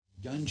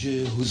گنج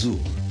حضور،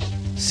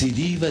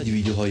 CD و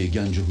دیویدیوهای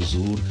گنج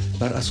حضور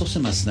بر اساس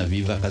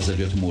مثنوی و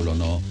غزلیات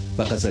مولانا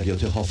و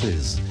غزلیات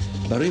حافظ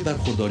برای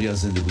برخورداری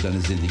از زنده بودن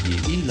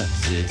زندگی این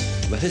لحظه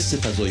و حس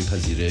فضای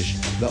پذیرش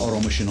و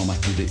آرامش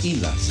نامحدود این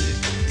لحظه،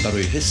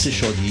 برای حس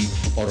شادی،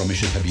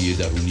 آرامش طبیعی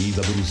درونی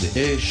و بروز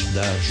عشق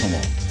در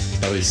شما،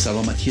 برای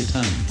سلامتی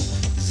تن،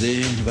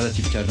 ذهن و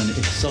لطیف کردن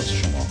احساس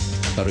شما،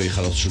 برای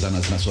خلاص شدن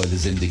از مسائل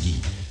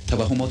زندگی،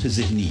 توهمات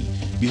ذهنی،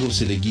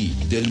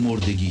 بی‌حوصلگی،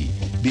 دلمردگی،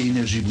 بی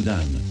انرژی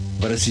بودن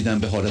و رسیدن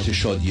به حالت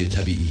شادی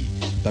طبیعی،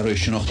 برای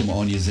شناخت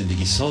معانی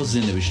زندگی ساز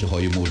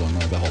نوشته‌های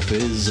مولانا و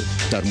حافظ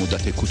در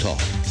مدت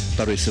کوتاه.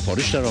 برای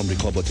سفارش در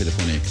آمریکا با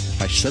تلفن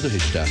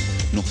 818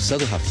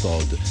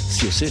 970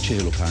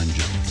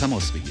 3345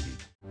 تماس بگیرید.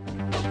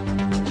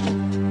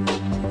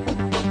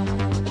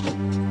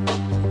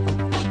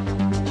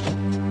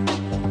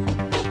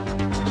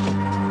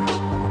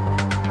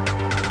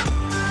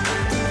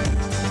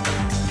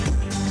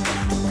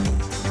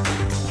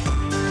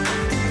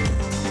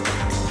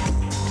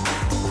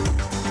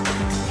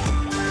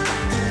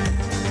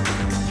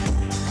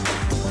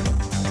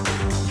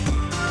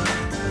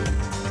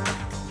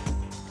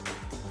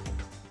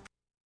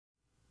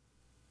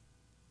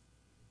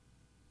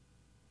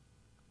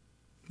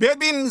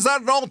 ببین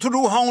ذرات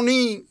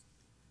روحانی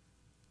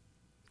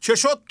که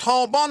شد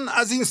تابان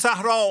از این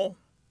صحرا.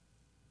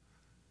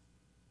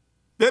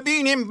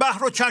 ببینیم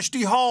بحر و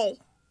کشتی ها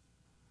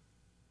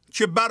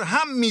که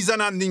برهم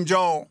میزنند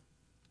اینجا.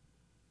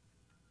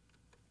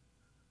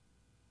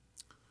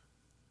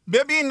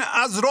 ببین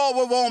عذرا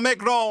و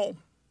وامق را،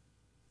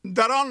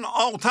 در آن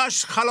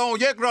آتش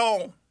خلایق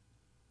را.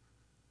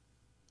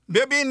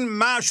 ببین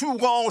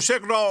معشوق و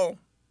عاشق را،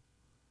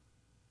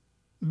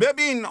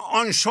 ببین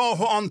آن شاه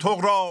و آن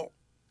طغرا.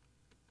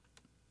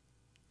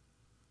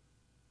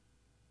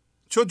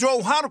 چو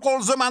جوهر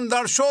قلزم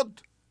اندر شد،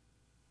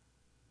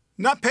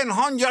 نه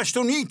پنهان گشت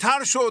و نی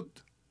تر شد.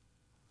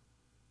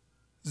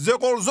 ز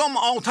قلزم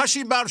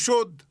آتشی بر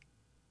شد،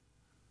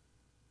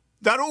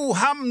 در او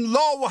هم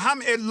لا و هم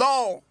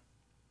الا.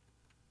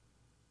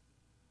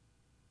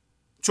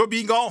 چو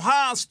بیگاه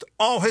هست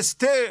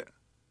آهسته،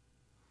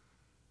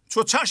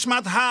 چو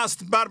چشمت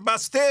هست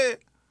بربسته.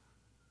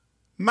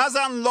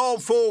 مزن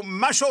لاف و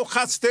مشو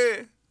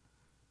خسته،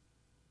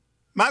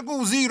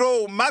 مگو زیر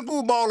و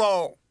مگو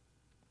بالا.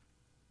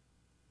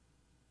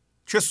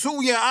 که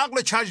سوی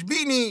عقل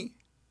کژبینی،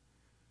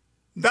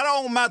 در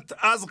آمد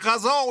از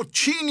قضا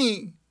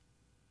چینی.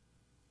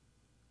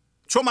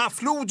 چو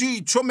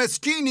مفلوجی چو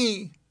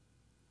مسکینی،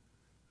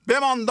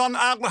 بماندان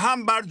عقل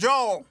هم بر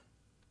جا.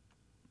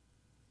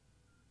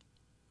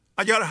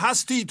 اگر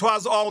هستی تو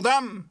از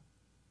آدم،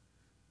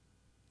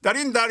 در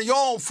این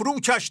دریا فرو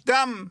کش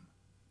دم.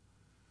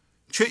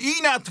 که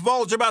اینت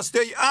واجب است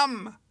ای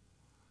ام،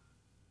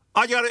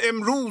 اگر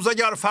امروز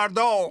اگر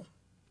فردا.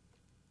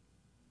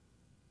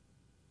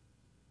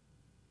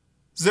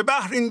 ز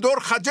بحر این در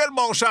خجل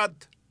باشد،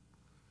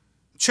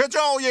 چه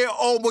جای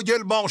آب و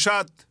گل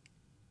باشد.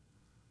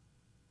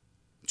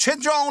 چه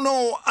جان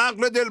و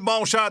عقل دل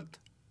باشد،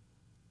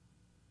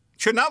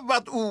 که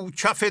نبود او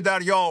کف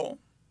دریا.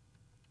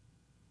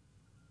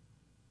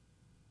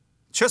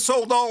 چه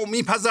سودا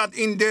میپزد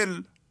این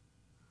دل،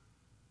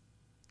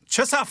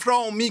 چه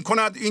صفرا می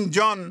کند این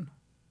جان.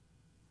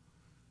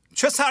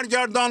 چه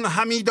سرگردان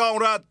همی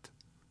دارد،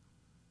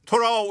 تو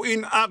را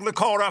این عقل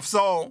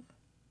کارافزا.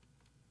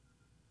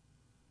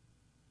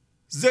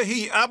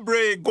 زهی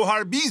ابر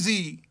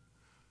گوهربیزی،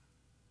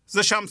 ز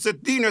شمس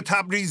الدین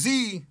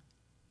تبریزی.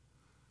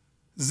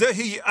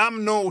 زهی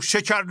امن و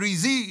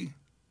شکرریزی،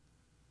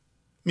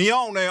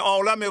 میان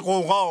عالم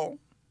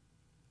غوغا.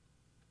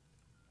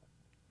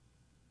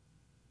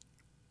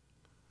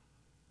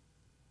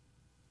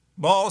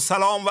 با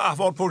سلام و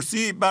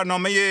احوالپرسی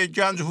برنامه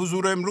گنج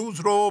حضور امروز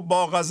رو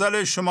با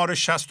غزل شماره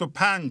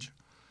 65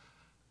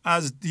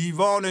 از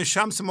دیوان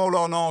شمس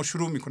مولانا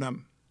شروع می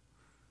کنم.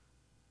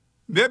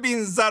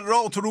 ببین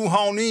ذرات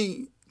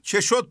روحانی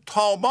که شد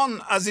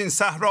تابان از این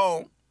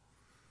صحرا.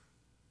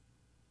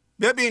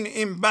 ببین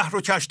این بحر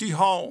و کشتی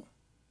ها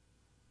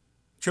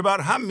که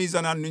بر هم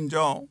میزنن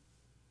اینجا.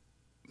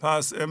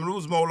 پس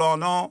امروز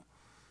مولانا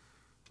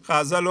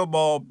غزل رو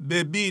با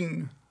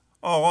ببین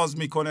آغاز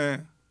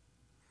میکنه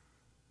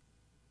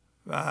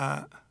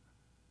و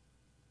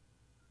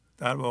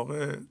در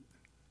واقع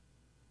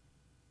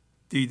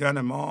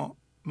دیدن ما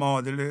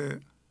معادل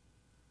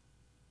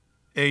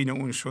عین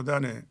اون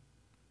شدنه.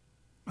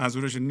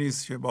 منظورش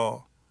نیست که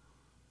با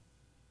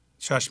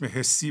چشم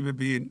حسی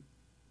ببین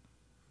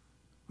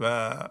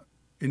و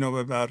اینو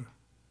ببر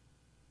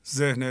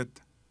ذهنت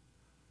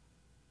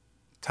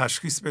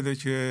تشخیص بده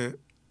که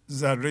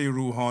ذره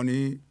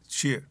روحانی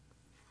چیه.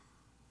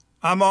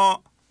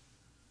 اما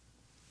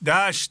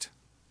دشت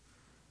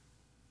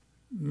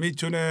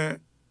میتونه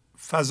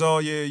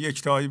فضای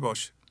یکتایی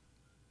باشه.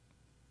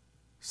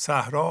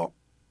 صحرا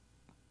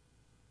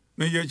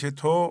میگه که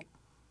تو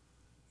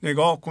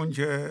نگاه کن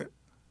که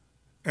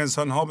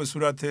انسان‌ها به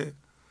صورت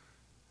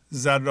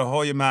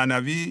ذره‌های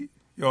معنوی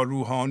یا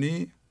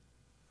روحانی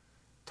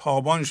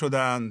تابان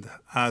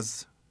شدند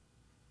از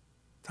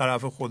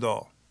طرف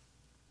خدا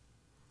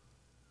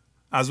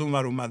از اون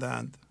ور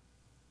اومدند.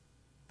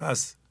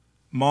 پس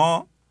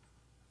ما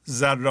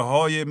ذره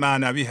های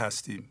معنوی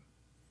هستیم،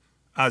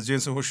 از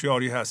جنس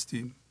هوشیاری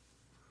هستیم،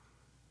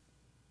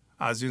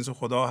 از جنس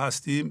خدا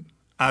هستیم،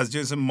 از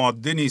جنس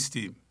ماده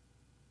نیستیم.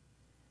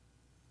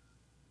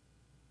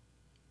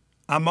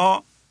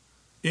 اما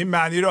این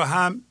معنی را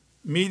هم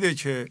میده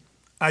که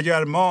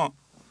اگر ما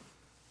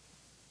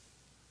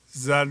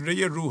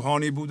ذره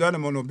روحانی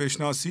بودنمون رو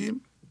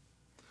بشناسیم،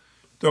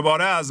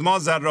 دوباره از ما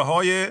ذره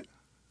های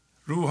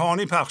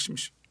روحانی پخش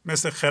میشه،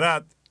 مثل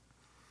خرد،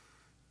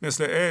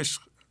 مثل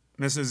عشق،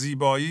 مثل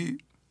زیبایی،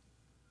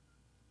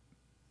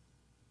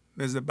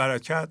 مثل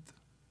برکت.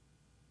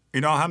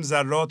 اینا هم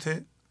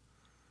ذرات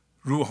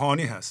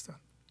روحانی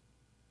هستند،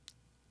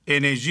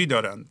 انرژی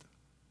دارند،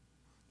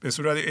 به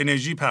صورت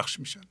انرژی پخش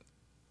میشن.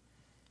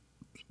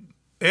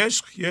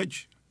 عشق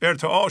یک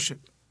ارتعاشه،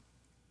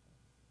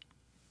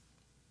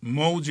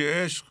 موج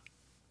عشق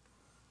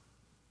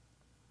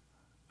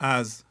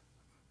از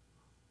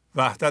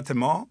وحدت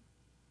ما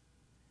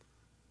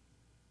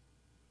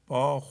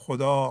با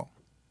خدا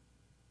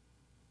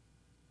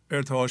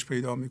ارتعاش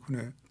پیدا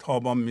میکنه،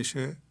 تابان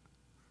میشه.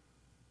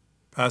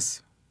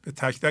 پس به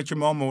تک تک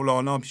ما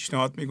مولانا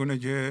پیشنهاد میکنه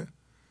که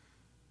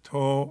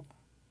تو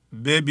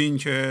ببین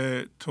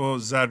که تو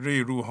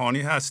ذره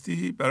روحانی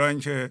هستی. برای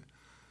اینکه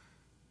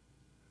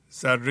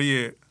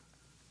ذره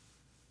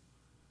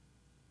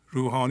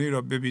روحانی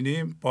را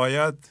ببینیم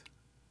باید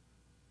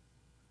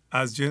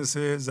از جنس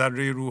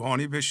ذره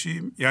روحانی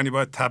بشیم، یعنی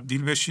باید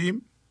تبدیل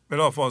بشیم.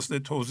 بلافاصله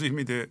توضیح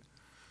میده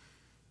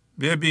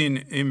ببین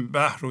این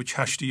بحر و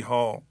کشتی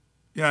ها،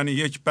 یعنی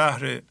یک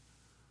بحر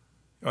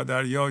یا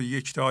دریا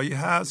یکتایی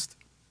هست،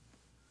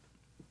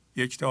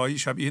 یکتایی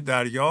شبیه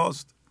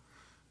دریاست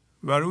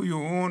و روی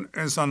اون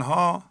انسان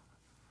ها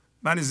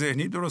من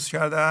ذهنی درست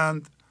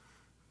کردند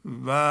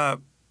و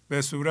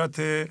به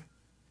صورت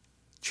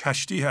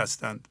کشتی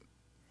هستند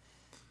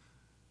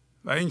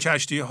و این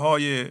کشتی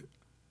های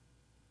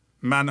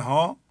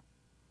منها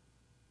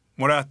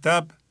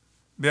مرتب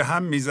به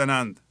هم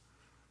میزنند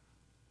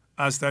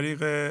از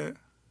طریق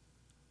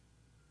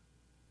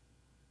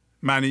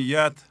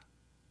منیت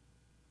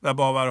و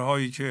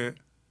باورهایی که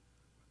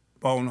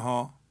با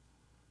اونها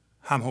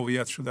هم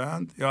هویت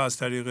شدند یا از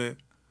طریق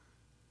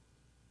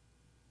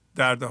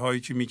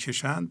دردهایی که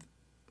میکشند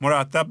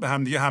مرتب به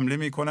هم دیگه حمله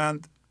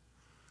میکنند،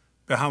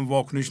 به هم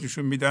واکنش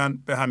نشون میدن،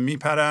 به هم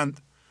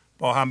میپرند،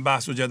 با هم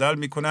بحث و جدل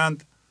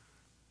میکنند.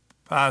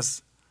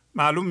 پس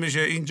معلوم میشه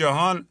این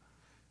جهان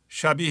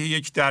شبیه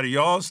یک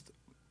دریاست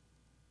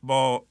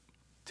با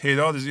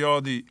تعداد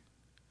زیادی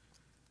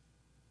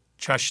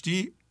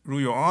کشتی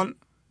روی آن،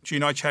 که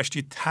اینا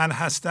کشتی تن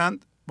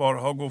هستند.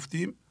 بارها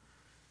گفتیم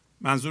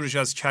منظورش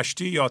از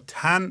کشتی یا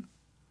تن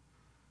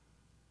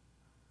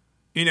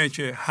اینه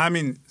که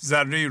همین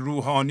ذره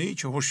روحانی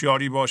که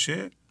هوشیاری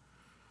باشه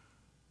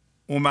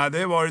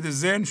اومده وارد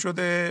ذهن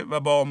شده و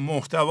با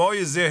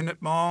محتوای ذهن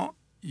ما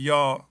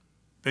یا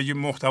بگیم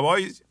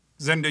محتوای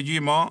زندگی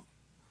ما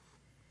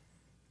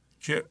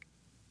که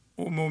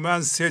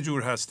عموما سه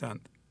جور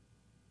هستند.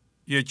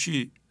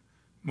 یکی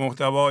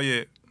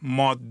محتوای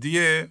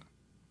مادی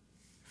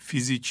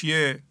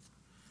فیزیکی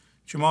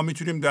که ما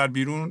میتونیم در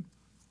بیرون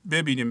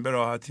ببینیم به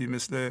راحتی،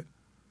 مثل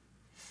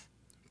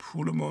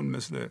پولمون،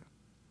 مثل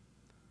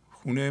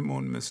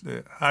خونهمون،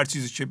 مثل هر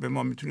چیزی که به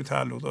ما میتونه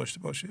تعلق داشته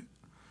باشه.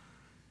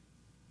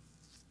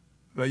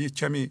 و یک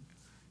کمی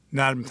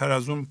نرمتر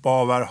از اون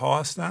باورها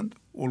هستند،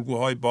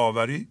 الگوهای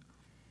باوری.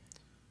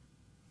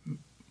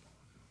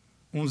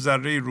 اون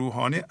ذره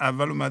روحانی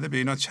اول اومده به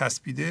اینا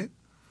چسبیده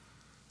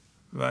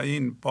و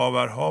این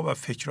باورها و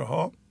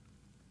فکرها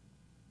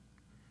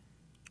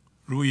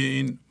روی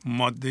این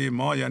ماده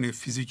ما یعنی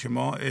فیزیک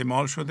ما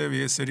اعمال شده و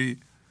یه سری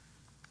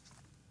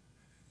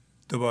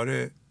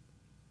دوباره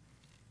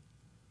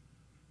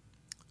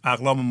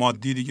اقلام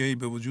مادی دیگه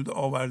به وجود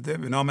آورده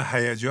به نام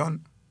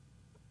هیجان،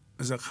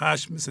 مثل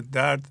خشم، مثل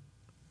درد،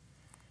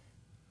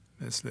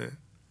 مثل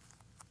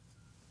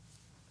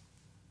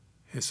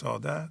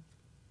حسادت،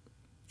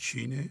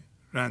 کینه،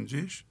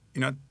 رنجش.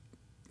 اینا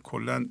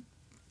کلا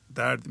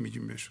درد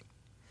میگیم بهشون.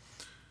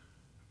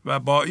 و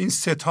با این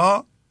سه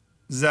تا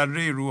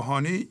ذره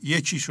روحانی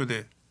یکی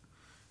شده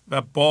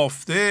و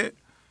بافته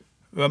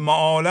و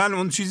معالاً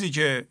اون چیزی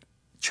که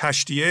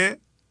کشتیه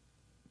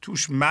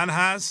توش من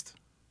هست،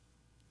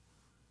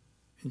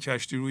 این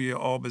کشتی روی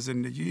آب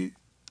زندگی،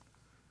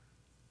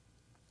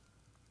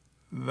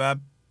 و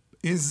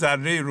این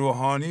ذره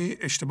روحانی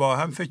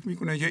اشتباها هم فکر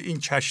میکنه که این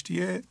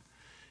کشتیه.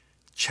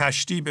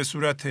 کشتی به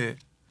صورت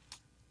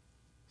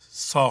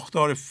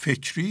ساختار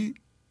فکری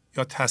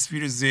یا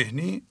تصویر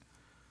ذهنی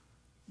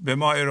به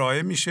ما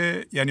ارائه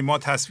میشه، یعنی ما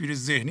تصویر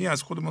ذهنی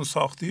از خودمون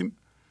ساختیم،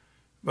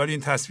 ولی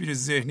این تصویر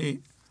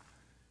ذهنی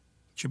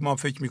که ما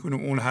فکر میکنیم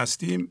اون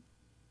هستیم،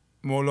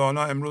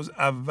 مولانا امروز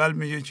اول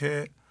میگه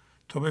که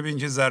تو ببین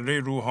که ذره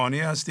روحانی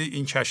هستی،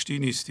 این کشتی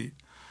نیستی.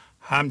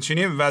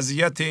 همچنین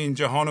وضعیت این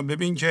جهان رو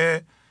ببین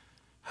که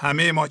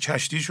همه ما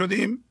کشتی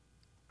شدیم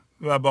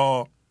و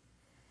با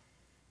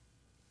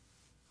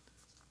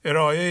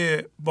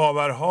ارائه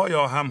باورها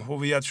یا هم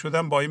هویت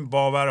شدن با این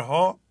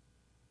باورها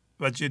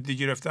و جدی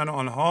گرفتن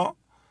آنها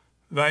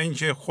و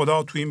اینکه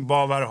خدا تو این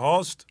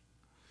باورهاست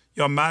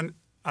یا من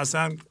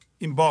اصلا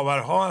این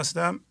باورها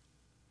هستم،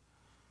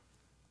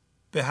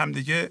 به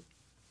همدیگه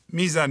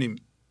میزنیم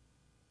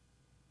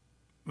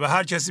و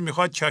هر کسی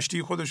میخواد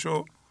کشتی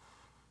خودشو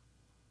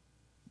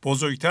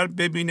بزرگتر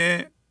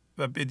ببینه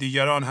و به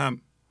دیگران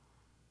هم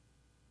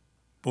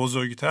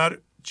بزرگتر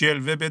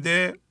جلوه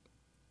بده.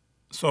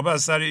 صحبت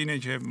سر اینه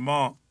که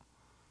ما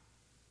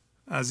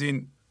از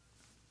این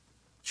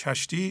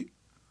کشتی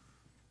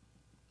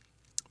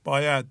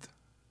باید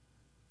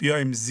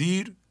بیایم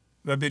زیر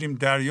و بریم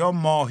دریا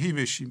ماهی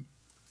بشیم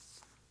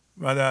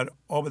و در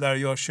آب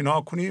دریا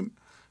شنا کنیم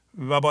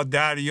و با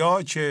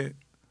دریا که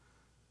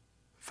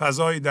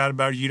فضای در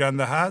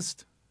برگیرنده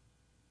هست،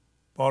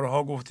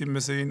 بارها گفتیم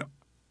مثل این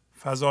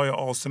فضای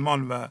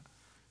آسمان و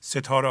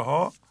ستاره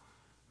ها،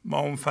 ما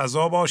اون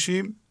فضا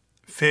باشیم.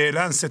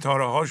 فعلا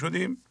ستاره ها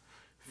شدیم،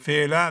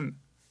 فعلا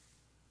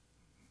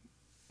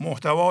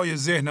محتوای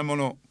ذهنمون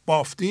رو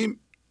بافتیم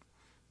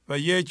و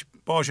یک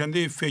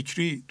باشنده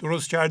فکری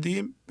درست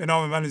کردیم به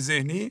نام من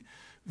ذهنی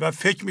و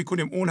فکر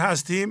میکنیم اون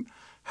هستیم.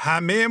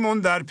 همه من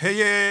در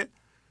پی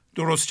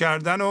درست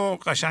کردن و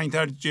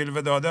قشنگتر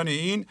جلوه دادن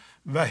این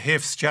و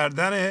حفظ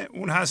کردن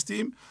اون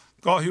هستیم.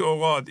 گاهی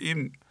اوقات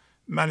این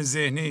من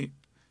ذهنی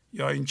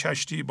یا این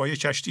کشتی با یک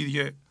کشتی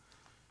دیگه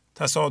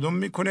تصادم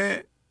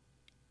میکنه،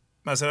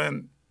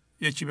 مثلا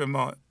یکی به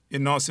ما یه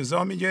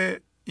ناسزا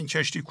میگه، این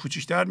کشتی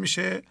کوچکتر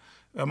میشه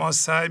و ما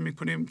سعی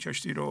میکنیم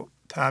کشتی رو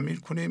تعمیر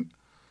کنیم،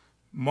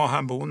 ما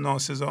هم به اون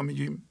ناسزا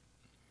میگیم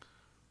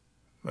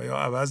و یا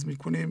عوض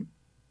میکنیم.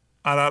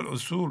 علل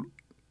اصول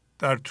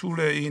در طول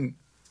این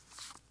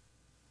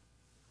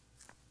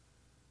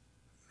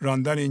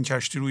راندن این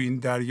کشتی روی این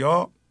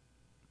دریا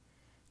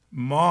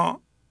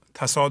ما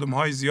تصادم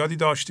های زیادی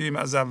داشتیم.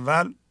 از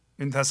اول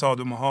این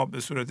تصادم ها به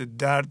صورت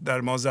درد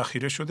در ما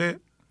ذخیره شده،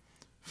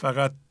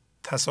 فقط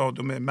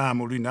تصادم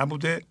معمولی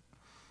نبوده.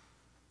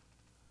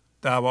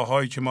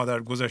 دعواهایی که ما در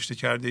گذشته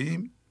کرده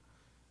ایم،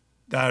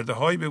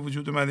 دردهایی به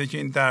وجود اومده که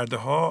این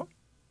دردها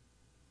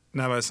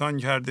نوسان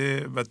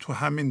کرده و تو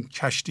همین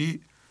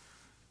کشتی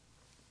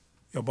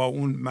یا با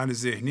اون من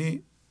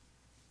ذهنی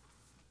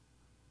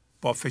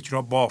با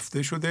فکرها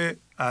بافته شده.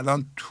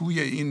 الان توی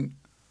این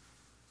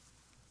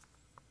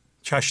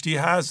کشتی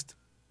هست.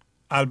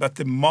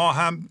 البته ما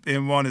هم به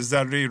عنوان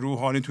ذره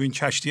روحانی تو این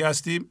کشتی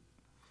هستیم.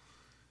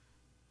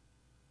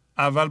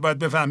 اول باید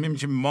بفهمیم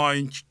که ما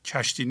این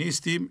کشتی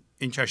نیستیم.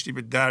 این کشتی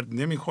به درد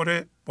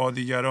نمیخوره، با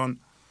دیگران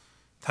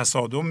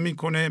تصادم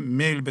میکنه،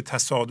 میل به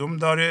تصادم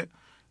داره،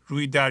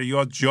 روی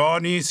دریا جا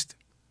نیست،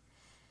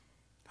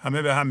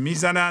 همه به هم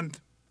میزنند.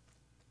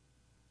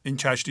 این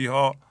کشتی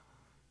ها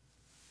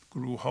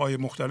گروه های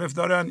مختلف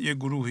دارن. یک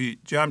گروهی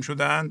جمع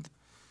شدند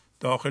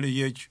داخل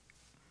یک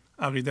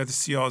عقیدت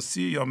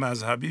سیاسی یا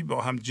مذهبی،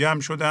 با هم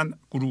جمع شدن،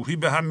 گروهی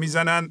به هم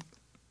میزنند.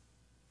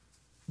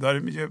 داره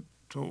میگه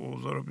تو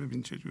اوضاع رو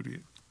ببین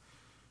چجوریه،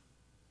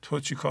 تو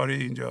چی کاری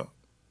اینجا،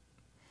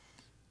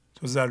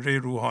 تو ذره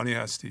روحانی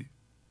هستی،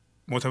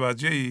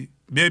 متوجهی؟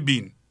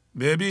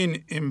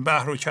 ببین این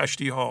بحر و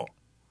کشتی ها.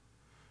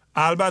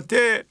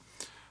 البته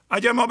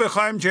اگر ما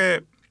بخوایم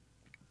که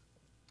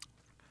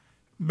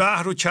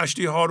بحر و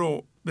کشتی ها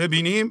رو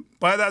ببینیم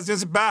باید از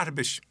جنس بحر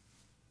بشیم.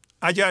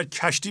 اگر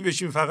کشتی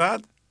بشیم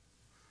فقط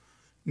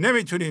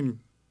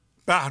نمیتونیم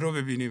بحر رو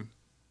ببینیم،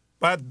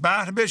 باید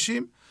بحر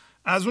بشیم.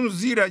 از اون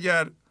زیر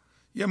اگر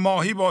یه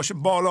ماهی باشه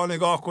بالا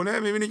نگاه کنه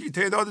میبینید که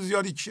تعداد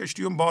زیادی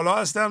کشتی اون بالا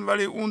هستن،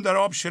 ولی اون در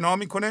آب شنا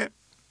میکنه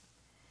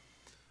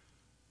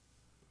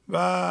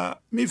و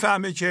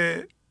میفهمه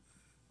که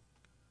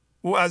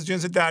او از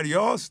جنس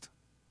دریاست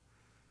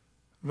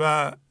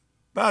و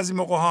بعضی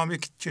موقع هم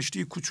یک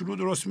کشتی کوچولو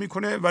درست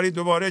میکنه ولی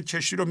دوباره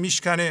کشتی رو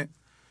میشکنه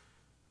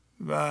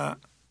و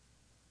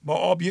با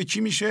آب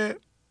یکی میشه.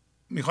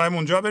 میخوایم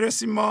اونجا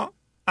برسیم. ما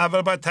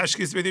اول باید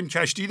تشخیص بدیم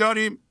کشتی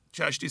داریم،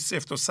 کشتی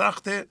سفت و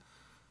سخته.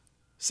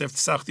 سفت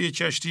سختی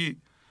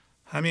کشتی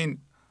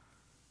همین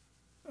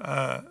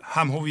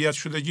هم هویت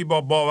شدگی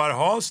با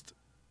باورهاست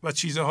و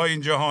چیزهای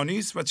این جهانی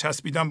است و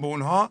چسبیدن به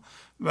اونها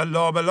و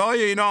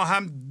لابلای اینا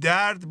هم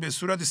درد به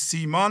صورت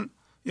سیمان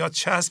یا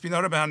چسب اینا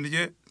رو به هم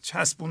دیگه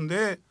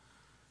چسبونده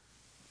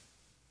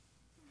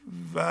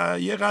و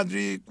یه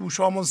قدری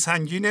گوشامون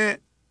سنگینه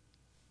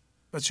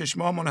و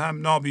چشمامون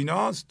هم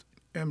نابیناست.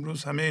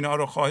 امروز همه اینا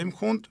رو خواهیم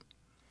خوند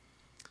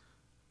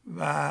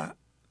و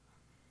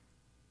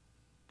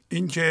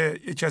اینکه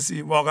یک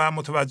کسی واقعا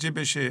متوجه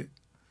بشه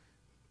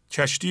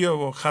کشتی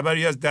و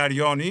خبری از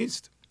دریا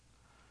نیست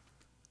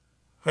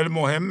خیلی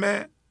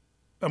مهمه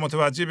و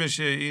متوجه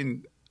بشه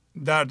این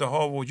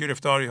دردها و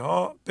گرفتاری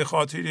ها به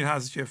خاطر این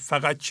هست که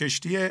فقط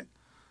کشتیه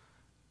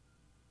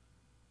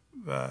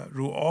و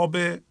رو آب،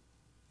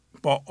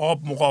 با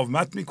آب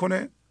مقاومت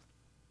میکنه،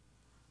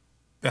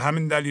 به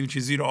همین دلیل که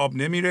زیر آب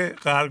نمیره،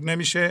 غرق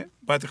نمیشه،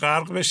 باید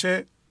غرق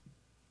بشه،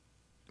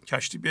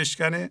 کشتی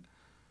بشکنه،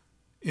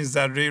 این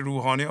ذره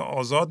روحانی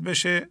آزاد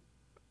بشه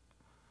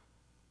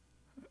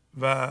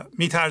و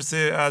میترسه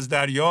از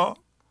دریا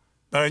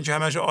برای اینکه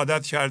همش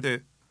عادت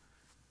کرده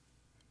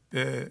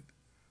به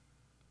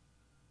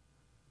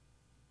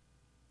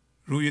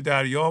روی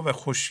دریا و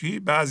خشکی،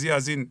 بعضی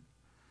از این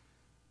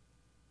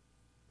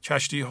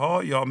کشتی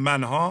ها یا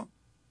منها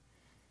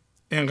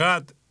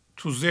اینقدر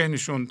تو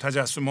ذهنشون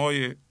تجسم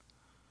های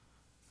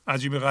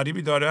عجیب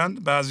غریبی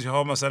دارند. بعضی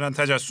ها مثلا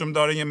تجسم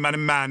دارن یه من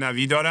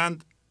معنوی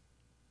دارند،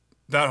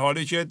 در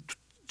حالی که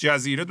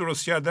جزیره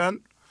درست کردن،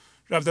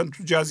 رفتن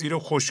تو جزیره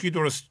خشکی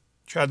درست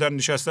کردن،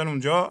 نشستن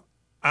اونجا،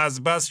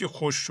 از بس که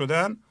خشک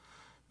شدن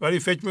ولی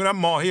فکر میکنن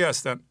ماهی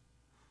هستن.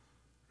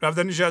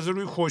 رفتن نشستن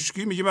روی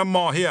خشکی، میگه من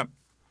ماهیم.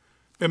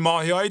 به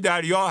ماهی های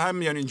دریا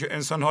هم، یعنی اینکه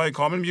انسان های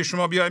کامل، میگه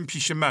شما بیاین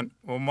پیش من.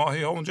 و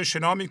ماهی ها اونجا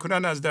شنا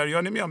میکنن، از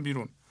دریا نمیان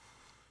بیرون.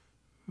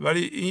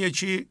 ولی این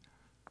یکی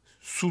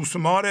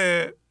سوسمار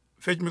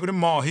فکر میکنه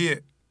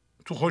ماهیه،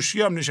 تو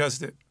خشکی هم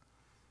نشسته.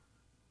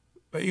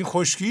 و این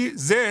خشکی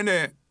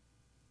ذهن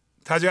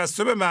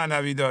تجسم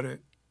معنوی داره.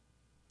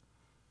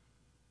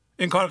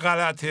 این کار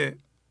غلطه.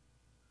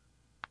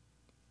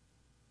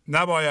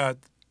 نباید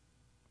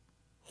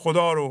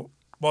خدا رو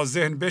با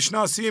ذهن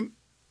بشناسیم.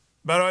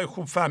 برای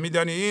خوب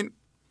فهمیدن این،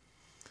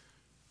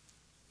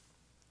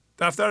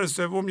 دفتر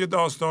سوم یه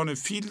داستان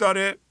فیل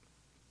داره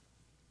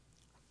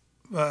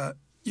و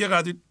یه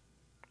قدر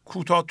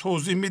کوتاه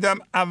توضیح میدم.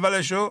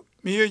 اولشو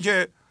میگه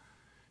که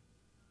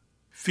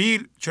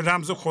فیل که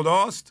رمز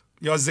خداست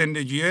یا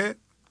زندگیه،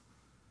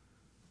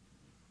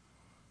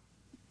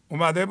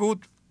 اومده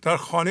بود در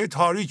خانه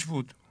تاریک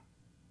بود.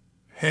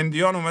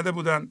 هندیان اومده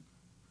بودن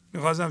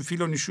میخواستن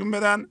فیل رو نشون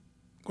بدن،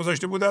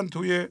 گذاشته بودن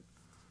توی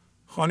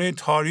خانه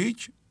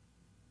تاریک.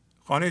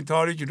 خانه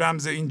تاریک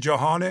رمز این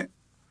جهانه،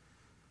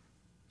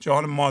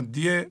 جهان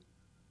مادیه.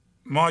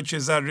 ما که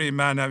ذره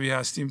معنوی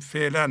هستیم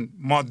فعلا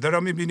ماده را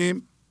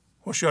میبینیم،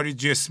 هوشیاری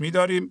جسمی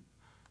داریم،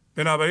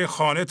 بنابراین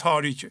خانه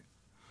تاریکه.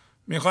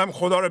 میخوایم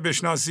خدا رو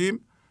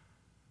بشناسیم،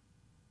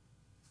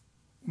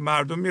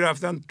 مردم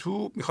میرفتن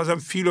تو، میخواستن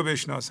فیل رو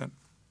بشناسن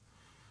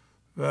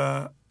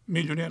و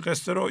میدونی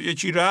قصه رو.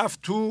 یکی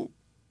رفت تو،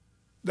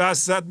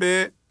 دست زد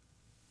به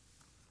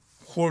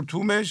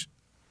خرطومش،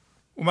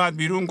 اومد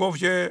بیرون، گفت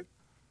که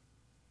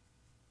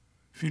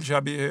فیل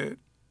شبیه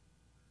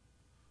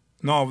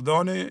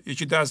ناودانه.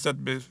 یکی دست زد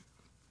به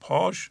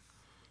پاش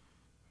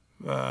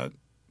و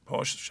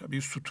پاش شبیه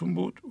ستون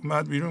بود،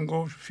 اومد بیرون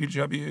گفت فیل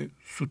شبیه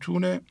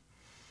ستونه.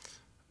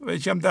 و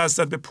یکی هم دست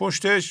زد به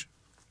پشتش،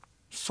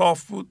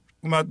 صاف بود،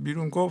 اومد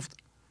بیرون گفت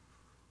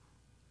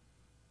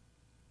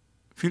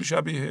فیل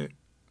شبیه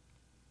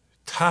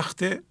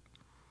تخته.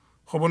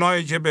 خب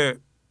اونایی که به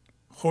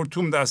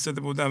خرطوم دست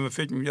داده بودن و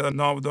فکر می‌کردن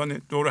ناودانه،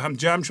 دور هم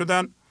جمع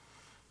شدن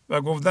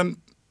و گفتن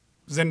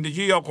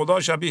زندگی یا خدا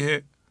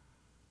شبیه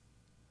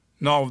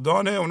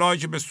ناودانه. اونایی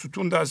که به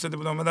ستون دست داده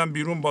بودن اومدن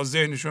بیرون، با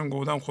ذهنشون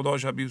گفتن خدا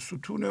شبیه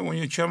ستونه. اون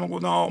یکی هم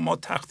گفتن ما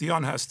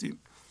تختیان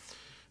هستیم.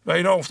 و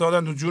اینا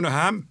افتادن تو جون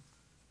هم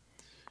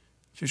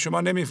که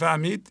شما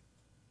نمیفهمید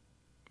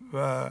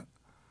و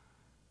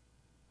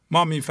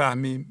ما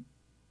میفهمیم.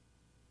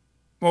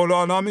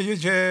 مولانا میگه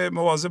که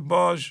مواظب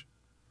باش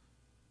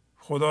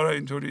خدا را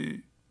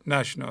اینطوری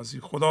نشناسی.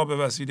 خدا به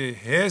وسیله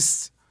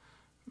حس،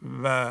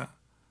 و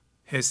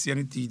حس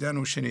یعنی دیدن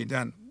و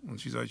شنیدن اون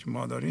چیزهایی که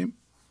ما داریم،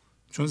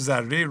 چون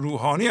ذره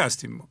روحانی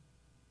هستیم،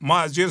 ما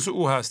از جنس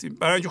او هستیم.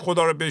 برای اینکه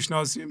خدا را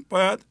بشناسیم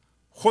باید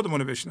خودمون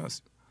رو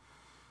بشناسیم.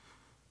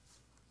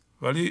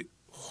 ولی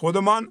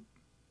خودمان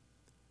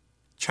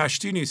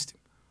کشتی نیستیم.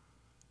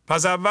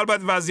 پس اول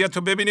باید وضعیت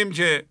رو ببینیم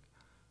که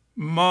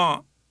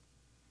ما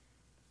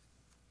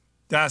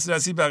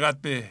دسترسی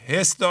فقط به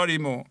حس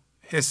داریم و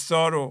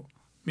حسا رو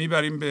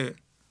میبریم به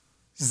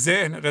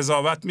ذهن،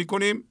 قضاوت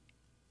میکنیم.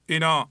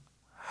 اینا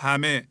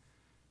همه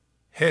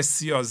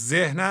حس یا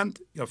ذهنند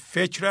یا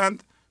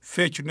فکرند.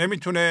 فکر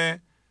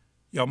نمیتونه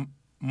یا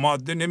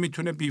ماده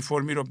نمیتونه بی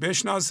فرمی رو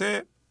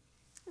بشناسه.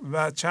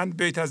 و چند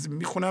بیت از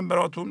میخونم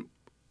براتون،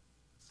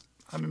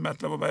 همین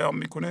مطلب رو بیان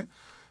میکنه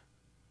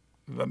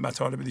و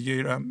مطالب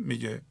دیگه رو هم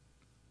میگه.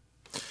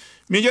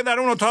 میگه در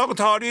اون اتاق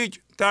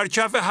تاریک در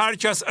کف هر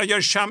کس اگر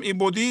شمعی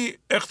بودی،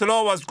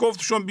 اختلاف از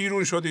گفتشون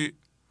بیرون شدی.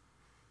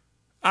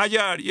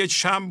 اگر یک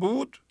شمع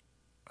بود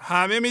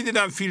همه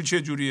میدیدن فیل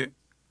چجوریه،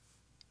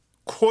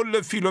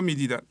 کل فیل رو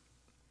میدیدن.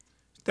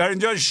 در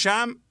اینجا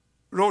شمع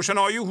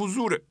روشنایی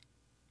حضوره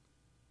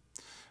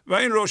و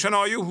این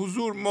روشنایی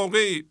حضور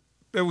موقعی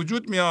به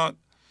وجود میاد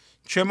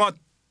که ما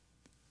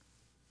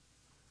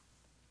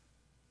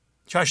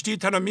کشتی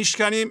تنو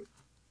میشکنیم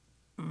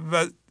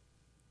و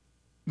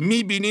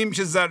میبینیم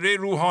که ذره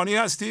روحانی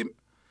هستیم.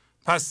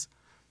 پس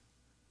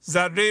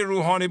ذره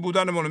روحانی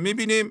بودنمون رو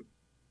میبینیم،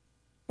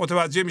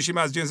 متوجه میشیم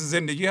از جنس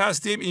زندگی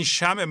هستیم. این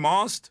شمع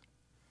ماست.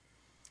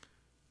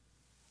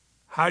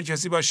 هر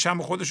کسی باید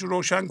شمع خودش رو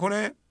روشن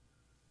کنه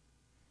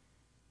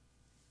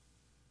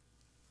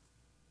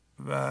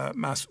و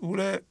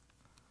مسئوله.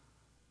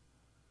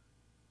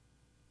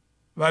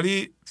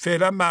 ولی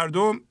فعلا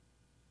مردم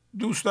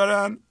دوست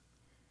دارن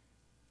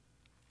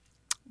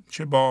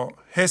که با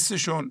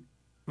حسشون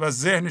و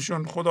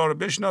ذهنشون خدا رو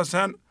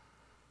بشناسن،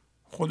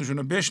 خودشون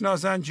رو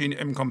بشناسن، که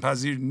این امکان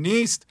پذیر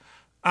نیست.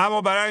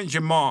 اما برای اینکه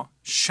ما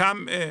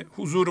شمع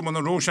حضورمون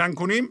رو روشن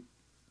کنیم،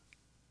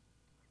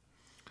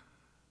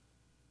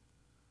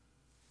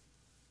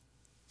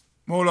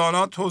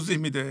 مولانا توضیح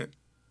میده.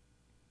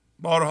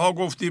 بارها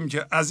گفتیم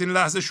که از این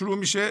لحظه شروع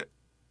میشه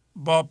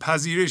با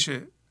پذیرش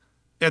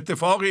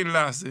اتفاق این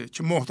لحظه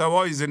که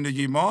محتوای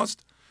زندگی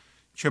ماست،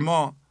 که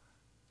ما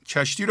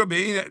کشتی رو به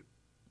این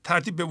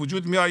ترتیب به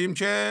وجود میاییم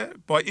که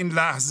با این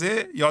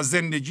لحظه یا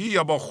زندگی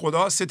یا با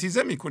خدا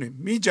ستیزه میکنیم،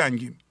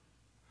 میجنگیم.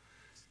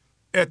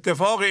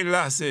 اتفاق این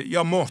لحظه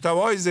یا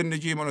محتوای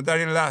زندگیمون رو در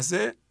این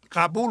لحظه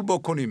قبول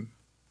بکنیم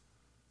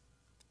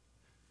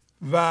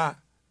و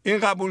این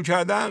قبول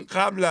کردن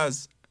قبل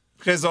از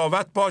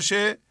قضاوت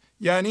باشه.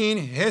 یعنی این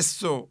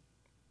حس و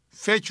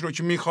فکر رو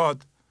که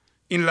میخواد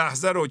این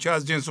لحظه رو که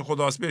از جنس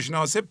خداست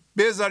بشناسه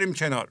بذاریم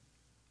کنار.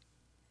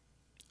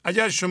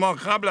 اگر شما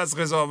قبل از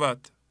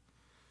قضاوت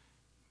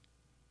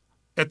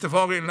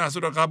اتفاق این لحظه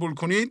رو قبول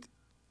کنید،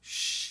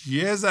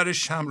 یه ذره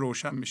شمع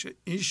روشن میشه.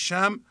 این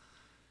شمع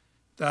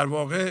در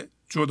واقع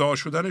جدا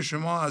شدن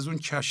شما از اون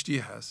کشتی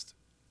هست.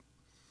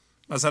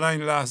 مثلا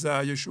این لحظه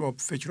اگه شما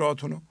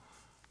فکراتون رو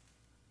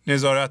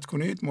نظارت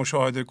کنید،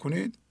 مشاهده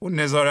کنید، اون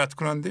نظارت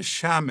کننده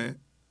شمعه.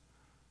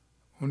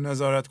 اون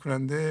نظارت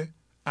کننده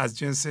از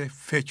جنس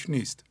فکر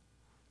نیست،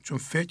 چون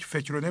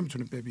فکر رو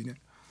نمیتونه ببینه.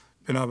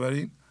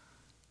 بنابراین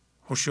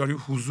هوشیاری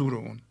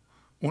حضور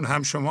اون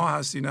هم شما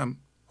هستین، هم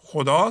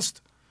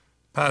خداست.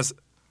 پس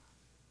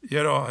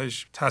یه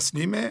راهش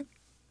تسلیمه،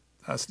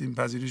 تسلیم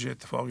پذیرش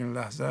اتفاق این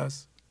لحظه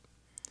است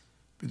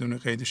بدون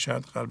قید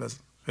شرط قبل از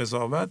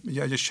قضاوت.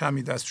 میگه اگه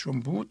شمعی دستشون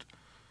بود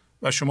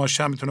و شما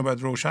شمعتون رو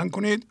باید روشن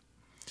کنید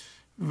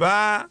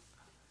و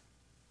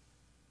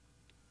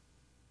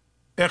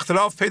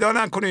اختلاف پیدا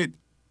نکنید.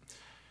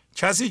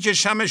 کسی که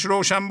شمعش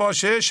روشن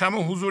باشه،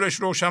 شمع حضورش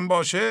روشن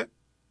باشه،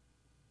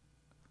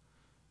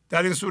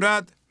 در این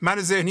صورت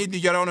من ذهنی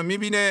دیگران رو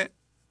میبینه،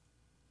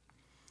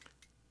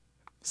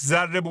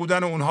 ذره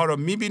بودن اونها رو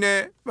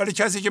میبینه. ولی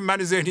کسی که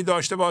من ذهنی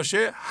داشته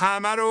باشه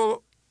همه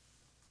رو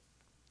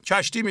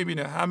کشتی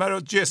میبینه، همه رو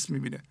جسم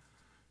میبینه،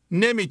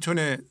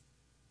 نمیتونه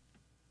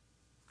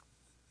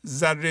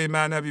ذره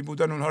معنوی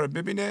بودن اونها رو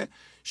ببینه.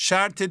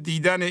 شرط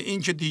دیدن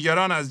این که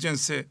دیگران از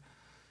جنس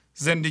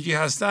زندگی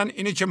هستن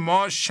اینه که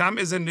ما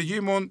شمع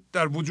زندگیمون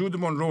در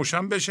وجودمون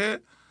روشن بشه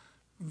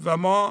و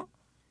ما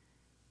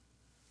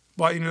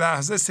با این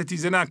لحظه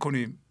ستیزه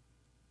نکنیم.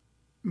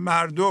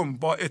 مردم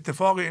با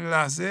اتفاق این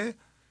لحظه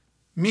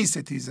می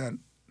ستیزن،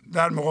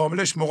 در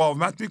مقابلش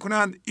مقاومت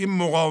میکنند. این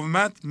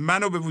مقاومت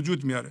منو به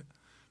وجود میاره.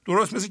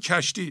 درست مثل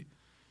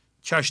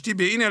کشتی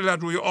به این علت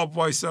روی آب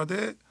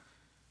وایساده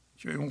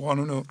که اون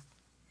قانون رو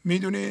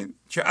میدونین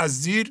که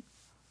از زیر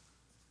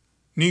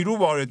نیرو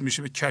وارد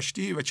میشه به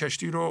کشتی و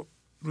کشتی رو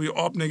روی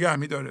آب نگه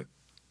میداره،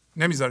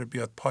 نمیذاره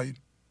بیاد پایین.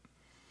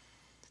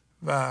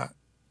 و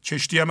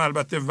کشتی هم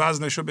البته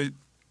وزنش رو به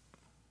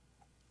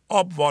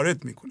آب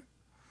وارد میکنه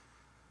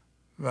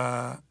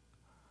و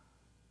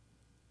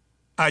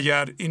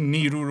اگر این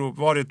نیرو رو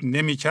وارد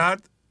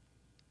نمیکرد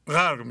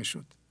غرق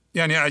میشد.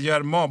 یعنی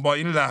اگر ما با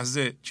این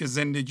لحظه که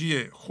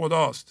زندگی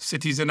خداست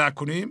ستیزه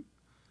نکنیم،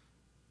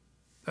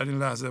 در این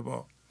لحظه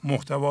با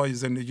محتوای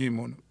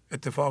زندگیمون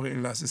اتفاق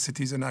این لحظه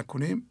ستیزه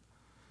نکنیم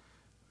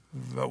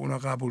و اونا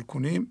قبول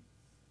کنیم،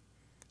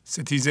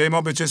 ستیزه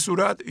ما به چه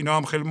صورت؟ اینا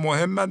هم خیلی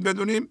مهمه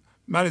بدونیم.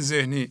 من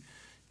ذهنی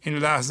این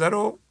لحظه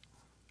رو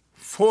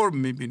فرم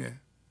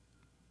میبینه،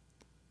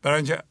 برای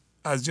اینکه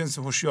از جنس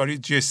هوشیاری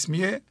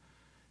جسمیه.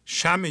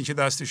 شمعی که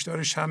دستش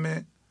داره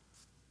شمع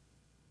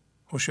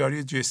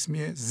هوشیاری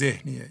جسمی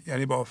ذهنیه،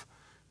 یعنی با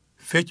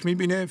فکر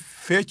میبینه.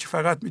 فکر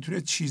فقط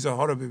میتونه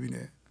چیزها رو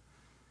ببینه.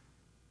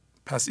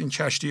 پس این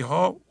کشتی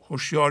ها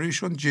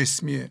هوشیاریشون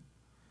جسمیه.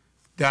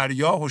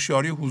 دریا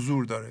هوشیاری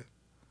حضور داره.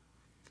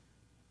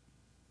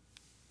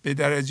 به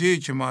درجه‌ای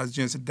که ما از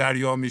جنس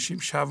دریا میشیم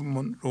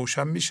شبمون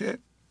روشن میشه.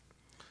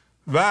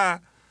 و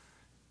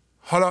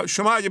حالا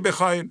شما اگه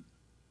بخواین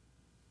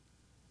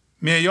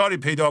معیاری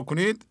پیدا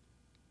کنید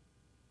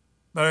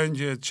برای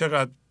اینکه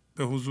چقدر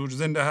به حضور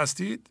زنده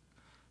هستید،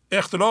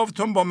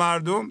 اختلافتون با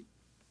مردم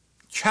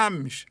کم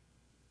میشه.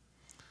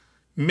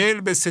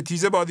 میل به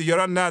ستیزه با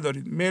دیگران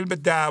ندارید، میل به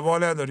دعوا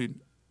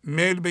ندارید،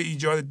 میل به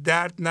ایجاد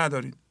درد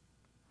ندارید.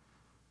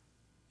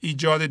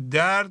 ایجاد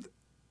درد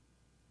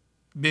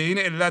به این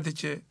علته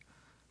که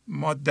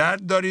ما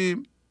درد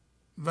داریم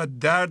و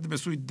درد به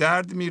سوی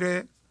درد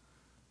میره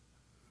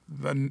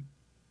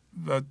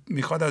و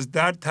میخواد از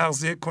درد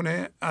تغذیه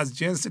کنه. از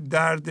جنس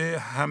درد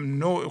هم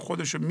نوع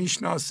خودشو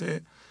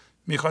میشناسه،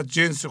 میخواد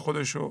جنس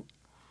خودشو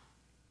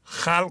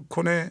خلق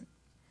کنه.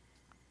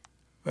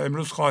 و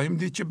امروز خواهیم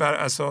دید که بر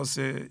اساس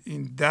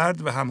این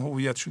درد و هم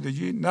هویت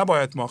شدگی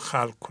نباید ما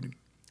خلق کنیم.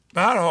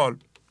 به هر حال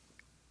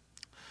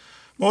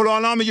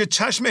مولانا میگه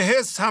چشم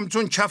حس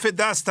همچون کف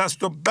دست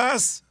است و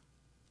بس،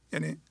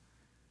 یعنی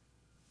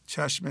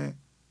چشم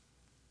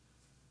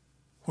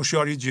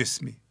هوشیاری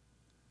جسمی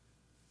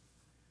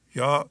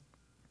یا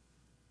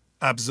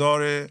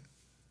ابزار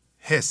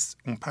حس،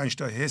 اون 5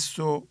 تا حس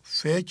و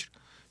فکر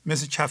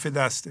مثل کف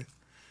دسته.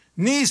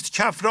 نیست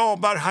کف را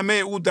بر همه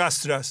او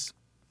دسترس.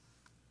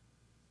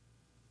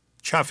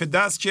 کف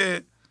دست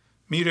که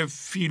میره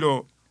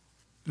فیلو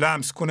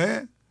لمس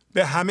کنه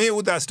به همه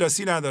او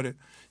دسترسی نداره.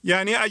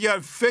 یعنی اگر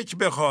فکر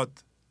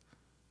بخواد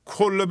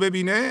کل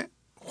ببینه،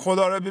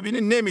 خدا رو ببینه،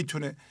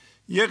 نمیتونه.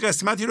 یه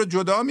قسمتی رو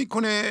جدا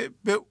میکنه،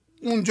 به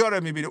اونجا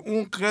رو میبینه.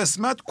 اون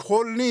قسمت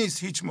کل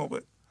نیست هیچ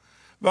موقع.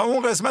 و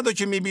اون قسمت رو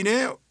که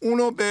میبینه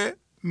اونو به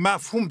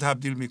مفهوم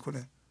تبدیل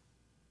میکنه.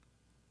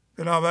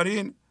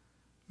 بنابراین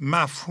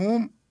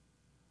مفهوم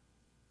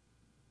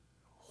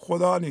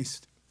خدا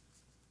نیست.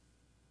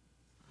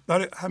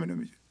 برای همینو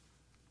میگه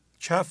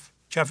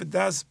کف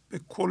دست به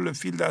کل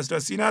فیل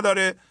دسترسی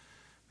نداره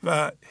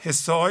و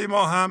حسه های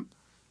ما هم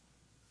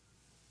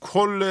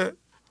کل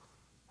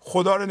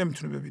خدا رو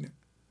نمیتونه ببینه.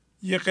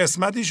 یه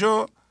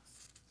قسمتیشو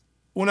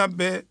اونم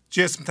به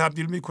جسم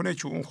تبدیل میکنه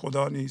که اون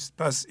خدا نیست.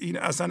 پس این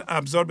اصلا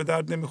ابزار به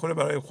درد نمیخوره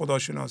برای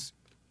خداشناسی.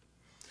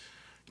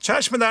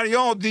 چشم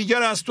دریا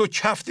دیگر است و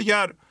کف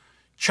دیگر،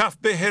 کف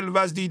به هل و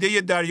از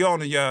دیده دریا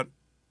نگر.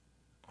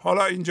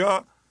 حالا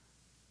اینجا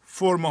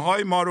فرمه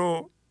های ما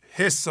رو،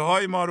 حسه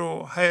های ما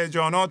رو،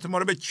 هیجانات ما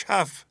رو به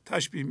کف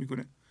تشبیه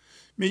میکنه.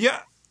 میگه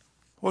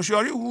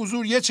هوشیاری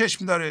حضور یه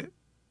چشم داره،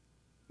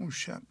 اون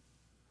شم،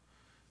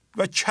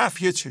 و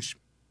کف یه چشم.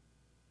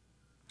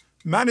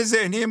 من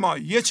ذهنی ما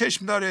یه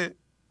چشم داره،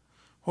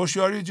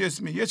 هوشیاری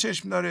جسمی یه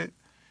چشم داره،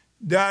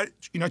 در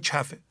اینا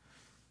کفه.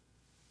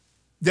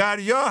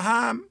 دریا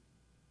هم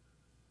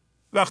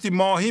وقتی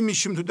ماهی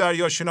میشیم تو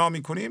دریا شنا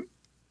میکنیم،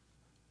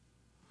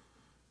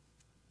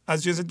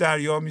 از جنس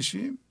دریا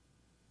میشیم،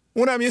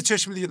 اونم یه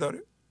چشم دیگه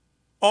داره.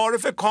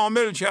 عارف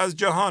کامل که از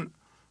جهان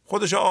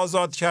خودش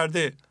آزاد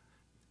کرده،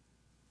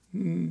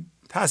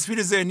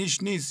 تصویر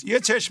ذهنیش نیست، یه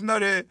چشم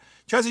داره.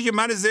 کسی که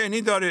من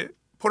ذهنی داره،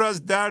 پر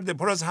از درد،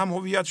 پر از هم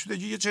هویت شده،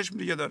 یه چشم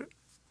دیگه داره.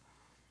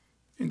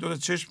 این دو تا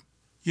چشم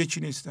یکی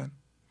نیستن.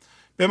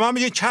 به ما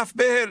میگه کف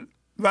بهل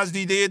و از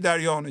دیده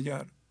دریا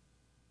نگر.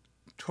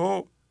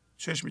 تو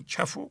چشم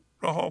کفو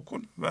رها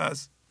کن و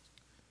از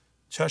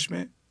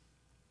چشم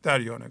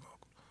دریا نگاه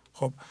کن.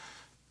 خب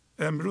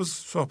امروز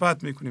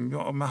صحبت میکنیم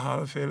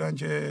من فعلا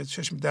که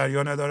چشم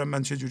دریا ندارم،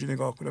 من چه جوری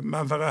نگاه کنم؟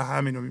 من فقط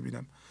همینو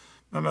میبینم.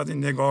 من وقتی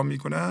نگاه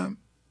میکنم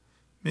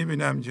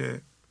میبینم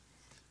که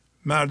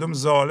مردم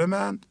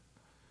ظالمند،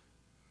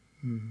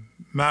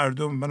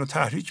 مردم منو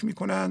تحریک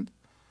میکنند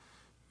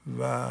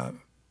و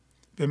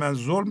به من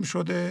ظلم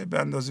شده، به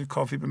اندازه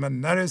کافی به من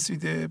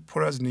نرسیده،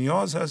 پر از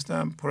نیاز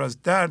هستم، پر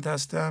از درد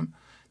هستم،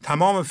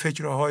 تمام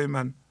فکرهای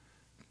من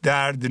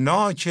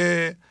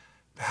دردناکه،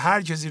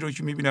 هر کسی رو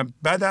که میبینم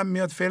بدم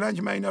میاد. فعلا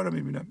که من اینا رو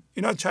میبینم،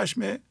 اینا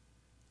چشم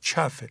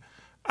کفه.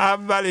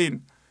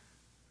 اولین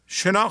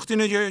شناخت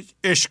اینه که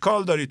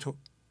اشکال داری، تو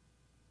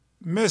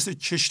مثل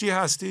کشتی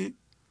هستی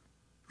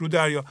رو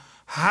دریا.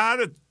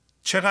 هر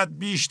چقدر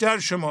بیشتر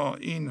شما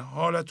این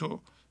حالت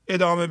رو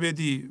ادامه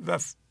بدی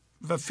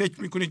و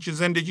فکر میکنی که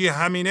زندگی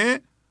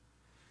همینه،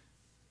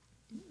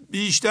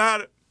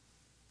 بیشتر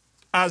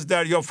از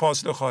دریا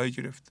فاصله خواهی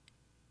گرفت.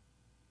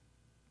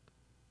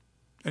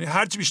 یعنی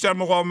هرچی بیشتر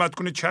مقاومت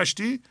کنه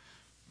کشتی،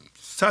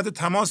 سطح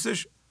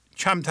تماسش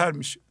کمتر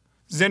میشه،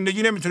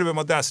 زندگی نمیتونه به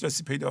ما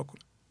دسترسی پیدا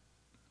کنه.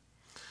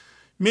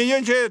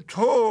 میگن که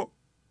تو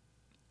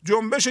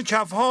جنبش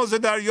کف ها ز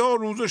دریا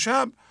روز و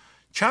شب،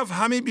 کف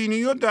همی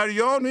بینی و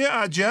دریا نوی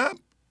عجب.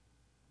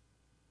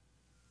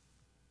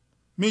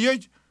 میگه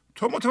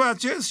تو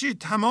متوجه شی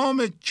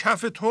تمام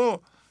کف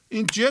تو،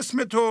 این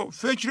جسم تو،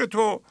 فکر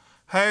تو،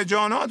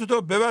 هیجانات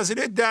تو به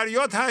وسیله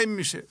دریا تعیین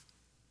میشه.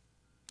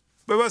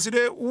 به وسیله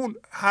اون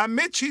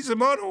همه چیز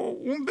ما رو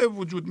اون به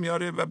وجود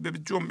میاره و به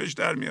جنبش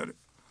در میاره،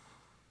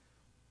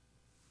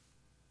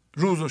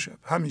 روز و شب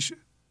همیشه.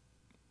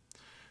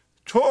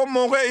 تو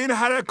موقع این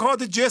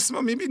حرکات جسم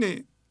رو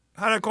میبینی،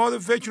 حرکات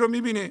فکر رو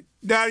میبینی،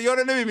 دریا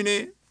رو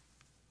نمیبینی؟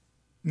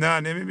 نه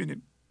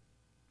نمیبینیم.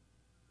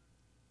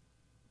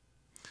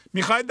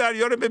 میخوای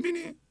دریا رو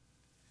ببینی؟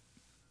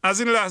 از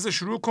این لحظه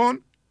شروع کن،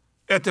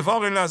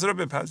 اتفاق این لحظه رو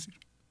بپذیر.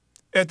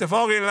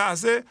 اتفاق این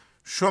لحظه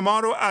شما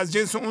رو از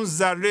جنس اون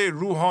ذره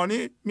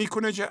روحانی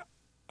میکنه که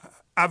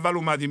اول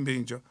اومدیم به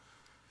اینجا.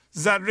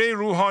 ذره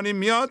روحانی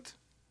میاد،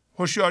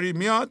 هوشیاری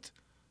میاد،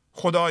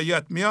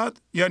 خداییت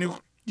میاد، یعنی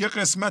یه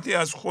قسمتی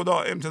از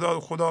خدا، امتداد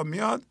خدا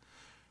میاد،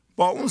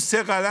 با اون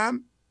 3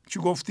 قلم که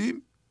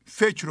گفتیم،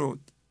 فکر رو،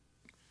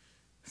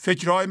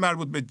 فکرهای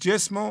مربوط به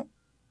جسم و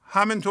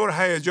همینطور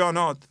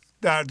هیجانات،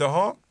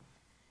 دردها،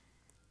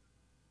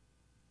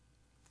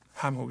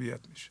 هم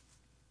هویت میشه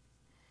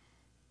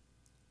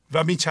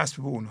و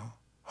میچسبه به اونها.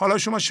 حالا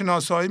شما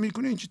شناسایی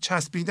میکنین که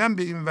چسبیدن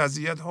به این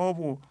وضعیت ها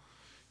و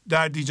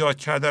درد ایجاد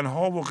کردن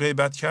ها و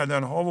غیبت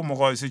کردن ها و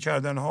مقایسه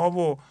کردن ها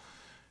و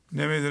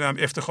نمیدونم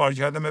افتخار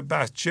کردن به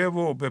بچه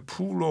و به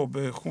پول و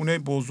به خونه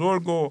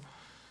بزرگ و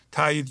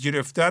تایید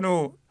گرفتن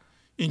و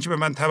اینکه به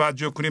من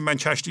توجه کنیم من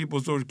کشتی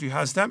بزرگی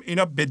هستم،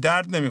 اینا به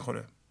درد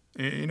نمیخوره.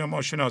 اینا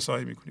ما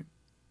شناسایی میکنیم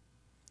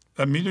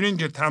و میدونین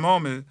که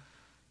تمام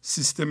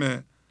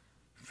سیستم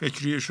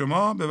فکری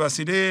شما به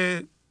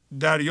وسیله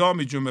دریا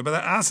میجنبه. بعد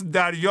اصل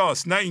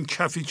دریاست، نه این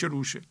کفی که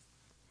روشه.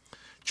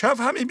 کف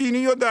همی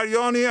بینی و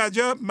دریانی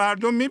عجب.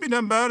 مردم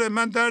میبینن بله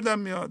من دردم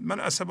میاد، من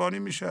عصبانی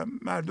میشم،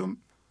 مردم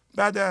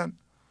بدن،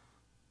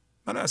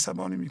 من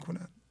عصبانی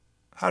میکنن،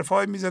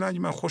 حرفای میزنن که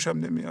من خوشم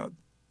نمیاد.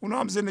 اونا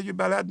هم زندگی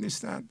بلد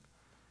نیستن،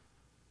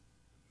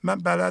 من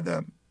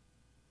بلدم،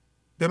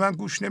 به من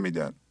گوش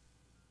نمیدن.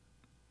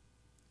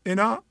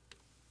 اینا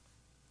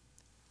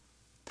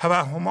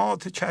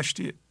توهمات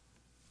کشتیه،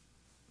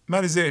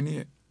 من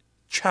ذهنیه،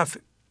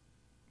 کفه.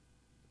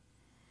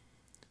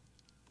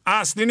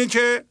 اصل اینه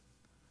که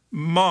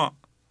ما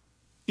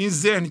این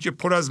ذهنی که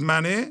پر از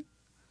منه،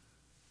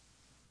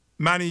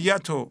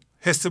 منیت و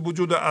حس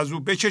وجود از او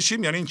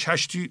بکشیم، یعنی این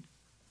کشتی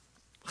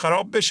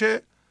خراب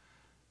بشه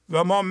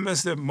و ما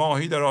مثل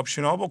ماهی در آب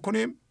شنا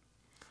بکنیم.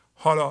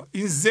 حالا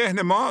این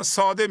ذهن ما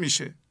ساده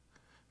میشه،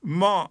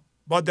 ما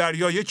با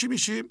دریا یکی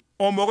میشیم.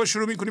 اون موقع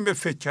شروع میکنیم به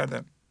فکر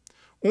کردن.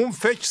 اون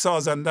فکر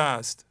سازنده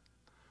است.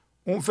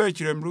 اون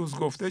فکر امروز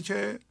گفته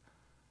که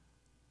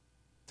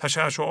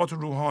تشعشعات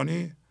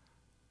روحانی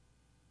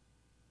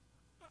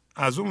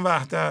از اون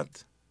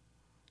وحدت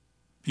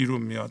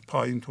بیرون میاد.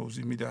 پایین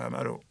توضیح میده همه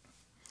رو.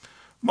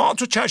 ما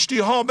تو کشتی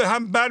ها به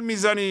هم بر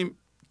میزنیم،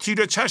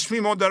 تیر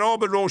چشمیم و در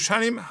آب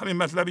روشنیم. همین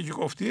مطلبی که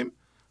گفتیم،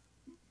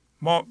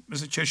 ما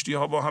مثل کشتی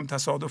ها با هم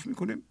تصادف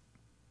میکنیم،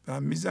 به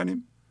هم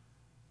میزنیم.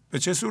 به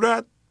چه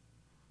صورت؟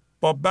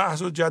 با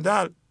بحث و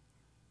جدل،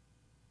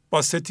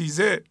 با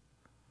ستیزه.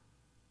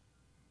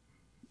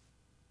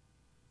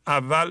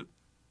 اول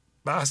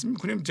بحث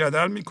میکنیم،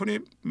 جدل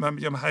میکنیم. من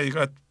میگم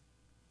حقیقت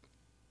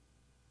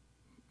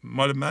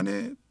مال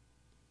منه،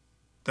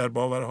 در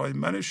باورهای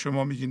منه،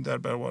 شما میگین در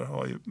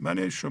باورهای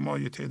منه. شما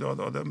یه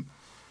تعداد آدم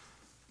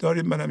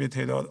داریم، منم یه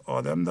تعداد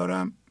آدم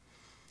دارم.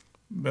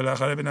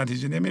 بالاخره به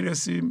نتیجه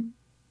نمیرسیم،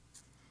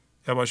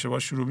 یواش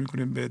یواش شروع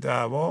میکنیم به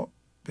دعوا،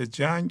 به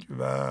جنگ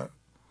و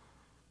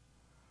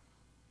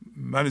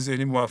من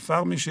ذهنی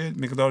موفق میشه.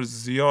 مقدار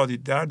زیادی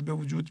درد به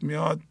وجود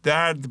میاد.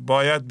 درد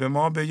باید به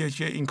ما بگه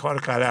که این کار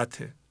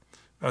غلطه.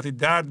 وقتی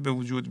درد به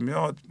وجود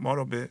میاد ما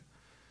رو به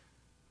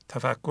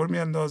تفکر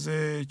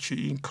میاندازه که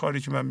این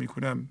کاری که من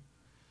میکنم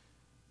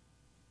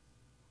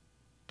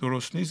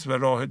درست نیست و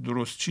راه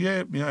درست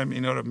چیه. میایم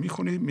اینا رو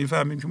میخونیم،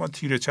 میفهمیم که ما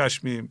تیره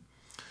چشمیم.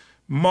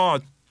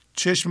 ما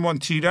چشممون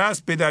تیره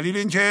است به دلیل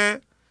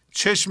اینکه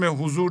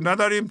چشم حضور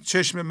نداریم،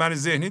 چشم من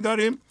ذهنی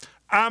داریم،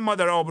 اما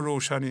در آب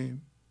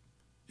روشنیم،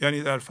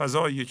 یعنی در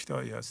فضای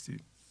یکتایی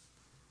هستیم،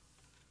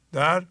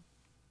 در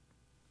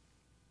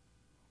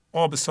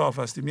آب صاف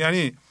هستیم.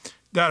 یعنی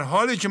در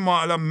حالی که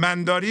ما الان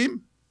من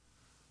داریم،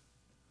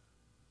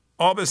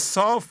 آب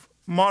صاف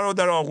ما رو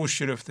در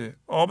آغوش گرفته.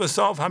 آب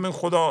صاف همین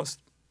خداست.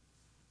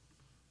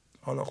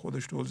 حالا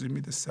خودش توضیح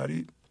میده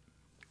سریع.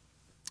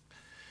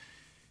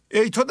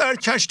 ای تو در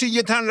کشتی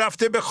یه تن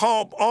رفته به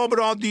خواب، آب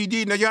را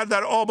دیدی نگر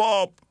در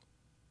آب.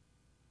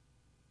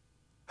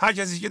 هر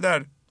کسی که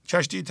در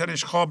کشتی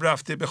تنش خواب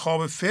رفته، به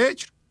خواب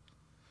فکر،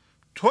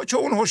 تو که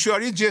اون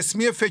هوشیاری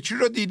جسمی فکری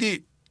رو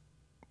دیدی،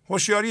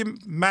 هوشیاری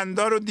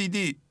مندار رو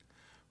دیدی،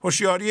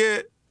 هوشیاری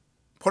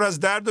پر از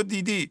درد رو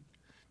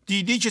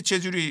دیدی که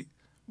چجوری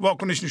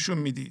واکنش نشون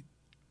میدی،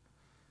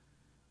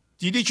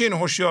 دیدی که این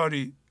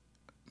هوشیاری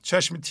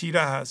چشم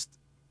تیره هست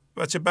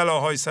و چه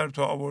بلاهای سر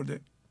تو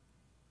آورده.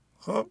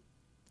 خب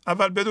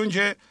اول بدون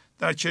که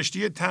در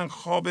کشتی تنگ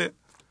خواب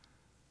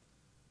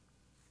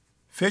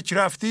فکر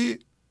رفتی،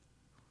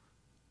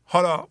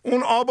 حالا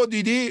اون آب رو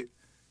دیدی،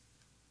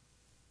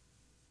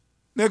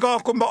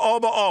 نگاه کن به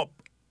آب.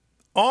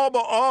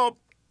 آب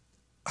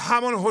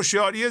همون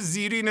هوشیاری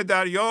زیرین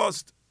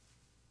دریاست،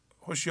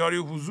 هوشیاری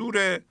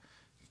حضوره.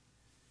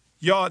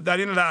 یا در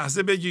این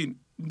لحظه بگین،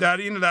 در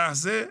این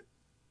لحظه،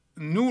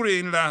 نور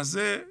این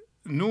لحظه،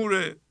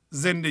 نور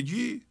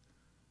زندگی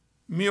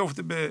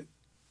میفته به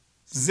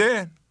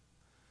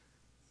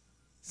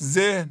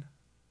ذهن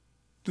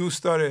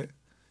دوست داره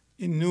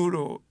این نور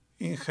و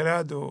این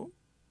خرد و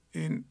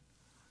این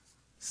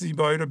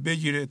زیبایی رو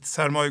بگیره،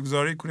 سرمایه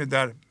گذاری کنه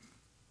در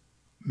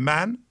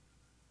من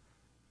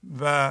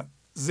و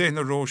ذهن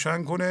رو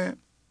روشن کنه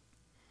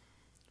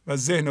و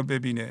ذهن رو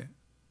ببینه،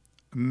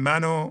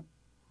 منو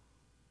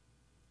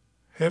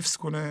حفظ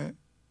کنه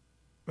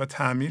و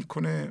تعمیر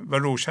کنه و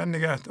روشن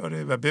نگه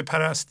داره و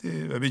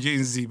بپرسته و بگه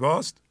این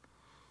زیباست.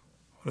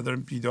 حالا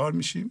داریم بیدار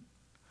میشیم.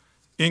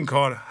 این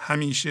کار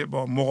همیشه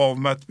با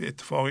مقاومت به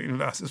اتفاق این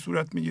لحظه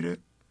صورت میگیره.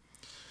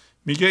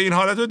 میگه این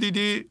حالت رو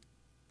دیدی،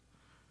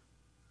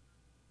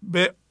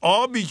 به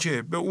آبی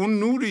که، به اون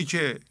نوری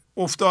که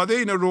افتاده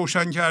اینو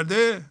روشن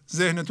کرده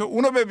ذهن تو،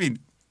 اونو ببین.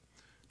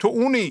 تو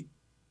اونی،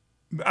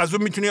 از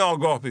اون میتونی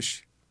آگاه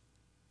بشی.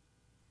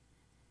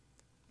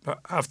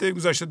 هفته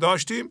گذشته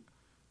داشتیم،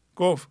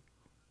 گفت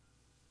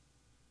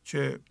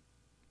که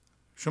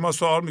شما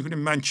سوال میکنید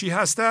من چی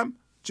هستم،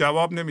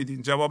 جواب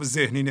نمیدین، جواب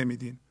ذهنی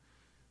نمیدین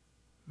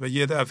و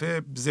یه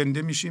دفعه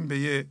زنده میشیم به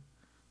یه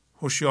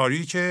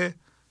هوشیاری که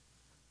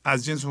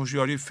از جنس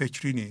هوشیاری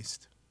فکری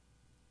نیست.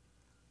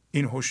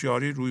 این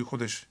هوشیاری روی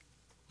خودش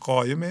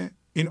قایمه.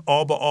 این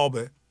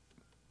آبه.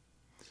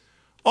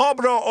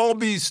 آب را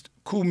آبیست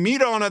کو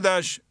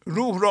میراندش،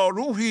 روح را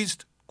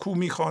روحیست کو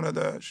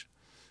میخواندش.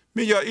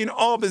 میگه این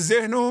آب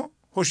ذهن و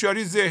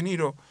هوشیاری ذهنی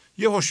رو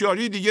یه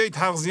هوشیاری دیگه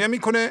تغذیه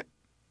میکنه،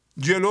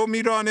 جلو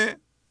میرانه.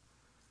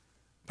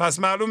 پس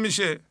معلوم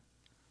میشه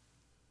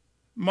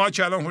ما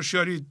که الان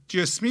هوشیاری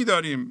جسمی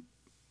داریم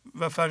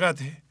و فقط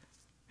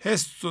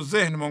حس و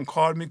ذهنمون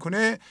کار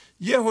میکنه،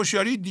 یه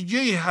هوشیاری دیگه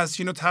ای هست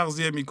اینو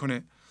تغذیه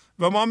میکنه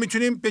و ما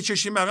میتونیم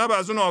بچشیم عقب،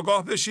 از اون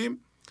آگاه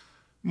بشیم.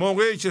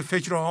 موقعی که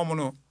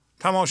فکرهامونو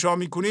تماشا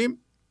میکنیم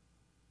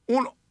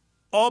اون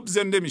آب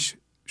زنده میشه،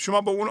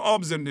 شما با اون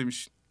آب زنده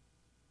میشید.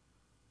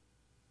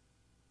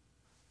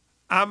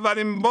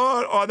 اولین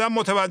بار آدم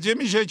متوجه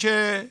میشه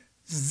که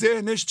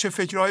ذهنش چه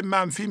فکرهای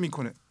منفی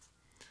میکنه،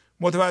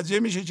 متوجه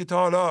میشه که تا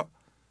حالا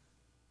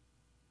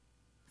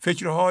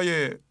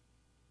فکرهای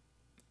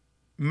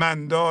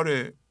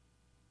مندار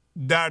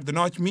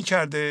دردناک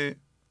میکرده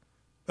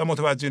و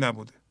متوجه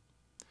نبوده.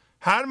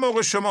 هر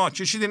موقع شما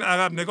چشیدین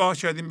عقب، نگاه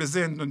کردین به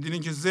ذهنتون،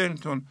 دیدین که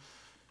ذهنتون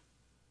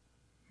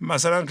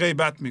مثلا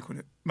غیبت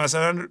میکنه،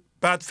 مثلا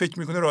بد فکر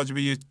میکنه راجع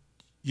به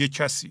یه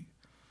کسی،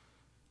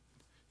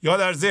 یا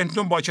در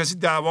ذهنتون با کسی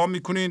دعوا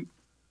میکنین،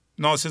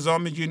 ناسزا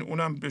میگین،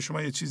 اونم به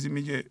شما یه چیزی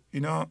میگه،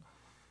 اینا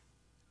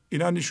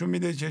نشون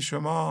میده که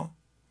شما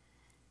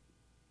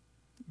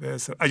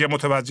اگر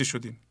متوجه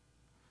شدین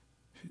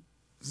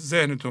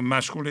ذهنتون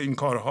مشغول این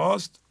کار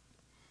هاست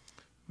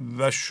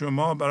و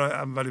شما برای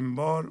اولین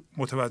بار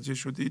متوجه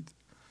شدید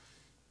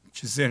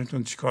که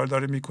ذهنتون چی کار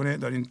داره میکنه،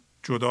 دارین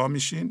جدا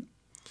میشین.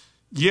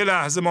 یه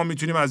لحظه ما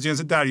میتونیم از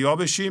جنس دریا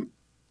بشیم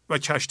و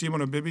کشتیمون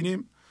رو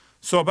ببینیم.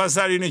 صحبت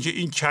سر اینه که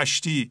این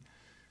کشتی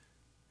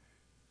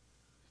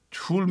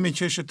طول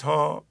میکشه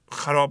تا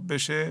خراب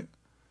بشه،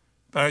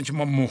 برای اینکه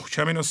ما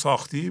محکم اینو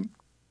ساختیم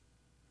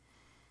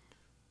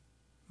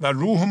و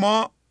روح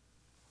ما،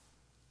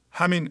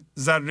 همین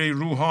ذره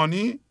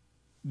روحانی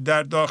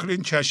در داخل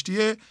این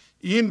کشتیه.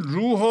 این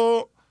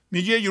روحو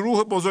میگه یه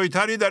روح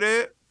بزرگتری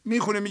داره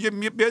میخونه، میگه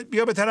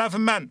بیا به طرف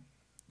من،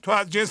 تو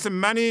از جنس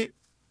منی،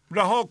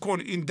 رها کن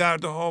این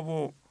دردها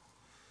و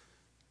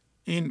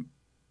این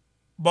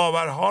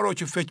باورها رو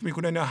که فکر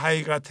میکنه این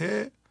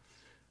حقیقته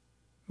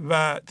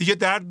و دیگه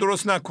درد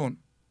درست نکن.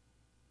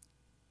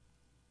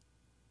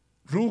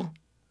 روح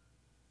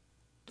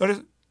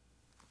داره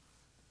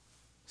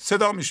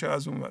صدا میشه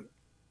از اون ور،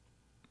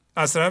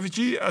 از طرف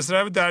چی؟ از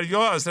طرف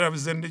دریا، از طرف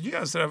زندگی،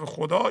 از طرف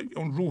خدا،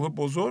 اون روح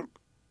بزرگ،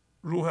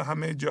 روح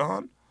همه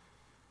جهان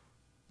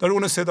داره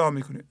اون صدا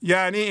میکنه.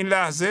 یعنی این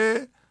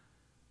لحظه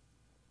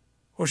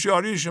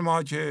هوشیاری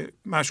شما که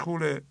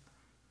مشغول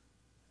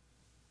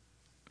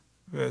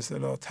به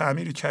اصطلاح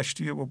تعمیر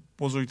کشتی و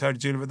بزرگتر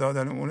جلوه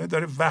دادن اونه،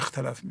 داره وقت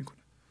تلف میکنه.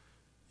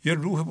 یه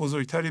روح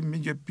بزرگتری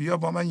میگه بیا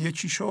با من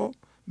یکی شو،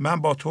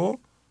 من با تو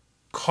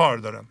کار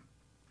دارم.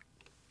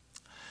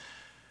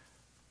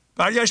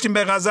 برگشتیم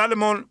به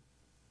غزلمون.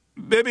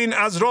 ببین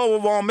عذرا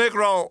و وامق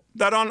را،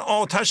 در آن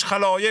آتش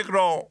خلایق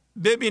را،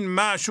 ببین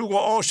معشوق و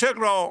عاشق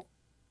را،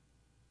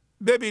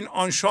 ببین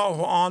آن شاه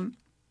و آن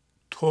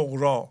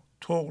طغرا.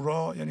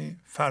 طغرا یعنی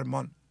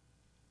فرمان،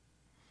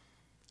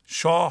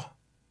 شاه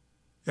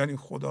یعنی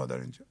خدا در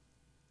اینجا،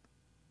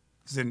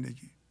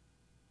 زندگی.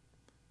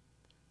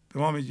 به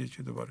ما میگه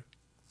که دوباره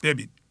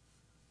ببین.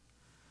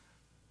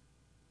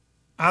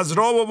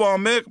 عذرا و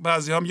وامق،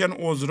 بعضی هم میگن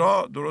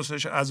عذرا،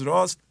 درستش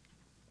عذراست.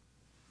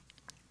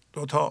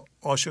 دو تا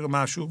عاشق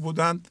معشوق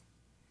بودند،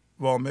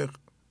 وامق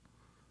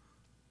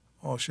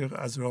عاشق،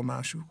 عذرا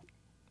معشوق.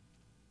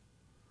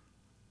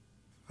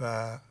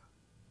 و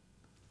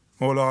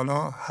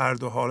مولانا هر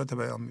دو حالت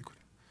بیان میکنه.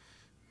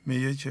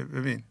 میگه که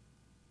ببین،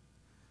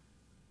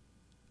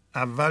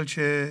 اول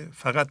که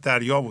فقط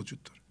دریا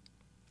وجود داره،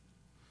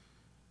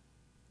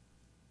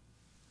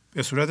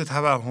 به صورت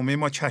توهمی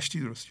ما کشتی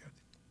درست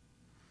کردیم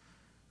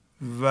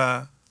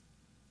و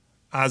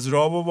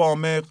عذرا و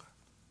وامق،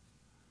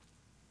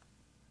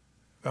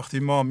 وقتی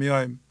ما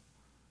میایم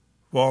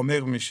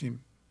وامق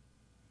میشیم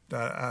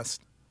در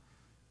اصل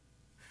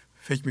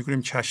فکر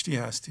میکنیم کشتی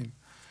هستیم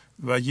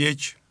و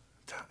یک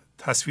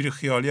تصویر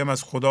خیالی هم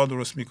از خدا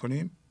درست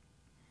میکنیم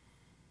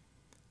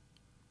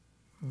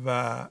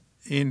و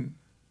این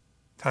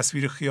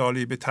تصویر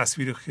خیالی به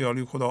تصویر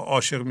خیالی خدا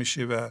عاشق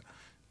میشه و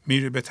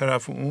میره به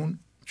طرف اون،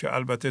 که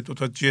البته دو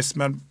تا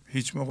جسم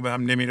هیچ موقع به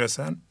هم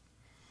نمیرسن.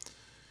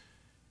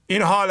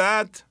 این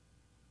حالت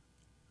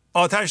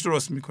آتش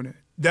درست میکنه،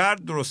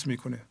 درد درست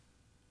میکنه.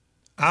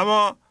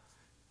 اما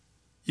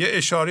یه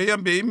اشاره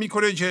هم به این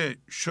میکنه که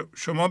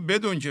شما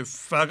بدون که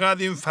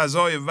فقط این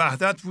فضای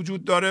وحدت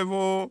وجود داره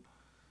و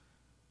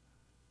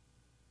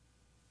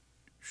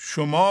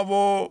شما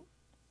و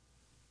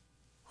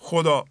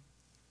خدا،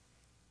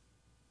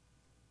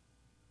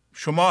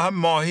 شما هم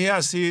ماهی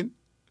هستین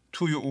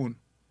توی اون.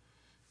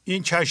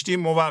 این کشتی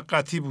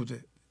موقتی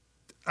بوده،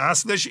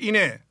 اصلش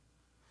اینه،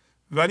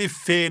 ولی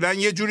فعلا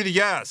یه جوری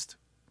دیگه است.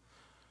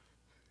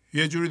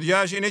 یه جوری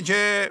دیگهش اینه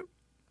که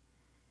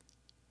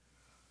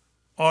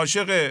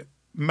عاشق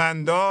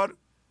مندار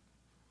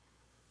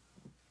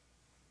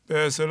به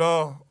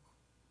اصطلاح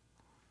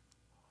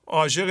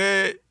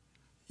عاشق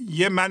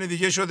یه من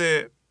دیگه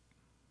شده.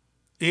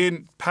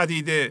 این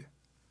پدیده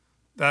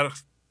در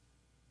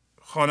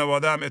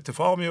خانواده هم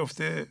اتفاق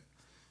میفته،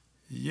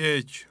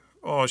 یک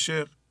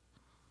عاشق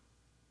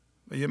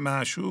و یه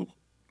معشوق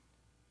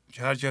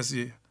که هر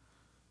کسی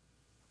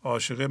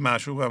عاشق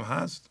معشوق هم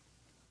هست.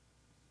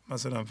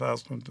 مثلا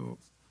فرض کن 2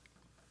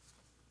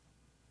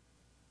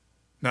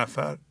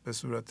 نفر به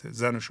صورت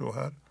زن و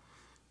شوهر،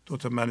 2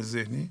 تا من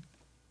ذهنی،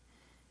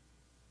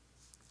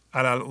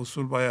 علل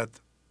اصول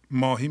باید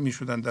ماهی می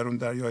شدن در اون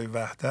دریای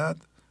وحدت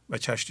و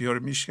کشتی ها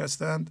رو می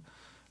شکستند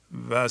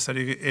و از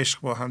طریق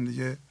عشق با هم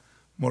دیگه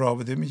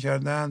مراوده می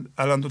کردند.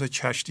 الان 2 تا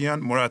کشتی هن،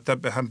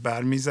 مرتب به هم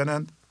بر می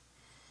زنند.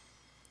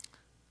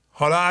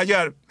 حالا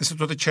اگر مثل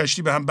 2 تا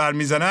کشتی به هم بر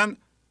می زنند،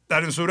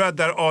 در این صورت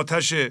در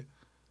آتش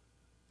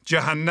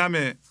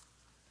جهنم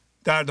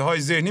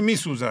دردهای ذهنی می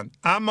سوزند.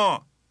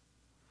 اما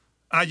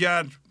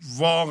اگر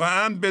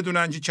واقعا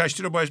بدونن که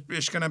کشتی رو باید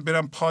بشکنن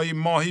برن پای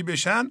ماهی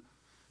بشن،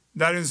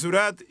 در این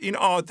صورت این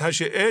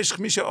آتش عشق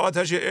میشه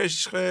آتش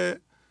عشق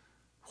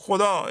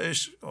خدا،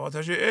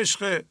 آتش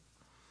عشق.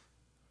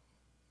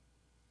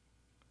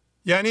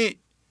 یعنی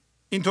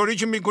اینطوری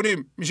که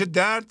میکنیم میشه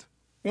درد،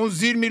 اون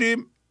زیر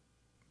میریم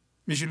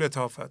میشه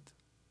لطافت.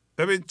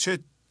 ببین چه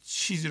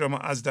چیزی رو ما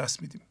از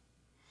دست میدیم.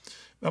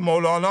 و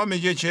مولانا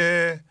میگه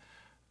که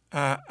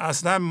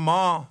اصلا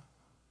ما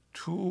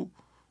تو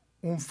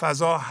اون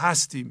فضا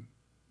هستیم،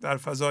 در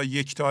فضا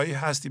یکتایی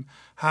هستیم.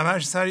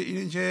 همش سر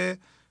اینه که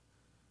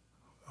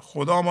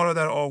خدا ما رو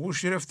در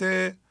آغوش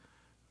گرفته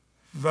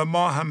و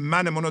ما هم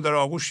منمون رو در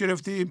آغوش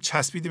گرفتیم،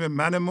 چسبیدیم به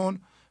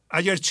منمون.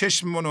 اگر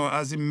چشممون رو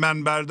از این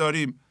من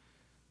برداریم،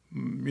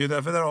 یه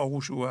دفعه در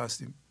آغوش او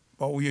هستیم،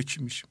 با او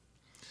یکی میشیم.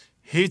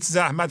 هیچ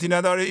زحمتی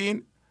نداره.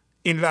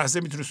 این لحظه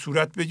میتونه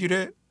صورت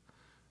بگیره،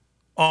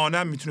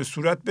 آنم میتونه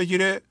صورت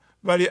بگیره،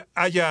 ولی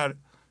اگر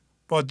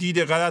با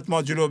دید غلط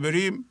ما جلو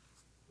بریم،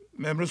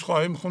 امروز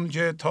خواهیم خوند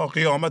که تا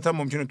قیامت هم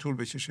ممکنه طول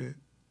بکشه،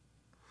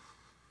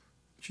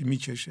 که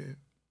میکشه.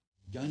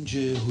 گنج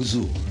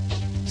حضور،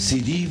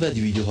 CD و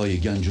دیویدیوهای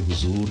گنج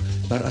حضور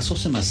بر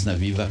اساس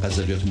مثنوی و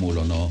غزلیات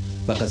مولانا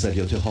و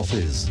غزلیات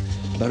حافظ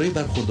برای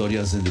برخورداری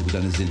از زنده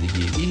بودن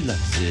زندگی این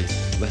لحظه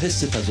و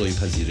حس فضای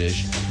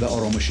پذیرش و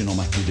آرامش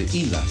نامحدود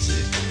این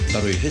لحظه،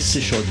 برای حس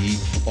شادی،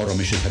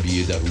 آرامش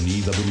طبیعی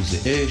درونی و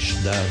بروز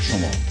عشق در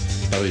شما،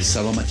 برای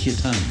سلامتی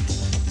تن،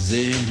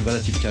 ذهن و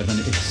لطیف کردن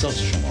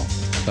احساس شما،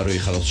 برای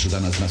خلاص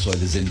شدن از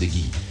مسائل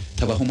زندگی،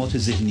 توهمات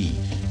ذهنی،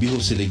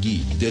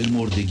 بی‌حوصلگی،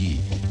 دلمردگی،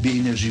 بی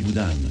انرژی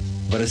بودن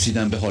و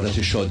رسیدن به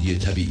حالت شادی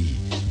طبیعی،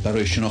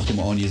 برای شناخت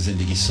معانی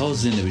زندگی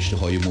ساز نوشته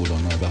های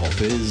مولانا و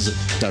حافظ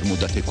در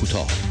مدت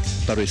کوتاه.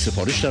 برای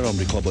سفارش در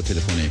آمریکا با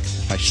تلفن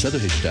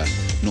 818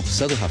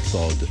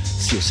 970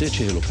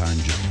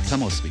 3345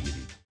 تماس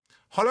بگیرید.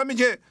 حالا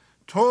میگه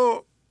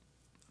تو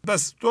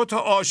بس 2 تا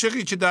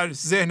عاشقی که در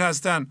ذهن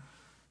هستن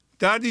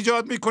درد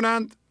ایجاد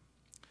میکنند،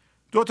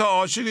 2 تا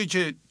عاشقی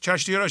که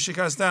کشتی را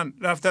شکستن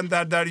رفتن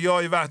در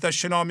دریای وحدت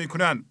شنا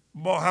میکنن،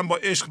 با هم با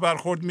عشق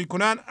برخورد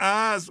میکنن،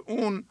 از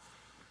اون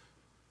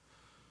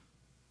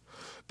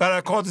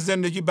برکات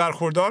زندگی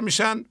برخوردار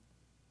میشن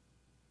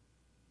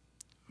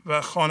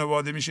و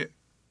خانواده میشه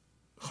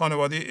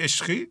خانواده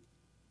عشقی،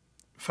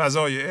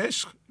 فضای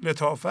عشق،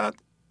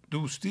 لطافت،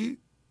 دوستی،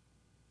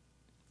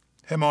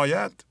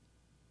 حمایت.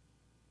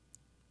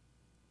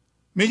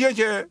 میگه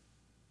که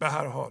به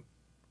هر حال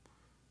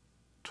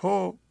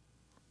تو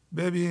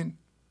ببین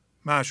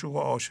معشوق و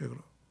عاشق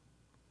رو،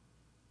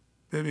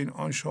 ببین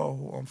آن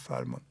شاه و آن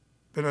فرمان.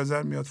 به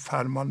نظر میاد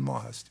فرمان ما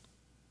هستیم،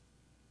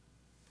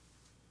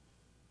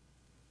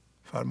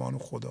 فرمان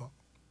خدا.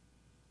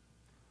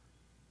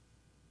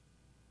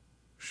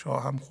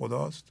 شاه هم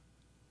خداست.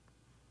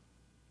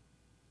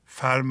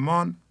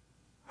 فرمان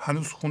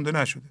هنوز خونده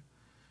نشده.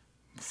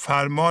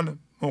 فرمان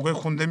موقع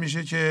خونده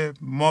میشه که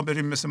ما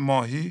بریم مثل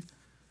ماهی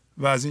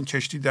و از این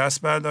کشتی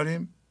دست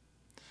برداریم.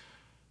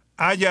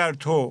 اگر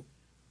تو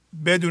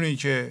بدونی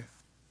که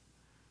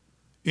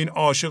این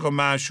عاشق و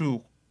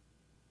معشوق،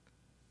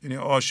 یعنی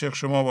عاشق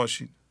شما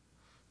باشین،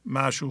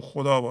 معشوق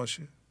خدا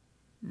باشه،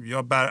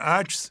 یا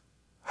برعکس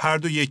هر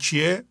دو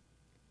یکیه،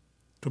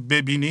 تو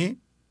ببینی،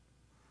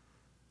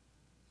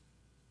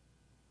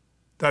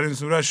 در این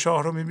صورت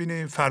شاه رو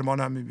میبینی، فرمان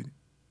هم میبینی.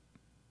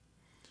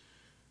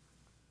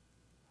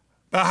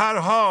 به هر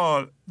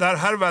حال در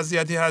هر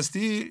وضعیتی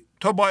هستی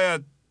تو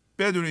باید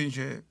بدونی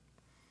که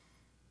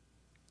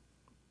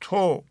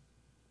تو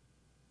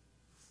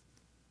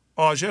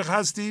عاشق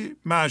هستی،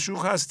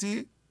 معشوق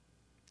هستی،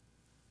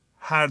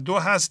 هر دو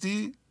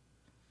هستی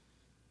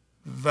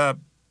و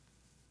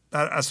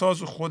بر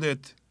اساس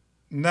خودت،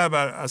 نه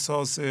بر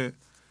اساس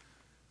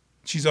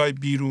چیزهای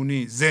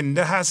بیرونی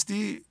زنده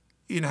هستی.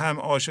 این هم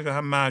عاشق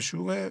هم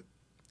معشوقه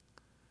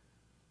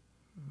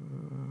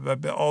و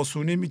به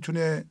آسونی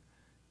میتونه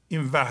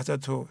این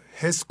وحدت رو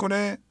حس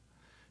کنه.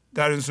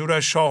 در این صورت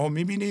شاه رو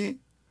میبینی،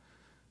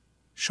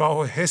 شاه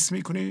رو حس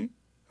میکنی،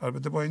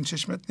 البته با این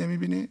چشمت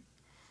نمیبینی،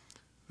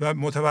 و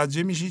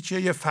متوجه میشی که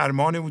یه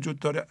فرمان وجود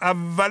داره.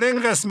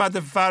 اولین قسمت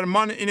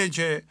فرمان اینه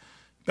که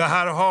به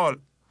هر حال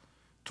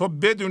تو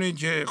بدونی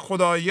که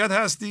خداییت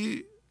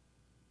هستی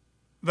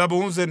و به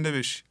اون زنده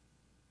بشی.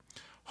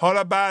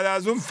 حالا بعد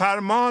از اون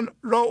فرمان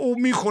را او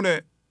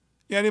میخونه.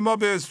 یعنی ما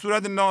به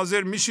صورت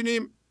ناظر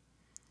میشینیم،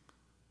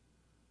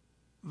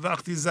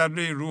 وقتی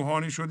ذره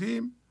روحانی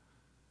شدیم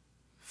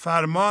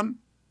فرمان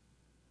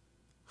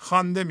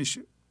خوانده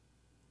میشه.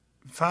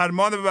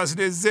 فرمان به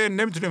وسیله ذهن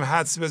نمیتونیم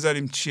حدس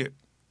بذاریم چیه.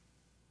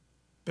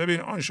 ببین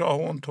آن شاه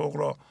و اون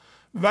طغرا،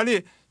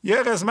 ولی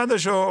یه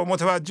قسمتش رو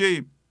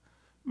متوجهیم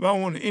و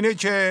اون اینه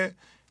که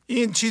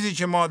این چیزی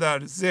که ما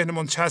در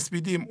ذهنمون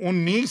چسبیدیم اون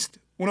نیست،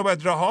 اونو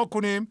باید رها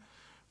کنیم،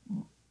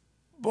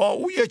 با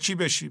او یکی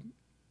بشیم.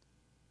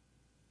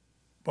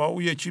 با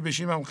او یکی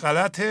بشیم هم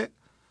غلطه،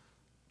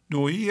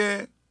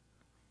 دوییه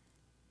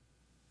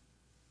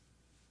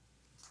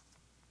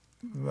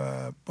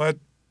و باید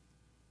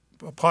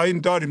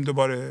پایین داریم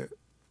دوباره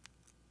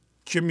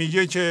که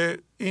میگه که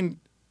این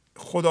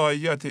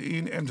خداییت،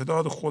 این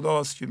امتداد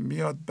خداست که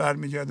میاد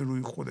برمیگرده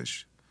روی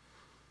خودش.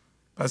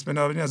 پس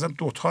بنابراین اصلا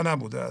دوتا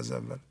نبوده از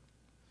اول.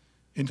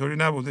 اینطوری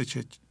نبوده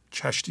که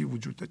کشتی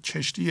وجود داره.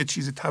 کشتی یه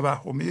چیز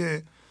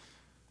توهمیه،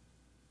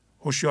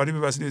 هوشیاری به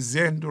وسیله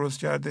ذهن درست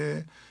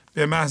کرده،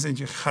 به محض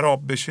اینکه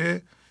خراب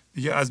بشه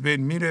دیگه از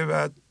بین میره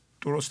و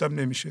درستم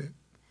نمیشه.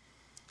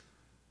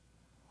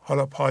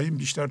 حالا پایین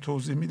بیشتر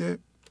توضیح میده.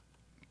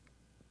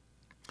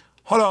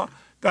 حالا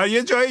در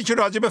یه جایی که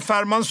راجع به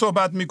فرمان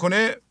صحبت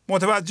میکنه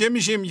متوجه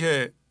میشیم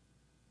که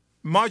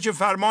ما که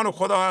فرمان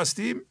خدا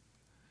هستیم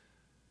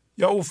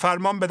یا او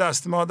فرمان به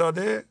دست ما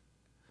داده،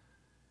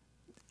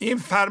 این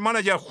فرمان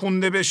اگر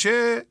خونده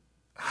بشه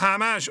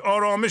همش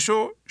آرامش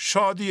و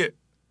شادیه.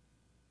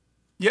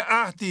 یه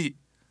عهدی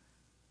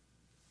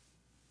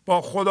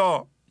با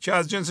خدا که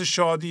از جنس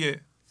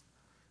شادیه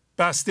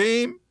بسته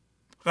ایم،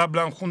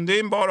 قبلا خونده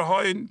ایم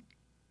بارها این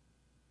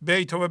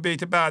بیت و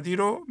بیت بعدی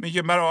رو،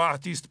 میگه مرا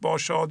عهدی است با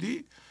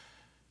شادی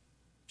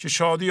که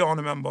شادی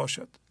آن من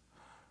باشد،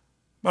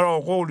 مرا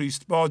قولی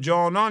است با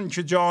جانان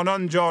که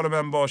جانان جان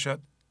من باشد.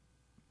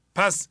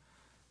 پس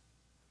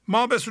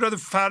ما به صورت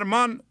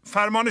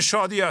فرمان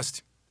شادی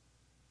هستیم.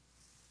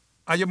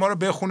 اگه ما رو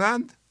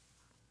بخونند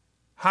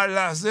هر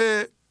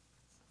لحظه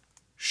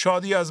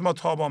شادی از ما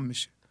تابان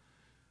میشه.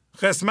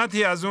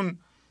 قسمتی از اون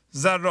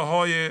ذره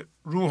های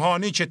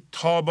روحانی که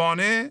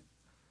تابانه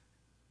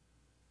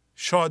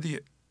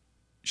شادیه.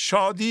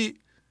 شادی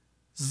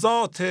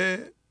ذات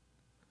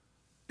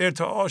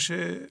ارتعاش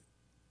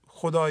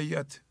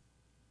خداییت.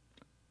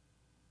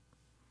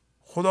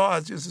 خدا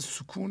از جنس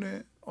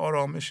سکون،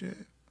 آرامشه.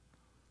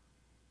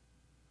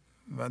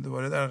 و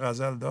دوباره در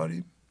غزل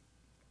داریم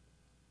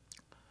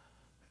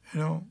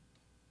اینو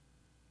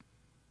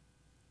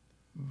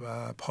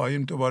و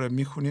پایین دوباره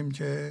میخونیم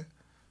که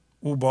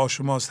او با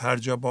شماست هر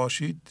جا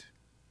باشید.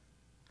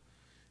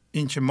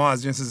 این که ما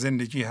از جنس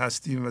زندگی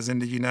هستیم و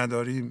زندگی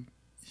نداریم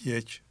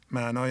یک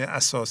معنای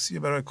اساسی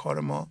برای کار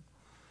ما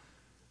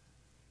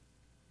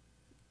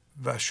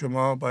و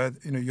شما باید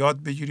اینو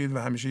یاد بگیرید و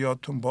همیشه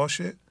یادتون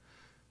باشه.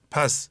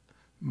 پس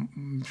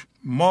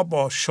ما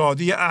با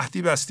شادی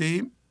عهدی بسته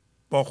ایم،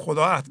 با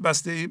خدا عهد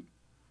بسته ایم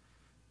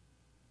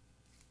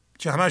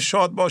که همه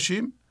شاد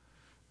باشیم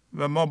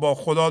و ما با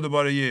خدا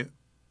دوباره یه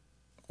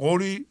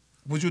قولی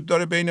وجود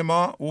داره بین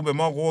ما. او به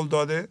ما قول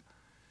داده،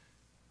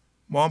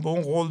 ما هم به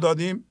اون قول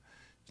دادیم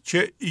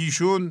که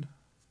ایشون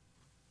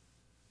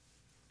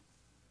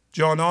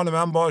جانان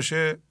من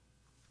باشه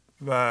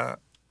و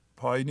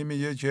پایینی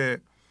میگه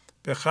که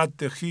به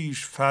خط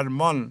خیش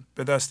فرمان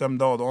به دستم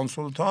داد آن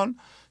سلطان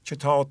که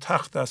تا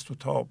تخت است و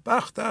تا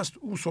بخت است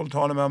او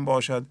سلطان من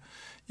باشد.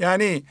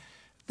 یعنی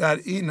در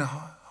این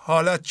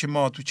حالت که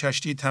ما تو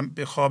کشتی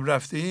به خواب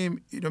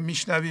رفتیم اینو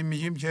میشنویم،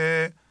 میگیم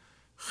که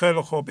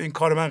خیلی خوب این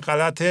کار من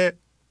غلطه،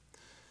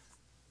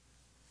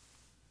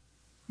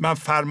 من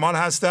فرمان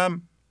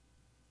هستم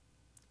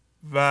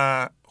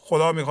و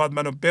خدا میخواد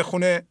منو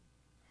بخونه،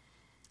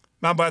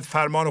 من باید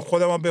فرمان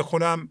خودم رو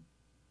بخونم.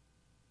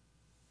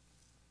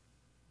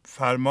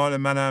 فرمان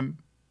منم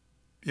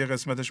یه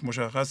قسمتش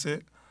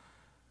مشخصه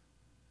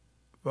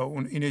و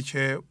اون اینه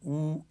که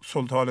او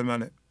سلطان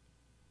منه.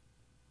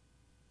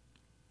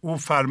 او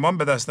فرمان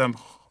به دستم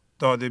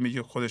داده،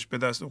 میگه خودش به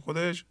دست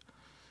خودش،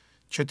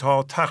 که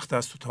تا تخت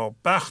است و تا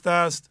بخت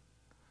است.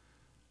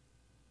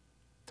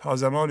 تا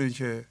زمانی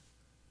که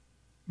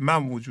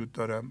من وجود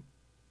دارم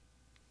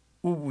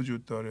او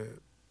وجود داره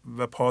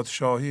و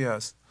پادشاهی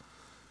هست.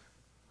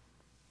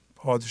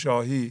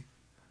 پادشاهی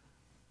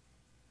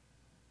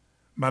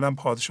منم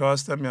پادشاه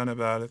هستم، یعنی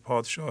بله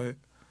پادشاه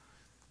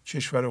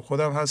کشور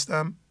خودم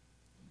هستم.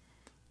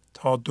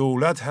 تا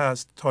دولت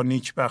هست، تا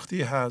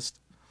نیکبختی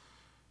هست،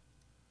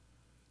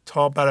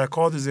 تا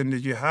برکات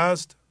زندگی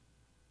هست،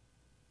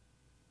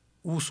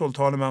 او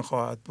سلطان من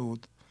خواهد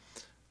بود.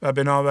 و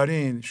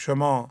بنابراین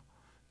شما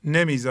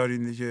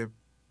نمیذارین دیگه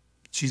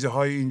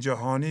چیزهای این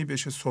جهانی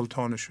بشه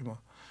سلطان شما.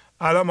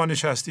 الان ما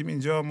نشستیم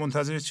اینجا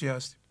منتظر چی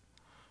هستیم؟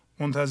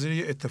 منتظر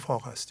یه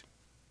اتفاق هستیم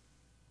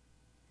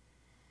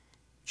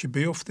که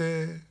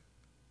بیفته،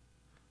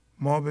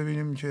 ما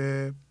ببینیم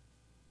که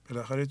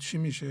بالاخره چی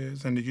میشه،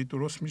 زندگی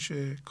درست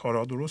میشه،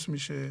 کارها درست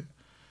میشه،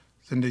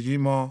 زندگی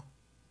ما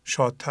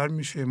شادتر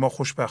میشه، ما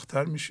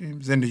خوشبختتر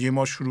میشیم، زندگی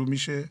ما شروع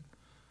میشه.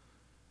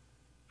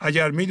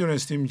 اگر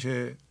میدونستیم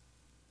که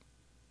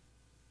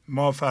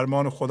ما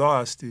فرمان خدا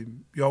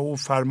هستیم یا او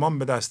فرمان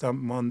به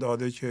دستمان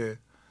داده که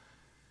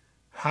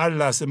هر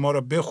لحظه ما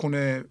را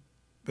بخونه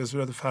به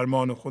صورت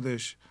فرمان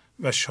خودش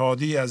و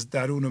شادی از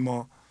درون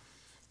ما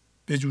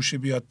بجوشه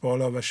بیاد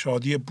بالا و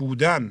شادی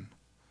بودن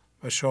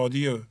و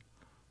شادی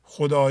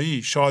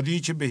خدایی، شادی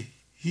که به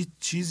هیچ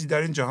چیزی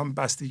در این جهان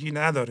بستگی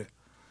نداره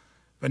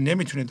و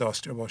نمیتونه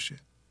داشته باشه.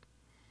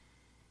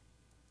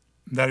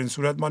 در این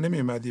صورت ما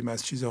نمی‌آمدیم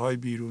از چیزهای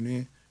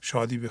بیرونی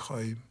شادی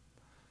بخواهیم،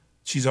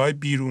 چیزهای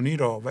بیرونی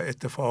را و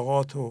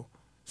اتفاقات و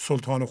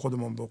سلطان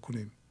خودمون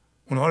بکنیم،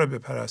 اونها رو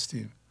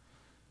بپرستیم،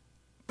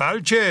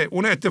 بلکه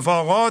اون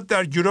اتفاقات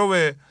در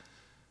گرو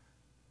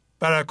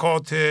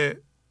برکات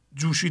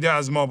جوشیده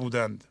از ما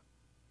بودند.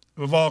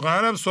 و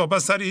واقعا هم صحبت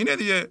سر اینه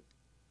دیگه.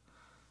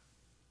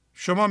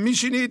 شما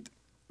میشینید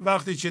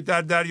وقتی که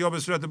در دریا به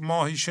صورت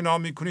ماهی شنا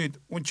میکنید،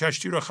 اون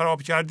کشتی رو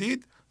خراب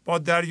کردید، با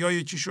دریا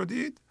یکی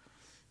شدید،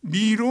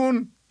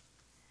 بیرون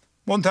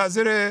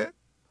منتظر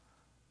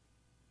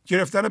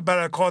گرفتن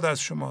برکات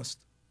از شماست.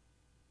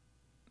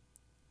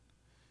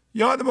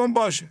 یادمون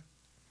باشه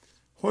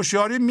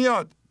هوشیاری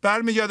میاد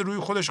برمیگرده روی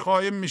خودش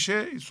قایم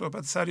میشه، این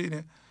صحبت سر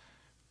اینه،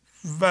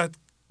 و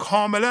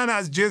کاملا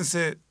از جنس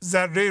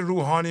ذره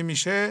روحانی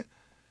میشه.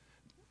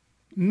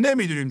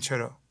 نمیدونیم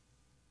چرا،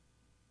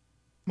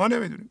 ما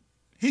نمیدونیم،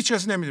 هیچ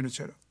کس نمیدونه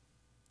چرا،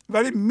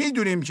 ولی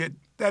میدونیم که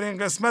در این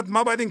قسمت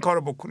ما باید این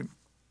کارو بکنیم.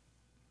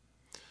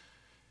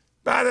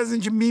 بعد از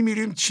اینکه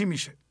میمیریم چی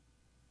میشه؟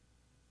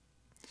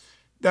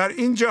 در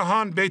این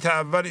جهان، بیت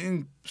اول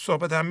این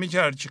صحبت هم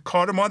میکرد که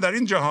کار ما در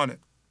این جهانه.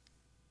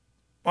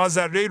 ما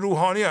ذره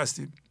روحانی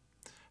هستیم.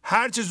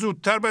 هرچه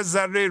زودتر به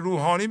ذره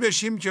روحانی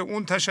بشیم که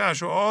اون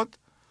تشعشعات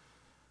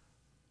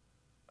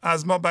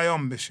از ما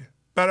بیان بشه.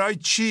 برای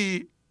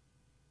چی؟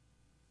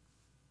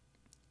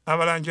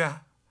 اولا که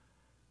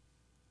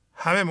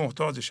همه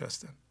محتاجش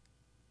هستن،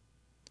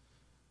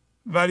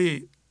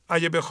 ولی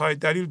اگه بخواید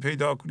دلیل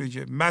پیدا کنید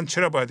که من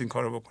چرا باید این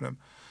کارو بکنم،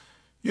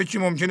 یکی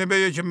ممکنه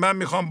بگه که من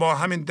میخوام با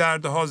همین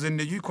دردها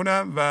زندگی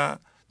کنم و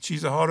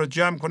چیزها رو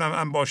جمع کنم،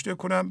 انباشته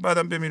کنم،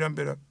 بعدم بمیرم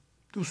برم.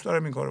 دوست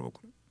دارم این کارو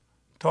بکنم،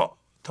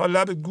 تا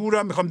لب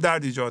گورم میخوام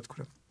درد ایجاد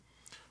کنم.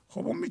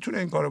 خب اون میتونه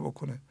این کارو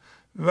بکنه،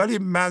 ولی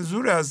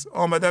منظور از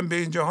آمدن به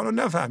این جهان رو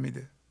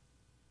نفهمیده.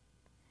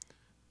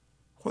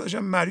 خودش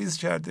هم مریض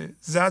کرده،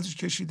 زجر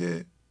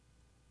کشیده.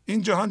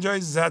 این جهان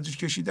جای زجر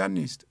کشیدن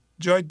نیست،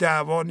 جای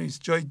دعوا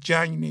نیست، جای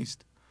جنگ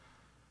نیست،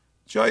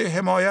 جای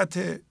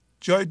حمایت،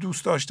 جای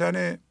دوست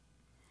داشتن،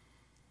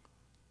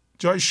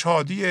 جای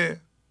شادی.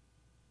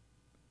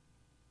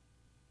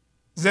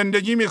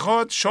 زندگی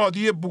میخواد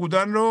شادی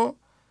بودن رو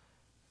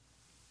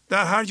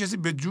در هر کسی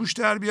به جوش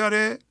در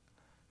بیاره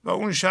و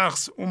اون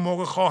شخص اون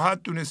موقع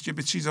خواهد دونست که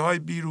به چیزهای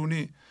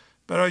بیرونی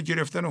برای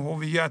گرفتن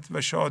هویت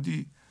و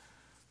شادی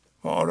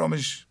و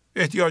آرامش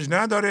احتیاج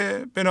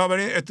نداره.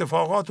 بنابراین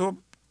اتفاقات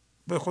رو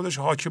به خودش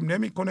حاکم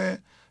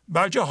نمیکنه،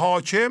 بلکه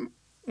حاکم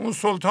اون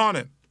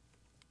سلطانه.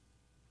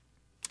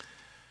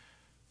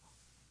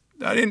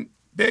 در این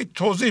بیت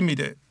توضیح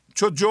میده: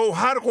 چو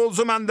جوهر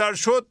قلزم اندر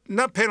شد،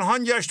 نه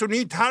پنهان گشت و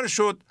نی تر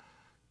شد.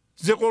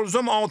 ز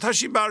قلزم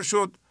آتشی بر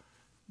شد،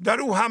 در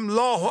او هم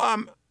لا و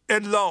هم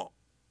الا.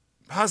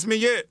 پس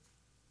میگه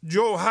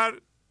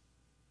جوهر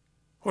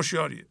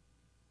هوشیاریه،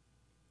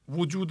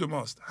 وجود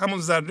ماست،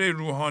 همون ذره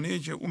روحانی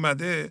که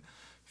اومده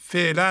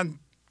فعلا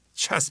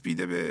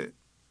چسبیده به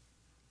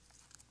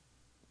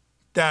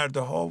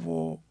دردها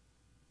و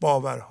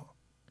باورها.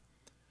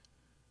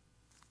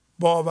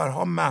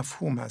 باورها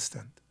مفهوم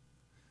هستند.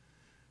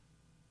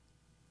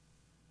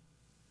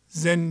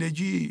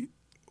 زندگی،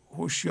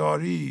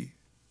 هوشیاری،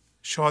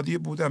 شادی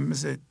بودن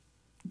مثل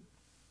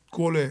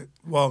گل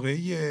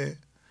واقعی،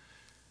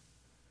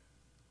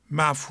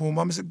 مفهوم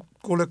ها مثل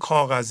گل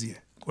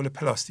کاغذیه، گل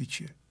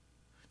پلاستیکیه.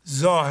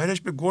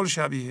 ظاهرش به گل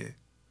شبیه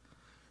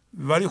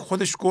ولی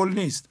خودش گل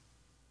نیست.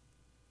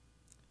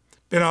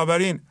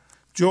 بنابراین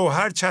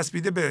جوهر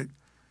چسبیده به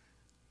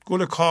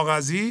گل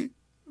کاغذی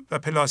و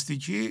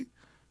پلاستیکی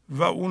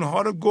و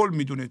اونها رو گل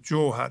میدونه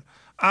جوهر.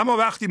 اما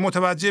وقتی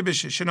متوجه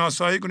بشه،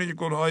 شناسایی کنه که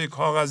گلهای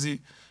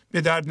کاغذی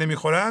به درد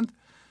نمیخورند،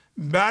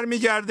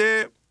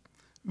 برمیگرده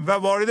و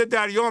وارد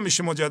دریا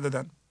میشه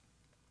مجددا.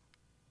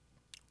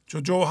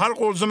 چون جوهر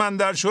قلزم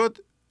اندر شد،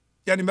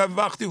 یعنی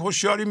وقتی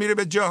هوشیاری میره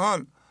به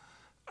جهان،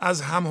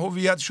 از هم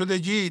هویت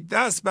شدگی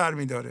دست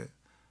برمیداره،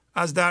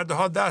 از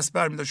دردها دست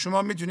برمیداره.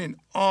 شما میتونین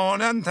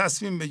آنن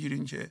تصمیم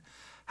بگیرین که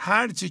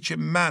هرچی که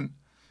من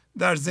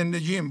در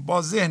زندگیم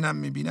با ذهنم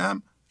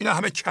میبینم اینا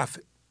همه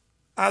کفه.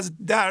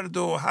 از درد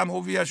و هم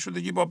هویت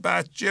شدگی با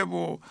بچه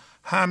و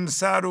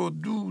همسر و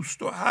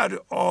دوست و هر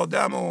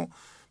آدم و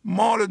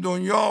مال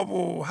دنیا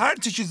و هر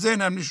چی که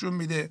ذهنم نشون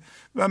میده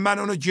و من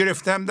اونو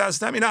گرفتم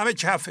دستم، اینا همه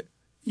کفه،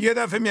 یه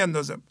دفعه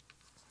میاندازم.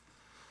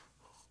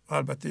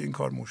 البته این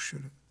کار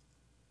مشکله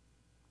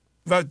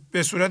و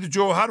به صورت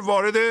جوهر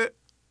وارد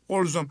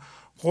قلزم.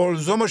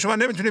 قلزم رو شما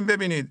نمیتونید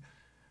ببینید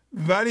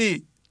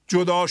ولی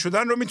جدا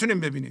شدن رو میتونید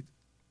ببینید.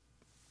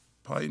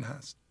 پایین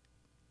هست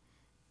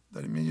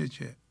داره میگه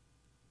که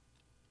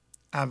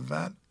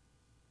اول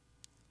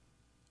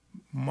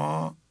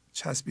ما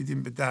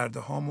چسبیدیم به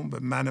دردهامون، به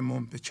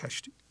منمون، به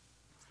کشتی.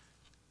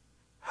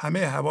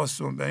 همه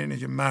حواسمون به اینه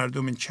که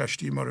مردم این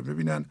کشتی ما رو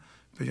ببینن،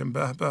 بگن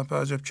به به به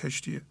عجب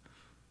کشتیه،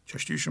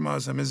 کشتی شما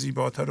از همه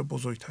زیباتر و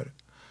بزرگتره.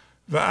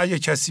 و اگه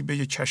کسی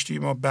بگه کشتی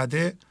ما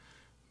بده،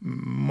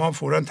 ما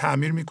فوراً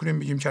تعمیر میکنیم،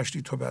 میگیم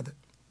کشتی تو بده.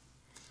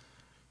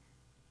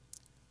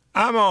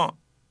 اما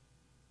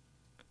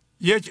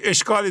یک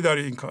اشکالی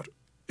داره این کار.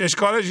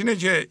 اشکالش اینه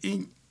که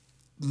این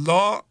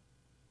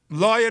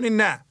لا یعنی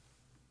نه،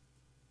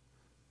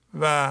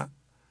 و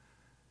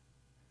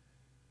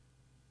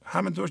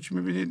همینطور که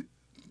میبینید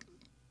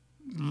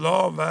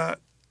لا و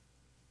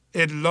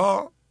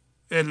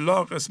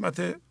الا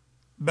قسمت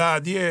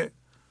بعدی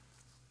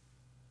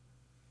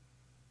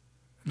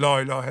لا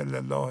اله الا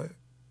الله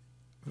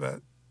و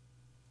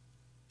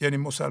یعنی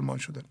مسلمان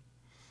شدن.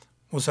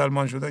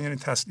 مسلمان شدن یعنی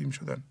تسلیم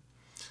شدن.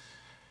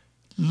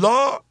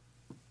 لا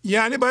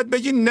یعنی باید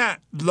بگی نه.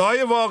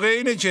 لای واقعی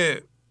اینه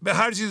که به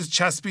هر چیز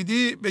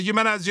چسبیدی بگی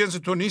من از جنس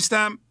تو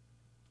نیستم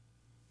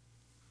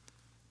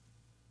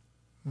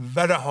و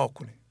رها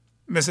کنی.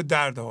 مثل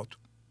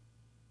دردهاتون،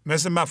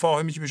 مثل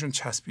مفاهیمی که بهشون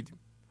چسبیدیم،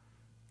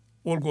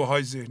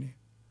 الگوهای ذهنی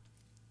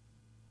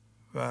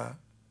و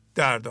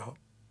دردها،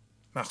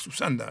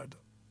 مخصوصا دردها.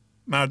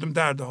 مردم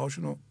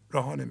دردهاشون رو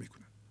رها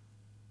نمیکنن.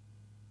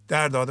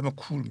 درد آدم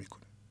کور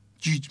میکنه،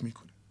 جیج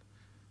میکنه.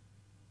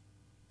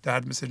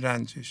 درد مثل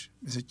رنجش،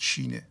 مثل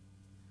کینه،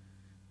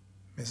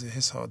 مثل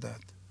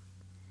حسادت،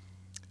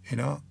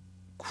 اینا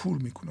کور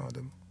میکنه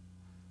آدم،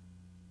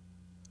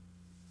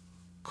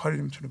 کاری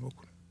نمیتونه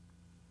بکنه.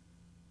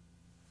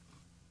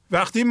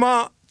 وقتی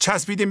ما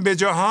چسبیدیم به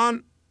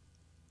جهان،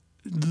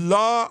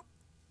 لا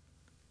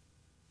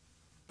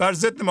بر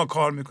ضد ما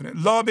کار میکنه.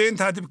 لا به این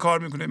ترتیب کار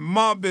میکنه.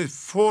 ما به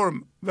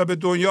فرم و به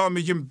دنیا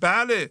میگیم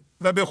بله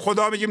و به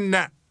خدا میگیم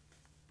نه.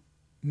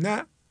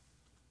 نه.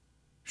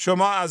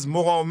 شما از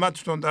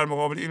مقاومتتون در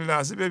مقابل این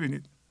لحظه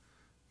ببینید.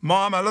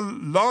 ما هم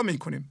الان لا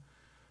میکنیم.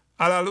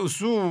 علل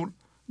اصول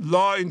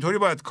لا اینطوری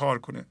باید کار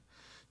کنه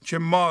که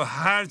ما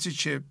هرچی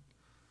که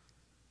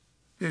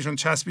بهشون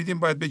چسبیدیم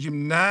باید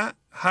بگیم نه.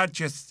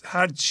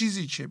 هر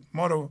چیزی که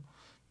ما رو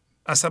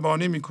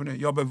عصبانی میکنه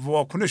یا به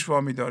واکنش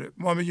وامی داره،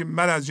 ما میگیم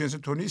من از جنس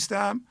تو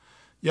نیستم.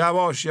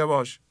 یواش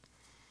یواش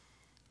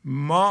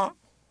ما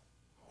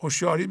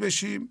هوشیاری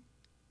بشیم،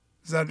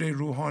 ذره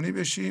روحانی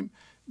بشیم،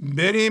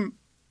 بریم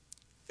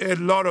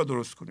الا را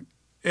درست کنیم.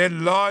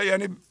 الا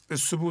یعنی به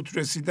ثبوت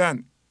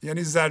رسیدن،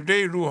 یعنی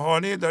ذره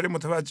روحانی داره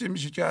متوجه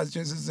میشه که از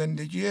جنس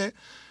زندگیه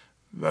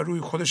و روی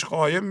خودش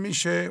قایم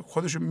میشه،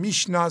 خودش رو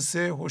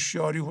میشناسه.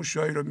 هوشیاری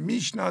رو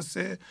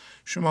میشناسه.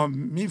 شما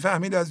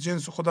میفهمید از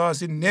جنس خدا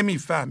هستید،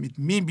 نمیفهمید،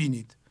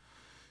 میبینید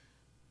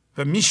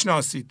و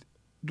میشناسید.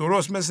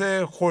 درست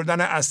مثل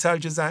خوردن عسل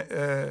که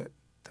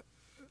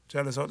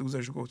جلسات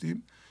گذشته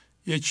گفتیم.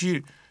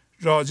 یکی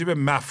راجع به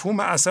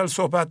مفهوم عسل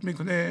صحبت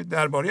میکنه،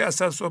 درباره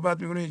عسل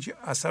صحبت میکنه، یکی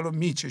عسل رو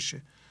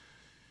میچشه.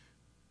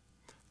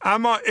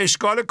 اما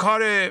اشکال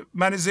کار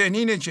من ذهنی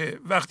اینه که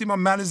وقتی ما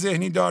من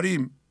ذهنی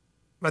داریم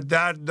و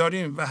درد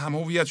داریم و هم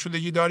هویت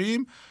شدگی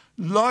داریم،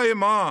 لای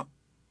ما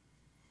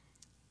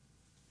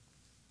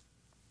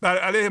بر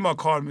علیه ما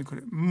کار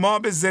میکنه. ما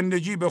به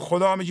زندگی، به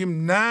خدا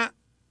میگیم نه،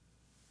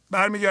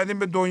 برمیگردیم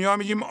به دنیا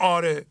میگیم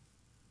آره.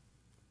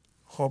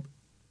 خب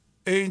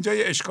اینجا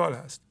یه اشکال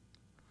هست.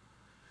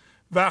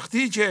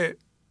 وقتی که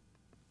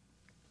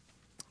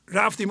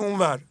رفتیم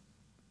اونور،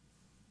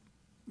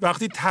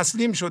 وقتی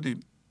تسلیم شدیم،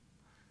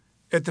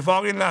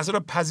 اتفاق این لحظه را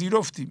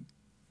پذیرفتیم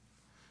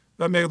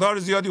و مقدار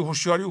زیادی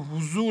هوشیاری و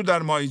حضور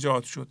در ما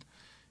ایجاد شد.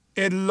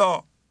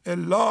 الا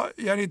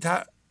یعنی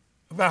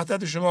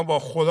وحدت شما با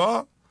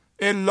خدا.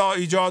 الا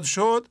ایجاد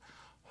شد،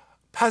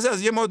 پس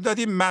از یه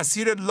مدتی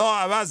مسیر لا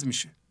عوض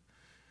میشه.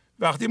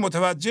 وقتی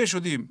متوجه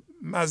شدیم،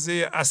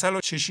 مزه عسل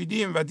رو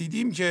چشیدیم و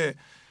دیدیم که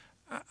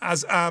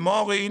از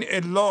اعماق این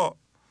الا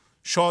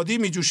شادی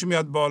میجوشه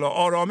میاد بالا،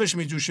 آرامش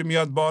میجوشه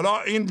میاد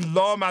بالا، این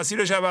لا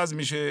مسیرش عوض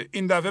میشه.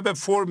 این دفعه به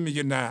فرم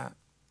میگه نه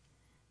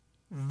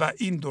و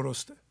این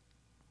درسته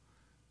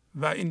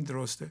و این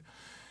درسته.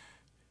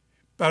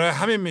 برای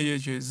همین میگه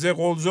که ز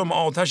قلزم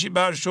آتشی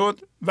بر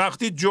شد.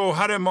 وقتی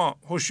جوهر ما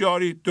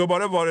هوشیاری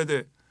دوباره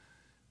وارد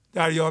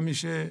دریا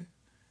میشه،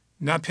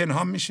 نه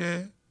پنهان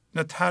میشه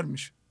نه تر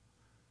میشه،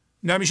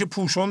 نمیشه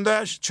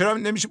پوشوندش. چرا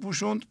نمیشه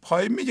پوشوند؟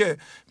 پایین میگه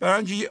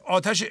برای اینکه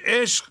آتش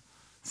عشق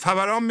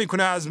فوران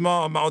میکنه از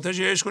ما. آتش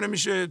عشق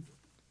نمیشه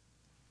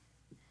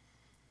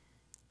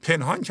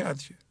پنهان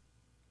کرد.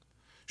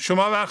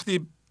 شما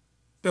وقتی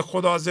به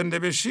خدا زنده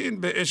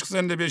بشین، به عشق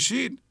زنده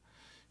بشین،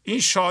 این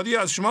شادی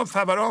از شما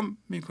فوران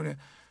میکنه.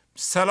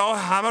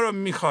 صلاح همه رو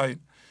میخواین،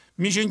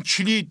 میشین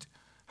کلید.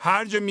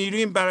 هر جا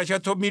میرین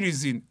برکت رو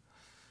میریزین.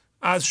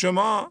 از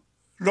شما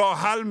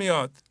راه حل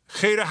میاد.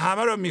 خیر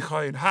همه رو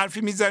میخواین.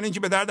 حرفی میزنین که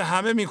به درد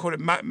همه میخوره.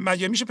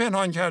 مگه میشه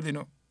پنهان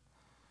کردینو؟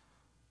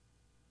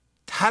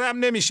 ترم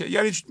نمیشه.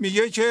 یعنی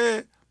میگه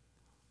که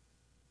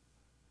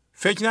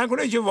فکر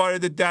نکنه که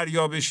وارد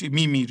دریا بشی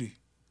میمیری،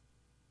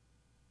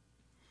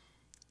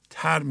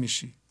 تر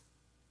میشی.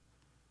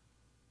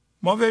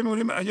 ما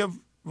بمیریم اگه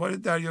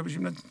وارد دریا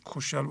بشیم، نه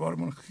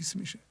کشلوارمون خیس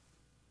میشه.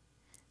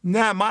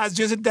 نه، ما از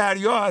جنس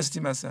دریا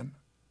هستیم اصلا.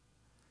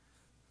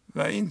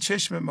 و این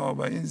چشم ما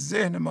و این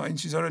ذهن ما این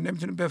چیزها رو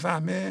نمیتونه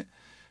بفهمه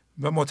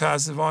و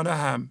متاسفانه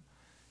هم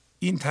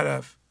این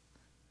طرف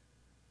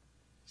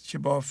که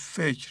با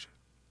فکر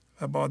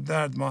و با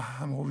درد ما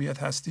هم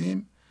هویت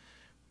هستیم،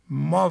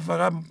 ما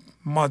فقط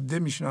ماده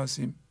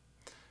میشناسیم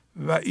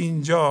و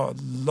اینجا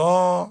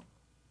لا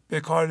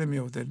به کار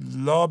نمیفته.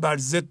 لا بر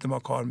ضد ما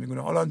کار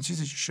میکنه. حالا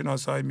چیزی که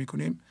شناسایی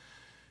میکنیم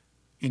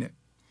اینه،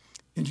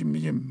 اینکه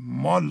میگیم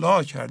ما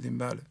لا کردیم،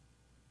 بله،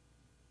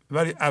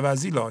 ولی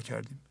عوضی لا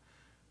کردیم.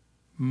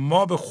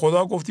 ما به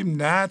خدا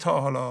گفتیم نه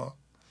تا حالا،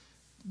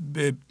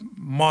 به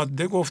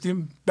ماده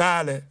گفتیم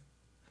بله.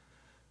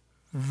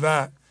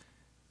 و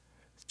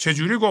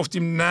چجوری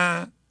گفتیم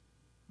نه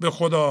به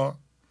خدا؟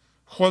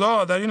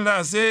 خدا در این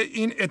لحظه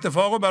این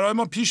اتفاق رو برای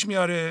ما پیش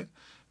میاره.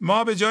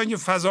 ما به جای اینکه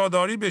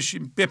فضاداری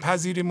بشیم،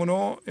 بپذیریم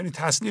اونو، یعنی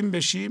تسلیم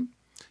بشیم،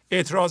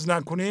 اعتراض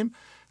نکنیم،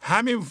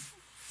 همین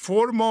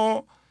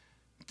فرمو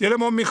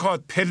دلمون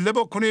میخواد پله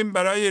بکنیم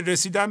برای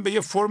رسیدن به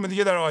یه فرم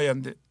دیگه در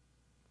آینده.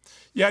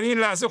 یعنی این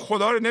لحظه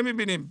خدا رو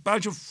نمیبینیم،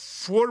 بلکه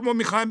فرمو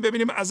میخوایم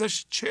ببینیم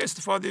ازش چه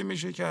استفاده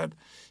میشه کرد،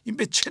 این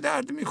به چه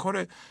درد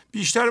میخوره.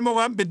 بیشتر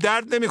موقع هم به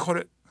درد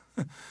نمیخوره.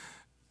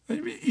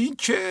 این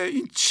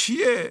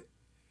چیه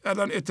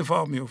الان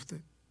اتفاق میفته؟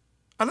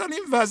 الان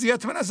این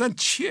وضعیت من اصلا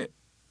چیه؟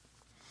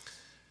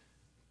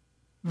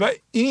 و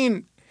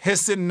این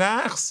حس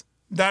نقص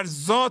در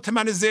ذات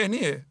من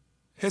ذهنیه.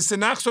 حس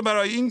نقص رو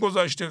برای این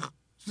گذاشته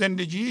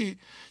زندگی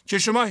که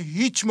شما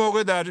هیچ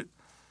موقع در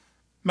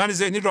من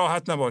ذهنی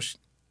راحت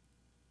نباشید،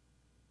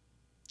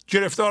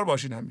 گرفتار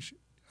باشین،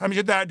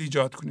 همیشه درد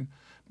ایجاد کنین.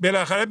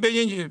 بالاخره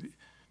بگین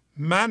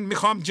من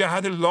میخوام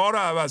جهت لا رو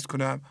عوض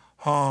کنم.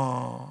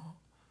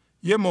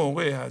 یه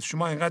موقعی هست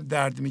شما اینقدر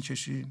درد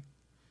میکشین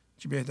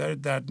که بهتره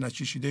درد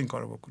نکشیده این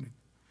کارو بکنید،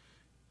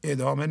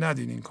 ادامه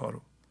ندین این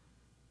کارو،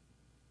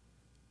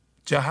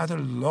 جهت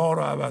لا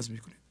رو عوض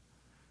میکنید.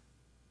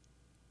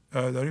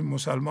 دارین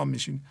مسلمان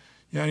میشین،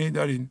 یعنی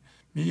دارین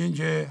میگین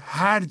که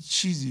هر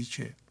چیزی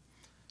که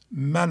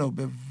منو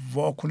به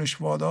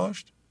واکنش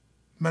واداشت،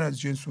 من از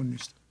جنس اون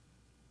نیستم.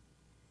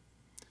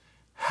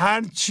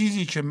 هر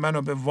چیزی که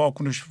منو به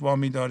واکنش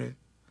وامی داره،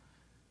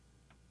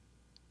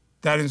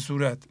 در این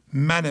صورت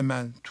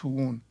من تو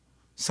اون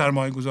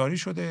سرمایه گذاری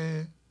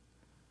شده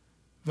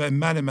و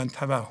من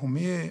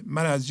توهمیه.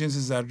 من از جنس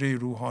ذره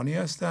روحانی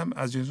هستم،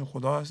 از جنس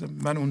خدا هستم،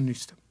 من اون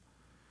نیستم.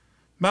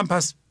 من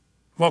پس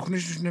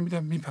واکنشش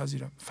نمیدم،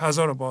 میپذیرم،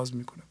 فضا رو باز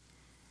میکنم.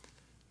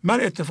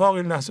 من اتفاق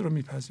این لحظه رو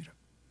میپذیرم.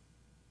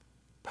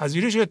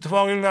 پذیرش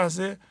اتفاق این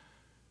لحظه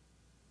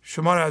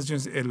شما رو از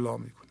جنس الا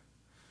میکنه.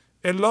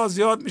 الا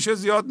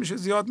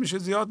زیاد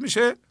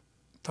میشه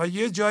تا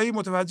یه جایی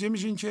متوجه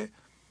میشین که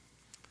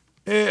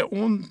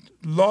اون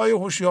لای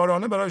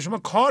هوشیارانه برای شما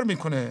کار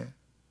میکنه.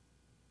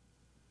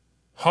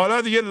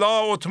 حالا دیگه لا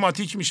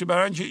اتوماتیک میشه،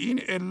 برای اینکه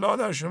این الا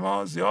در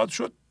شما زیاد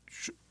شد،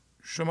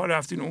 شما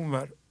رفتین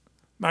اونور،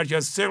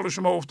 مرکز ثقل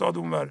شما افتاد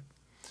اونور.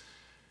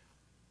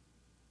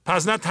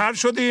 پس نه تر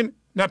شدین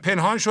نه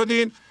پنهان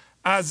شدین.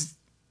 از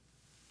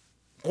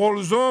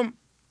قلزم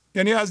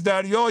یعنی از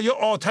دریا یه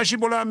آتشی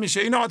بلند میشه.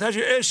 این آتش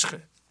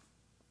عشقه،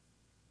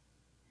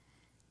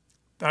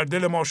 در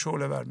دل ما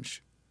شعله ور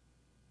میشه.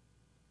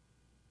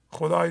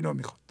 خدا اینو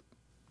میخواد.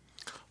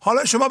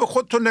 حالا شما به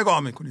خودتون نگاه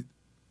میکنید،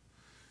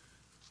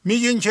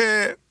 میگین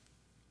که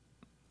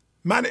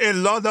من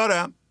الا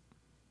دارم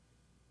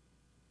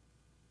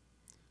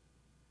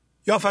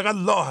یا فقط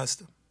لا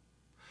هستم.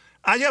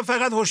 اگر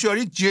فقط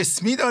هوشیاری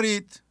جسمی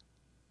دارید،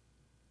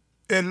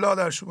 الا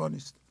در شما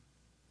نیست.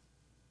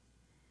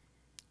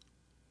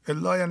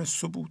 الا یعنی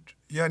ثبوت،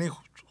 یعنی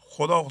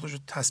خدا خودش رو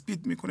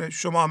تثبیت میکنه،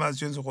 شما هم از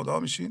جنس خدا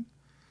میشین.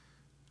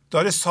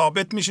 داره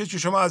ثابت میشه که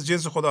شما از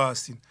جنس خدا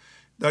هستین.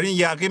 دارین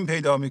یقین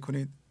پیدا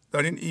میکنید،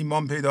 دارین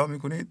ایمان پیدا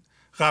میکنید.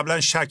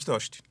 قبلا شک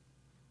داشتین،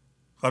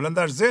 قبلا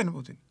در ذهن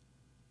بودین،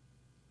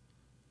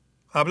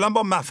 قبلا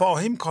با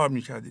مفاهیم کار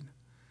میکردین،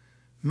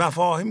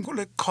 مفاهیم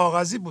کل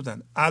کاغذی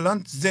بودن.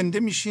 الان زنده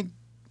میشین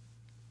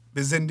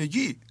به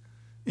زندگی.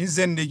 این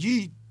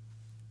زندگی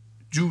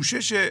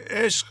جوشش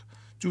عشق،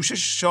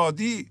 جوشش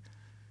شادی،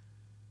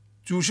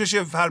 جوشش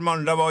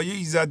فرمان روایی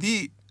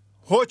ایزدی،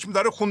 حکم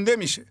داره خونده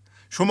میشه.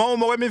 شما اون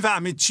موقع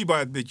میفهمید چی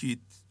باید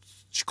بگید،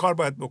 چی کار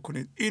باید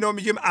بکنید. اینو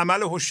میگیم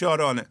عمل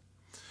هوشیارانه.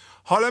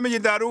 حالا میگه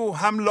در او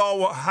هم لا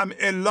و هم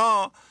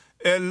الا.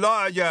 الا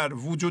اگر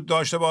وجود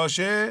داشته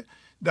باشه،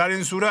 در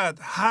این صورت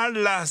هر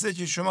لحظه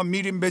که شما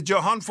میریم به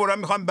جهان فوراً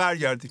میخوام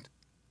برگردید.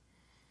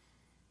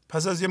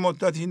 پس از یه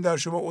مدت این در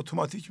شما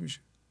اتوماتیک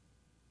میشه.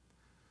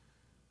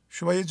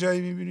 شما یه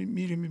جایی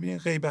میبینین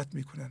غیبت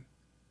میکنن،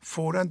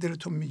 فوراً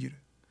دلتون میگیره،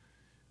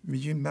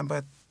 میگین من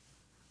باید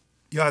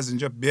یا از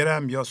اینجا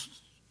برم یا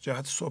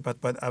جهت صحبت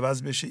باید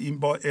عوض بشه. این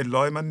با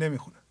الای من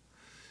نمیخونه،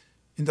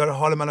 این داره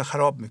حال من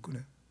خراب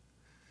میکنه.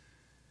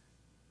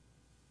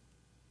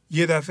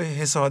 یه دفعه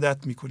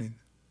حسادت میکنین،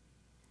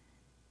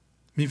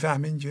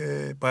 میفهمین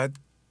که باید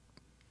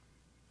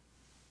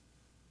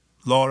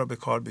لا رو به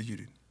کار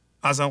بگیرین.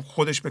 ازم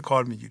خودش به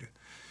کار میگیره.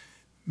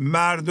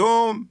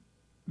 مردم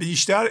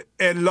بیشتر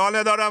الا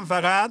ندارن،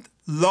 فقط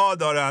لا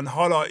دارن.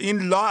 حالا این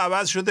لا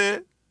عوض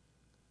شده،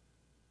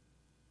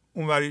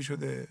 اونوری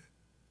شده.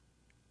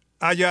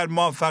 اگر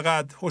ما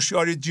فقط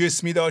هوشیاری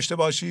جسمی داشته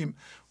باشیم،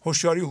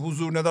 هوشیاری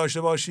حضور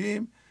نداشته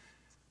باشیم،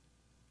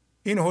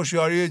 این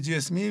هوشیاری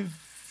جسمی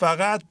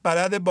فقط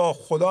بلده با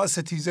خدا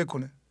ستیزه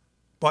کنه،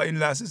 با این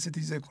لحظه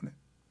ستیزه کنه،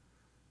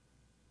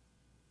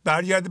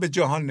 برگرده به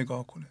جهان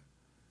نگاه کنه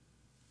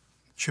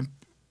که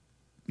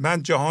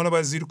من جهان رو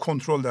باید زیر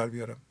کنترل در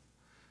بیارم.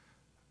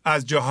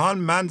 از جهان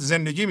من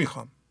زندگی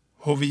میخوام،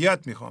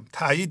 هویت میخوام،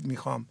 تایید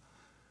میخوام،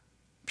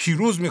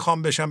 پیروز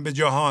میخوام بشم به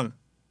جهان.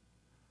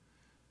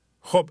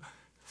 خب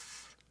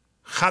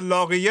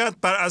خلاقیت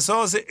بر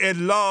اساس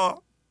الا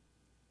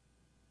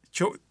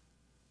که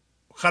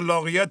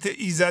خلاقیت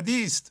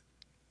ایزدی است،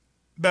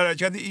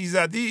 برکت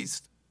ایزدی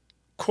است.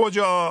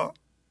 کجا؟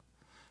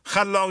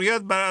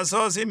 خلاقیت بر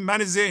اساس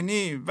من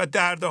ذهنی و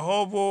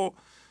دردها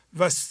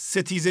و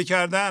ستیزه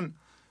کردن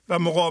و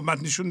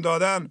مقاومت نشون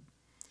دادن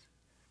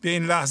به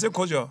این لحظه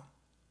کجا؟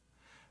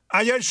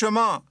 اگر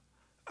شما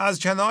از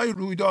کنار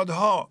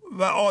رویدادها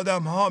و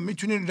آدمها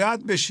میتونید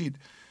رد بشید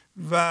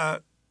و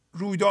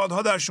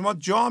رویدادها در شما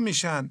جا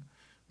میشن،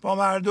 با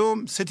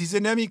مردم ستیزه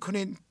نمی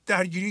کنید،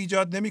 درگیری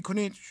ایجاد نمی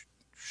کنید،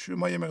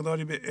 شما یه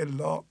مقداری به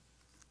الا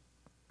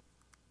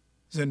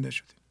زنده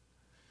شدید.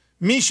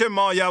 میشه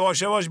ما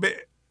یواش یواش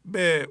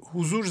به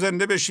حضور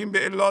زنده بشیم،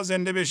 به الا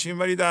زنده بشیم،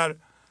 ولی در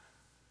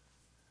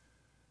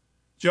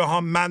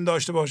جهان من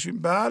داشته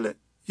باشیم؟ بله،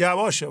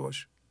 یواش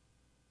یواش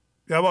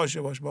یواش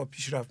یواش ما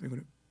پیشرفت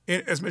میکنیم.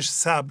 این اسمش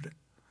صبر.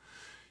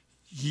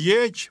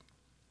 یک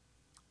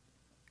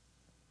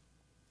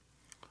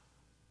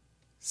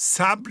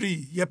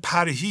صبری، یه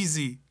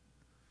پرهیزی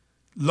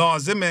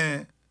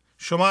لازمه.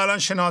 شما الان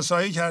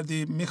شناسایی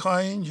کردید،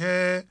 میخواین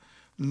که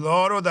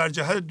لا رو در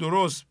جهت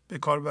درست به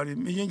کار برید.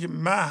 میگین که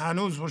من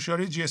هنوز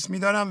هوشیاری جسمی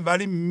دارم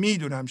ولی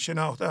میدونم،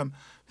 شناختم،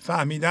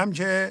 فهمیدم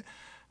که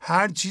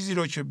هر چیزی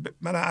رو که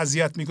من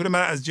اذیت میکنه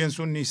من از جنس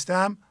اون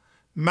نیستم،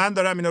 من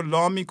دارم اینو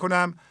لا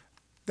میکنم.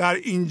 در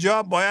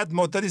اینجا باید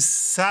مدتی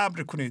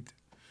صبر کنید.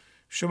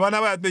 شما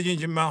نباید بگین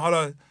که من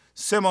حالا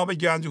 3 ماه به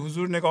گنج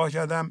حضور نگاه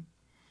کردم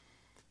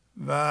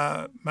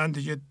و من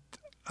دیگه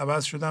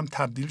عوض شدم،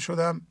 تبدیل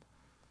شدم.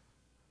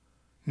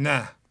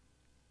 نه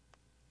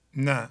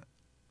نه،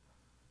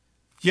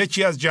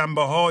 یکی از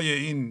جنبه های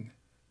این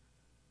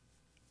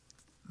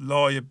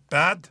لای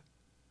بد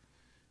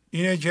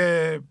اینه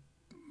که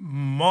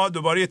ما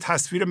دوباره یه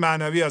تصویر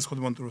معنوی از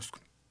خودمون درست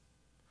کنیم.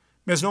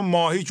 مثل اون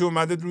ماهی که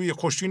اومده روی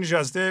کشتی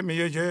نشسته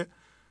میگه که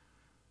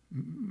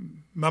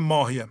من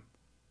ماهیم.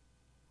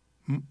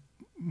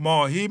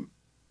 ماهی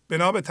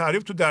بنا به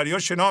تعریف تو دریا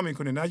شنا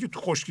میکنه، نه که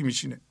تو خشکی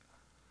میشینه.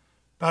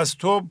 پس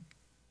تو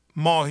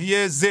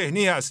ماهی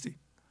ذهنی هستی.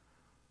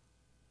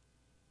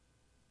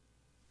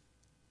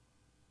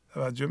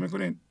 توجه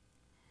میکنین؟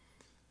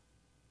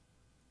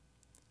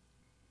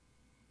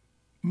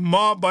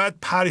 ما باید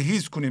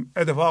پرهیز کنیم.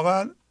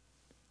 اتفاقا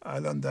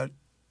الان در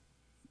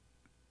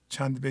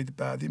چند بیت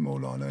بعدی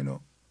مولانا اینو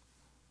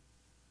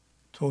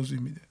توضیح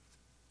میده.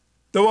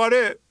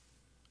 دوباره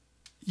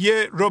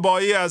یه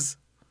رباعی از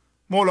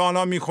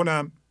مولانا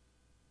میخونم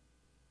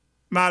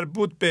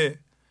مربوط به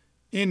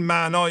این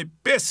معنای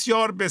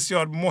بسیار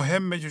بسیار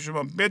مهمه که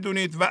شما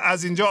بدونید و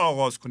از اینجا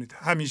آغاز کنید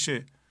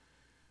همیشه،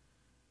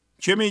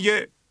 که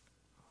میگه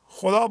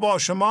خدا با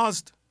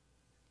شماست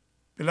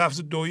به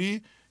لفظ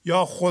دویی،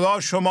 یا خدا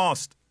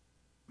شماست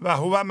و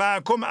هو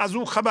معکم. از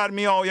او خبر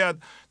می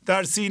آید،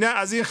 در سینه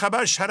از این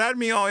خبر شرر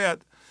می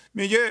آید.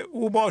 میگه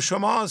او با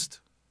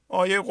شماست،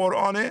 آیه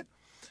قرآنه،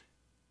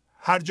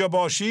 هر جا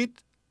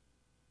باشید،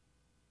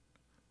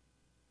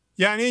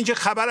 یعنی اینکه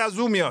خبر از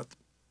او میاد،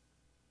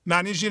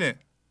 معنیش اینه.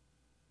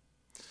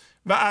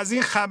 و از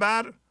این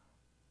خبر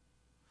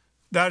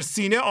در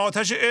سینه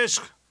آتش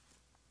عشق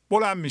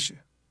بلند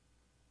میشه.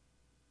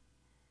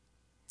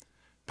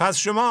 پس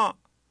شما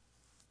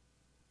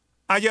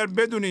اگر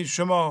بدونید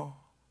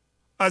شما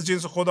از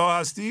جنس خدا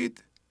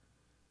هستید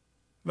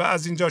و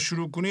از اینجا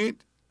شروع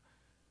کنید،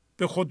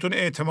 به خودتون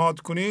اعتماد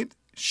کنید،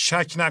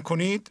 شک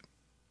نکنید،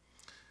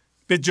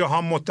 به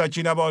جهان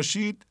متکی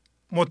نباشید،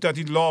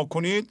 متکی لا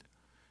کنید،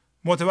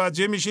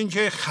 متوجه میشین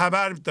که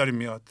خبر داره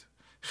میاد.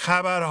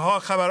 خبرها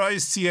خبرهای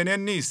CNN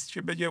نیست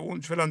که بگه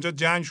اون فلانجا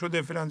جنگ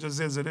شده، فلانجا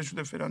زلزله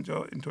شده،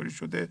 فلانجا اینطوری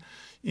شده،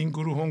 این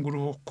گروه اون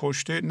گروه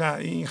کشته. نه،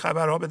 این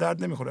خبرها به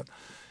درد نمیخورن.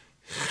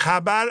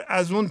 خبر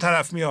از اون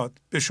طرف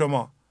میاد به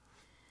شما،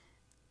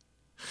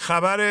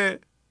 خبر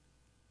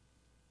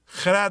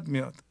خرد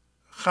میاد،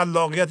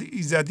 خلاقیت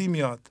ایزدی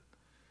میاد.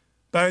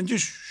 برای اینکه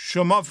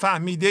شما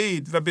فهمیده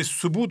اید و به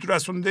ثبوت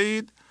رسونده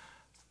اید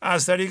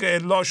از طریق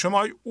الا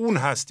شما اون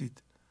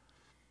هستید.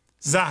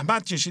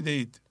 زحمت کشیده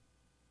اید،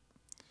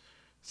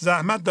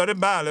 زحمت داره.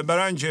 بله،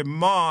 برای اینکه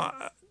ما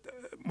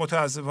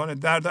متاسفانه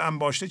درد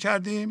انباشته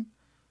کردیم،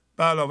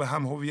 به علاوه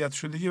هم هویت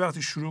شدگی.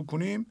 وقتی شروع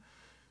کنیم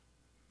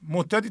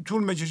مدتی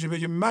طول میکشه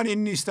بگیم من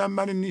این نیستم،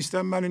 من این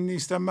نیستم، من این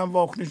نیستم، من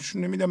واکنش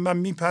نمیدم، من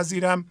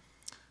میپذیرم.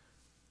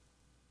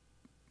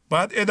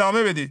 باید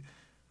ادامه بدی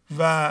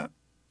و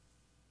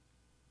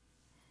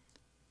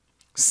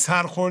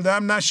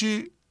سرخوردم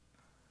نشی،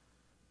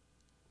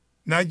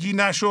 نگی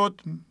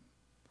نشد،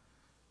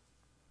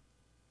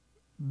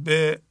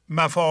 به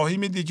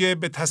مفاهیم دیگه،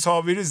 به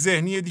تصاویر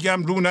ذهنی دیگه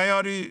هم رو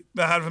نیاری،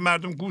 به حرف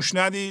مردم گوش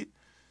ندی.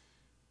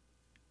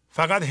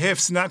 فقط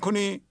حفظ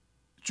نکنی،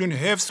 چون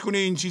حفظ کنی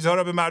این چیزها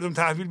رو به مردم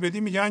تحویل بدی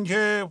میگن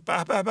که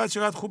به به به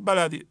چقدر خوب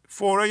بلدی.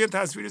 فورا یه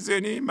تصویر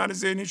ذهنی من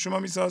ذهنی شما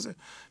میسازه،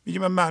 میگه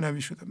من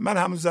معنوی شدم، من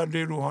همون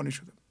ذره روحانی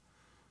شدم.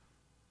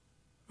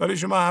 ولی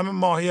شما همه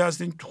ماهی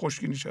هستین، تو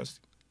خشکی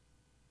نشستین.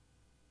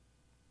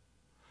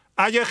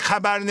 اگه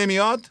خبر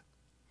نمیاد،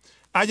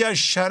 اگر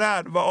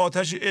شرر و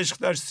آتش عشق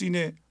در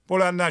سینه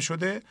بلند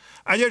نشده،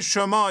 اگر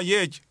شما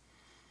یک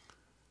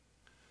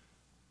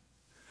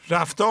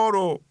رفتار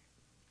رو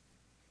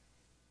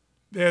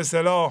به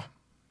اصطلاح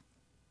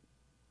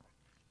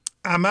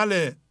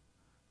عمل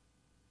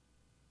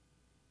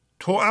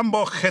توأم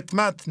با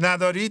خدمت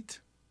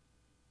ندارید،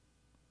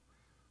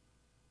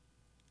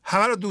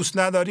 همه رو دوست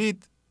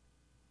ندارید،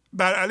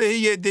 بر علیه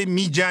یه عده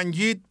می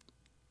جنگید،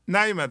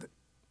 نیومده.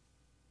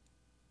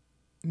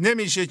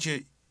 نمیشه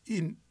که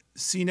این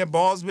سینه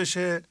باز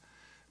بشه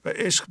و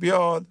عشق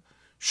بیاد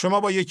شما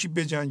با یکی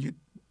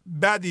بجنگید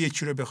بعد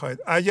یکی رو بخواید.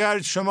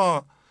 اگر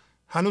شما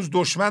هنوز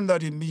دشمن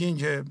دارید میگین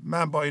که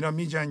من با اینا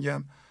می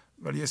جنگم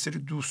ولی یه سری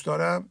دوست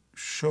دارم،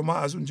 شما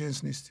از اون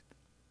جنس نیستید.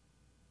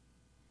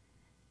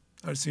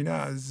 در سینه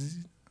از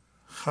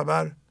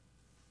خبر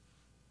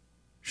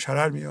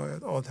شرر می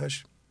آید،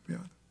 آتش می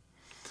آید.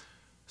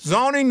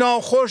 زانی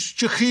ناخوش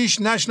که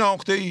خیش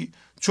نشناخته ای،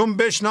 چون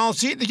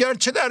بشناسی دیگر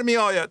چه در می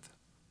آید.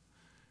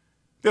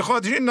 به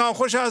خاطر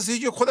ناخوش هستی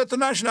که خودتو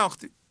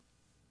نشناختی.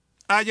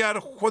 اگر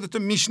خودتو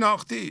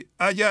میشناختی،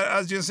 اگر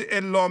از جنس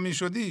الا می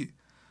شدی،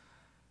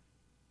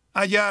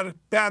 اگر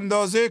به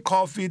اندازه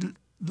کافی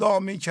لا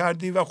می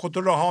کردی و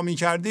خودتو رها می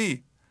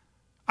کردی،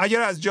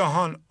 اگر از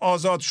جهان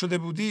آزاد شده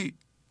بودی،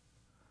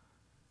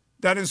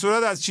 در این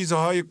صورت از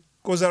چیزهای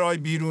گذرهای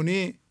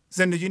بیرونی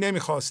زندگی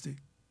نمیخواستی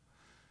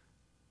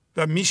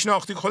و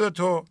میشناختی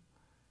خودتو.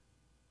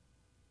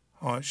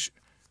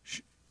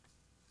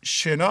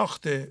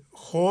 شناخت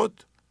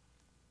خود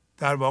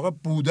در واقع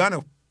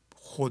بودن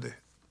خوده،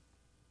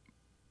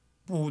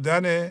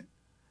 بودن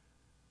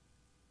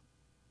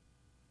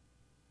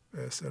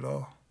به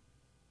اصطلاح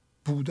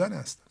بودن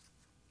است.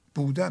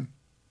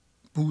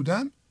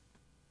 بودن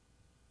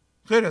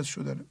غیر از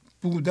شدن.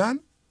 بودن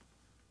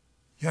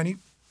یعنی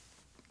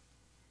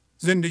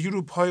زندگی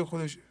رو پای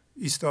خودش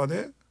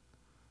ایستاده،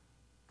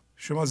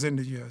 شما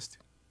زندگی هستی.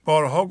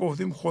 بارها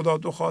گفتیم خدا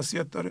دو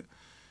خاصیت داره،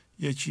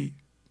 یکی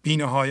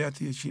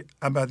بی‌نهایت، یکی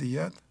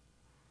ابدیت،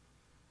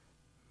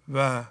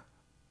 و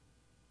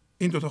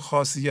این دو تا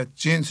خاصیت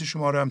جنس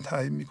شما رو هم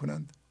تعیین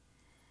میکنند.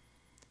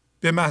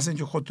 به محض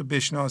اینکه خودتو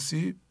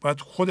بشناسی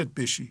باید خودت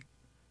بشی،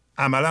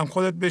 عملا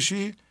خودت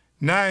بشی،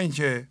 نه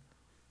اینکه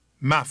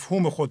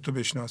مفهوم خودتو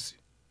بشناسی.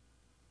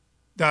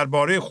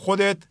 درباره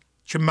خودت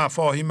که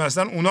مفاهیم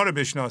هستن اونا رو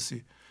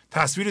بشناسی،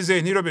 تصویر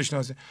ذهنی رو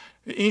بشناسی.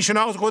 این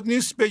شناخت خود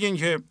نیست بگین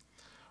که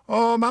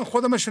من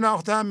خودم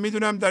شناختم،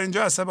 میدونم در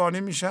اینجا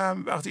عصبانی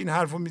میشم، وقتی این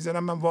حرفو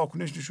میزنم من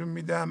واکنش نشون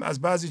میدم،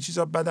 از بعضی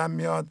چیزا بدم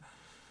میاد،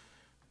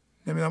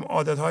 نمیدونم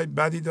عادتهای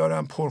بدی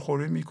دارم،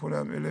 پرخوری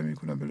میکنم، اله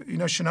میکنم.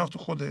 اینا شناخت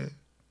خوده،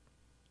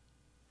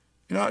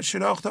 اینا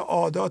شناخت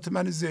عادات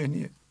من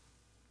ذهنیه.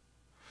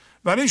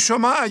 ولی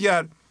شما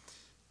اگر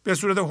به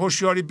صورت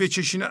هوشیاری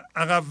بچشین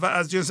عقب و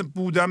از جنس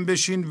بودن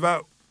بشین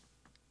و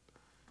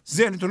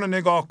ذهنتون رو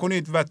نگاه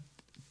کنید و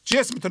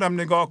جسمتون هم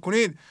نگاه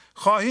کنید،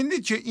 خواهید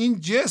دید که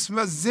این جسم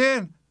و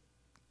ذهن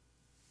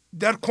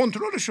در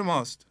کنترل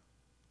شماست.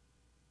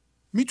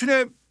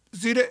 میتونه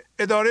زیر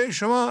اداره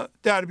شما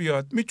در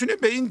بیاد، میتونه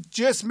به این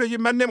جسم بگه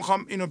من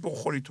نمیخوام اینو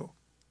بخوری تو.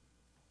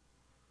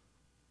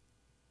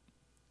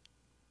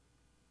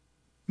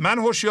 من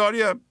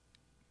هوشیاریم،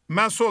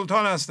 من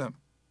سلطان هستم،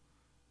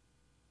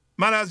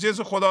 من از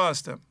جنس خدا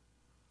هستم،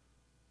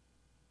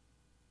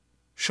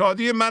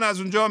 شادی من از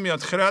اونجا میاد،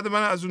 خرد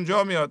من از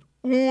اونجا میاد.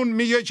 اون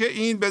میگه که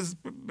این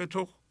به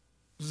تو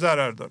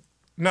ضرر داره،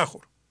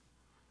 نخور.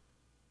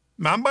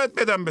 من باید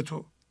بدم به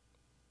تو.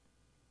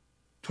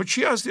 تو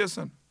چی هستی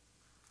اصلا؟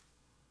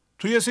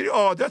 تو یه سری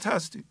عادت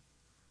هستی،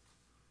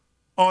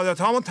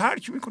 عادت هامو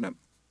ترک میکنم.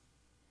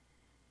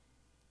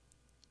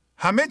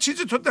 همه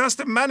چیز تو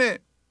دست منه.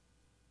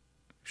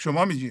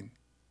 شما میگین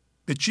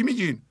به چی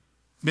میگین؟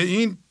 به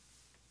این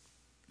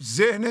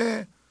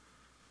ذهن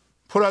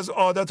پر از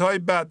عادت های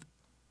بد،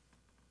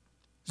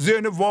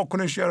 ذهن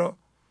واکنشگرا،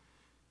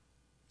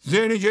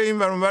 ذهنی که این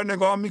ور اون ور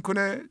نگاه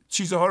میکنه،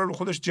 چیزها رو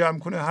خودش جمع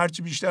کنه،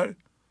 هرچی بیشتر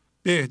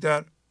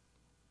بهتر.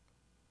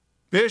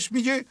 بهش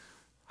میگه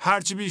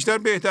هرچی بیشتر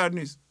بهتر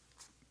نیست،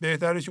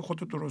 بهتره که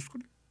خودت درست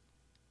کنی.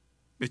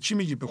 به چی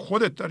میگی؟ به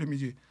خودت داری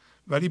میگی،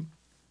 ولی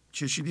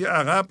کشیدی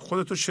عقب،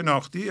 خودتو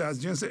شناختی،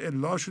 از جنس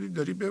الا شدی،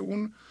 داری به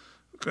اون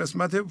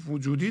قسمت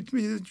وجودیت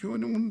میگی که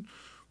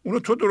اونو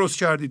تو درست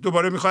کردی،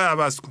 دوباره میخوای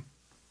عوض کن.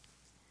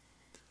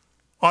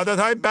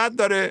 عادتهای بد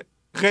داره،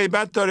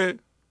 غیبت داره،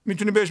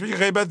 میتونی بهش بگی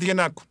غیبت دیگه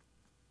نکن،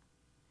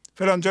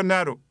 فلان جا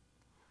نرو،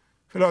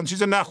 فلان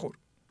چیز نخور،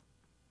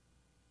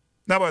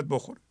 نباید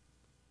بخور.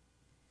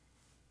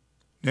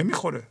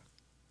 نمیخوره،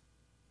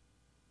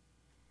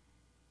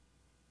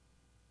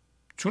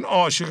 چون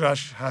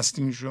عاشقش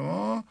هستین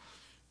شما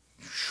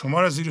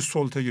را زیر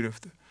سلطه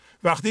گرفته.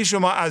 وقتی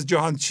شما از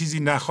جهان چیزی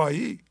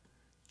نخواهی،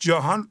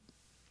 جهان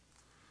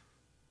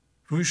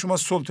روی شما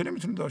سلطه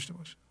نمیتونه داشته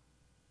باشه.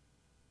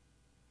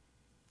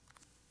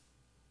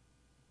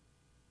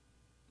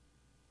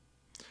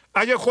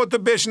 اگه خودتو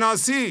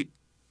بشناسی،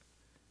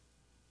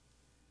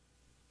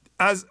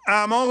 از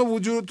اعماق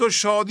وجود تو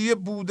شادی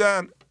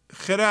بودن،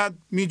 خرد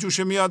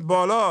میجوشه میاد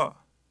بالا.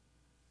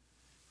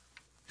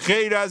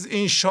 غیر از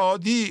این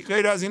شادی،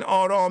 غیر از این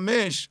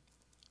آرامش،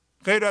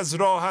 غیر از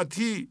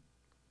راحتی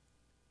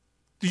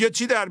دیگه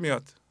چی در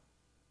میاد؟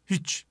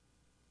 هیچ.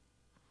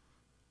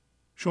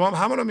 شما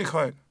هم همه رو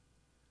میخواین،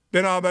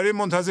 بنابراین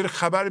منتظر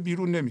خبر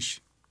بیرون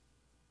نمیشی.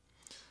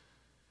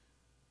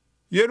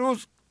 یه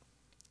روز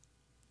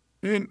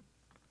این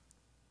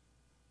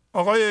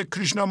آقای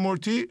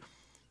کریشنامورتی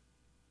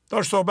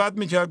داشت صحبت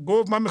میکرد،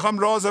 گفت من میخوام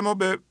رازمو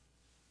به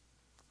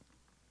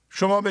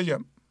شما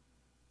بگم.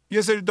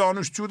 یه سری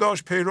دانشجو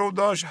داشت، پیرو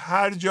داشت،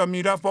 هر جا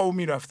میرفت با او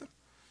میرفتن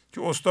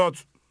که استاد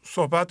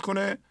صحبت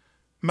کنه،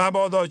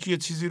 مبادا که یه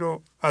چیزی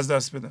رو از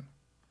دست بدن.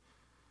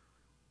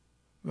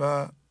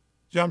 و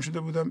جمع شده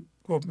بودم،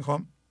 گفت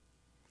میخوام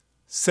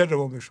سر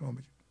رو به شما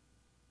بگم.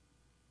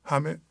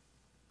 همه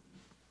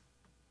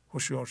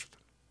هوشیار شدن.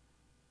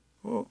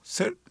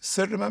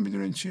 سر من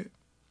میدونین چیه؟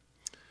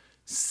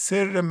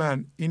 سر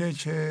من اینه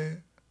که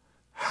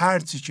هر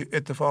چی که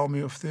اتفاق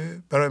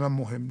میفته برای من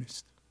مهم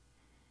نیست.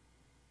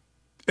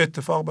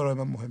 اتفاق برای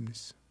من مهم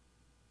نیست.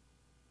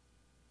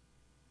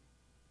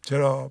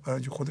 چرا؟ برای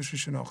اینکه خودش رو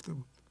شناخته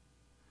بود.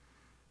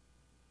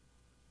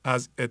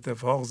 از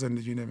اتفاق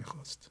زندگی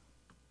نمیخواست.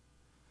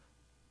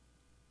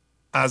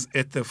 از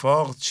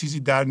اتفاق چیزی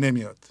در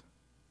نمیاد.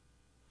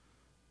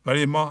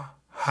 ولی ما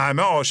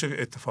همه عاشق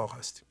اتفاق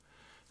هستیم.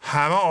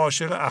 همه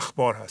عاشق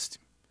اخبار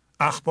هستیم.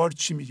 اخبار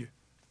چی میگه؟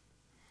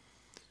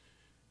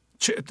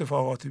 چه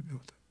اتفاقاتی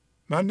میفته؟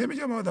 من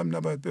نمیگم آدم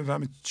نباید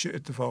بفهمه چه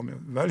اتفاق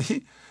میفته،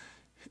 ولی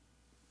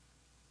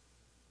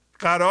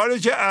قراره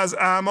که از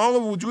اعماق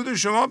وجود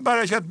شما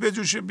برکت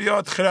بجوشه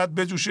بیاد، خرد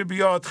بجوشه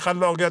بیاد،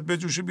 خلاقیت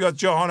بجوشه بیاد،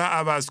 جهان رو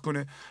عوض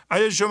کنه.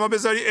 اگه شما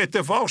بذاری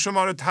اتفاق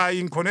شما رو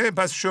تعیین کنه،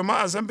 پس شما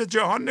اصلا به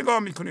جهان نگاه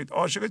میکنید،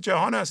 عاشق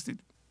جهان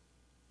هستید.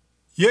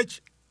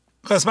 یک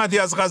قسمتی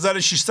از غزل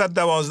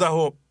 612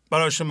 رو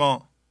برای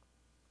شما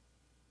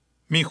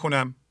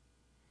میخونم.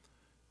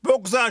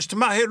 بگذشت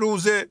مه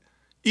روزه،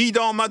 عید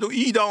آمد و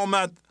عید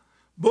آمد،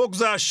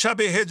 بگذشت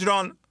شب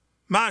هجران،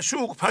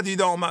 معشوق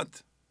پدید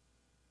آمد.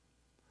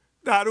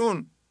 در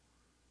اون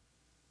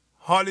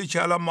حالی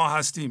که الان ما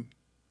هستیم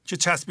که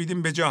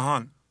چسبیدیم به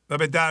جهان و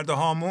به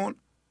دردهامون،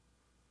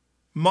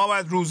 ما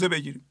باید روزه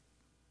بگیریم،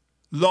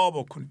 لا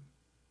بکنیم،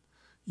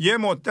 یه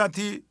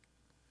مدتی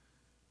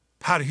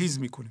پرهیز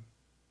میکنیم.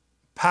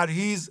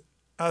 پرهیز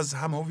از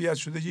هم هویت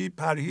شدگی،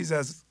 پرهیز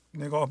از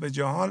نگاه به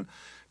جهان،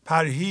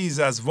 پرهیز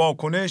از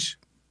واکنش،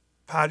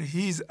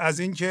 پرهیز از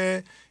این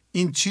که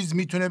این چیز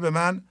میتونه به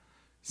من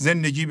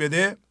زندگی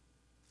بده،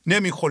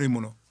 نمیخوریم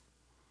اونو.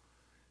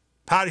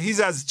 پرهیز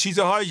از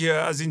چیزهایی که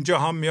از این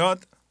جهان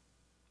میاد،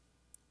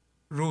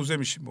 روزه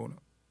میشیم به اونو.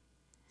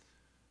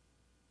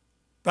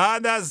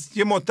 بعد از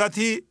یه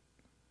مدتی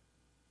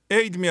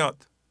عید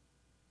میاد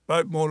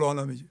و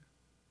مولانا میگه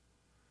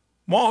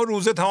ماه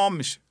روزه تمام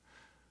میشه.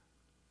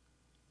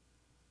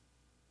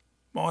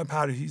 ماه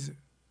پرهیزه.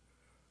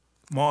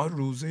 ماه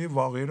روزه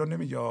واقعی رو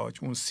نمیگه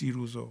که اون 30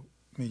 روز رو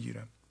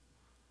میگیرن.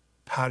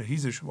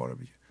 پرهیز شما رو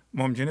بگه.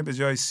 ممکنه به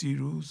جای 30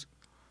 روز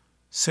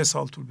 3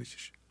 سال طول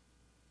بکشه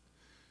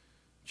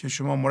که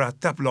شما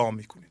مرتب لا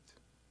میکنید.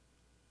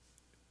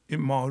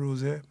 این ماه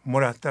روزه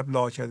مرتب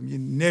لا کرد، میگه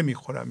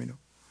نمیخورم اینو.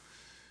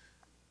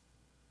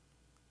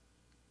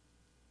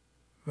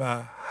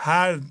 و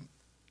هر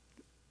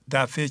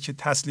دفعه که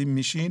تسلیم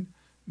میشین،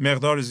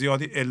 مقدار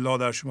زیادی الا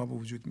در شما به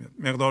وجود میاد،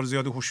 مقدار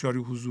زیادی هوشیاری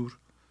و حضور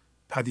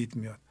پدید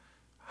میاد.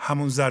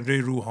 همون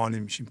ذره روحانی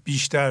میشین،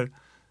 بیشتر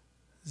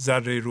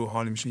ذره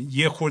روحانی میشین.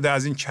 یه خورده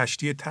از این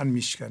کشتی تن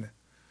میشکنه.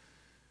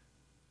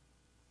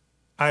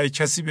 اگه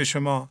کسی به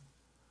شما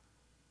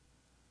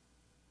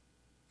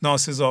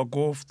ناسزا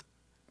گفت،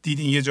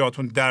 دیدین یه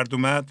جاتون درد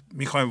اومد،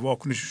 میخوایم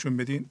واکنششون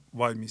بدین،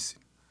 وای میسین.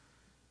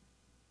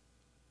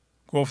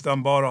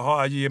 گفتم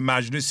بارها اگه یه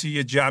مجلسی،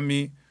 یه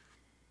جمعی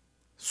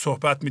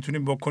صحبت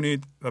میتونیم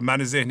بکنید و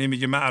من ذهنی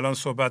میگه من الان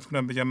صحبت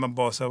کنم، بگم من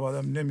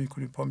باسوادم،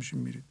 نمیکنید، پا میشین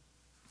میرید.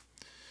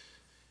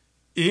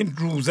 این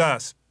روزه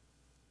است.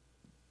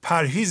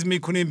 پرهیز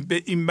میکنیم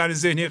به این من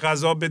ذهنی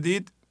غذا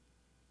بدید،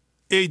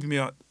 عید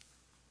میاد.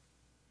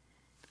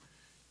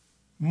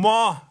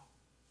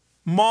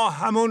 ما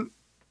همون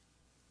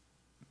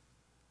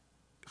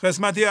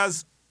قسمتی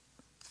از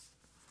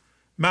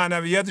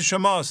معنویت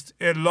شماست،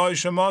 الهی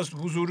شماست،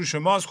 حضور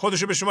شماست،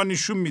 خودشو به شما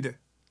نشون میده.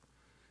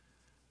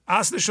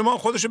 اصل شما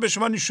خودشو به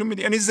شما نشون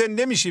میده، یعنی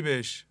زنده میشی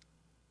بهش.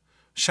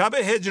 شب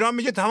هجران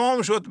میگه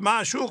تمام شد،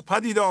 معشوق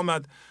پدید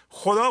آمد.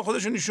 خدا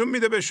خودشو نشون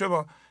میده به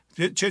شما.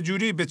 چه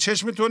جوری؟ به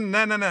چشمتون؟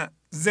 نه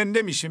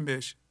زنده میشیم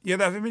بهش. یه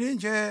دفعه میبینین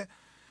که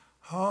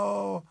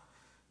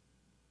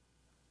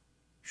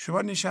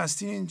شما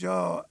نشستین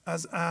اینجا،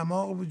 از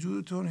اعماق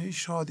وجودتون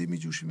هیچ شادی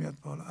میجوشه میاد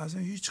بالا، از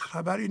این هیچ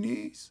خبری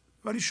نیست،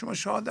 ولی شما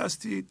شاد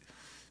هستید،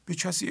 به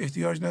کسی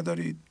احتیاج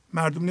ندارید،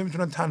 مردم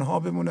نمیتونن تنها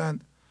بمونن،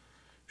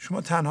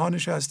 شما تنها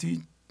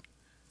نشستید،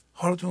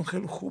 حالتون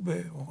خیلی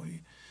خوبه؟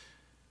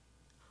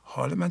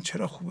 حال من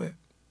چرا خوبه؟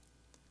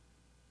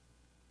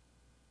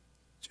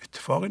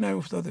 اتفاقی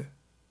نیفتاده،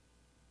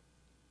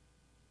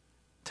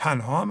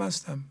 تنها هم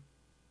هستم،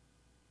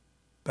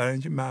 برای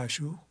اینکه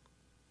معشوق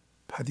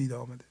پدید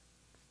آمده.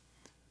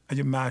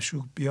 اگه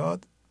معشوق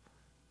بیاد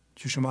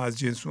که شما از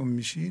جنس اون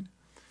میشین،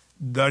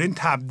 دارین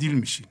تبدیل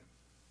میشین.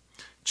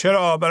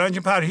 چرا؟ برای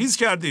اینکه پرهیز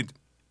کردید،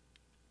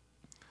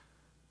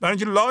 برای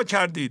اینکه لا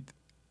کردید،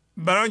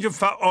 برای اینکه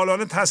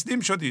فعالانه تسلیم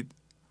شدید،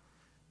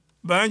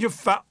 برای اینکه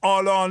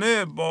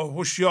فعالانه با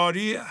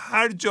هوشیاری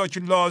هر جا که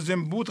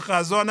لازم بود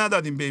غذا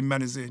ندادیم به این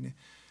من ذهنی.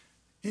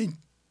 این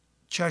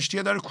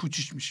کشتی داره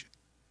کوچیک میشه.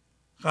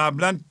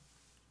 قبلا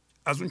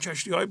از اون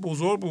کشتی های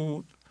بزرگ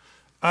بود،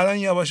 الان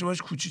یواش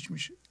یواش کوچیک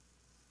میشه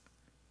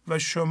و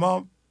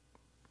شما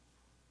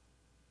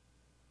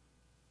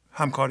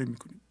همکاری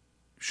میکنید،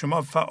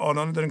 شما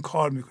فعالانه دارین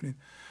کار میکنید.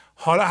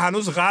 حالا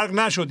هنوز غرق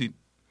نشدید،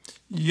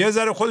 یه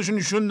ذره خودشون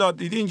نشون داد.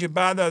 دیدین که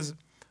بعد از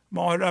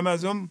ماه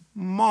رمضان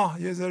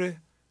ماه یه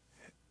ذره،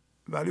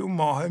 ولی اون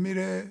ماه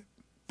میره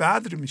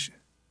بدر میشه،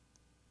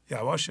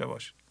 یواش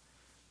یواش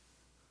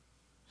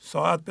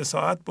ساعت به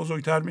ساعت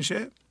بزرگتر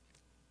میشه،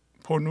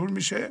 پر نور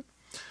میشه.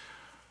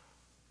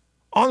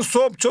 آن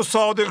صبح چو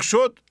صادق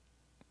شد،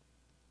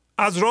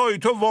 از راه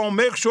تو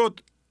وامق شد،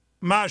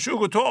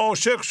 معشوق تو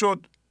عاشق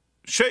شد،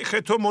 شیخ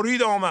تو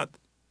مرید آمد.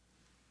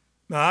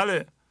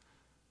 بله،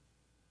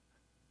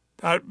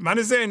 در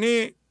من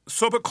ذهنی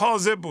صبح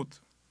کاذب بود،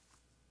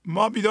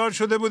 ما بیدار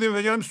شده بودیم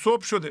و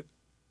صبح شده،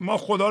 ما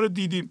خدا رو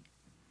دیدیم،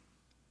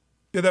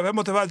 یه دفعه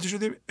متوجه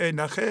شدیم ای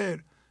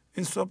نخیر،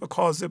 این صبح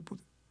کاذب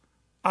بود،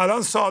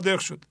 الان صادق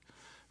شد.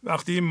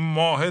 وقتی این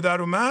ماه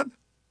در اومد،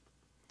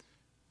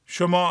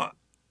 شما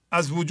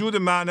از وجود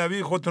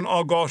معنوی خودتون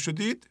آگاه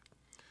شدید،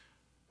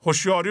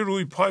 هوشیاری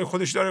روی پای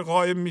خودش داره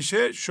قایم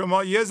میشه،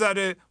 شما یه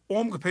ذره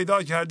عمق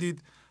پیدا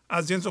کردید،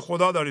 از جنس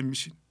خدا داریم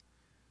میشین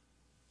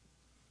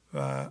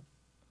و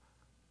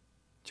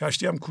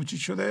کشتی هم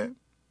کوچیک شده.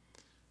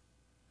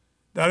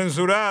 در این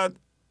صورت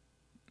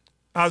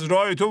از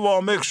راه تو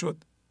وامق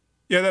شد.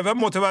 یه دفعه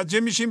متوجه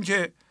میشیم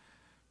که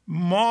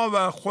ما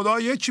و خدا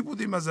یکی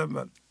بودیم از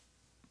اول،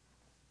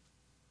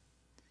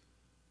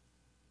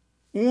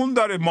 اون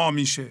داره ما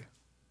میشه،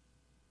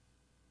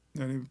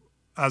 یعنی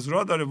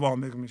عذرا داره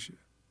وامق میشه،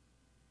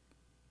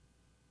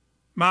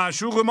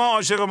 معشوق ما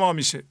عاشق ما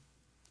میشه.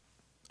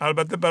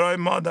 البته برای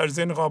ما در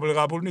ذهن قابل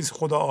قبول نیست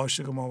خدا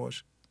عاشق ما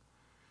باشه.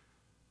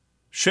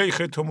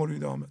 شیخ تو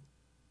مرید آمد،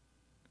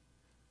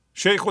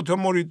 شیخ تو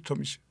مرید تو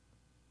میشه.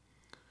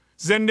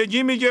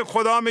 زندگی میگه،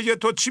 خدا میگه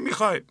تو چی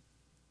میخوای؟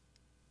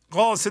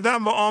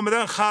 قاصدن و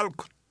آمدن خلق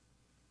کن.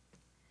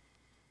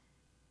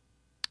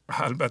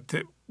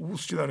 البته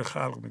اوست که داره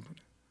خلق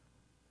میکنه،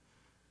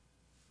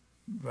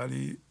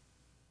 ولی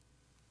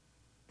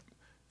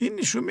این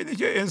نشون میده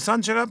که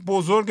انسان چقدر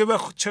بزرگه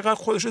و چقدر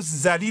خودش رو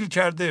ذلیل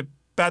کرده،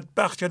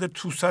 بدبخت کرده،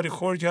 تو سری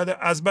خور کرده،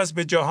 از بس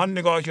به جهان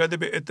نگاه کرده،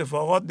 به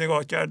اتفاقات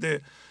نگاه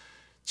کرده،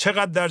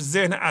 چقدر در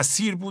ذهن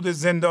اسیر بوده،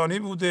 زندانی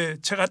بوده،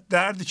 چقدر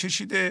درد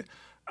کشیده،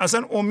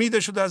 اصلا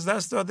امیدش رو از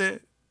دست داده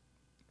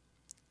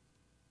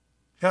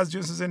که از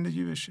جنس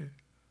زندگی بشه،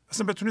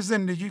 اصلا بتونه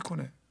زندگی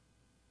کنه.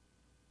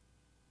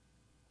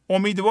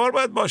 امیدوار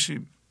باید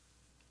باشیم.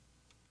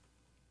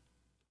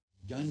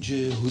 گنج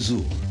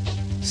حضور،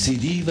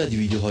 CD و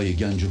دیویدیوهای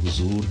گنج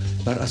حضور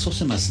بر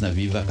اساس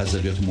مثنوی و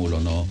غزلیات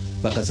مولانا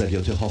و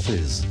غزلیات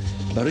حافظ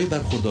برای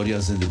برخورداری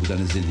از زنده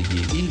بودن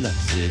زندگی این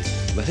لحظه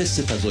و حس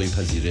فضای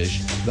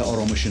پذیرش و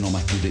آرامش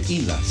نامحدود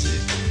این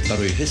لحظه،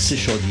 برای حس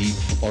شادی،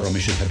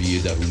 آرامش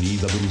طبیعی درونی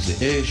و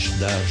بروز عشق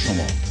در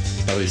شما،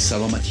 برای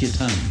سلامتی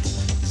تن،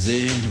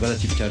 ذهن و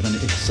لطیف کردن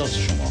احساس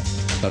شما،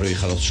 برای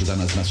خلاص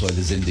شدن از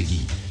مسائل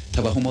زندگی،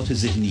 توهمات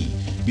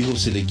ذهنی،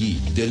 بی‌حوصلگی،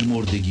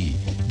 دلمردگی،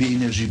 بی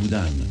انرژی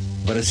بودن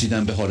و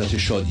رسیدن به حالت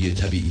شادی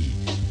طبیعی،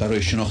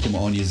 برای شناخت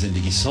معانی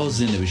زندگی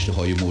ساز نوشته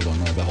های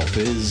مولانا و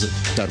حافظ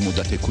در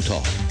مدت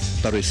کوتاه.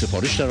 برای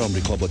سفارش در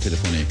آمریکا با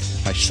تلفن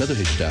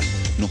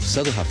 818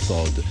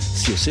 970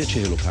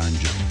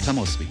 3345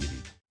 تماس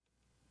بگیرید.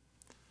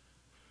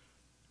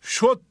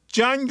 شد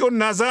جنگ و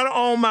نظر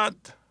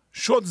آمد،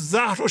 شد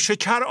زهر و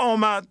شکر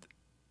آمد،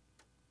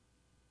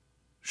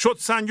 شد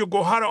سنگ و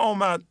گوهر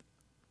آمد،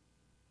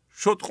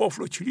 شد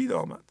قفل و کلید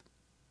آمد.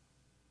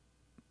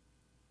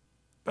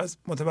 پس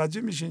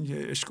متوجه میشین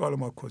که اشکال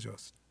ما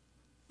کجاست.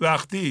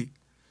 وقتی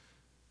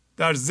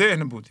در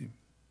ذهن بودیم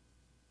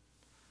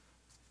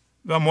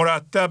و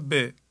مرتب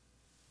به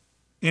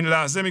این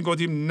لحظه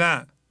میگفتیم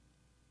نه،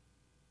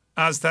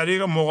 از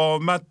طریق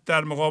مقاومت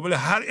در مقابل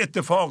هر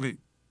اتفاقی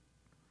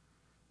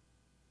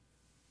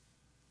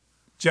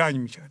جنگ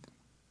میکردیم.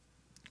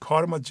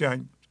 کار ما جنگ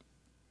بود.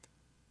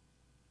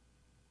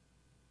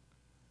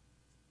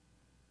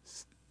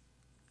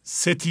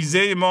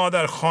 ستیزه ما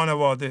در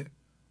خانواده،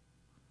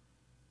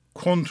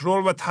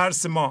 کنترل و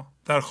ترس ما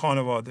در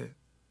خانواده،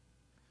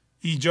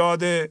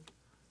 ایجاد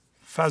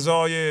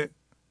فضای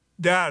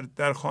درد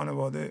در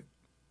خانواده،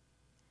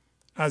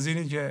 از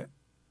اینی که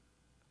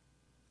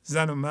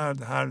زن و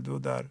مرد هر دو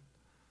در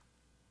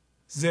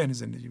ذهن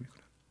زندگی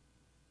میکنن.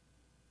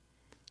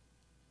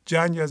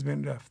 جنگ از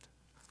بین رفت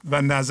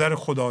و نظر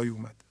خدایی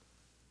اومد.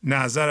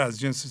 نظر از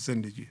جنس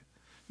زندگی،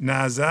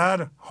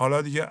 نظر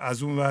حالا دیگه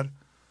از اون ور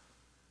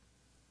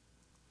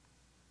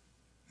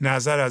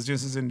نظر از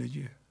جنس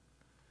زندگیه.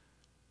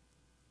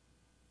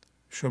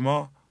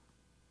 شما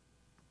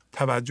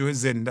توجه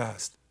زنده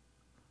است.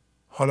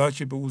 حالا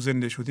که به او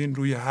زنده شدین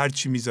روی هر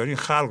چی میذارین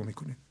خلق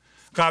میکنین.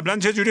 قبلا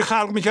چه جوری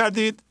خلق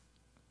میکردید؟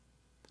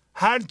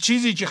 هر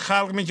چیزی که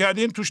خلق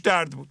میکردین توش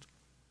درد بود.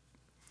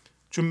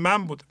 چون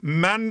من بود.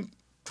 من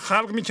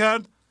خلق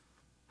میکرد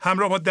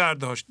همراه با درد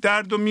داشت.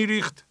 درد رو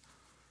میریخت.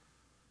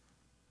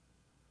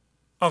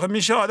 آخه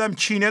میشه آدم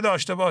کینه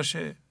داشته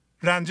باشه،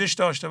 رنجش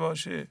داشته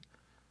باشه،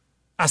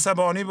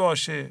 عصبانی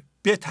باشه،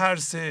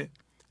 بترسه،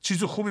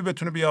 چیز خوبی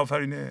بتونه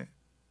بیافرینه؟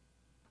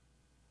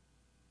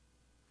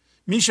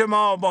 میشه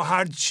ما با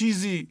هر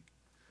چیزی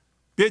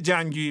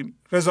بجنگیم،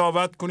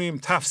 قضاوت کنیم،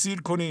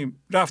 تفسیر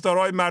کنیم،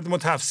 رفتارهای مردم رو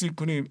تفسیر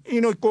کنیم؟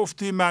 اینو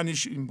گفتی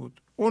معنیش این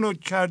بود، اونو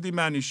کردی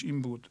معنیش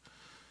این بود،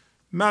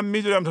 من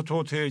میدونم تو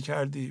توطئه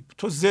کردی،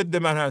 تو ضد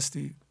من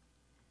هستی،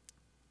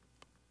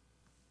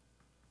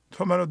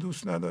 تو منو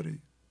دوست نداری.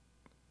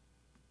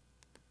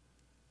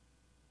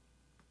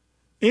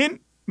 این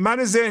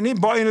من ذهنی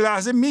با این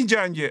لحظه می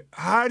جنگه.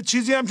 هر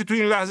چیزی هم که تو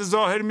این لحظه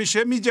ظاهر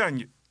میشه می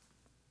جنگه.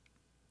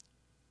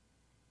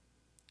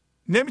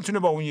 نمیتونه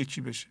با اون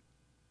یکی بشه.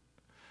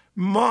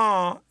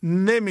 ما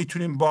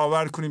نمیتونیم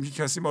باور کنیم که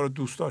کسی ما رو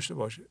دوست داشته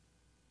باشه.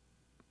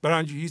 برای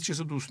اینکه هیچ چیز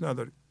رو دوست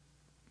نداریم.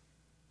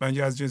 برای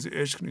اینکه از جنس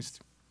عشق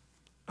نیستیم.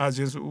 از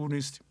جنس او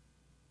نیستیم.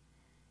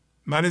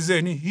 من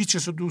ذهنی هیچ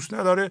چیز رو دوست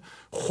نداره،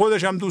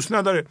 خودش هم دوست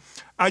نداره.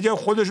 اگر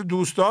خودش رو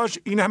دوست داشت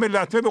این همه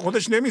لطمه به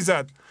خودش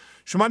نمیزد.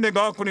 شما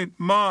نگاه کنید،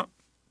 ما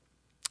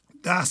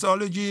 10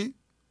 سالگی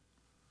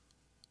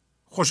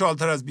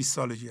خوشحالتر از 20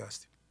 سالگی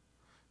هستیم.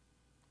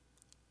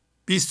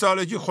 20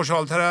 سالگی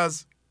خوشحالتر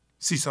از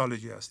 30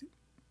 سالگی هستیم.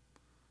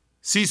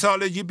 30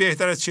 سالگی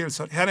بهتر از 40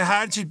 سالگی. یعنی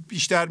هرچی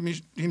بیشتر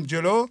میریم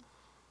جلو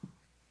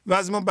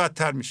وضعمون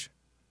بدتر میشه.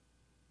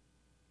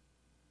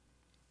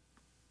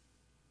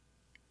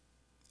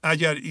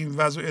 اگر این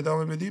وضع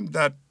ادامه بدیم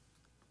در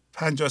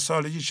 50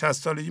 سالگی 60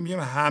 سالگی میگیم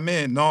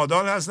همه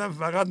نادان هستن،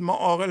 فقط ما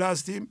عاقل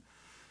هستیم،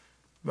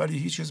 ولی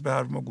هیچ چیز به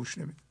حرف ما گوش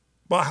نمیده.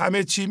 با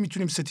همه چی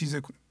میتونیم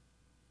ستیزه کنیم.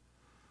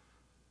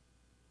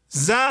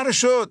 زهر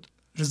شد،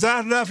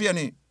 زهر رفت،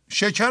 یعنی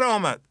شکر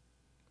آمد.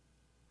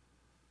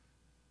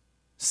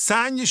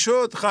 سنگ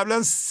شد،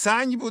 قبلا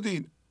سنگ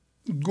بودین،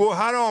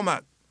 گوهر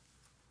آمد.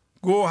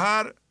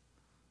 گوهر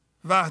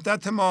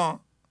وحدت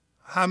ما،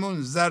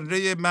 همون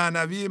ذره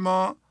معنوی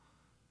ما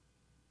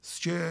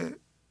که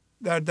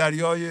در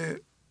دریای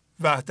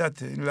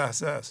وحدت این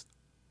لحظه است.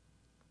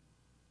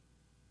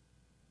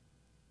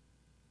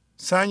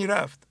 سنگ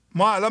رفت،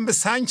 ما الان به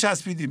سنگ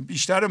چسبیدیم،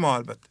 بیشتر ما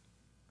البته.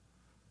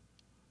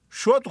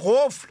 شد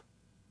قفل.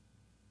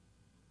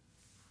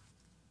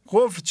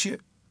 قفل چیه؟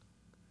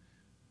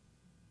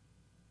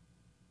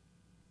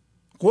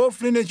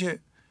 قفل اینه که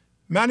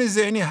من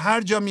ذهنی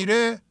هر جا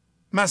میره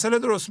مسئله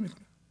درست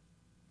میکنه.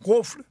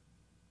 قفل.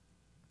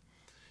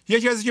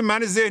 یکی از که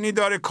من ذهنی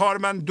داره،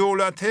 کارمند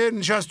دولته،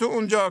 نشسته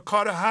اونجا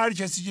کار هر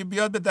کسی که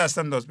بیاد به دست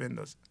انداز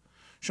بندازه.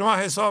 شما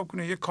حساب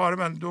کنید یک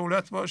کارمند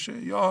دولت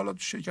باشه یا حالا تو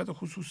شرکت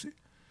خصوصی،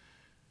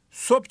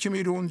 صبح که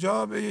میره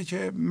اونجا بگه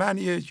که من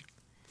یک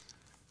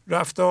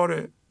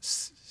رفتار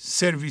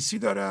سرویسی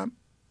دارم،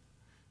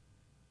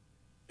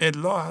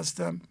 ادلا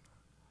هستم،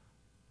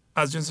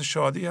 از جنس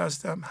شادی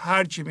هستم،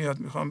 هر کی میاد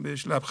میخوام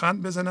بهش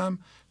لبخند بزنم،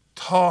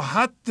 تا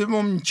حد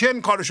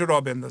ممکن کارشو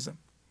راه بندازم،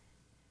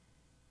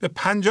 به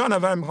 50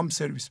 نفر میخوام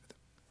سرویس بدم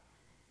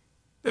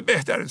به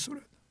بهترین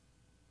صورت.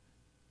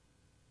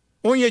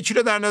 اون یکی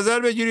رو در نظر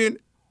بگیرین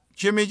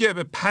که میگه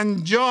به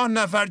 50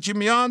 نفر که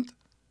میاند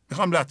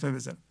میخوام لطمه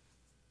بزنم،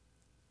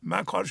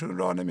 من کارشون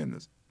راه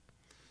نمیندازم.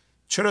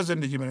 چرا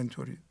زندگی من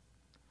اینطوریه؟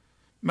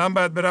 من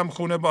باید برم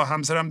خونه با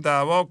همسرم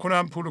دعوا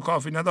کنم، پول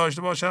کافی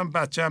نداشته باشم،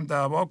 بچه‌م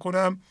دعوا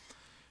کنم،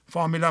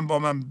 فامیلم با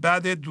من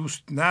بده،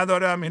 دوست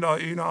ندارم،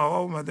 این آقا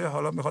اومده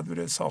حالا میخواد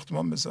بره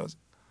ساختمان بسازه،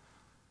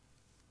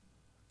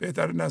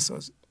 بهتر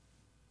نسازه.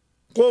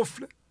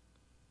 قفل.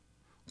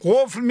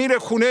 قفل. میره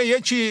خونه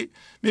یکی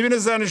میبینه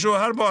زن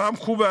شوهر با هم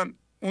خوبن،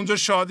 اونجا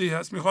شادی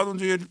هست، میخواد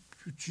اونجا یه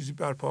چیزی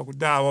برپا کنه،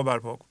 دعوا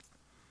برپا کنه.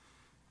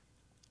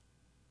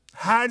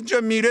 هر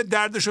جا میره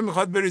دردشو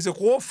میخواد بریزه.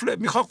 قفله.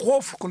 میخواد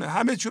قفل کنه،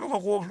 همه چی رو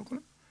میخواد قفل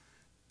کنه.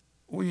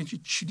 اون یکی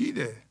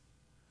کلیده.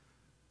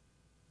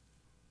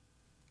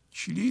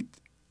 کلید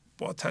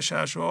با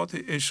تشعشعات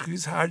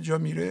عشقیز هر جا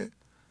میره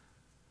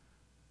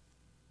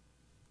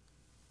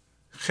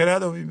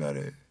خرد رو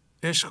میبره،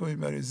 عشق رو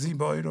میبره،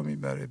 زیبایی رو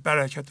میبره،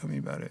 برکت رو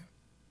میبره.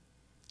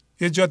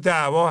 یه جا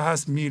دعوا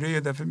هست میره، یه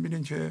دفعه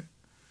میبینین که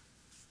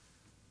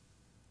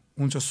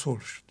اونجا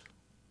صلح شد.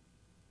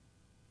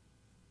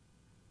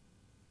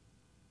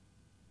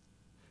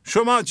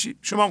 شما چی؟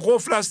 شما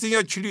قفل هستین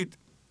یا کلید؟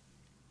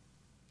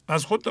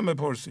 از خودتون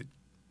بپرسید.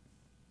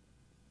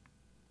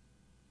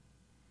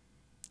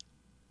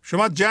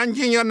 شما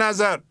جنگین یا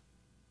نظر؟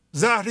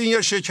 زهرین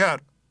یا شکر؟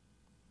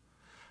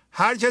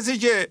 هر کسی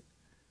که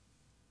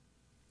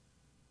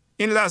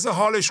این لحظه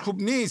حالش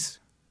خوب نیست،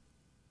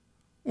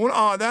 اون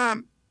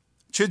آدم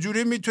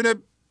چجوری میتونه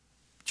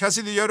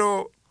کسی دیگه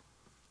رو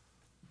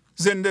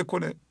زنده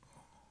کنه،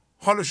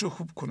 حالش رو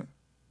خوب کنه؟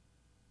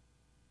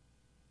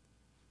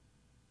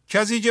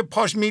 کسی که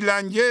پاش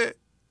میلنگه،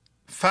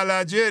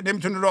 فلجه،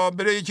 نمیتونه راه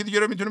بره، یکی دیگه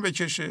رو میتونه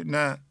بکشه؟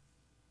 نه.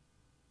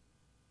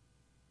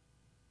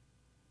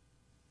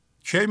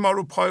 کی ما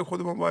رو پای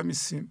خودمون وای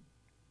میسیم؟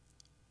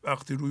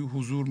 وقتی روی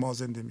حضور ما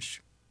زنده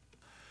میشیم.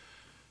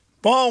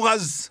 باغ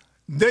از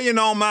دی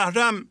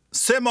نامحرم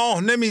 3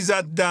 ماه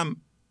نمیزد دم،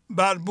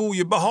 بر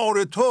بوی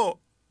بهار تو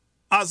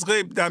از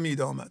غیب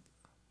دمید آمد.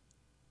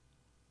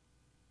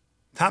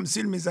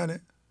 تمثیل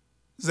میزنه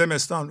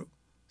زمستان رو.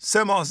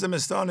 3 ماه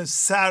زمستان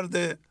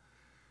سرد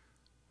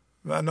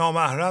و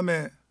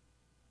نامحرم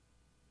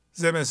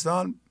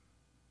زمستان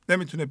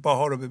نمیتونه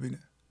بهار رو ببینه،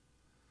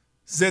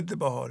 ضد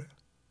بهاره.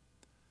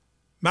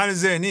 من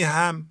ذهنی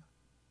هم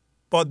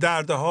با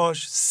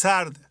دردهاش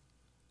سرده.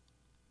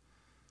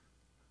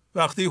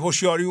 وقتی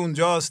هوشیاری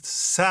اونجاست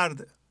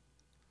سرده،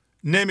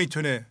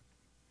 نمیتونه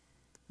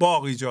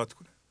باغ ایجاد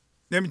کنه،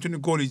 نمیتونه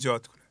گل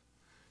ایجاد کنه،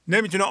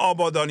 نمیتونه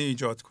آبادانی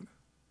ایجاد کنه.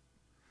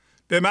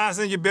 به محض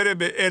اینکه بره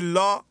به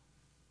الا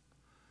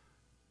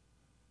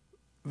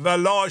و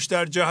لاش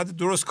در جهت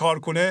درست کار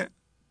کنه،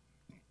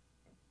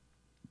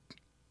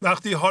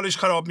 وقتی حالش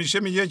خراب میشه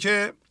میگه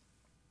که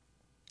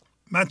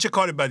من چه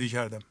کار بدی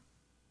کردم.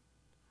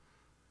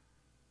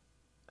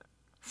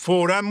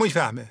 فوراً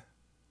میفهمه.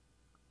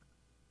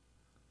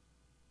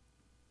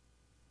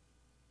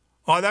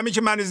 آدمی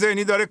که من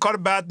ذهنی داره کار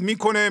بد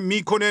میکنه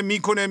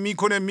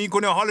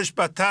حالش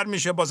بدتر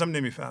میشه، بازم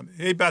نمیفهمه،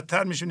 هی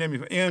بدتر میشه،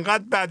 نمیفهمه.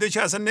 اینقدر بده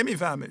که اصلا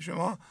نمیفهمه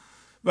شما.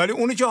 ولی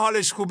اونی که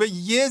حالش خوبه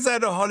یه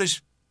ذره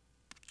حالش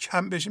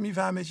کم بشه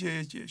میفهمه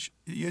که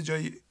یه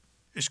جایی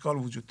اشکال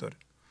وجود داره.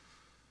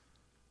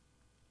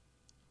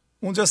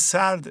 اونجا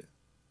سرده،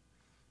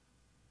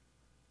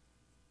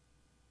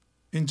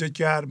 اینجا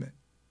گرمه،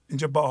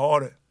 اینجا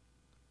بهاره.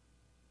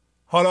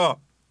 حالا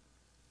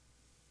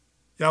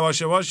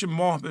یواش یواش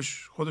ماه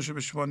خودشو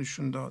به شما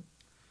نشون داد،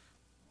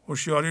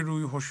 هوشیاری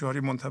روی هوشیاری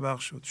منطبق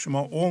شد،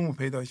 شما عمق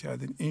پیدا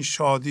کردین، این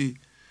شادی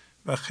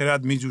و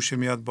خرد میجوشه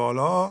میاد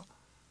بالا،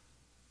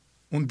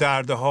 اون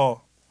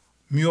دردها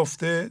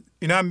میفته.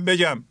 اینم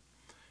بگم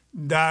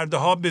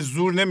دردها به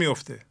زور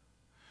نمیفته.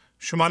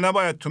 شما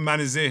نباید تو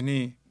من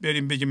ذهنی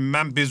بریم بگیم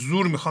من به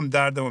زور میخوام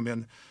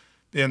دردمو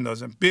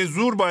بیندازم، به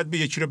زور باید به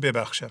یکی رو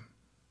ببخشم،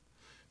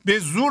 به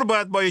زور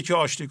باید با یکی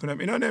آشتی کنم.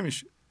 اینا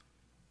نمیشه،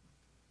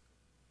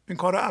 این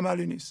کار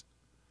عملی نیست.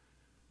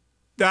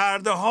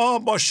 دردها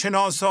با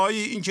شناسایی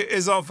اینکه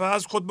اضافه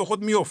هست خود به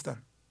خود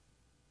میافتن.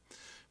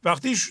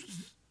 وقتی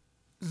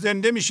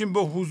زنده میشیم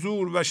با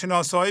حضور و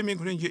شناسایی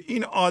میکنیم که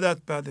این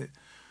عادت بده،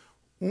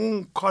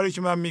 اون کاری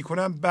که من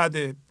میکنم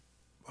بده،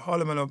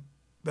 حال منو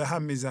به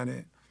هم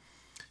میزنه،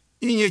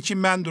 این یکی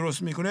من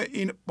درست میکنه،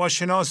 این با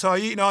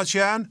شناسایی اینا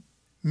چیان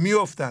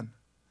میافتن.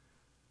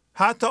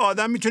 حتی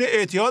آدم میتونه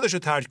اعتیادش رو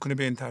ترک کنه.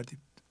 به این ترتیب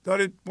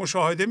داره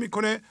مشاهده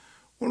میکنه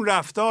اون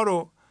رفتار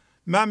رو،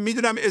 من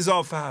میدونم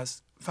اضافه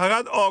هست،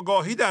 فقط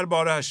آگاهی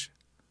دربارش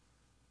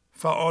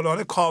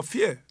فعالانه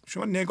کافیه.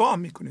 شما نگاه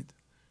میکنید،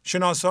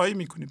 شناسایی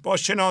میکنید. با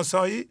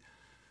شناسایی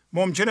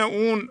ممکنه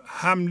اون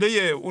حمله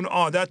اون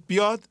عادت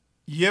بیاد،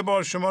 یه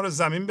بار شما رو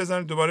زمین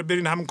بزنید، دوباره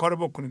برین همون کار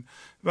رو بکنید.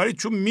 ولی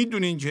چون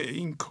میدونین که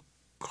این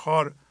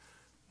کار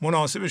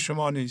مناسب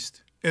شما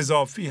نیست،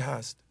 اضافی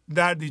هست،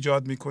 درد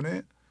ایجاد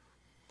میکنه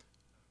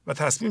و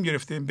تصمیم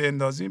گرفتیم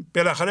بیندازیم،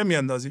 بالاخره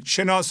میاندازید.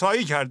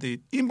 شناسایی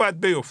کردید این باید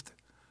بیفته.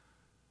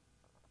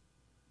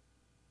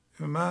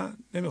 من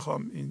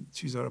نمیخوام این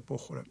چیزها رو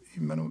بخورم،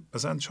 این منو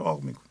مثلا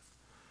چاق میکنه،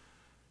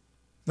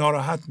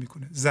 ناراحت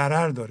میکنه،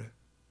 ضرر داره،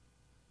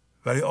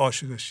 ولی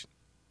عاشقش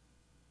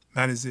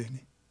من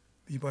ذهنی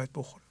باید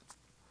بخورم.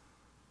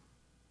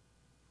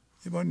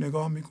 یه بار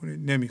نگاه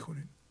میکنید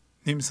نمیخورید،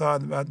 نیم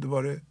ساعت بعد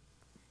دوباره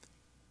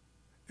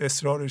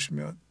اصرارش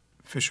میاد،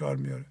 فشار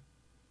میاره،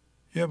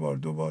 یه بار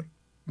دو بار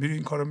میری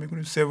این کارو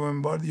میکنید،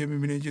 سومین بار دیگه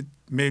میبینید که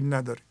میل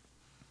نداری.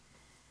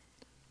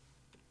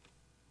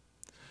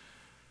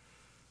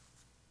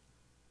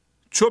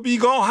 چو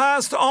بیگاه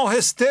هست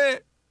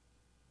آهسته،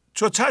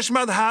 چو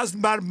چشمت هست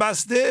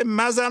بربسته،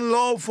 مزن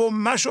لاف و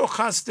مشو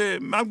خسته،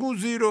 مگو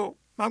زیر و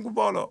مگو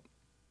بالا.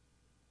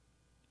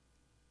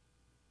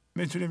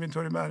 میتونیم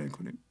اینطوری معنی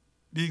کنیم.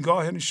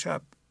 بیگاه یعنی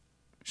شب،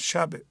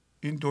 شبه،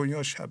 این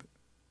دنیا شبه.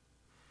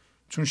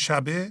 چون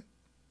شبه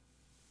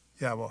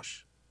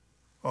یواش،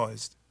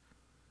 آهسته،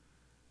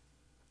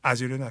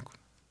 عجله نکن،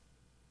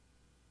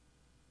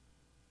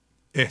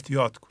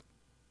 احتیاط کن.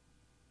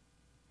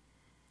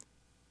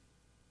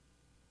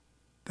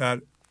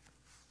 در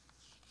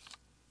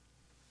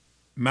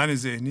من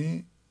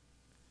ذهنی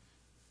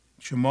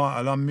که ما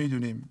الان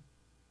میدونیم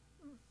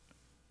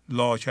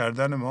لا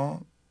کردن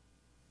ما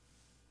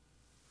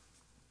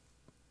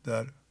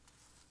در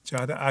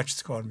جهت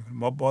عکس کار میکنه.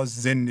 ما با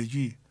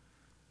زندگی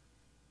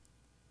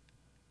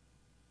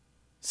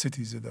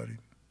ستیزه داریم،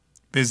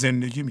 به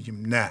زندگی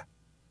میگیم نه.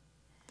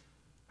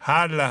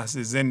 هر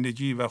لحظه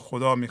زندگی و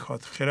خدا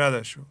میخواد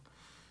خردش رو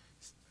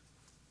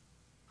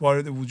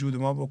وارد وجود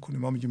ما بکنه.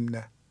 ما میگیم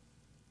نه،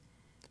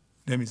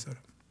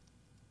 نمیذارم.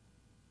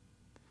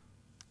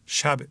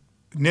 شب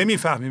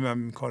نمیفهمیم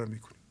هم این کارو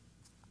میکنیم.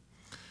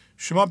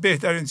 شما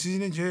بهترین چیز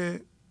اینه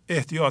که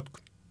احتیاط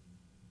کنید،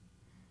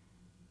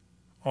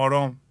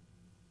 آرام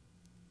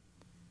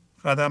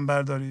قدم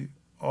برداری،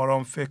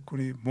 آرام فکر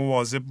کنی،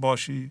 مواظب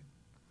باشی،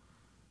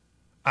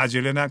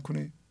 عجله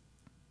نکنی.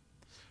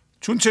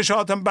 چون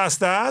چشماتم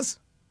بسته است،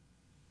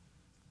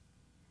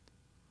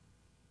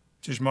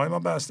 چشمای ما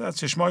بسته است،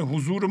 چشمای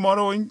حضور ما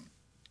رو این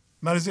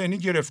من ذهنی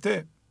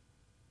گرفته.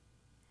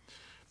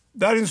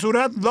 در این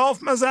صورت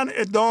لاف مزن،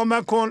 ادعا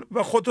مکن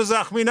و خودتو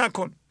زخمی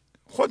نکن.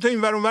 خودتو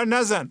این ور اون ور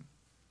نزن.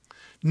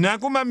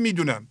 نگو من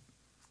میدونم.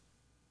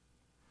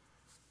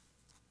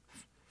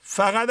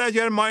 فقط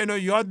اگر ما اینو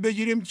یاد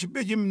بگیریم که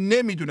بگیم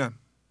نمیدونم،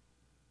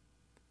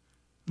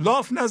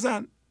 لاف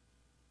نزن،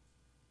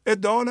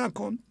 ادعا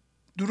نکن،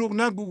 دروغ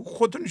نگو،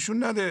 خودتو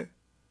نشون نده،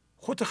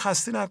 خودتو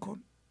خسته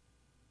نکن.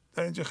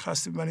 در اینجا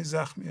خسته منی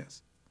زخمی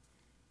است.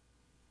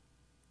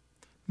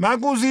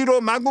 مگو زیر و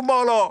مگو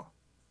بالا.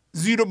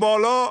 زیر و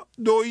بالا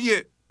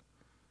دوییه.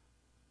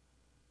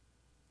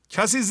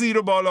 کسی زیر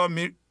و بالا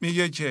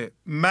میگه که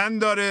من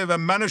داره و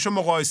منشو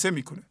مقایسه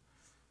میکنه.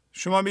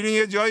 شما میرین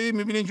یه جایی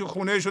میبینین که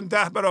خونهشون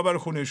 10 برابر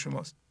خونه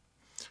شماست.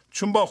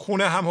 چون با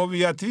خونه هم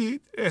هویتی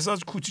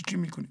احساس کوچیکی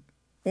میکنید.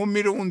 اون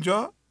میره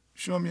اونجا،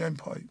 شما میاین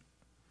پایین.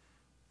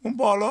 اون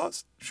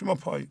بالاست، شما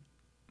پایین.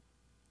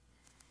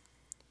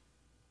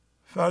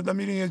 فردا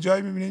میرین یه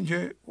جایی میبینین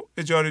که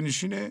اجاره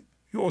نشینه،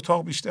 یه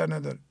اتاق بیشتر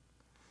نداره.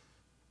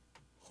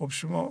 خب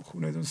شما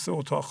خونهتون 3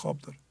 اتاق خواب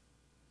داره.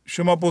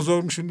 شما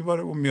بزرگ میشین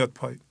دوباره اون میاد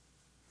پایین.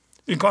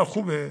 این کار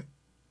خوبه؟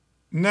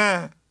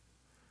 نه.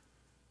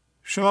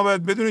 شما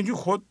باید بدونید که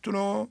خودتون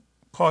رو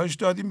کاهش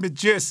دادیم به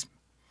جسم.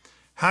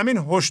 همین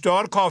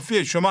هشدار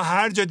کافیه. شما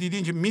هر جا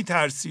دیدین که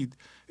میترسید،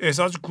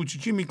 احساس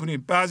کوچیکی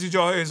میکنید، بعضی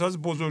جاها احساس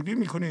بزرگی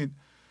میکنید،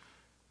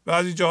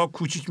 بعضی جاها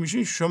کوچیک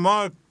میشین،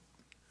 شما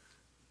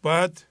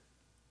باید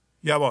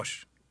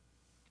یواش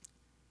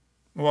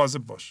مواظب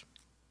باش.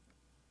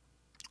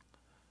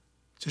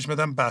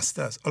 چشمتم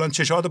بسته است. الان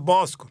چشات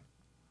باز کن.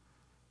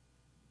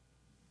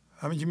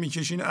 همین که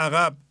میکشین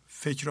عقب،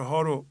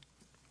 فکرها رو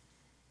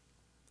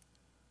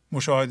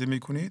مشاهده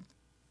میکنید،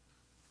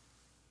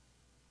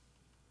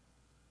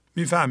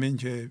 میفهمین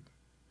که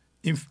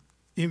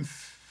این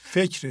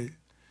فکر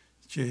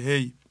که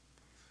هی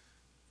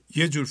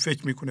یه جور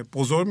فکر میکنه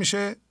بزرگ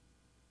میشه،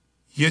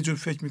 یه جور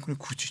فکر میکنه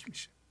کوچیک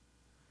میشه.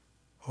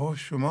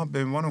 شما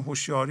به عنوان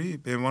هوشیاری،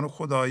 به عنوان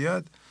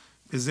خدایت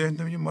به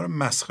ذهن میگید ما رو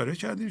مسخره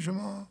کردین،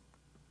 شما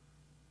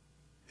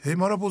هی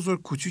ما رو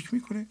بزرگ کوچیک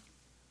میکنه.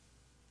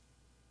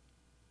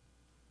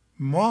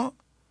 ما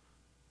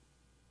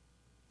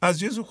از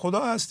جنس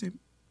خدا هستیم،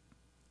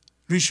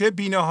 ریشه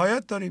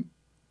بی‌نهایت داریم.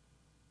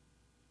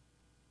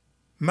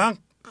 من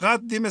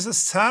قدی مثل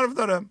سرو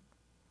دارم.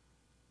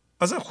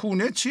 اصلا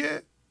خونه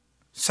چیه؟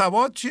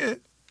 سواد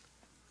چیه؟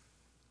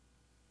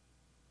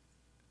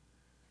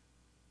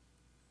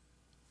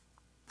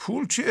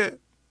 پول چیه؟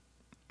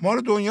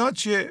 مال دنیا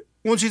چیه؟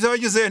 اون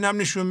چیزهایی که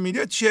ذهنم نشون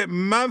میده چیه؟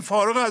 من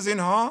فارغ از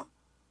اینها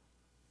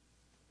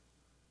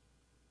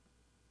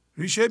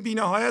ریشه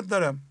بی‌نهایت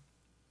دارم.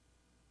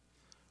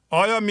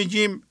 آیا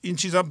میگیم این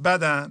چیزها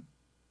بدن؟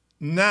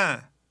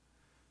 نه.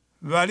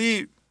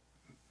 ولی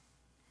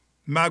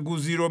مگو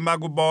زیر و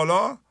مگو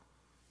بالا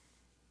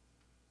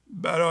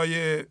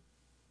برای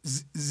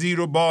زیر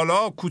و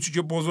بالا کوچیک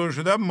بزرگ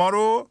شدن ما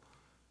رو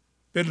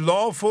به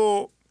لاف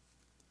و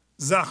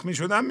زخمی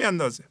شدن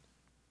میاندازه.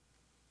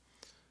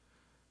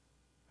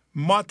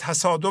 ما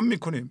تصادم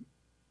میکنیم،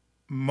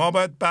 ما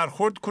باید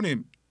برخورد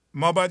کنیم،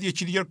 ما باید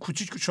یکی دیگر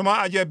کوچیک. شما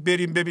اگر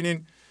بریم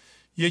ببینین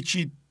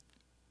یکی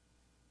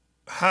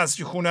هست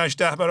که خونهش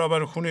 10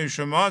 برابر خونه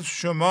شما،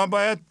 شما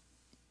باید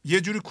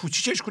یه جوری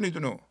کوچیکش کنید.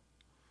 اونو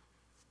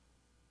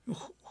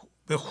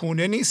به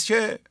خونه نیست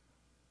که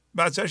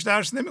بچهش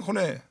درس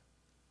نمیخونه،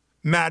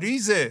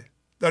 مریضه،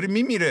 داره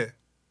میمیره.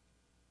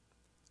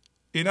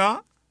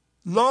 اینا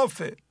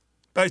لافه.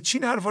 برای چی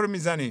این حرفا رو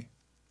میزنی؟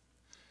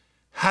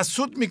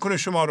 حسود میکنه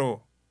شما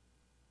رو.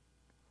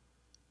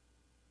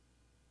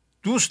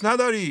 دوست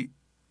نداری،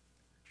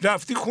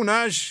 رفتی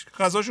خونهش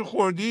غذاشو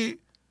خوردی،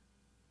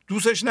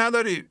 دوستش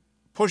نداری،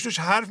 پشتش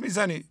حرف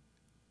میزنی،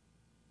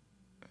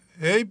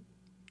 هی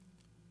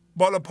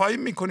بالا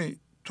پایین میکنی.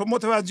 تو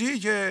متوجهی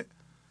که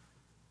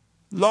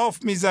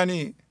لاف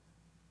میزنی.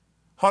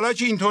 حالا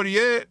که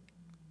اینطوریه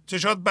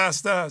چشات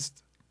بسته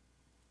است،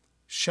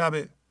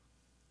 شب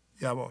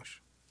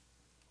یواش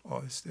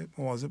آهسته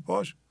مواظب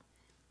باش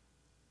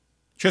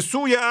که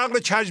سوی عقل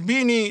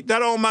کژبینی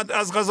در آمد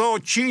از قضا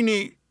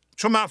چینی،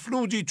 چو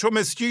مفلوجی چو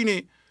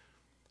مسکینی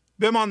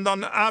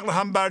بماندان عقل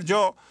هم بر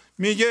جا.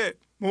 میگه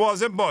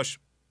مواظب باش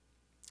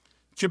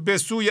که به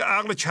سوی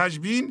عقل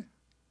کژبین،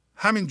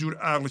 همین جور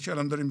عقل که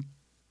الان داریم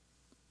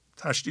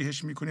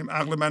تشریحش میکنیم،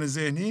 عقل من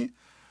ذهنی،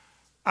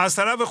 از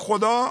طرف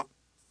خدا،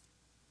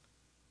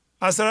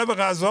 از طرف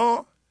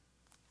قضا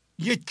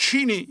یه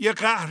کینی، یه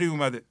قهری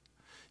اومده.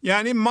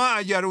 یعنی ما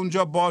اگر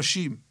اونجا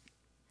باشیم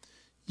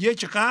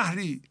یک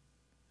قهری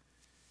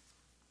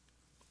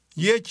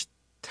یک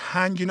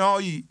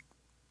تنگنایی،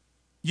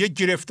 یک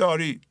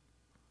گرفتاری،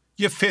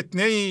 یک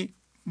فتنه‌ای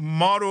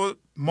ما رو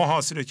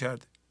محاصره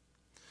کرده.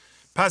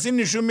 پس این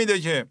نشون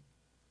میده که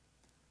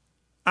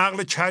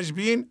عقل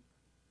کژبین،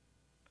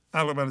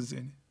 عقل من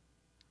ذهنی،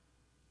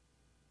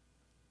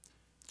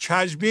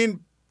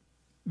 کژبین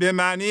به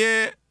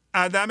معنی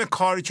عدم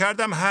کار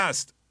کردم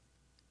هست.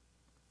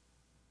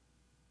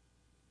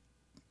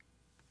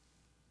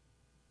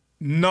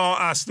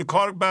 نااصل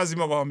کار بعضی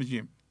موقع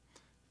میگیم.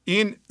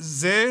 این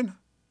ذهن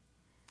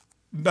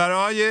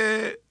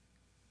برای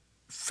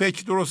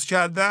فکر درست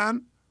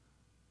کردن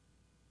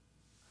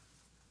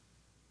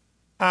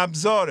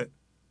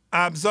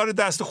ابزار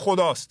دست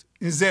خداست.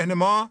 این ذهن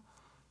ما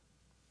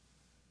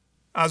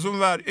از اون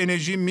ور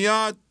انرژی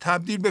میاد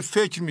تبدیل به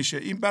فکر میشه.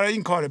 این برای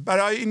این کاره،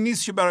 برای این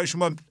نیست که برای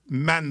شما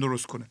من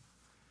درست کنه.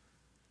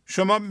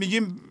 شما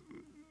میگیم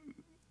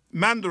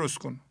من درست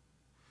کن،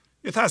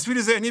 یه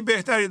تصویر ذهنی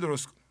بهتری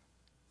درست کن.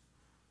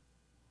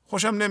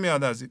 خوشم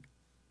نمیاد از این.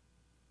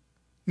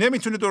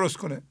 نمیتونه درست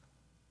کنه.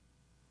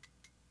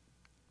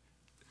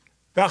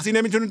 وقتی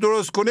نمیتونه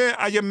درست کنه،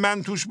 اگه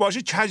من توش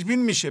باشه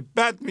کژبین میشه،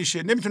 بد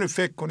میشه، نمیتونه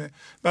فکر کنه.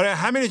 برای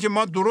همینه که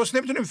ما درست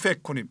نمیتونیم فکر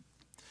کنیم.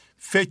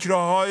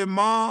 فکرهای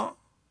ما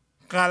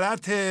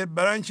غلطه،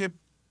 برای اینکه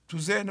تو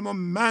ذهن ما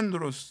من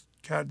درست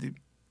کردیم.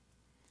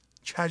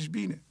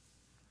 کژبینه.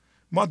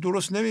 ما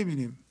درست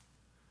نمیبینیم.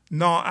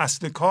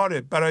 نااصل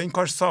کاره، برای این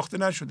کار ساخته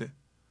نشده.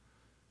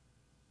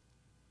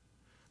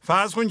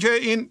 فرض کن که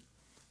این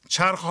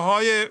چرخه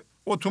های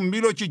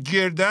اتومبیل رو که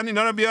گردن،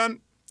 اینا رو بیان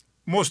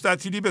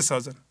مستطیلی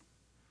بسازن.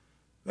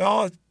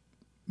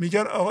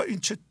 میگن آقا این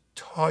چه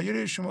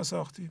تایری شما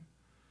ساختیم،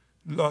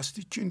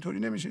 لاستیک که اینطوری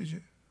نمیشه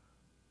که.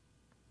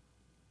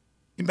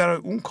 این برای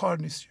اون کار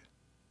نیست.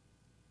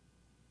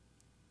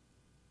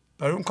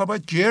 برای اون کار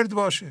باید گرد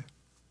باشه.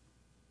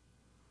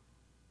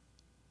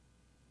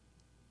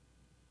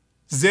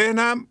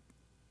 ذهنم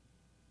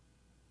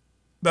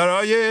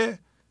برای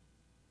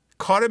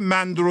کار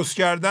من درست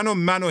کردن و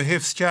منو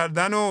حفظ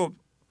کردن و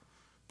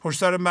پشت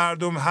سر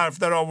مردم حرف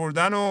در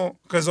آوردن و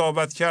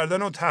قضاوت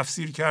کردن و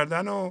تفسیر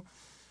کردن و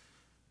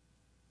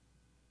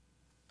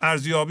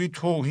ارزیابی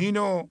توهین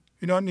و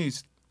اینا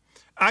نیست.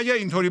 اگر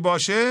اینطوری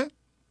باشه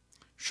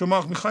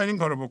شما میخواین این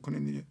کارو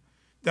بکنین دیگه.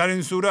 در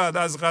این صورت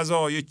از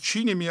قضا یک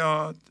چینی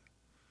میاد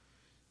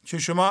که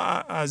شما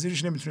از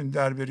زیرش نمیتونین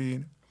در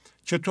برین،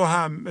 که تو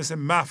هم مثل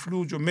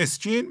مفلوج و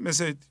مسکین،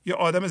 مثل یه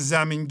آدم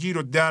زمینگیر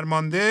و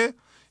درمانده،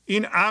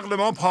 این عقل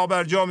ما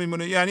پابرجا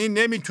میمونه، یعنی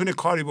نمیتونه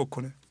کاری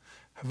بکنه.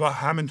 و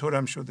همینطور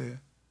هم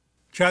شده.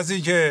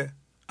 کسی که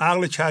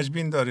عقل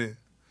کژبین داره،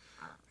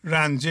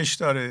 رنجش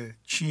داره،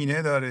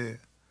 کینه داره،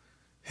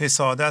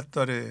 حسادت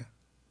داره،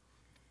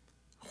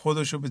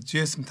 خودشو به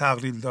جسم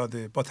تقلیل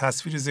داده، با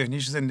تصویر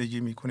ذهنیش زندگی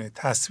میکنه،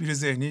 تصویر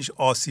ذهنیش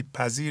آسیب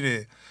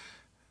پذیره،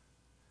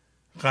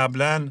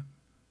 قبلا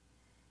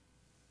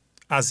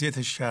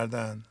اذیتش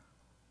کردن،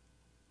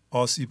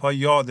 آسیب ها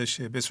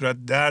یادشه، به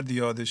صورت درد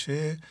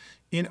یادشه،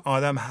 این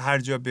آدم هر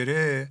جا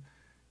بره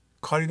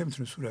کاری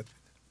نمیتونه صورت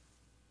بده.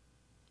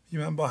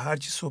 من با هر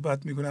چی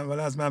صحبت میکنم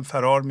ولی از من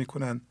فرار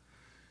میکنن.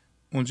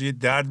 اونجا یه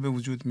درد به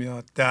وجود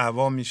میاد،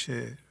 دعوا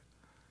میشه.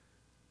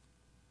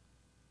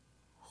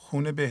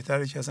 خونه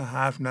بهتره که اصلا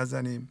حرف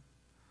نزنیم.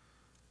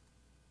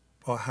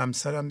 با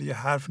همسرم دیگه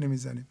حرف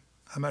نمیزنیم،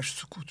 همش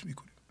سکوت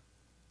میکنیم.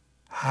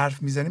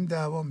 حرف میزنیم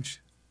دعوا میشه.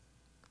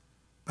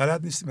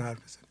 بلد نیستیم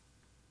حرف بزنیم.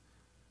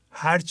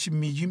 هر چی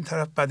میگیم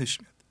طرف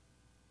بدش میاد،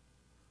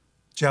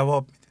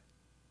 جواب میده.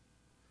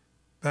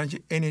 برای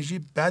اینکه انرژی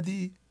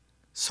بدی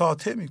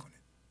ساطع میکنه.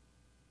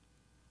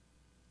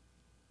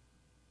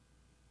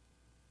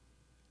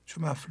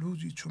 چون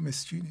مفلوجی، چون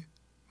مسکینی.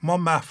 ما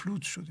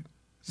مفلوج شدیم،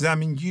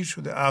 زمینگیر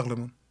شده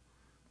عقلمون،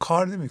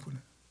 کار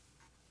نمیکنه.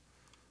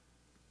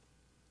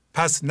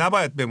 پس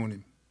نباید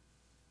بمونیم.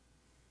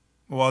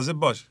 مواظب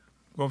باش.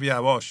 گفت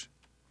یواش.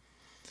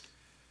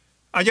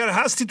 اگر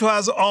هستی تو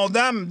از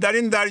آدم، در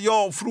این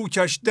دریا فرو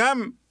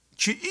کشدم،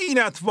 که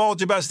اینت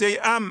واجب است ای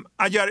ام،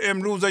 اگر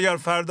امروز اگر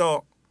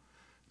فردا.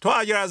 تو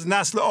اگر از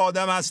نسل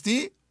آدم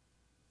هستی،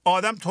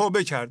 آدم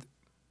توبه کرد.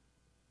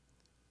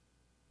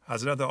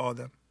 حضرت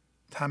آدم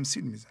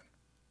تمثیل میزنه،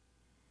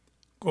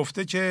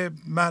 گفته که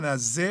من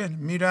از ذهن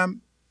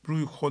میرم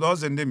روی خدا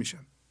زنده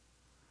میشم،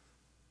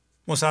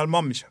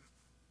 مسلمان میشم.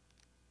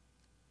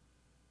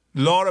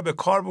 لا را به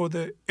کار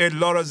برده،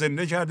 الا را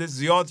زنده کرده،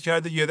 زیاد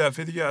کرده، یه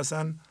دفعه دیگه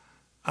اصلا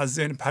از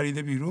ذهن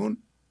پریده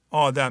بیرون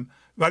آدم.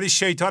 ولی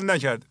شیطان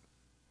نکرده.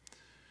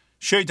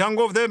 شیطان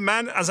گفته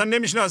من اصلا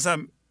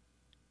نمیشناسم.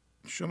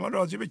 شما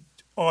راجع به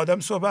آدم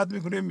صحبت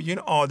میکنید، میگین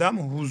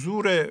آدم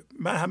حضوره،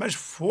 من همش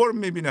فرم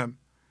میبینم.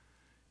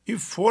 این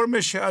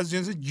فرمش از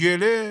جنس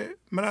گله،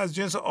 من از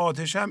جنس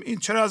آتشم، این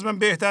چرا از من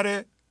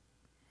بهتره؟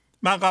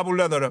 من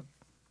قبول ندارم.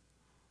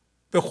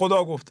 به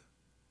خدا گفت.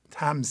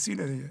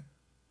 تمثیل دیگه.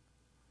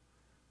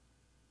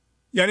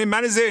 یعنی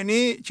من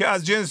ذهنی که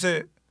از جنس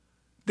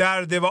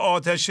درده و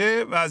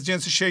آتشه و از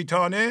جنس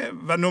شیطانه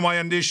و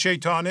نماینده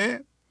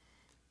شیطانه،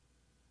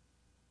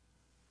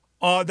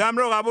 آدم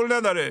رو قبول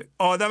نداره.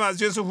 آدم از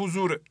جنس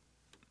حضوره.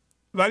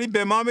 ولی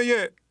به ما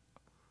میگه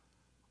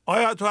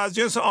آیا تو از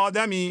جنس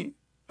آدمی؟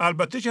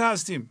 البته که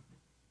هستیم.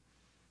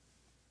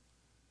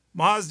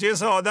 ما از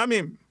جنس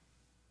آدمیم،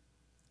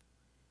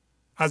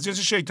 از جنس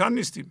شیطان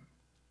نیستیم.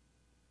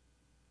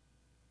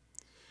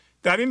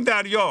 در این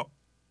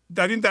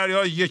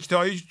دریا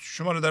یکتایی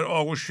شما رو در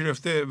آغوش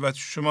گرفته و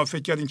شما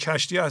فکر کردین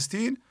کشتی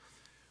هستین.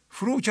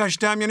 فرو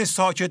کشتم یعنی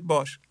ساکت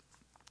باش،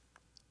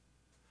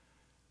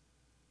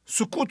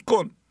 سکوت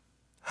کن،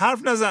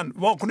 حرف نزن،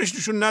 واکنش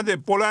نشون نده،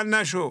 بلند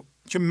نشو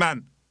که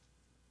من.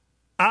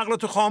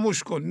 عقلتو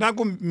خاموش کن،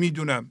 نگو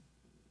میدونم.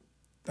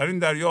 در این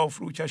دریا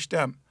فرو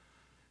کشتم،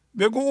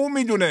 بگو او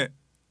میدونه،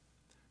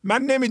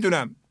 من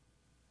نمیدونم.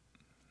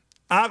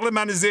 عقل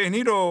من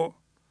ذهنی رو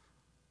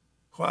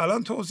خب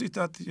الان توضیح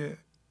داد دیگه.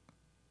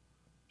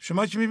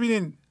 شما که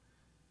میبینین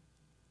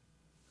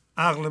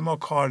عقل ما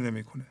کار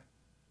نمیکنه،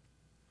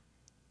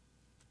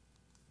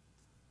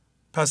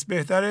 پس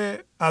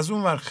بهتره از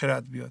اون ور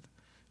خرد بیاد.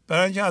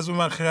 برای اینکه از اون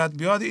ور خرد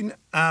بیاد این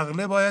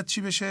عقله باید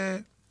چی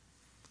بشه؟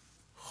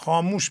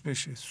 خاموش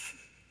بشه،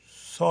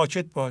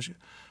 ساکت باشه.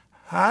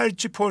 هر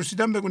چی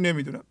پرسیدم بگو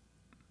نمیدونم.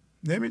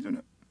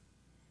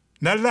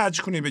 نه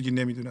لج کنی بگی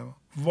نمیدونم،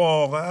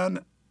 واقعا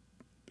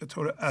به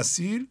طور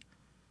اصیل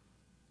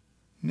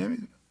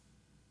نمیدونم.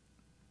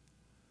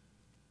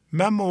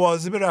 من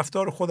مواظب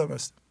رفتار خودم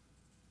هستم.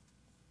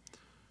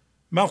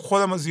 من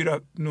خودم رو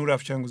زیر نور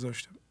افکن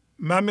گذاشتم.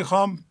 من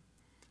میخوام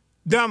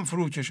دم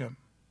فرو کشم.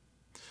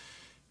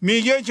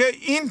 میگه که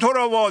این تو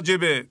را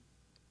واجبه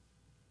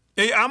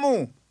ای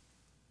عمو.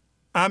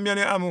 ام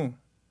یعنی عمو.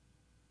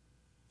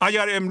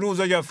 اگر امروز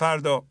اگر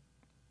فردا.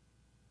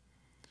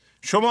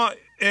 شما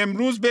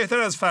امروز بهتر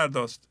از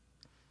فرداست.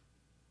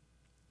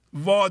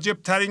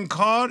 واجب ترین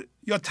کار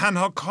یا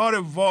تنها کار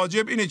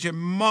واجب اینه که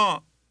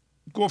ما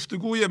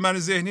گفتگوی من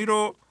ذهنی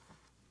رو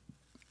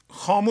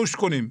خاموش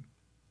کنیم.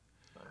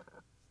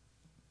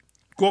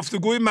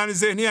 گفتگوی من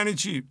ذهنی یعنی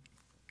چی؟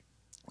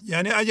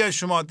 یعنی اگر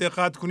شما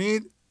دقت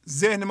کنید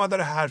ذهن ما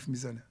داره حرف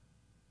میزنه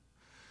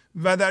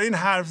و در این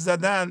حرف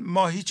زدن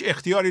ما هیچ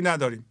اختیاری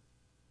نداریم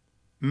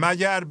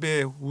مگر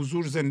به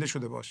حضور زنده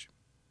شده باشیم.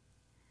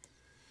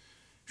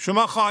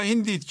 شما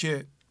خواهید دید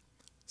که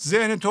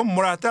ذهن تو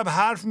مرتب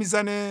حرف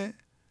میزنه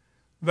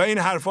و این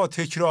حرفا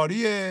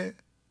تکراریه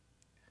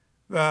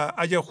و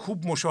اگر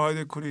خوب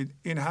مشاهده کنید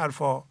این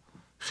حرفا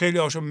خیلی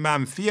هاشون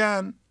منفی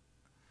هن.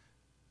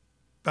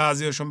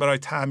 بعضی هاشون برای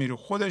تعمیر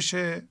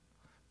خودشه،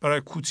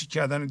 برای کوچیک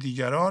کردن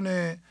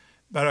دیگرانه،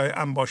 برای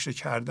انباشته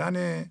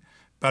کردنه،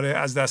 برای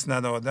از دست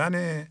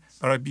ندادنه،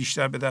 برای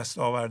بیشتر به دست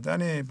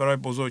آوردنه، برای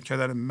بزرگ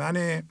کردن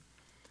منه.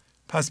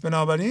 پس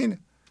بنابراین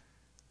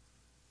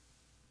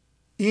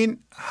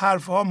این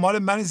حرف ها مال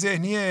من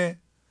ذهنیه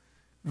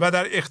و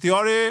در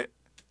اختیار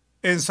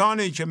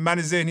انسانی که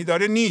من ذهنی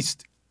داره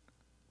نیست.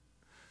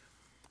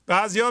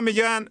 بعضی ها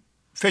میگن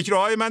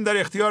فکرهای من در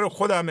اختیار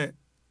خودمه.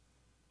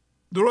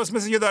 درست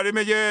مثل یه داره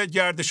میگه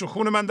گردش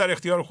خون من در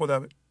اختیار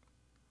خودمه.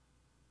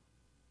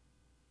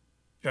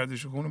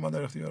 گردش خون ما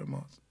در اختیار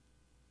ماست.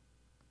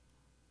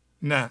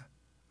 نه،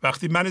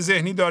 وقتی من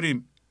ذهنی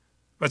داریم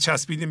و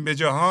چسبیدیم به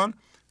جهان،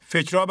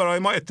 فکرها برای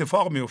ما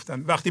اتفاق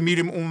میفتن. وقتی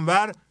میریم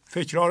اونور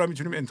فکرها رو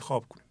میتونیم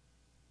انتخاب کنیم.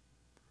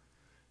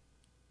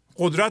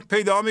 قدرت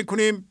پیدا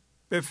میکنیم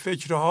به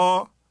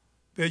فکرها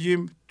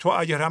بگیم تو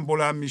اگر هم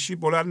بلند میشی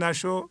بلند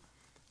نشو،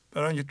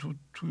 برای اینکه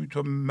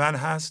تو من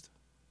هست.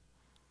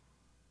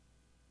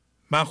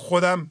 من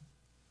خودم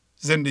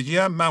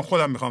زندگیم، من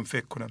خودم میخوام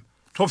فکر کنم،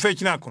 تو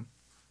فکر نکن.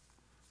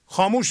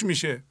 خاموش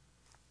میشه.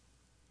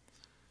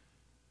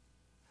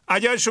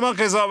 اگر شما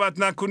قضاوت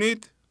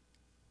نکنید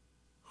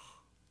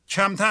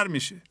کمتر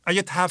میشه.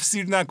 اگه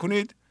تفسیر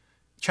نکنید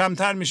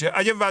کمتر میشه.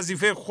 اگه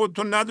وظیفه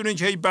خودتون ندونید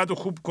که هی بد و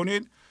خوب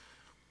کنید،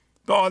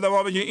 به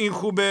آدما بگید این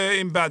خوبه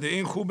این بده،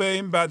 این خوبه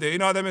این بده،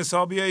 این آدم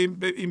حسابیه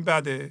این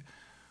بده،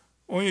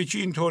 اون یکی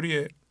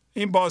اینطوریه،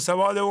 این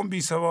باسواده اون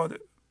بیسواده.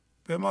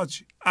 به ما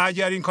چی؟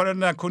 اگر این کار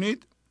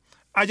نکنید،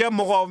 اگر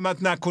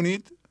مقاومت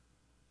نکنید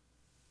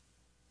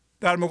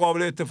در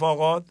مقابل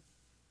اتفاقات،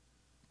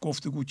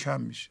 گفتگو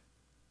کم میشه.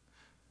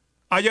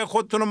 اگر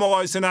خودتون رو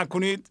مقایسه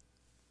نکنید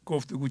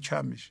گفتگو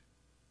کم میشه.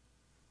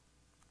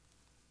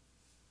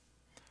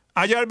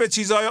 اگر به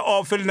چیزهای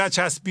آفل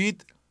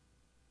نچسبید،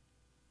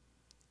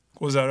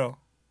 گذرا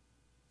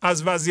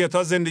از وضعیت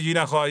ها زندگی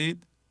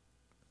نخواهید،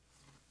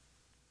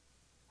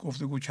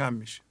 گفتگو کم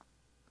میشه.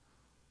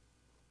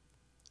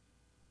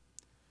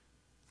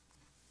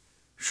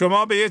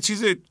 شما به یه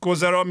چیز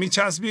گذرا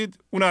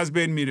میچسبید، اون از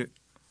بین میره.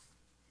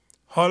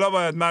 حالا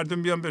باید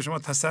مردم بیان به شما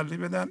تسلی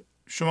بدن،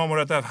 شما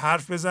مرتب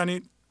حرف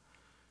بزنید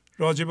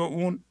راجع به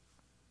اون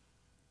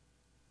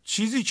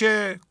چیزی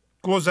که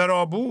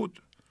گذرا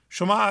بود.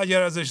 شما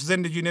اگر ازش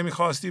زندگی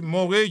نمیخواستی،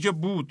 موقعی که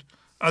بود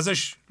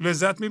ازش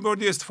لذت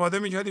میبردی، استفاده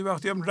میکردی،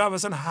 وقتی هم رفت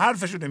اصلا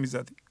حرفشو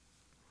نمیزدی.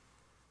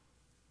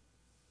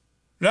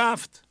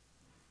 رفت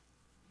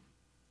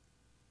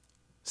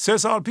 3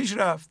 سال پیش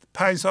رفت،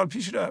 5 سال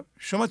پیش رفت،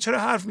 شما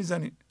چرا حرف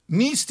میزنی؟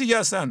 نیستی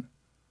اصلا،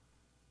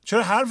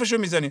 چرا حرفشو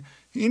میزنی؟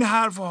 این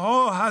حرف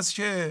ها هست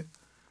که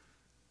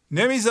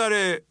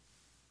نمیذاره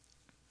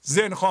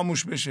ذهن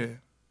خاموش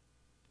بشه.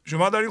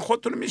 شما دارین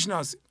خودتون رو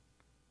میشناسید.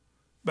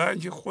 برای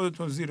اینکه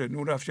خودتون زیر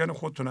نورافکن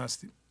خودتون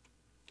هستید.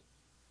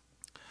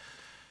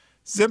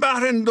 ز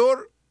بحر در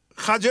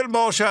خجل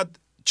باشد،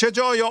 چه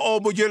جای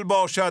آب و گل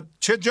باشد،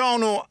 چه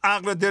جان و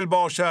عقل دل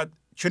باشد،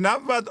 که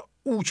نبود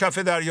او کف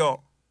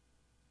دریا.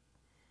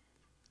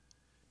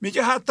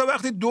 میگه حتی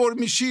وقتی دور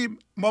میشیم،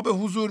 ما به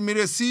حضور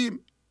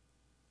میرسیم،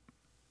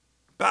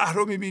 بحر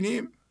رو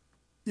میبینیم،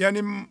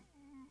 یعنی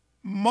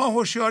ما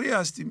هوشیاری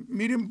هستیم،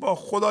 میریم با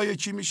خدا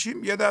یکی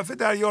میشیم، یه دفعه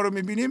دریا رو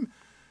میبینیم،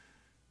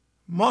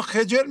 ما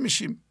خجل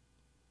میشیم،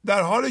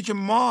 در حالی که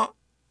ما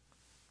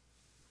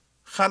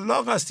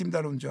خلاق هستیم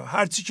در اونجا،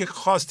 هر چی که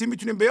خواستیم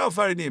میتونیم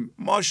بیافرینیم،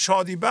 ما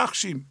شادی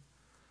بخشیم.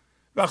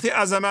 وقتی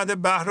عظمت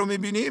بحر رو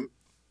میبینیم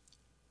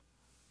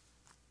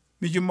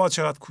میگیم ما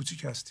چقدر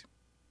کوچیک هستیم.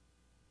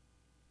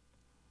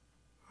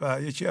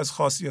 و یکی از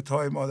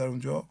خاصیت‌های ما در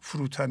اونجا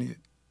فروتنیه.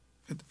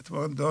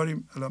 اتفاقا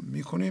داریم الان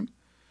میخونیم،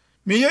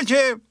 میگه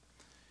که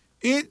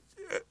این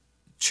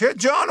چه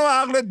جان و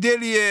عقل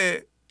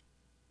دلیه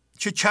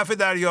که کف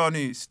دریا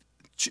نیست.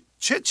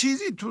 چه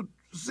چیزی تو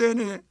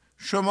ذهن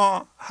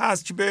شما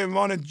هست که به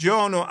عنوان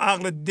جان و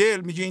عقل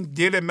دل، میگه این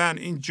دل من،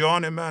 این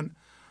جان من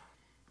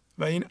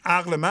و این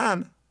عقل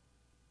من،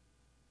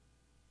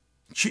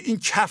 که این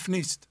کف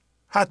نیست.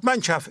 حتما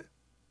کفه.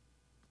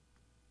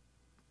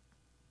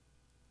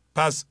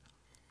 پس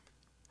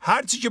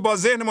هرچی که با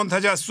ذهنمون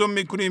تجسم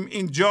میکنیم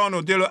این جان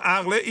و دل و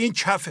عقل، این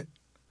کفه.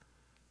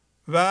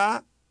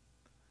 و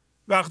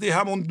وقتی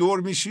همون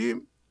دور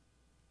میشیم،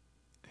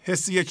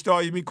 حس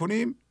یکتایی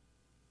میکنیم،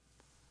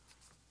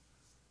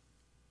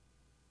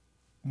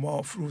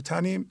 ما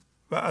فروتنیم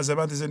و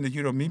عظمت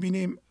زندگی رو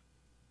میبینیم،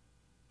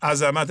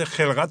 عظمت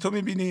خلقت رو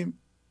میبینیم،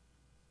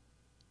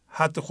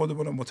 حتی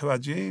خودمون رو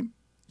متوجهیم،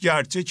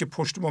 گرچه که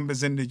پشتمون به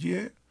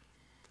زندگیه.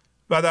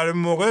 و در این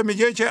موقع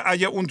میگه که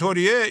اگه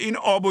اونطوریه، این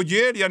آب و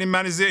گل، یعنی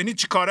من ذهنی،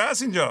 چی کاره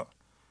است اینجا؟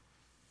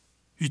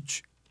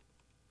 هیچ.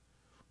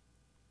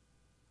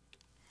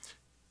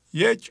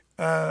 یک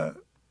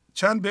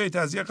چند بیت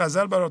از یه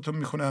غزل براتون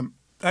میخونم.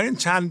 در این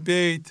چند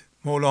بیت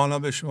مولانا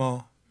به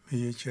شما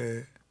میگه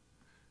که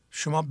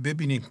شما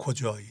ببینید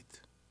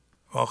کجایید.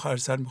 و آخر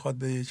سر میخواد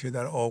بگه که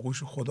در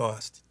آغوش خدا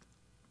هستید.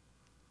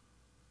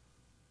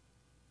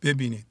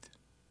 ببینید،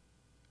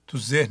 تو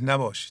ذهن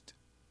نباشید،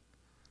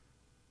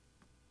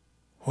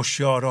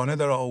 هوشیارانه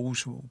در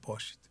آغوش او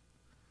باشید.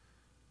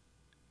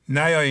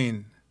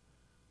 نیایین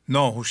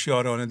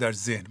ناهوشیارانه در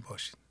ذهن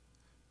باشید،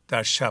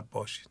 در شب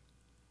باشید.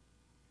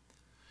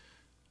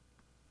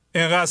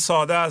 اینقدر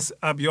ساده است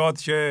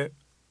ابیات که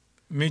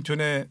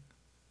میتونه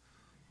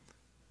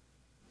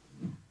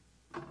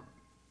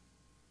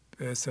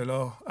به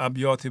اصطلاح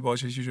ابیاتی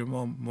باشه که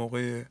شما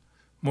موقع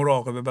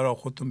مراقبه برای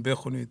خودتون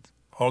بخونید،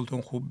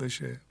 حالتون خوب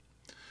بشه.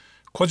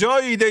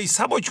 کجایید ای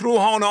سبک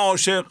روحان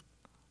عاشق،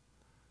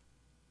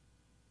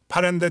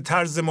 پرنده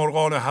طرز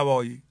مرغان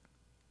هوایی.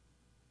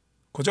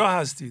 کجا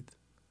هستید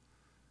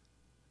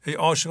ای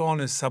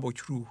عاشقان سبک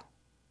روح؟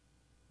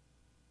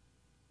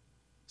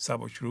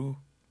 سبک روح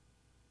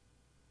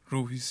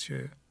روحی است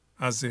که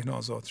از ذهن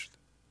آزاد شده.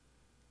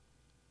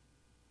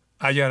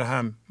 اگر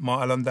هم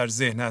ما الان در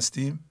ذهن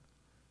هستیم،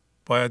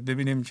 باید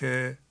ببینیم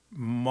که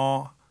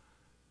ما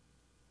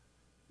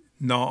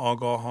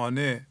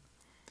ناآگاهانه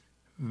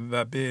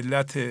و به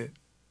علت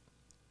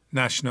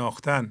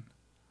نشناختن،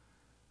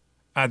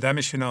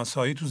 عدم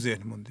شناسایی تو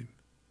ذهن موندیم.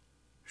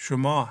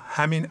 شما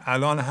همین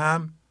الان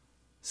هم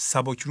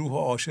سبک روح و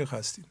عاشق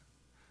هستید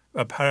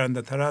و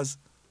پرنده تر از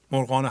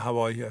مرغان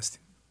هوایی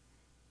هستید.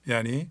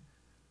 یعنی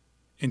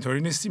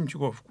اینطوری نیستیم که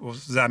گفت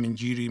زمین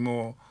گیریم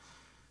و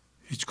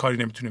هیچ کاری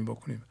نمیتونیم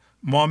بکنیم.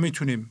 ما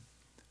میتونیم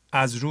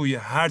از روی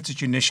هر چی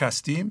که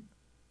نشستیم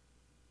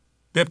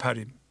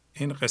بپریم.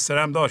 این قصه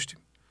هم داشتیم.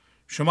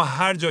 شما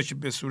هر جا که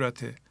به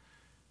صورت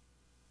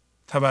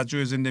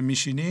توجه زنده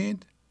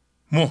میشینید،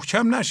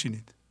 محکم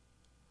نشینید.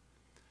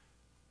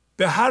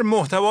 به هر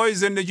محتوای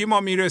زندگی ما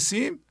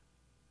میرسیم،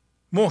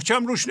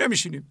 محکم روش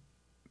نمیشینیم.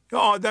 یا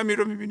آدمی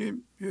رو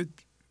میبینیم،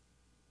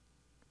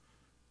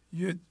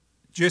 یه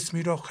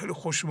جسمی را خیلی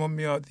خوشمون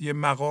میاد، یه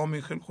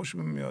مقامی خیلی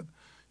خوشمون میاد،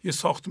 یه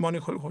ساختمانی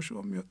خیلی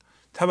خوشمون میاد،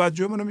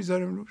 توجه منو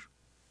میذاریم روش،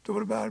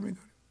 دوباره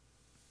برمیداریم،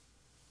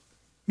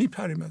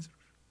 میپریم از روش.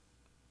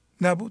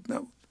 نبود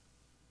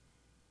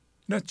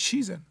نه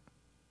چیزن.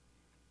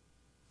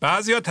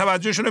 بعضی ها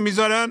توجهشون رو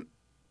میذارن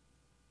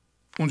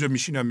اونجا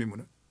میشینن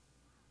میمونن،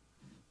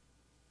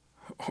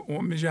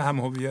 اون میشه هم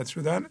هویت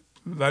شدن،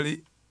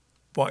 ولی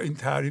با این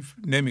تعریف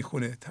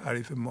نمیخونه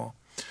تعریف ما.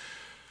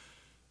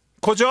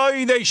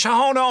 کجایید ای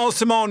شهان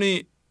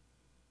آسمانی،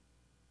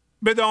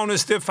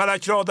 بدانسته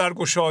فلک را در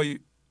گشایی.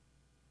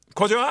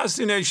 کجا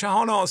هستین ای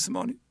شهان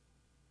آسمانی؟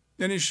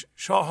 یعنی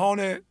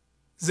شاهان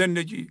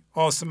زندگی.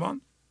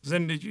 آسمان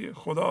زندگی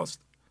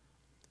خداست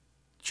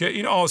که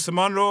این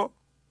آسمان رو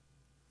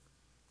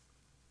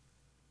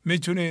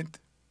میتونید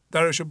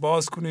درش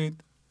باز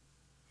کنید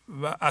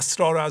و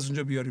اسرار رو از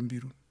اونجا بیاریم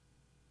بیرون.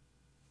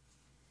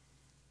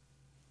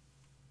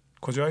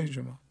 کجایی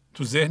شما؟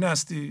 تو ذهن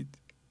هستید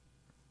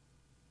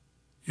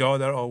یا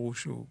در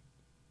آغوش او؟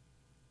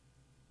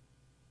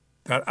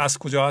 در اصل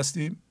کجا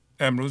هستیم؟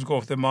 امروز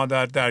گفته ما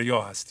در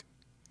دریا هستیم.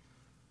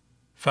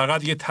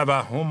 فقط یه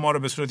توهم ما رو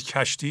به صورت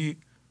کشتی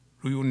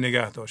روی اون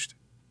نگه داشته.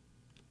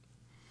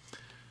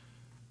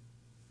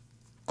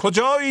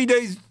 کجایید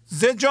ای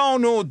ز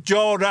جان و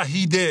جا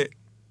رهیده،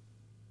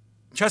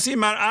 کسی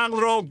مر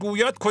عقل را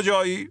گوید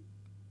کجایی؟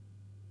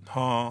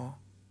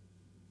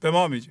 به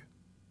ما میگه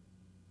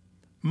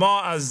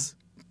ما از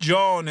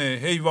جان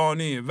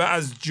حیوانی و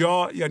از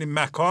جا یعنی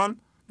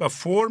مکان و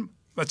فرم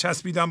و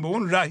چسبیدن به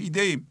اون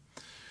رهیده ایم.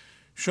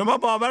 شما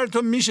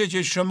باورتون میشه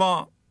که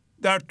شما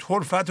در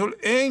طرفت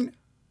العین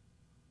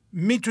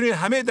میتونید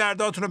همه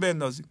درداتون رو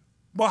بندازید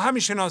با همین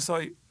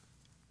شناسایی،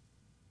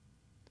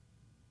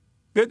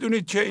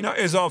 بدونید که اینا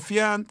اضافی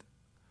اند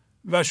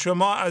و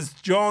شما از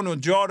جان و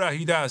جا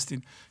رهیده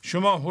هستید.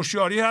 شما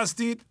هوشیاری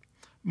هستید،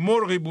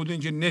 مرغی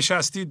بودین که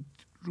نشستید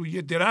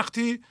روی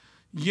درختی،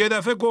 یه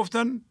دفعه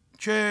گفتن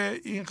که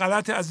این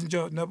غلطه، از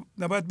اینجا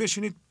نباید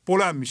بشینید،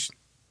 بلند میشین.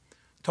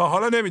 تا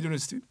حالا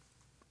نمیدونستید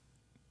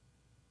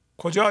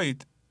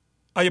کجایید.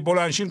 اگه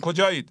بلندشین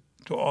کجایید؟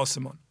 تو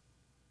آسمان.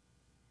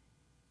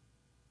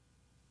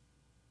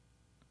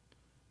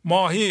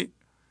 ماهی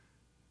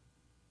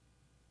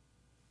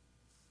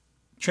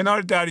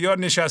کنار دریا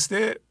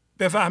نشسته،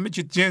 بفهمه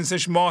که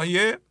جنسش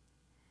ماهیه،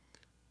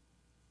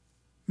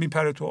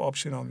 میپره تو آب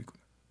شنا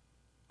میکنه.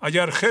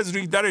 اگر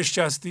خضری درش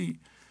چستی،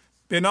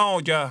 به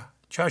ناگه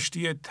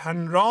کشتی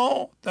تن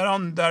را در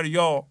آن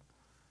دریا.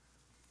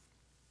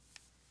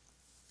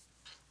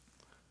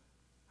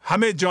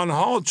 همه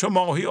جانها چو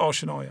ماهی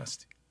آشنای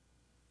هستی.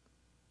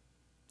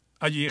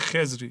 اگه یه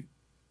خضری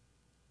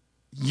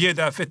یه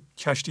دفعه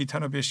کشتی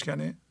تن رو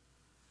بشکنه،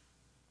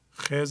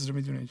 خضر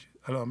میدونه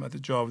علامت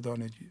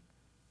جاودانگی،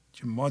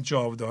 که ما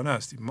جاودانه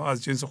هستیم، ما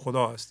از جنس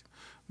خدا هستیم،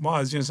 ما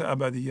از جنس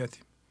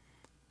ابدیتیم.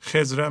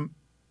 خضرم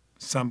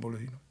سمبل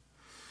اینو.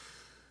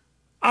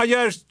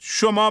 اگر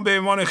شما به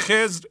عنوان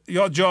خضر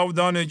یا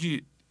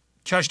جاودانگی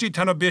کشتی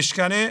تنو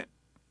بشکنه،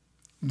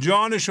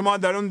 جان شما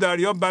در اون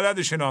دریا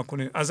بلد شنا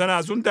کنه، از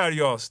اون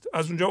دریاست،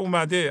 از اونجا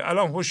اومده،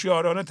 الان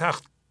هوشیارانه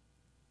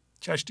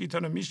کشتی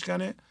تنو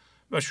میشکنه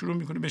و شروع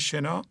میکنه به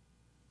شنا.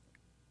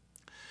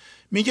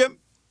 میگه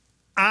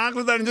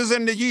عقل در اینجا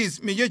زندگی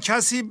است. میگه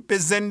کسی به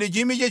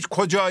زندگی میگه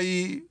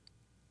کجایی،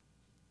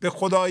 به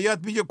خداییت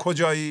میگه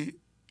کجایی.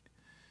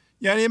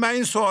 یعنی من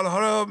این سوال ها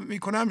رو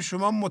میکنم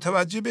شما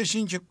متوجه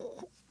بشین که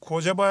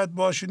کجا باید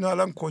باشین و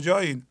الان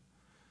کجایین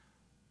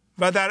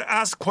و در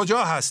اصل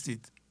کجا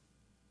هستید.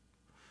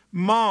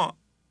 ما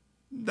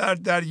در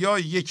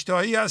دریای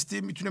یکتایی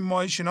هستیم، میتونیم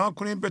ماهی شنا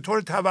کنیم. به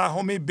طور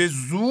توهمی به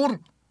زور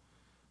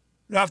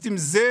رفتیم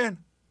ذهن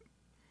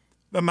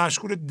و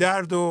مشغول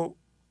درد و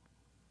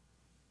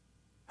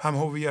هم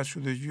هویت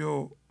شدگی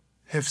و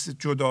حفظ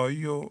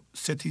جدایی و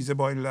ستیزه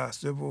با این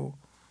لحظه و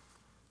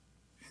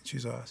این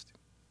چیزها هستیم.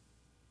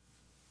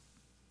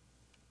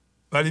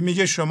 ولی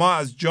میگه شما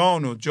از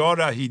جان و جا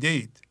رهیده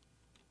اید.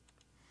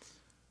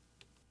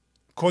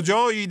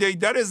 کجایید ای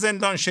در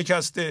زندان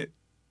شکسته،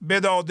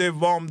 بداده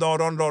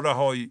وامداران را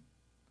رهایی.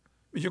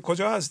 میگه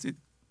کجا هستید؟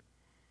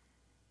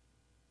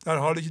 در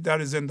حالی که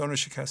در زندان رو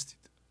شکستید.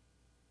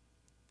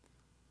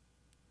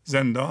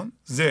 زندان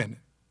ذهن،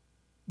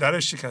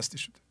 درش شکسته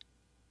شده.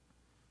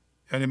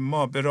 یعنی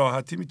ما به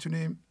راحتی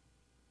میتونیم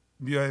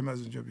بیاییم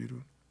از اونجا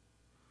بیرون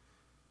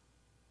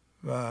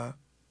و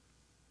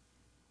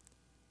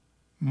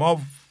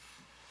ما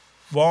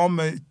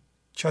وام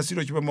کسی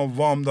رو که به ما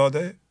وام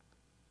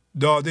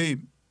داده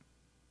ایم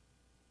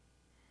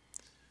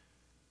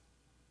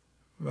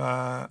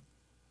و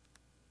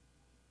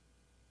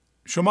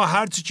شما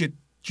هرچی که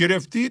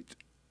گرفتید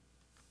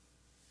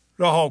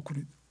رها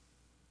کنید،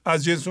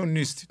 از جنس اون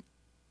نیستید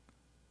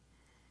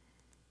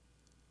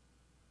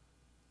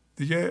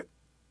دیگه.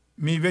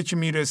 میوه که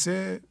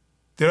میرسه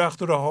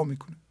درخت رو رها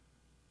میکنه.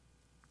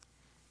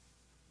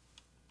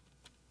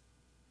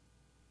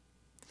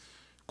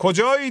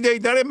 کجایید ای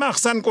در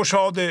مخزن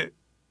گشاده،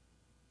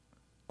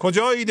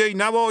 کجایید ای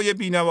نوای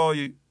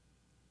بینوایی.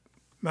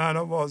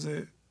 معنا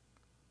واضحه،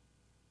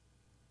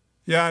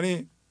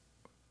 یعنی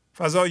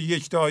فضای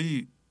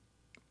یکتایی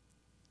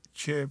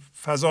که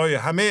فضای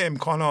همه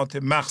امکانات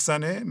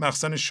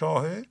مخزن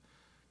شاهه،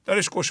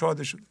 درش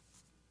گشاده شده.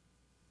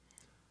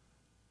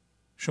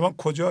 شما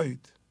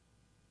کجایید؟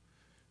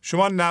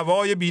 شما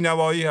نوای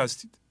بینوایی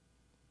هستید.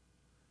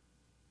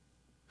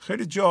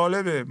 خیلی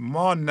جالبه،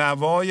 ما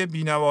نوای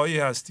بینوایی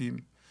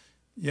هستیم،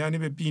 یعنی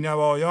به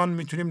بینوایان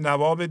میتونیم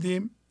نوا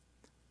بدیم.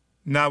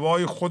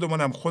 نوای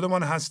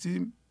خودمان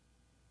هستیم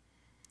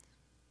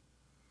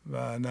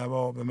و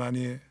نوا به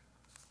معنی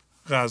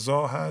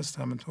غذا هست،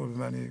 همینطور به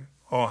معنی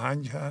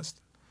آهنگ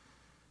هست،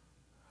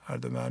 هر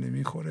دو معنی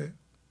میخوره.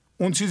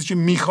 اون چیزی که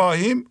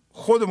میخواهیم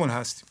خودمون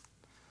هستیم.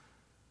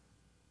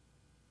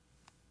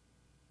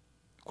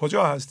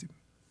 کجا هستیم؟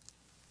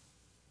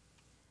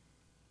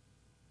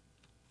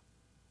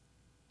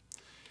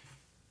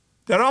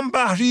 در آن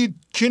بحری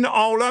که این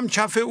عالم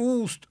کف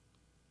اوست،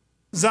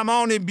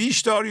 زمان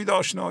بیش دارید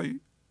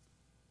آشنایی.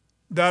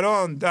 در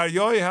آن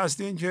دریایی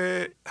هستین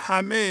که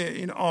همه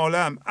این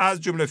عالم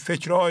از جمله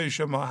فکرهای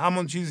شما،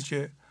 همون چیزی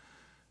که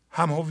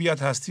هم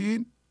هویت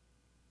هستین،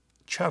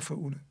 کف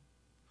اونه.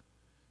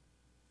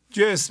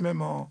 جسم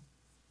ما،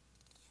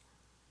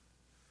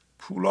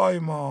 پولای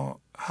ما،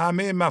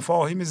 همه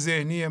مفاهیم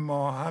ذهنی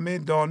ما، همه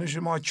دانش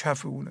ما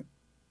کف اونه.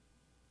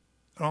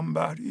 رام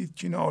بحرید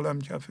که این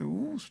عالم کف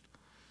اوست.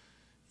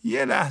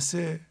 یه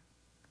لحظه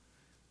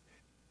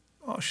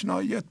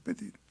آشناییت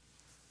بدید،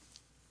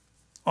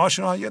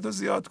 آشناییت رو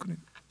زیاد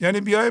کنید.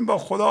 یعنی بیایم با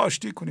خدا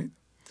آشتی کنید.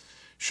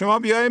 شما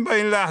بیایم با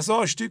این لحظه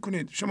آشتی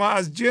کنید. شما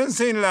از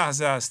جنس این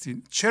لحظه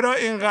هستید. چرا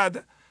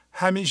اینقدر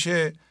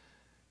همیشه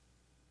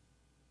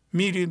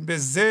میرین به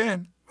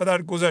ذهن و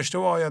در گذشته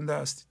و آینده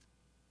هستید؟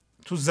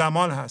 تو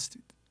زمان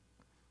هستید.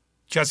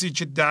 کسی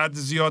که درد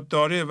زیاد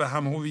داره و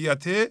هم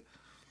هویته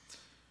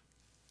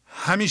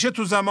همیشه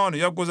تو زمانه،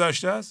 یا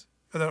گذشته است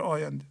یا در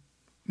آینده.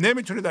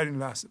 نمیتونه در این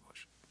لحظه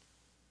باشه.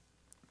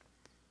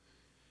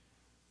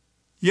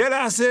 یه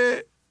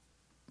لحظه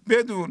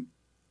بدون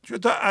که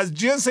تو از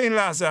جنس این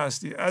لحظه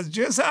هستی، از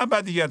جنس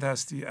ابدیت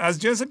هستی، از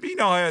جنس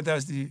بی‌نهایت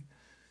هستی.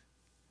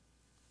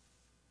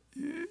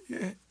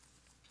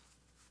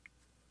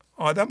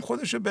 آدم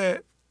خودشو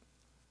به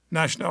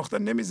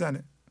نشناختن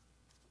نمیزنه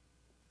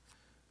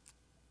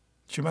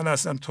که من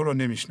اصلا تو رو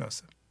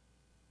نمیشناسم.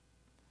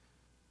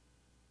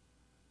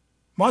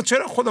 ما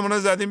چرا خودمون رو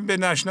زدیم به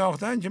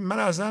نشناختن که من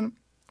اصلا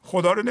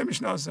خدا رو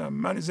نمیشناسم،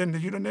 من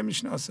زندگی رو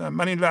نمیشناسم،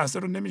 من این لحظه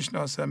رو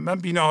نمیشناسم، من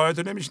بی‌نهایت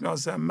رو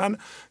نمیشناسم، من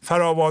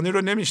فراوانی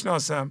رو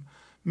نمیشناسم،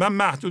 من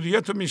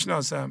محدودیت رو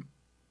میشناسم.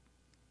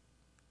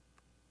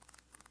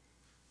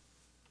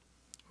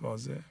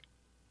 واضح.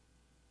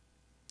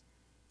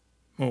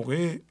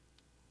 موقعی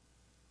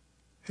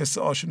حس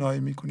آشنایی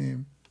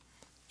میکنیم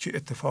که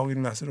اتفاق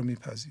این لحظه رو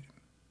میپذیریم.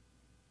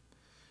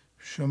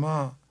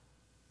 شما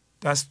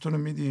دستتون رو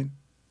میدین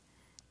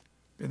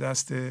به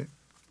دست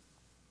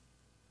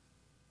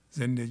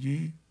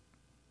زندگی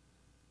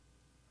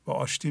و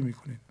آشتی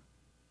میکنین.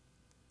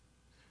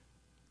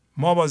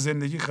 ما با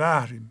زندگی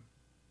قهریم.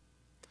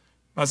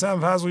 مثلا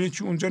فرض کنید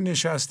که اونجا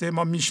نشسته،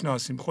 ما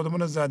میشناسیم،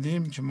 خودمون رو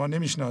زدیم که ما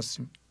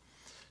نمیشناسیم.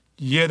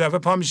 یه دفعه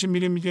پا میشیم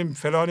میریم میگیم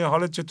فلانی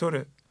حالت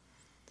چطوره؟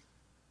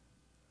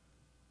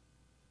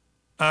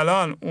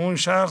 الان اون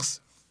شخص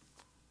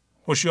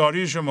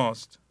هوشیاری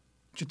شماست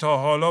که تا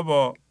حالا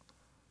با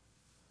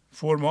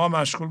فرم‌ها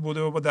مشغول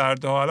بوده و با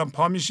دردها. الان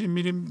پا میشیم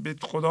میریم به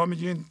خدا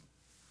میگین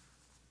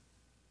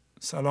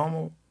سلام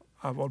و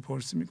احوال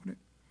پرسی میکنیم.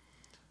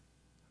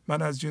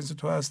 من از جنس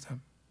تو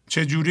هستم.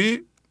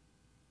 چجوری؟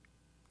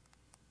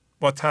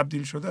 با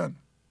تبدیل شدن.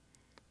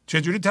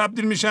 چجوری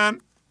تبدیل میشن؟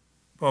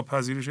 با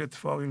پذیرش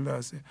اتفاق این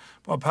لحظه.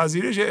 با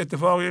پذیرش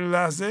اتفاق این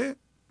لحظه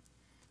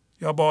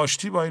یا با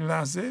آشتی با این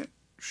لحظه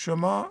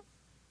شما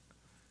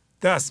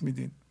دست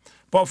میدین.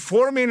 با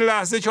فرم این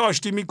لحظه که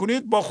آشتی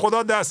میکنید با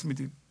خدا دست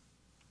میدین.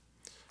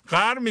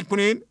 قهر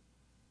میکنین،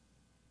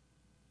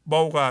 با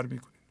او قهر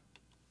میکنین.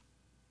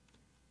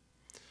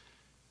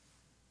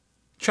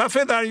 کف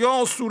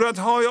دریا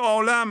صورتهای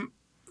عالم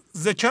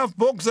ز کف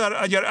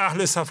بگذر اگر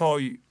اهل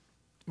صفایی.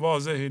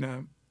 واضح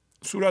اینه.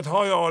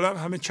 صورتهای عالم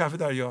همه کف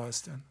دریا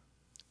هستن.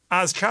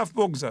 از کف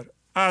بگذر،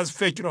 از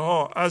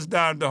فکرها، از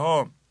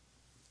دردها،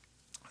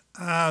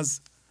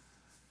 از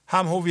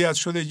هم هویت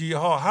شدگی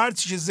ها، هر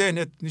چیزی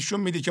ذهنت نشون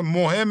میده که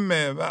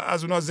مهمه و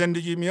از اونا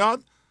زندگی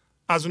میاد،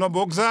 از اونا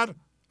بگذر،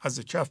 از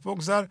کف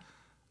بگذر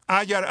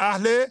اگر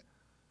اهل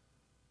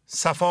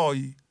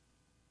صفایی.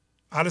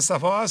 اهل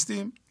صفا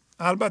هستیم؟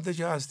 البته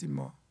که هستیم.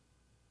 ما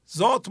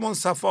ذاتمون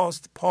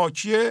صفاست،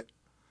 پاکیه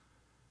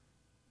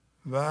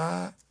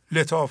و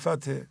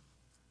لطافت.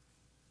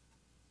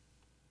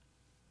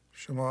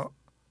 شما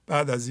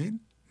بعد از این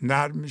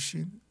نرم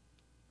میشین،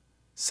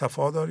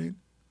 صفا دارین،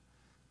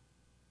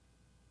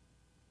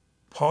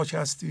 پاک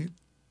هستید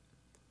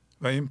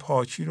و این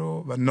پاکی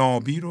رو و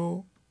نابی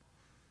رو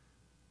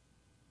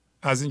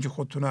از اینکه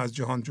خودتون از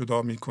جهان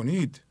جدا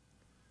میکنید،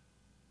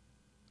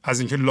 از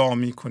اینکه لا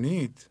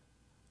میکنید،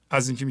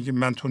 از اینکه میگه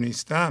من تو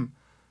نیستم،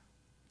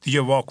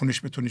 دیگه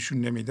واکنش به تو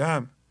نشون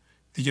نمیدم،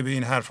 دیگه به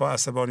این حرفا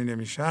عصبانی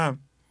نمیشم،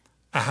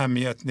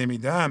 اهمیت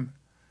نمیدم،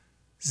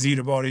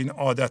 زیر بار این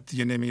عادت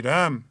دیگه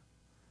نمیرم،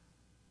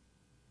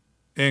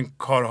 این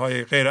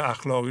کارهای غیر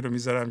اخلاقی رو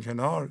میذارم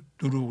کنار،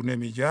 دروغ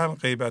نمیگم،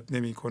 غیبت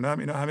نمیکنم.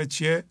 اینا همه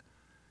چیه؟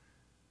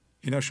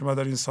 اینا شما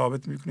دارین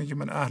ثابت میکنید که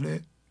من اهل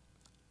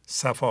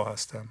صفا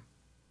هستم.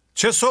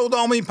 چه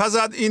سودا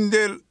میپزد این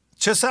دل،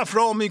 چه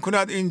صفرا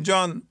میکند این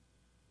جان،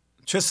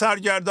 چه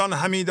سرگردان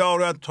همی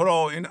دارد تو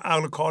را این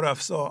عقل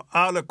کارافزا.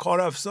 عقل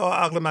کارافزا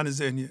عقل من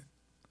ذهنیه.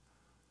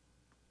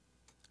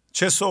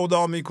 چه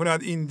سودا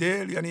میکند این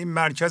دل، یعنی این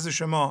مرکز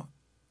شما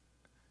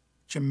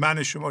که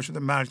من شما شده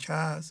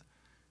مرکز،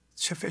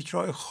 چه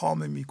فکرهای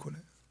خامه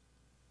میکنه.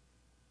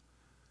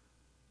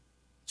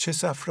 چه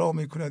صفرا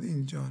میکند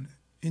این جانه،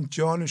 این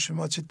جان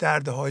شما چه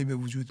دردهایی به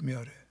وجود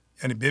میاره.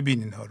 یعنی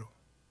ببین اینها رو.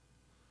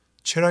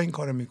 چرا این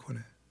کارو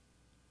میکنه؟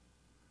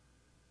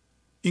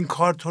 این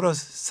کار تو را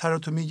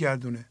سرتو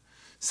میگردونه.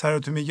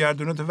 سرتو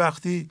میگردونه تو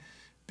وقتی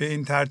به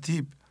این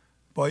ترتیب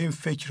با این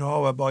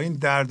فکرها و با این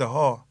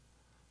دردها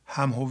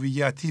هم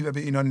هویتی و به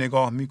اینا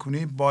نگاه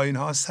میکنی، با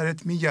اینها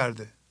سرت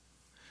میگرده.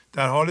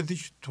 در حالتی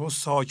که تو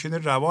ساکن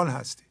روان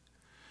هستی.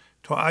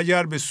 تو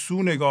اگر به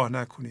سو نگاه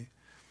نکنی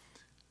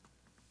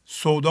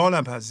سودا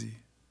نپزی،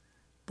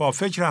 با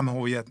فکر هم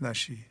هویت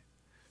نشی،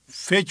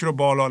 فکر رو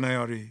بالا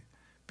نیاری،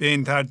 به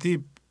این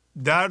ترتیب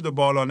درد رو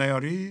بالا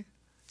نیاری،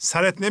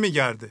 سرت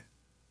نمیگرده.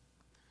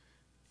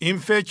 این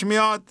فکر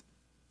میاد،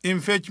 این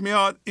فکر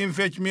میاد، این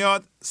فکر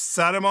میاد،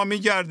 سر ما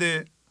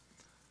میگرده،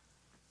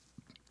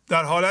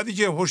 در حالتی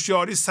که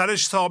هوشیاری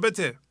سرش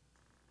ثابته.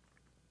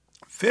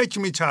 فکر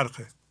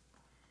میچرخه،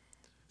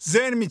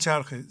 ذهن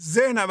میچرخه،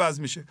 ذهن عوض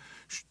میشه،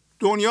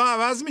 دنیا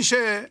عوض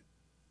میشه،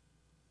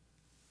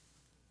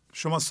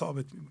 شما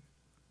ثابت میمونید.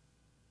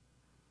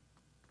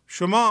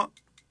 شما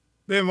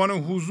به عنوان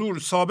حضور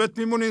ثابت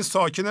میمونید،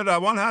 ساکن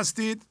روان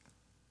هستید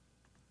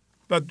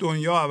و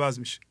دنیا عوض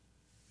میشه،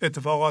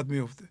 اتفاقات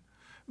میفته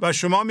و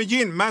شما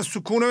میگین من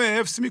سکون رو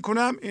حفظ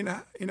میکنم.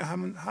 این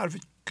همون حرف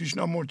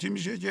کریشنامورتی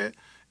میشه که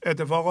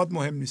اتفاقات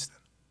مهم نیستن.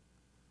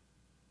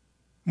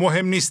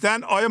 مهم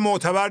نیستن آیا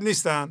معتبر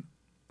نیستن؟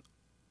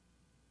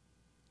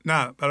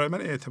 نه، برای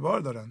من اعتبار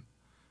دارن.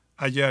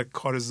 اگر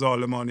کار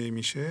ظالمانه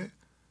میشه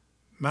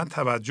من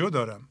توجه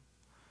دارم،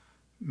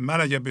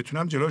 من اگر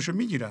بتونم جلوشو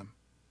میگیرم،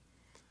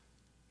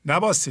 نه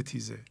با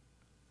ستیزه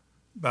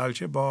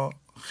بلکه با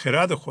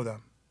خرد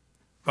خودم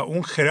و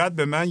اون خرد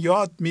به من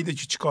یاد میده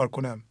که چیکار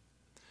کنم،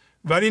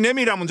 ولی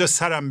نمیرم اونجا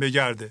سرم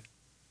بگرده.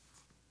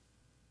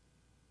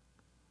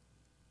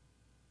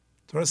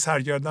 تو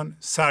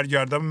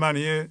سرگردان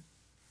معنی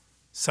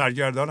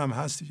سرگردان هم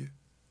هست دیگه.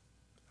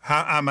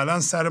 عملا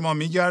سر ما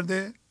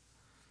میگرده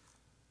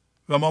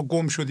و ما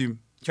گم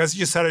شدیم. کسی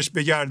که سرش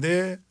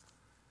بگرده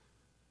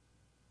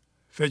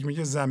فکر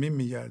میگه زمین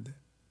میگرده.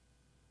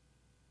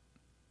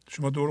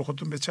 شما دور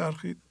خودتون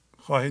بچرخید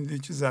خواهید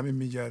دید که زمین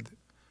میگرده،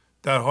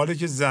 در حالی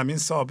که زمین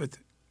ثابته.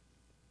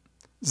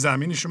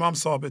 زمین شما هم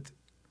ثابته،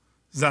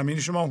 زمین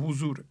شما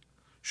حضوره.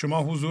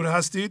 شما حضور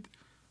هستید،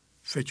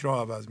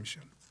 فکرها عوض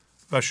میشن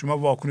و شما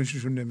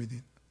واکنششون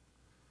نمیدین.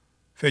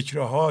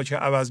 فکرها که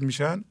عوض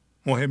میشن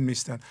مهم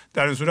نیستن.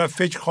 در این صورت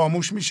فکر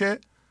خاموش میشه،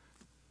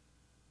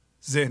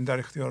 ذهن در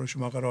اختیار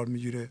شما قرار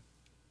میگیره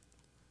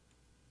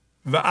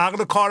و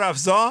عقل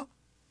کارافزا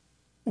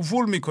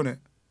افول میکنه.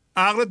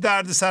 عقل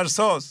درد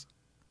سرساز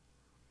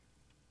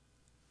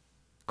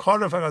کار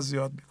رو فقط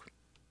زیاد میکنه.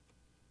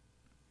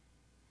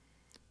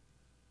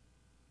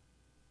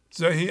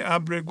 زهی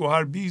ابر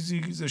گوهر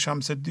بیزی ز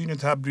شمس الدین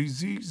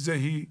تبریزی،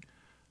 زهی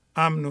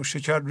امن و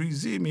شکر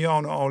ریزی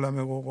میان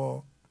عالم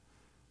غوغا.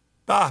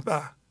 به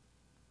به،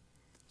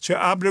 چه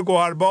ابر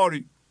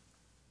گوهرباری،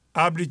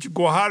 ابری که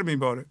گوهر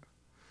میباره.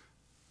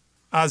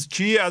 از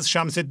کی؟ از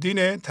شمس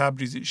الدین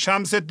تبریزی.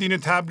 شمس الدین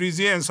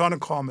تبریزی انسان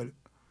کامل.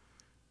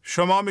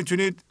 شما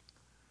میتونید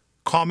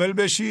کامل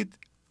بشید،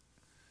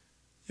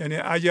 یعنی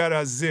اگر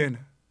از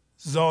ذهن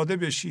زاده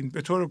بشین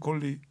به طور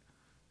کلی،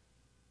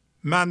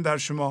 من در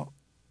شما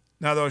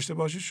نداشته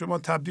باشید، شما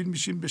تبدیل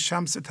میشین به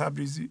شمس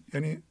تبریزی،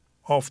 یعنی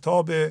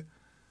آفتاب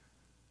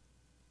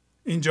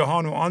این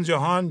جهان و آن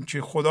جهان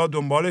که خدا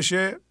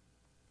دنبالشه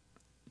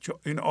که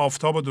این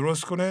آفتاب رو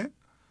درست کنه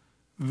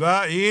و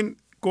این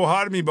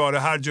گوهر میباره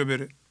هر جا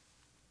بره.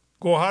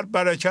 گوهر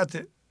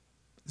برکت،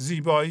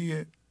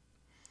 زیبایی،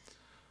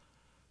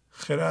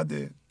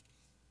 خرد،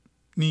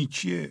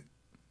 نیکیه.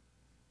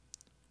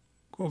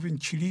 گفت این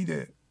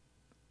کلید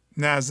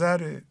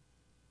نظر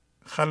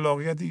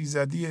خلاقیت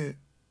ایزدیه.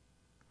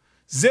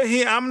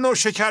 زهی امن و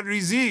شکر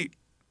ریزی،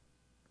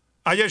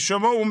 اگر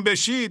شما اون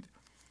بشید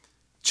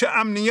چه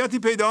امنیتی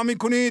پیدا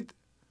میکنید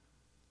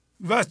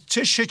و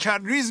چه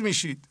شکرریز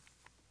میشید.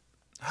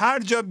 هر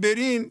جا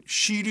برین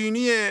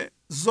شیرینی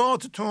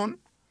ذاتتون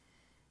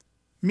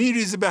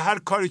میریزه به هر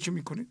کاری که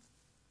میکنید،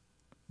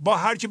 با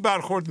هر کی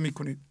برخورد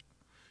میکنید.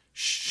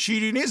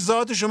 شیرینی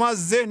ذات شما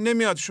از ذهن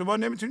نمیاد. شما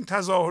نمیتونید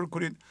تظاهر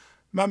کنید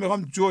من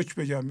میخوام جوک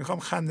بگم، میخوام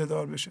خنده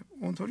دار بشم.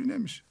 اونطوری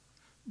نمیشه.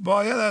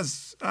 باید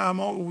از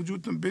اعماق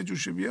وجودتون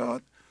بجوشه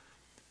بیاد،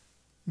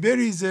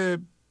 بریزه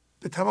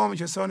به تمام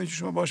کسانی که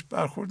شما باش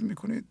برخورد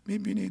میکنید،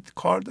 میبینید،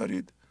 کار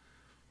دارید.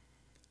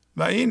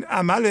 و این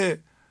عمل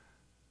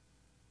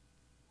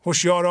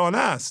هوشیارانه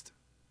است.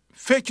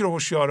 فکر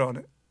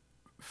هوشیارانه.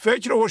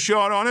 فکر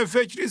هوشیارانه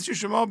فکری است که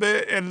شما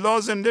به الا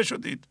زنده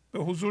شدید، به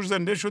حضور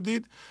زنده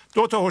شدید.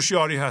 دو تا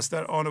هوشیاری هست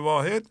در آن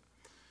واحد.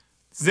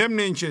 ضمن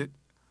اینکه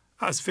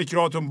از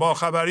فکراتون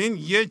باخبرین،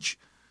 یک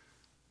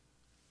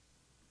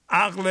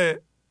عقل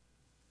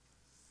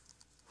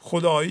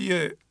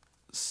خدایی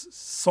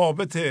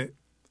ثابت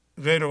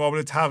غیر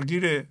قابل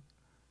تغییر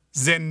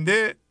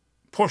زنده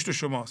پشت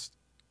شماست.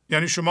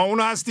 یعنی شما اون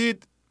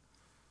هستید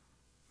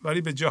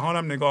ولی به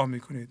جهانم نگاه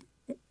میکنید.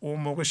 اون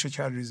موقع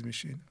شکرریز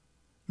میشین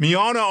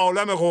میان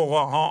عالم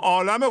غوغا.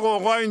 عالم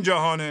غوغا این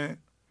جهانه.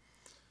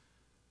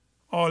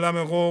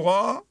 عالم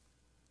غوغا،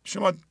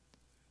 شما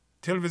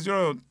تلویزیون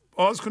رو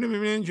باز کنید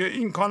ببینید که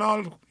این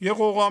کانال یه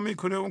غوغا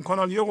میکنه، اون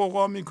کانال یه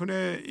غوغا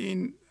میکنه،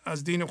 این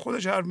از دین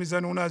خودش حرف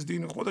میزنه، اون از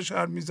دین خودش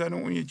حرف میزنه،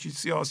 اون یه چیز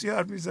سیاسی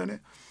حرف میزنه،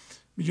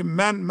 میگه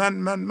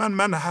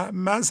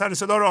من سر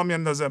صدا راه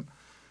میاندازم،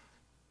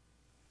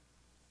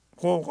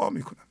 غوغا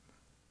میکنم.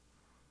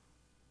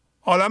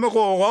 عالم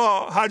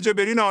غوغا، هر جا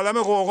برین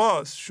عالم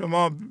غوغاست.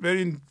 شما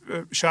برین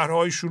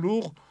شهرهای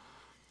شلوغ،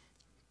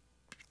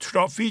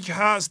 ترافیک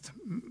هست،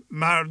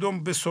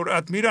 مردم به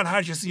سرعت میرن،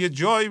 هر کسی یه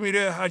جایی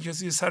میره، هر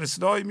کسی یه سر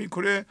صدایی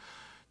میکنه.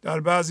 در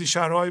بعضی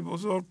شهرهای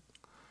بزرگ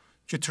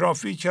که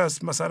ترافیک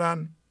هست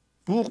مثلا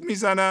بوق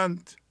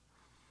میزنند،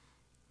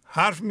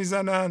 حرف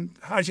میزنند،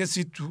 هر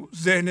کسی تو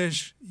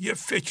ذهنش یه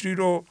فکری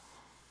رو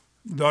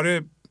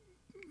داره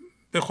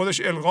به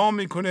خودش القا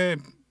میکنه،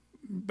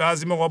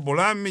 بعضی موقع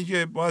بلند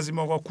میگه، بعضی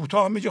موقع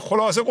کوتاه میگه،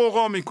 خلاصه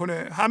قوقا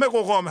میکنه. همه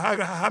قوقا،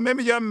 همه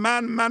میگن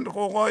من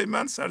قوقای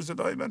من، سر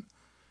صدای من.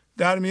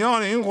 در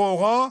میان این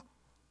قوقا،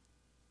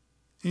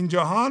 این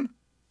جهان،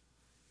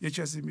 یک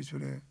کسی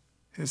میتونه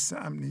حس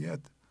امنیت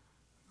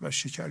و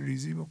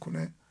شکرریزی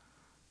بکنه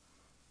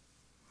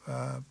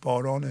و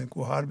باران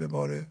گوهر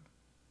بباره،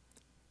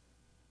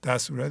 در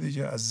صورتی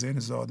که از ذهن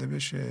زاده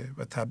بشه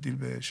و تبدیل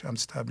به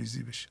شمس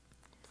تبریزی بشه.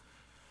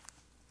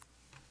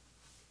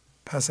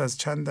 پس از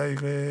چند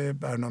دقیقه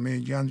برنامه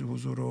گنج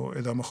حضور رو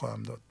ادامه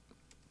خواهم داد.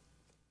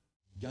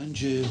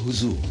 گنج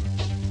حضور،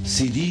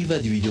 CD و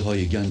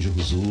دیویدیوهای گنج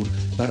حضور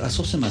بر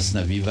اساس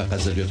مثنوی و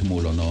غزلیات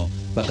مولانا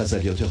و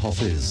غزلیات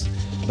حافظ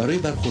برای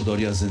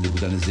برخورداری از زنده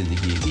بودن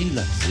زندگی این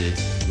لحظه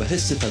و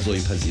حس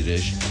فضای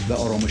پذیرش و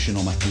آرامش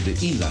نامحدود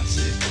این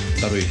لحظه،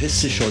 برای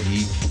حس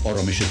شادی،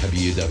 آرامش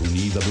طبیعی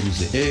درونی و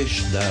بروز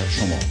عشق در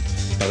شما،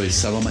 برای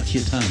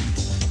سلامتی تن،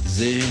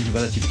 ذهن و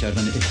لطیف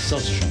کردن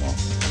احساس شما،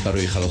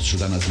 برای خلاص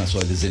شدن از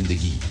مسائل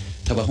زندگی،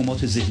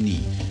 توهمات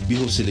ذهنی،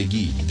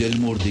 بی‌حوصلگی،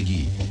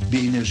 دلمردگی،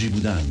 بی انرژی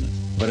بودن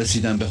و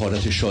رسیدن به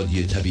حالت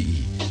شادی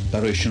طبیعی،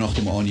 برای شناخت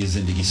معانی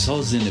زندگی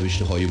ساز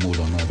نوشته های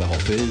مولانا و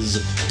حافظ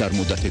در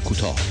مدت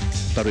کوتاه.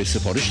 برای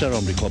سفارش در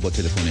آمریکا با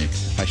تلفن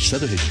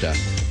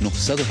 818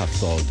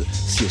 970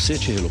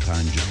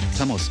 3345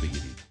 تماس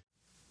بگیرید.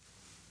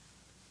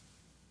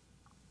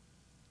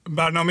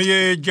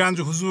 برنامه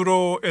گنج حضور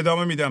رو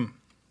ادامه میدم.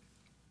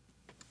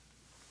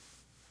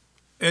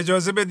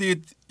 اجازه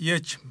بدید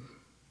یک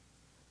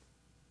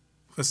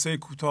قصه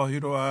کوتاهی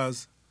رو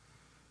از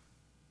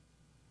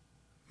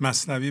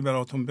مثنوی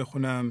براتون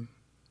بخونم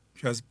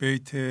که از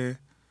بیت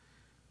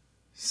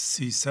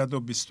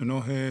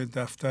 329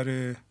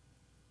 دفتر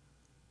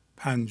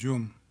 5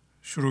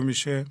 شروع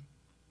میشه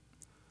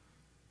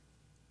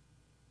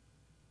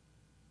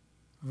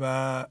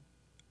و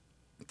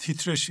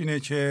تیترش اینه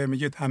که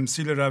میگه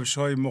تمثیل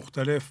روش‌های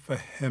مختلف و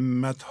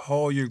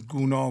همت‌های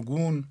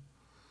گوناگون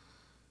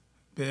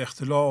به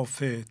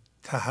اختلاف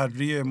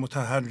تحری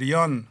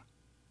متحریان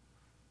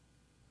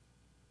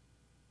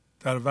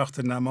در وقت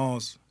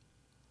نماز،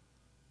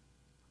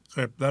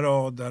 قبله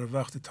را در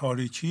وقت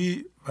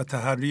تاریکی و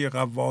تحری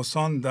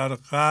غواصان در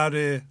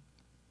قعر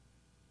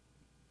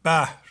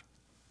بحر.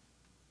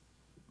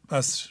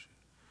 پس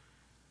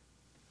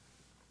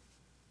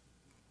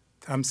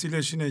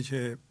تمثیلش اینه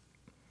که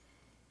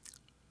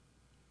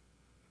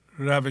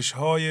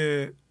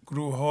روش‌های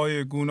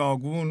گروه‌های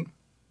گوناگون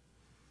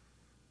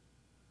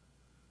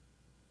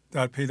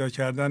در پیدا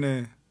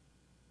کردن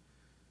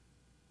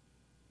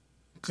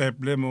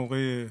قبله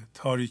موقع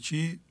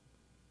تاریکی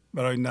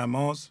برای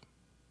نماز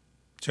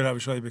چه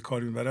روش‌هایی به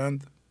کار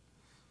میبرند.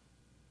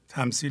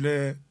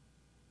 تمثیل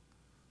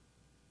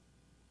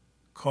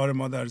کار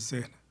ما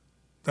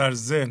در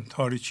ذهن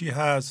تاریکی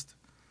هست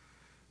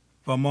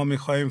و ما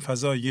میخواهیم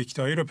فضای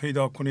یکتایی رو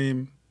پیدا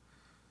کنیم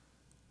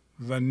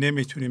و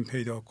نمیتونیم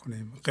پیدا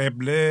کنیم.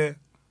 قبله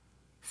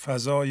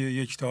فضای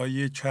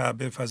یکتایی،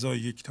 کعبه فضای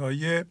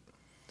یکتایی.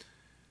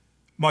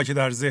 ما که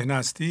در ذهن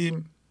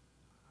هستیم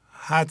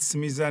حدس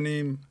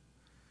میزنیم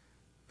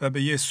و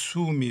به یه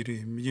سو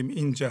میریم، میگیم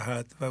این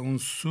جهت و اون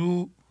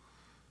سو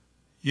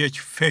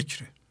یک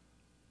فکر.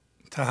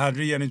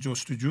 تحری یعنی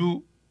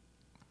جستجو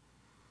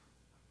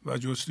و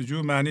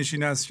جستجو معنیش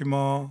این است که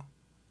ما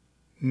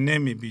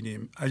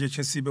نمیبینیم. اگه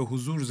کسی به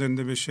حضور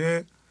زنده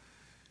بشه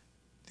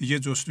دیگه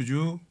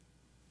جستجو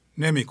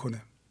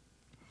نمیکنه.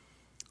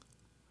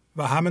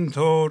 و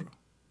همینطور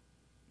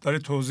داره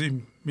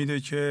توضیح میده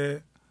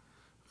که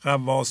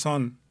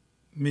غواصان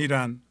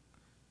میرن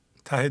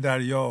ته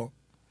دریا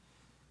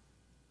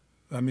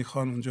و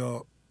میخوان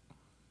اونجا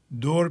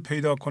دور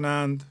پیدا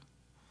کنند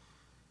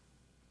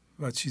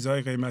و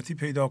چیزهای قیمتی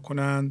پیدا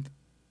کنند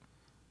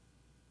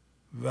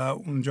و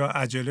اونجا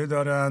عجله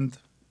دارند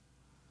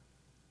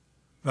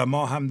و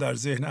ما هم در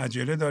ذهن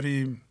عجله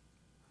داریم.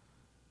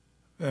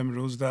 و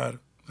امروز در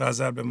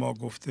غزل به ما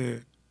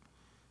گفته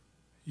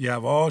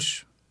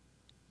یواش،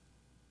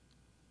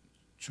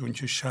 چون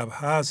که شب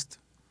هست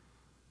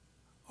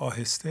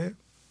آهسته.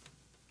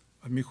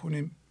 و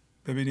میخونیم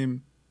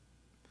ببینیم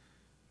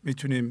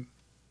میتونیم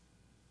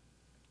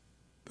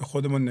به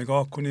خودمون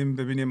نگاه کنیم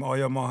ببینیم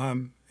آیا ما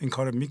هم این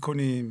کار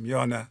میکنیم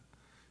یا نه.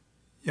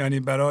 یعنی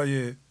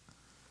برای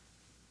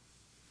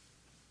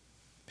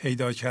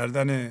پیدا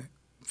کردن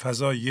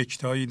فضای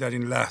یکتایی در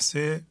این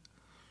لحظه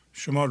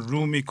شما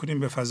رو میکنیم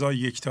به فضای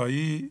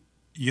یکتایی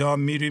یا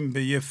میریم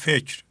به یه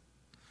فکر.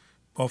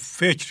 با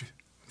فکر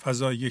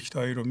فضای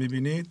یکتایی رو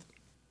میبینید.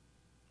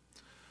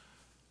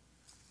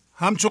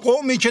 همچو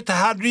قومی که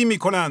تحری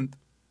میکنند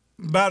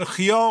بر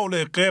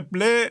خیال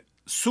قبله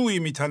سوی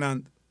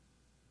میتنند.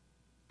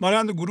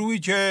 مانند گروهی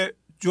که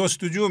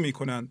جستجو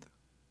میکنند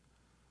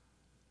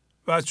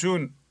و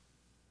چون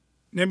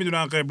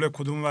نمیدونن قبله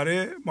کدوم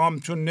وره، ما هم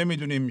چون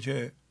نمیدونیم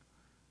که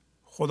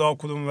خدا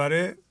کدوم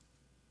وره،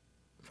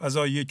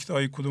 فضای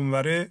یکتایی کدوم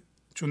وره،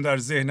 چون در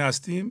ذهن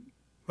هستیم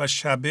و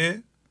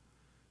شبه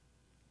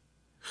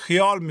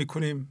خیال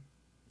میکنیم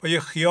و یه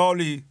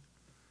خیالی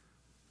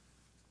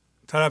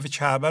طرف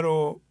کعبه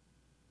رو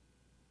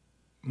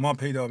ما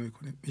پیدا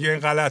میکنیم. یه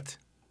غلط،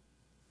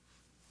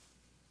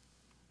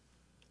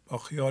 با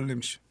خیال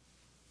نمیشه.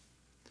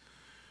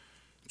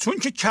 چون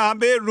که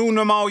کعبه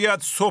رونماید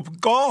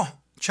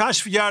صبحگاه،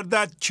 کشف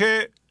گردد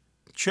که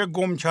چه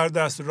گم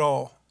کرده است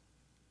راه.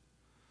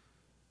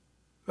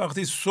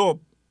 وقتی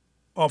صبح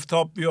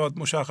آفتاب بیاد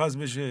مشخص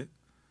بشه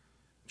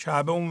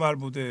کعبه اونور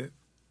بوده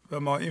و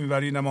ما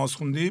اینوری نماز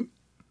خوندیم،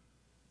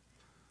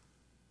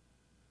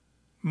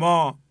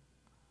 ما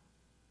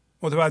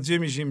متوجه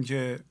میشیم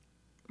که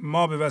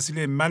ما به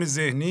وسیله من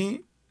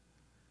ذهنی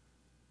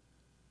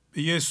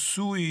به یه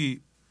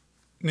سوی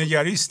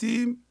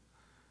نگریستیم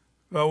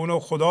و اونو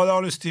خدا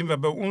دانستیم و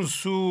به اون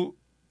سو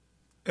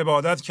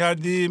عبادت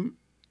کردیم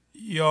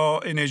یا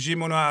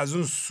انرژیمون رو از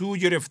اون سو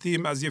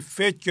گرفتیم، از یه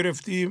فکر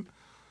گرفتیم،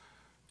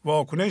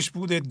 واکنش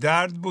بوده،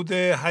 درد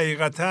بوده.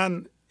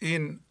 حقیقتا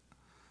این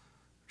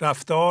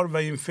رفتار و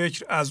این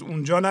فکر از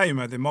اونجا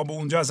نیومده، ما به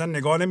اونجا اصلا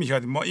نگاه نمی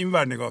کردیم، ما این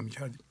ور نگاه می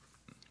کردیم.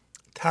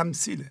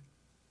 تمثیله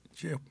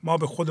که ما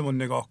به خودمون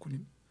نگاه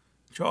کنیم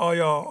که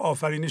آیا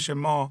آفرینش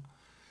ما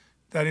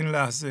در این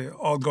لحظه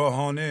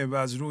آگاهانه و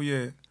از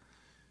روی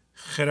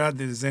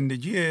خرد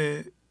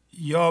زندگی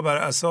یا بر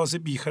اساس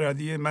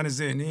بیخردی من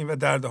ذهنی و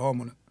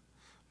دردهامونه.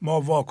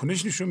 ما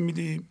واکنش نشون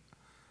میدیم،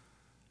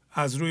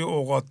 از روی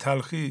اوقات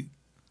تلخی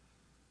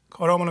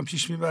کارامون رو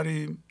پیش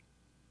میبریم.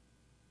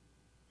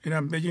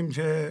 اینم بگیم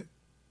که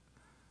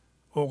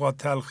اوقات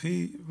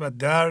تلخی و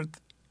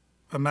درد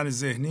و من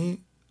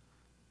ذهنی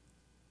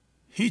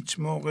هیچ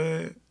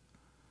موقع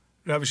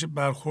روش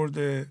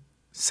برخورد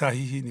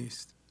صحیحی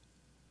نیست.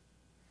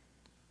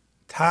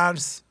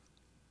 ترس،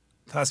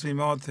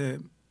 تصمیمات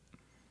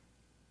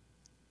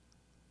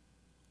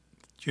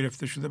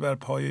گرفته شده بر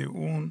پای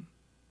اون،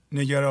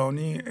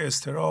 نگرانی،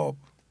 اضطراب،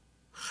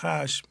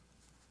 خشم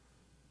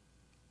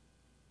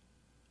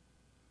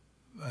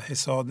و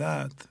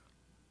حسادت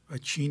و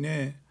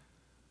کینه،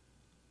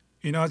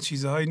 اینا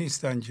چیزهایی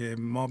نیستن که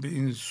ما به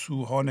این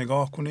سوها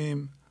نگاه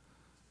کنیم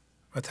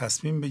و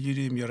تصمیم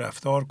بگیریم یا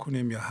رفتار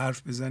کنیم یا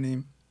حرف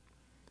بزنیم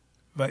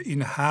و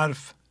این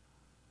حرف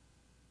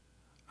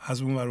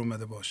از اون ور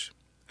اومده باشه.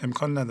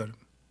 امکان نداره.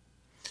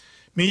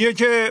 میگه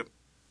که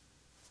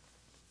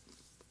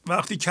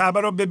وقتی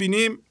کعبه رو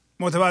ببینیم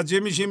متوجه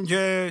میشیم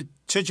که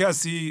چه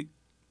کسی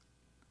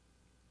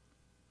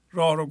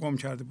راه رو گم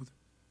کرده بوده.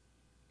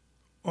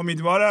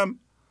 امیدوارم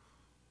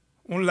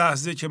اون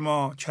لحظه که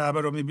ما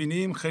کعبه رو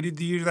میبینیم خیلی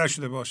دیر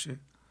نشده باشه.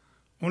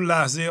 اون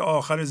لحظه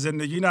آخر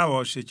زندگی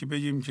نباشه که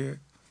بگیم که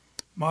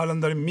ما الان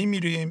داریم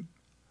میمیریم،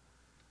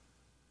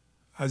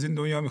 از این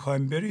دنیا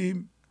میخوایم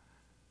بریم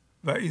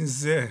و این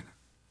ذهن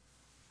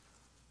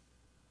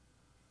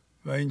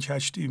و این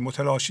کشتی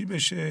متلاشی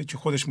بشه که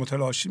خودش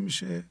متلاشی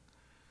میشه،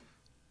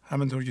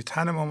 همینطور که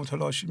تن ما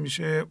متلاشی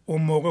میشه.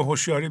 اون موقع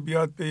هوشیاری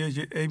بیاد بگه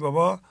که ای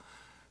بابا،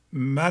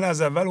 من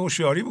از اول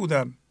هوشیاری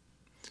بودم،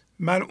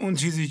 من اون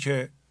چیزی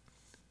که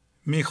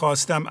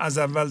میخواستم از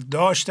اول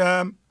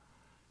داشتم،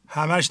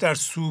 همش در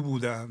سو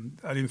بودم،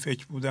 در این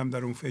فکر بودم،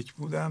 در اون فکر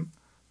بودم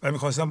و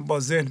میخواستم با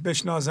ذهن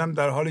بشناسم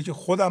در حالی که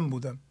خودم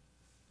بودم.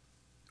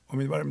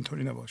 امیدوارم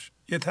اینطوری نباشه.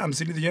 یه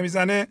تمثیلی دیگه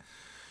میزنه: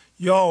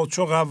 یا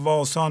چو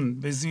غواصان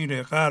به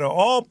زیر قعر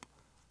آب،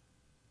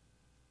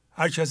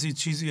 هر کسی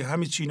چیزی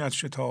همی چیند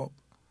شتاب.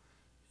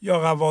 یا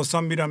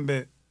غواصان میرن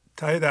به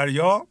ته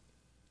دریا،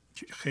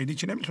 خیلی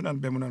که نمیتونن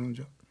بمونن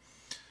اونجا،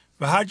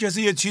 و هر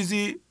کسی یه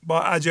چیزی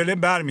با عجله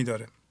بر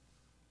میداره.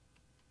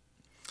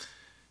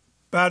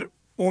 بر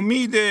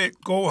امید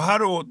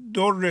گوهر و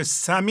در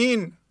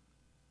ثمین،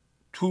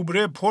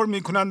 توبره پر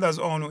میکنند از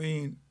آن و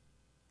این.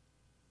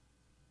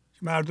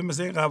 مردم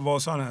مثل این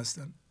غواصان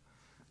هستن،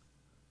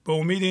 به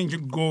امید اینکه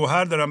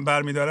گوهر دارن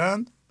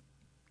برمیدارند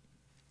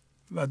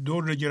و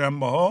در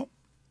گرانبها،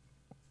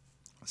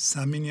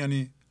 ثمین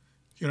یعنی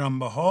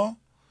گرانبها،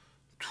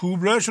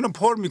 توبرهشون رو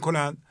پر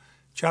میکنند.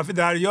 کف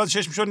دریا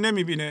چشمشون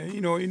نمیبینه،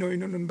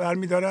 اینو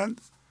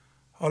برمیدارند.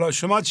 حالا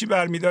شما چی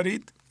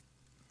برمیدارید؟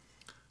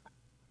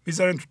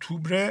 میذارن تو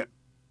توبره.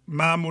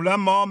 معمولا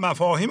ما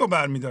مفاهیم رو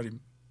برمیداریم.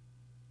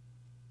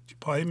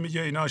 پایین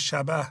میگه اینا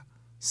شبه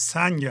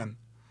سنگن.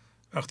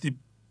 وقتی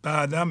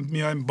بعدم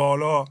میایم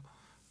بالا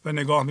و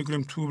نگاه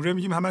میکنیم توبره،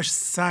 میگیم همش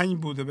سنگ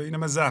بوده و این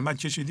ما زحمت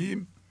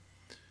کشیدیم،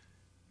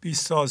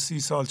 20 سال 30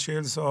 سال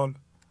 40 سال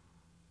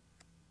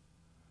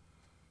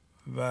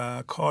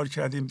و کار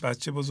کردیم،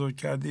 بچه بزرگ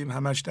کردیم،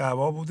 همش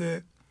دعوا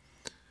بوده،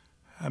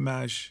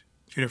 همش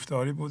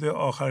گرفتاری بوده،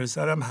 آخر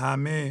سرم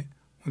همه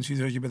اون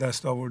چیزهایی که به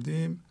دست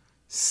آوردیم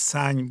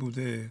سنگ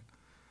بوده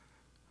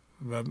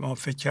و ما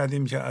فکر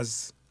کردیم که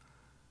از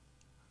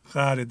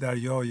قعر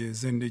دریای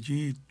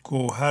زندگی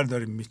گوهر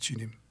داریم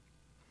میچینیم.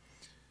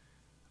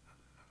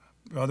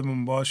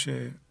 یادمون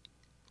باشه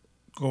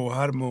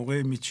گوهر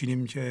موقع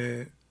میچینیم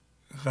که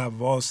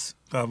غواص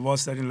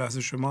در این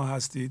لحظه شما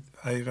هستید.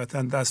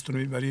 حقیقتا دستتون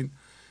رو میبرین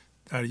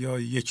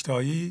دریای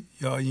یکتایی،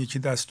 یا این یکی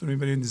دستتون رو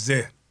میبرین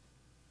ذهن.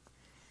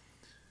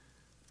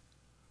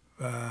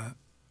 و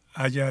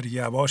اگر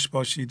یواش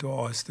باشید و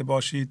آهسته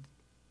باشید،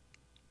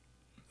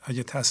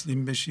 اگر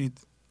تسلیم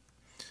بشید،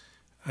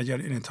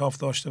 اگر انعطاف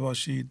داشته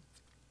باشید،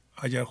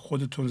 اگر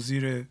خودتون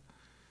زیر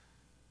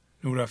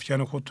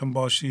نورافکن خودتون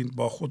باشین،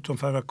 با خودتون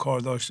فقط کار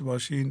داشته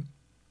باشین،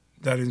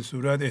 در این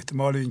صورت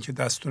احتمال اینکه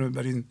دستتون رو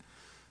ببرین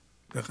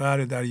به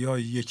قعر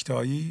دریای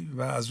یکتایی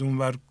و از اون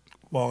ور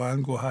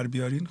واقعا گوهر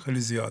بیارین خیلی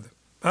زیاده.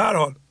 به هر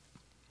حال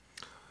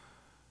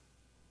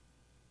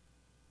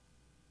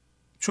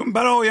چون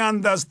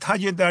برآیند از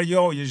تگ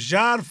دریای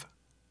ژرف،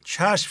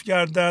 کشف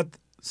گردد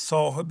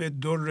صاحب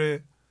در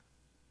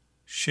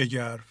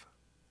شگرف.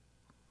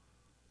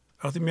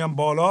 وقتی میان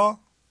بالا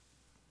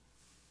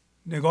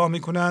نگاه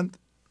میکنند،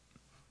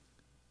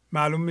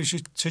 معلوم میشه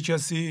چه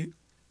کسی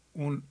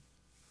اون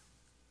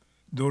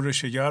در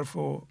شگرف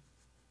و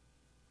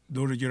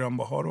در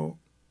گرانبها رو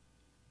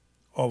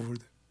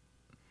آورده.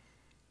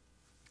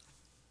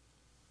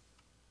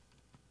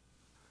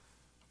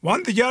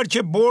 وان دیگر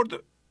که برد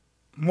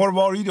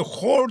مروارید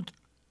خورد،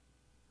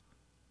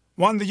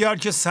 وان دیگر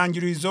که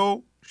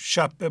سنگریزو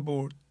شبه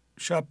برد.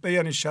 شبه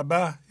یعنی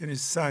شبه، یعنی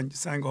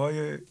سنگ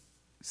های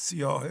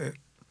سیاه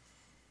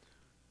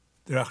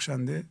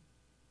درخشنده.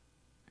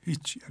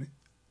 هیچ، یعنی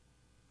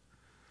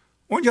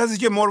اون کسی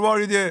که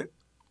مروارید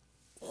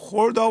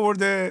خورد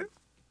آورده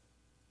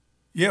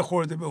یه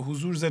خورده به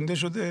حضور زنده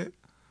شده،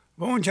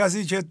 و اون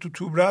کسی که تو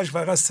توبرش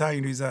فقط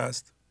سنگریزه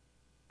است.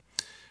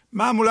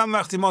 معمولا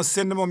وقتی ما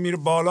سنمون میره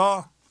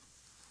بالا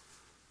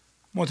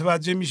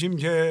متوجه میشیم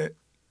که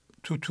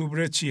تو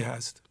توبره چی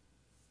هست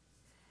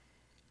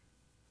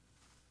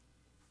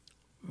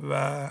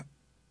و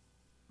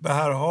به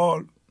هر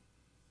حال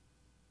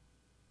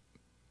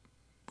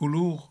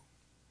بلوغ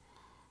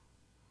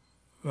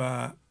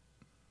و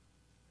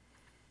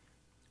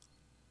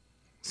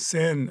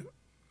سن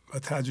و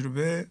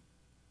تجربه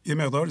یه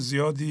مقدار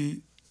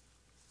زیادی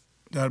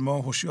در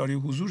ما هوشیاری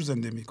حضور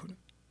زنده میکنه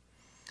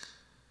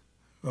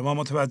و ما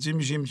متوجه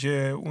میشیم که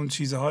اون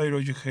چیزهایی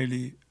رو که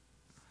خیلی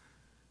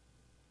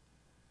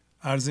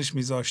ارزش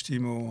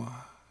میذاشتیم و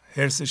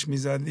حرصش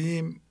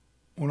میزدیم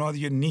اونا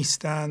دیگه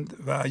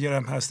نیستند و اگر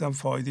هم هستن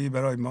فایده‌ای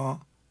برای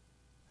ما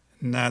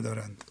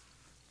ندارند.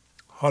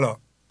 حالا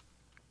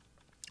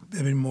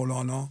ببین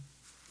مولانا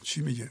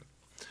چی میگه.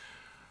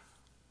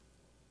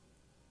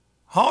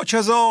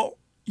 هاکذا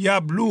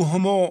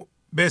یبلوهم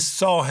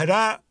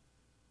بالساهره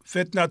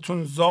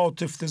فتنتون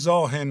ذات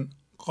افتضاح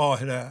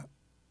قاهره.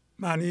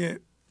 معنی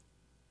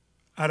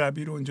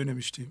عربی رو اونجا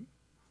نوشتیم.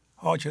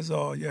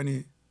 هاکذا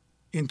یعنی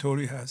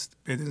اینطوری هست،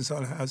 بدین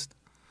سال هست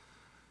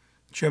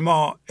که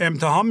ما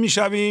امتحان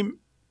میشویم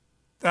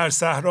در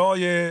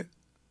صحرای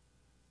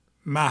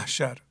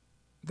محشر،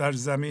 در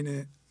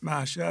زمین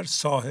محشر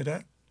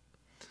ساهره.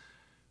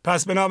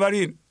 پس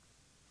بنابراین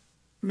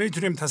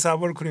میتونیم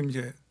تصور کنیم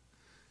که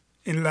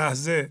این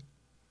لحظه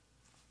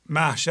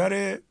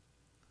محشره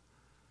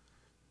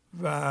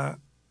و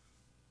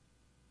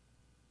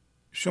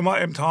شما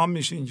امتحان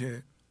میشین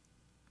که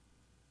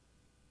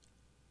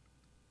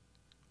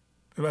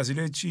به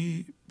وسیله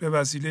چی؟ به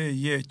وسیله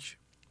یک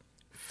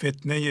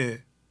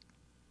فتنه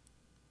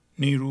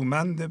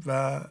نیرومند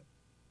و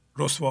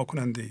رسوا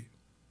کننده.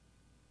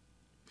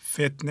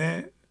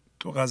 فتنه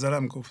تو غزل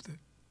هم گفته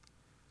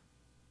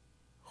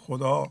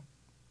خدا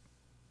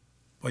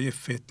با یه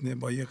فتنه،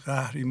 با یه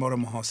قهری ما رو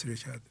محاصره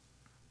کرده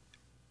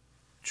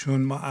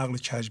چون ما عقل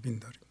کژبین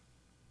داریم.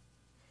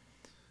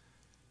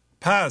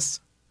 پس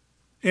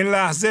این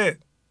لحظه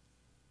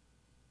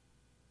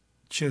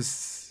که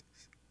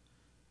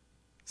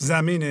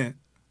زمین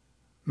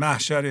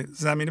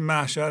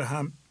محشر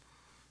هم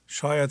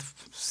شاید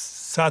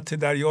سطح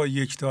دریای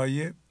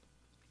یکتایی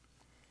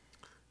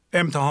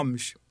امتحان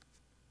میشه.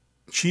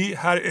 کی؟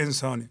 هر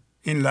انسانی.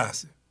 این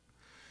لحظه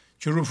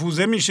که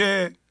رفوزه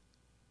میشه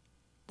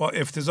با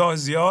افتضاح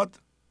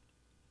زیاد.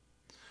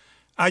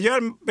 اگر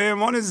به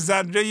عنوان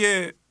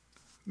ذره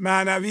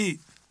معنوی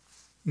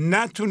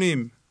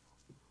نتونیم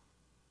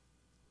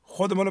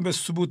خودمون رو به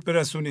ثبوت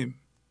برسونیم،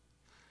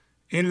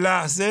 این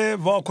لحظه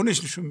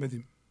واکنش نشون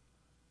بدیم،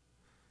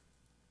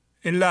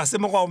 این لحظه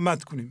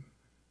مقاومت کنیم،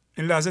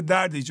 این لحظه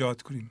درد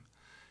ایجاد کنیم،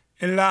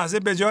 این لحظه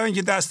به جای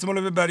اینکه دستمون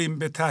رو ببریم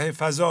به ته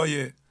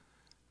فضای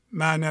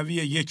معنوی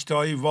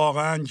یکتایی،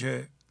 واقعا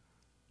که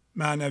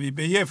معنوی،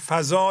 به یه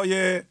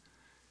فضای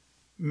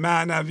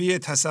معنوی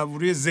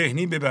تصوری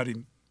ذهنی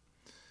ببریم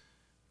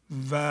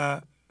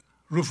و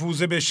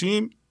رفوزه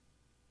بشیم،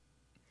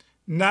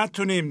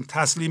 نتونیم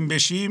تسلیم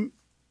بشیم،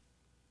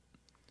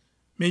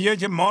 میگه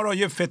که ما را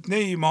یه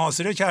فتنه‌ای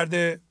محاصره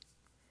کرده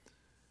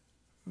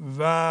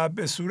و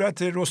به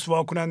صورت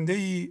رسوا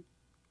کننده‌ای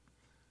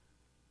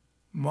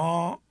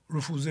ما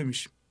رفوزه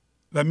میشیم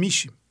و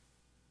میشیم،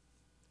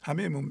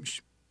 همه امون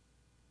میشیم،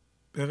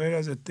 به غیر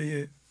از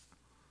عده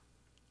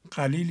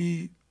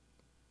قلیلی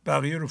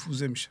بقیه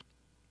رفوزه میشن.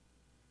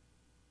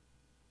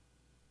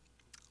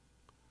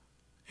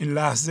 این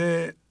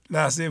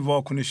لحظه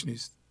واکنش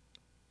نیست،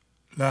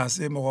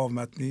 لحظه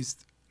مقاومت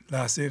نیست،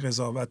 لحظه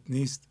قضاوت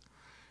نیست،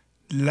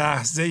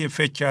 لحظه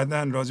فکر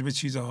کردن راجع به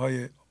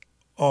چیزهای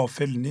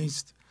آفل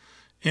نیست.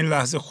 این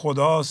لحظه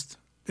خداست.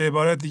 به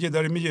عبارت دیگه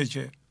داره میگه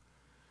که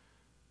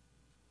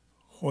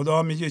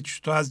خدا میگه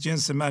تو از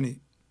جنس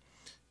منی،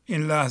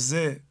 این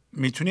لحظه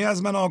میتونی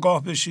از من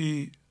آگاه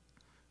بشی.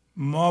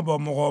 ما با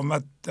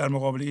مقاومت در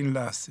مقابل این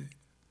لحظه،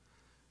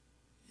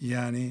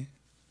 یعنی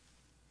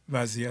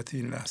وضعیت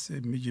این لحظه،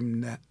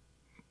 میگیم نه،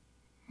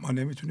 ما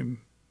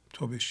نمیتونیم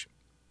تو بشیم،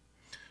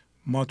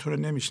 ما تو رو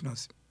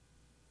نمیشناسیم،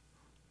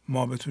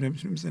 ما به تو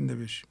نمیتونیم زنده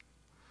بشیم،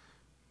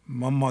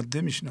 ما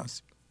ماده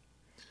میشناسیم،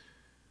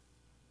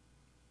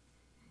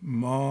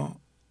 ما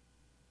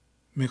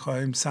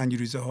میخواهیم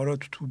سنگریزه ها رو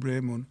تو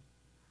توبرهمون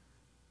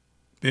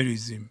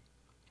بریزیم.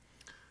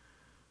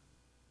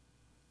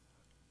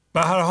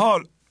 به هر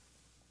حال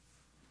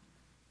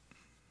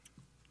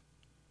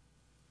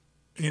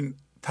این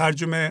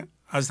ترجمه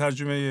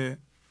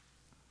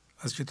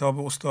از کتاب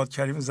استاد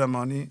کریم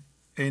زمانی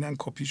عیناً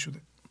کپی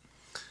شده.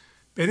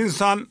 بدین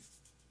سان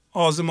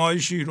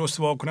آزمایشی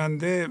رسوا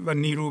کننده و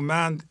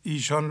نیرومند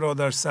ایشان را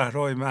در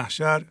صحرای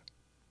محشر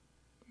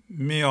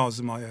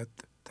میآزماید.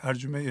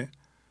 ترجمه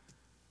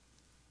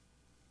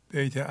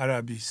بیت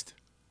عربی است.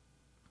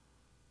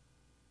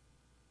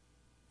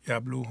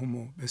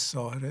 یبلوهم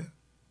بالساهره،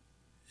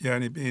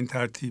 یعنی به این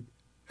ترتیب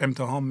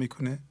امتحان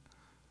میکنه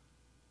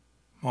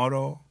ما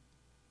را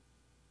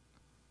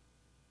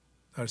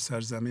در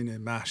سرزمین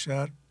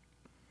محشر.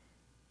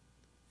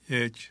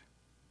 یک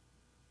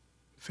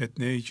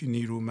فتنه‌ای که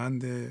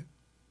نیرومنده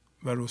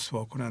و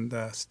رسوا کننده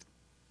است.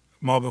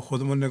 ما به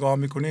خودمون نگاه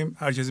میکنیم،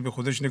 هر کسی به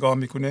خودش نگاه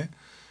میکنه،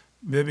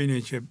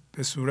 ببینید که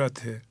به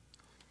صورت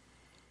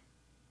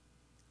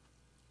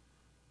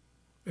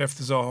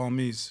افتضاح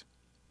آمیز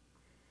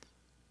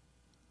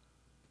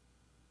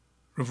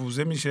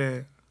رفوزه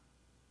میشه.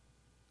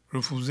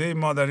 رفوزه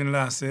ما در این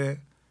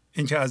لحظه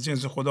این که از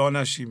جنس خدا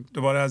نشیم،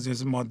 دوباره از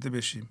جنس ماده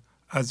بشیم،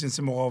 از جنس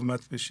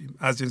مقاومت بشیم،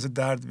 از جنس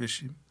درد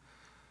بشیم،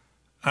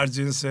 از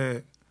جنس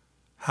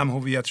هم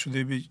هویت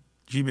شده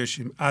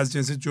بشیم، از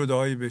جنس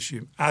جدایی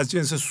بشیم، از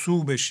جنس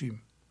سو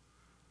بشیم.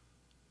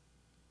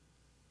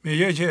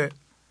 میگه که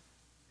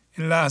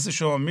این لحظه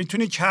شما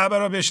میتونی کعبه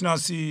را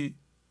بشناسی.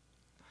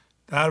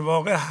 در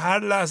واقع هر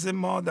لحظه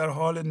ما در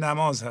حال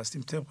نماز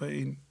هستیم. طبق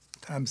این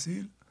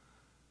تمثیل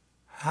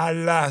هر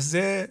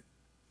لحظه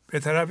به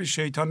طرف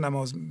شیطان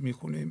نماز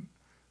میخونیم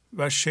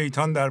و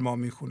شیطان در ما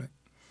میخونه.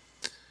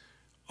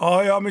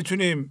 آیا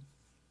میتونیم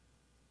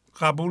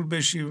قبول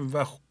بشیم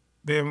و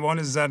به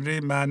عنوان ذره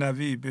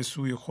معنوی به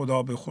سوی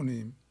خدا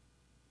بخونیم؟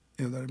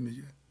 اینو داره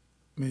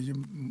میگه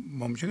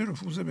ممکنه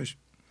رفوزه بشه.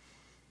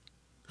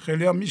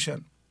 خیلی هم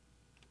میشن.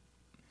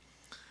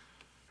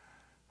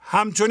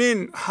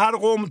 همچنین هر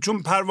قوم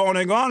چون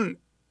پروانگان،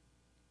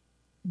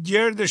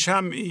 گرد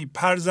شمعی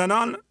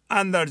پرزنان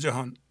اندر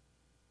جهان.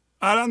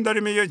 الان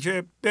داره میگه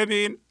که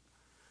ببین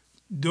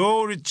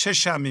دور چه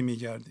شمعی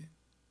میگردی.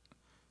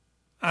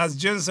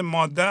 از جنس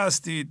ماده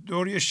هستی،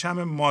 دور یه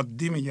شمع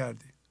مادی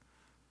میگردی.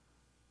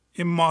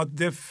 این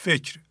ماده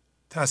فکر،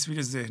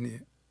 تصویر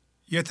ذهنیه.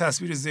 یه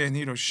تصویر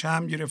ذهنی رو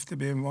شمع گرفته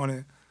به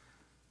عنوان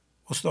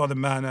استاد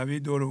معنوی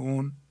دور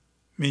اون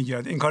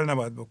میگرده. این کار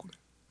نباید بکنه.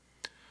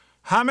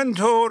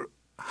 همینطور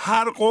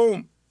هر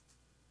قوم،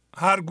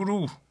 هر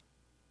گروه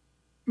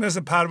مثل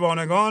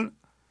پروانگان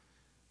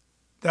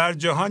در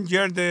جهان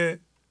گرد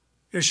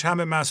یه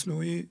شمع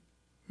مصنوعی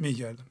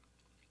میگردن.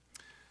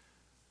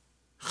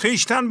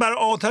 خویشتن بر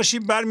آتشی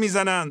بر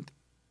میزنند،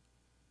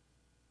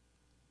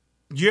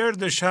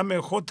 گرد شمع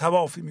خود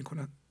طوافی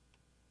میکنند.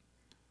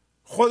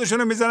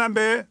 خودشونو میزنن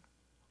به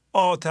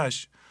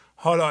آتش.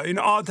 حالا این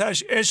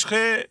آتش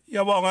عشق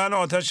یا واقعا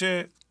آتش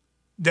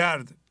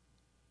درد؟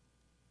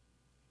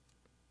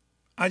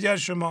 اگر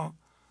شما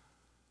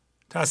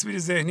تصویر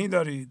ذهنی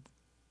دارید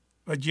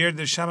و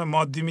گرد شمع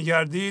مادی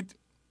میگردید،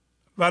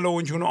 ولو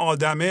اونجون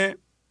آدمه،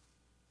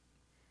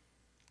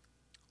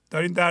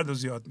 دارین درد رو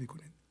زیاد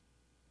میکنید.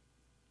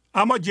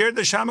 اما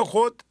گرد شمع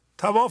خود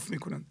طواف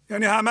میکنن،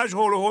 یعنی همش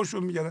حول و حوش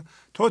رو میگردن.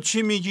 تو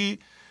چی میگی؟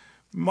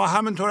 ما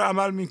همینطور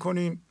عمل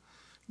میکنیم.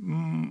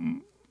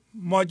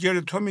 ما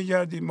گرد تو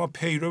میگردیم، ما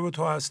پیرو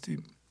تو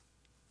هستیم.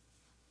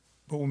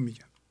 به اون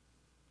میگن،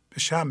 به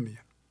شمع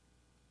میگن.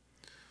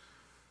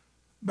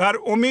 بر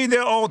امید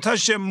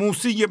آتش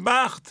موسی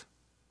بخت،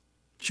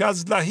 که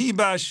از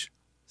لهیبش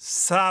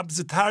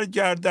سبزتر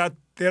گردد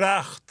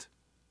درخت.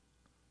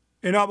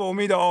 اینا به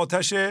امید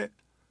آتش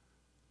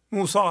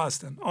موسی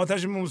هستن.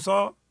 آتش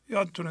موسی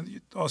یادتونه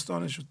دیگه،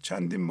 داستانش رو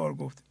چندین بار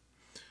گفتیم.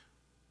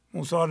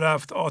 موسی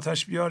رفت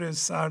آتش بیاره،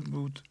 سرد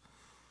بود،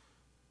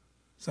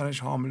 زنش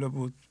حامله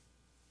بود.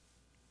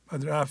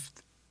 بعد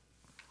رفت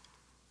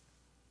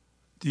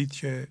دید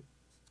که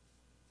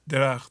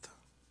درخت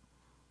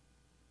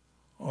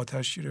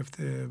آتش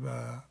گرفته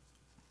و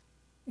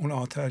اون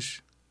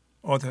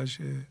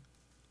آتش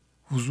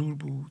حضور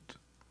بود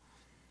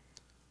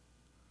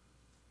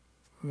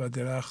و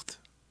درخت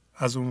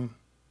از اون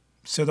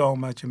صدا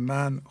آمد که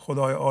من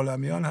خدای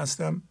عالمیان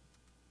هستم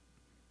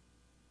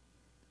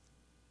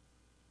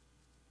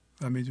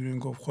و میدونیم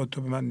گفت خود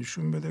تو به من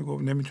نشون بده.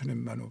 گفت نمیتونیم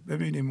منو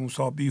ببینیم.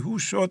 موسی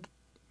بیهوش شد.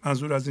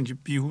 منظور از اینکه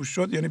بیهوش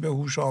شد یعنی به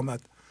هوش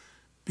آمد.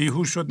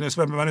 بیهوش شد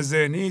نسبت به من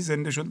ذهنی،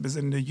 زنده شد به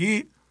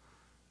زندگی.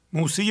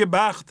 موسی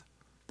بخت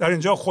در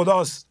اینجا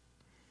خداست.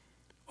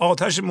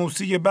 آتش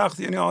موسی بخت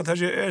یعنی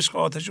آتش عشق،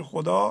 آتش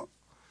خدا.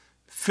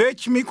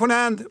 فکر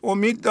میکنند،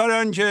 امید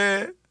دارن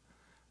که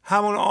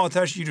همون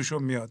آتش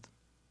گیرشون میاد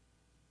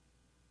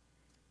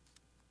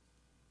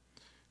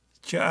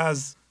که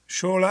از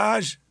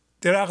شعله‌اش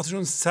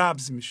درختشون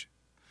سبز میشه.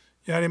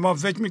 یعنی ما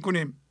فکر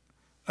میکنیم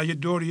اگه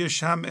دور یه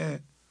شمع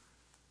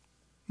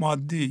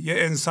مادی یه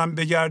انسان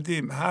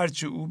بگردیم،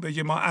 هرچی او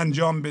بگه ما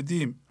انجام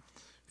بدیم،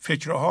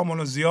 فکرهامون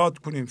رو زیاد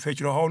کنیم،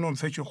 فکرهامون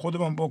فکر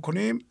خودمون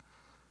بکنیم،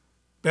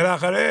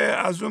 بالاخره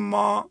از اون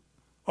ما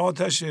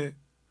آتش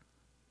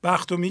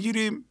بخت رو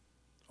میگیریم،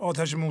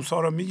 آتش موسی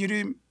رو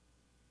میگیریم،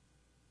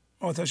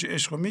 آتش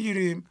عشق رو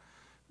میگیریم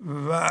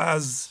و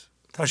از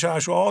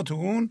تشعشعات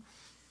اون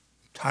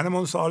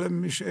تنمون سالم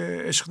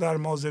میشه، عشق در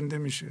ما زنده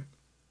میشه.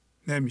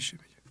 نمیشه.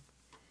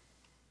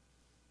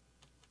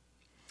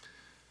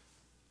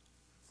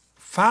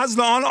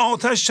 فضل آن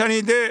آتش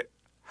شنیده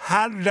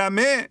هر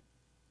رمه،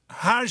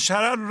 هر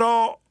شرر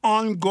را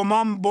آن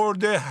گمان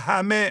برده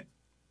همه.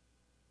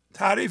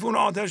 تعریف اون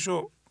آتش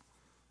رو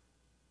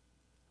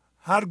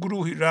هر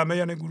گروهی، رمه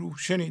یعنی گروه،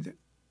 شنیده،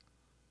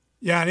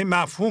 یعنی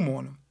مفهوم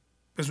اونو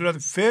به صورت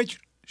فکر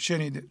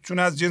شنیده. چون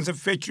از جنس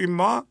فکری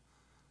ما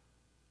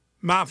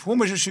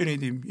مفهومش رو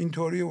شنیدیم،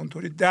 اینطوری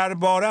اونطوری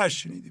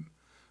درباره‌اش شنیدیم،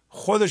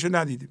 خودش رو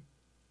ندیدیم.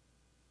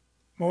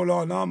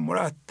 مولانا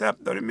مرتب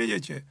داره میگه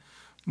که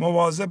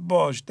مواظب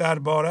باش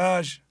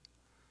درباره‌اش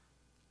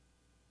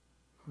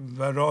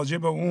و راجع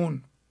به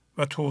اون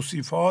و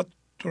توصیفات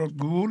تو رو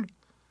گول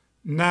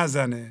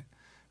نزنه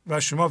و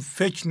شما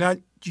فکر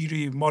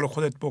نگیری مال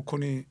خودت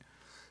بکنی،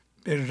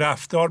 به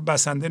رفتار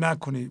بسنده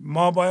نکنی.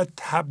 ما باید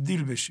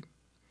تبدیل بشیم.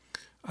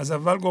 از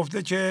اول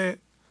گفته که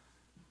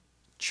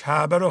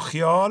کعبه رو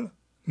خیال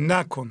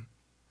نکن،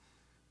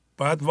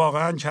 باید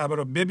واقعا کعبه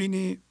رو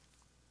ببینی.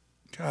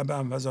 کعبه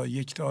هم فضای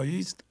یکتایی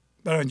است.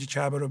 برای اینکه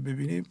کعبه رو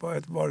ببینی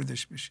باید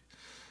واردش بشی.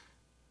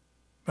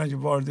 برای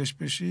اینکه واردش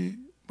بشی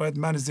باید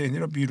من ذهنی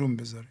رو بیرون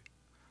بذاری،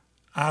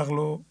 عقل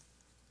رو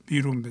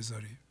بیرون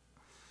بذاری،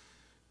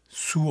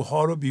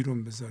 سوها رو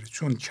بیرون بذاری،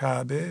 چون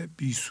کعبه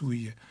بی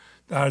سویه.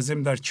 در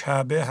ضمن در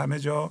کعبه همه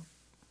جا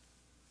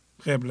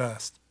قبله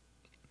است،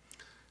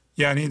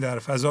 یعنی در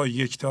فضای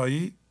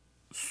یکتایی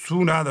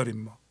سو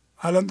نداریم. ما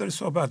الان داری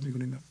صحبت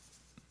میکنیم.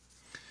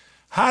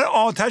 هر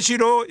آتشی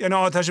رو، یعنی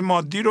آتش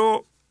مادی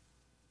رو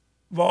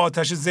و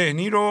آتش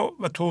ذهنی رو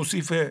و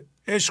توصیف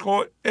عشق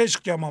و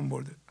عشق گمان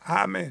برده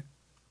همه.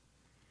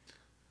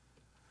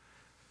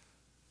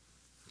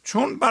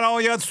 چون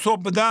برآید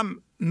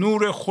صبحدم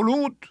نور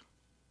خلود،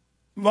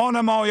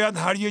 وانماید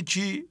هر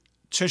یکی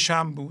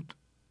چشم بود.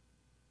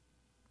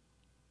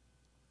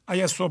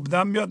 اگر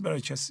صبحدم بیاد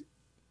برای کسی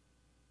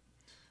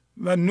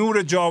و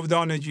نور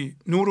جاودانگی،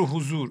 نور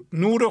حضور،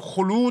 نور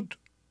خلود،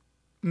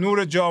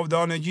 نور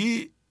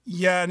جاودانگی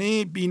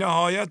یعنی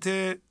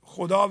بی‌نهایت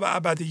خدا و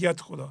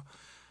ابدیت خدا.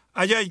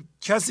 اگر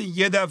کسی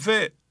یه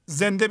دفعه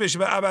زنده بشه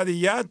به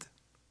ابدیت،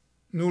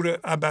 نور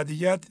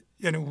ابدیت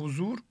یعنی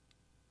حضور،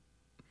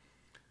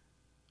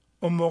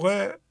 اون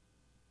موقع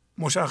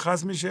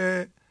مشخص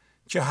میشه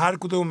که هر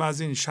کدوم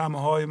از این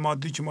شمع‌های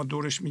مادی که ما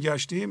دورش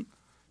میگشتیم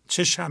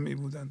چه شمعی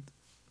بودند.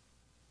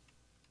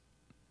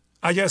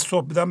 اگر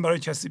صبحدم برای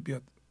کسی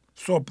بیاد،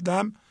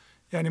 صبحدم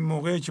یعنی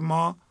موقعی که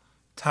ما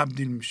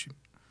تبدیل میشیم.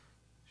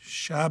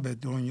 شب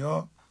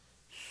دنیا،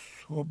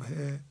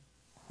 صبح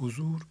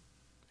حضور،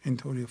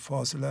 اینطوری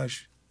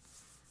فاصلش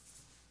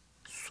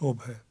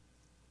صبح.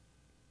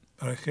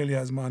 برای خیلی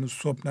از ما هنوز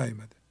صبح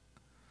نیامده.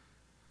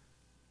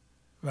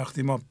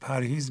 وقتی ما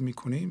پرهیز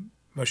میکنیم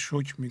و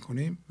شکر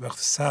میکنیم،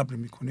 وقتی صبر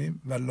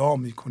میکنیم و لا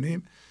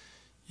میکنیم،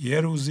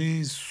 یه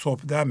روزی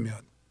صبحدم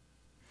میاد.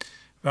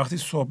 وقتی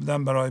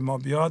صبحدم برای ما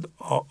بیاد،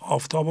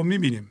 آفتاب رو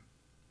میبینیم،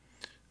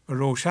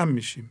 روشن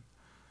میشیم.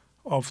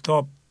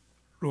 آفتاب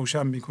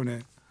روشن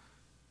میکنه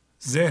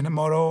ذهن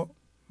ما رو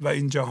و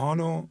این جهان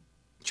رو،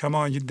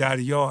 کما اینکه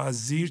دریا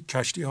از زیر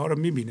کشتی ها رو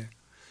میبینه.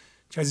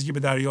 کسی که به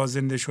دریا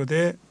زنده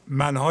شده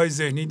منهای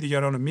ذهنی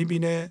دیگران رو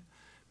میبینه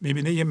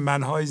یه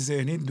منهای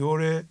ذهنی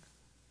دور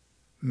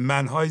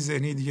منهای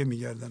ذهنی دیگه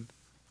میگردن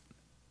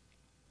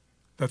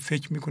و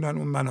فکر میکنن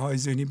اون منهای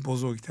ذهنی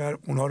بزرگتر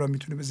اونها رو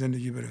میتونه به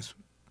زندگی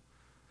برسونه.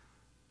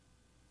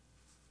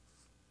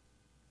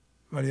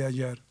 ولی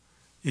اگر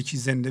یکی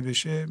زنده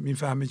بشه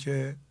میفهمه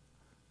که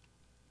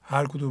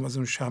هر کدوم از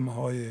اون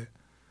شمع‌های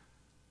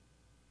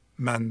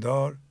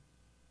مندار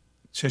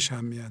چه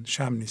شمعی‌اند؟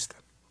 شمع نیستن.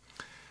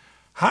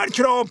 هر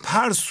که را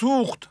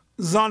پرسوخت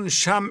زان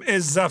شمع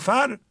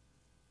ظفر،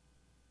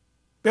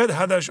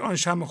 بدهدش آن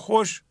شمع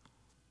خوش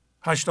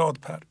 80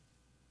 پر.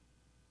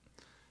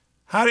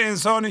 هر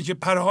انسانی که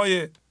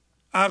پرهای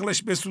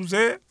عقلش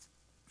بسوزه،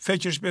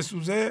 فکرش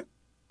بسوزه،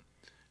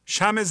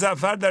 شمع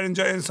ظفر در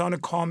اینجا انسان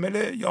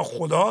کامله یا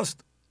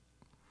خداست.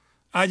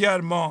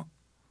 اگر ما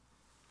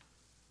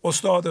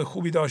استاد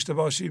خوبی داشته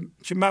باشیم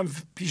که من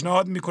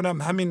پیشنهاد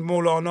میکنم همین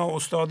مولانا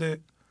استاد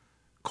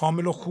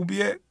کامل و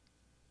خوبیه.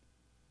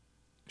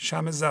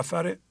 شمع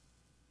ظفر،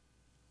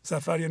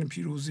 ظفر یعنی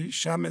پیروزی،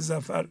 شمع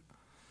ظفر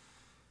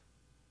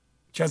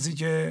کسی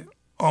که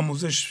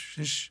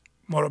آموزشش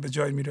ما را به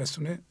جای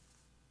میرسونه،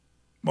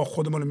 ما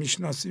خودمون رو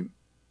میشناسیم.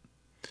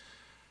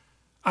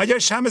 اگر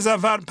شمع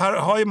ظفر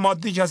پرهای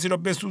مادی کسی را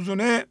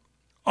بسوزونه،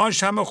 آن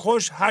شمع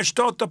خوش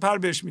 80 تا پر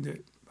بهش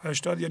میده.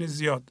 80 یعنی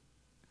زیاد،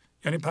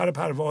 یعنی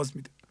پرواز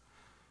میده،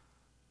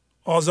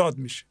 آزاد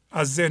میشه،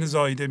 از ذهن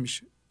زاییده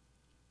میشه.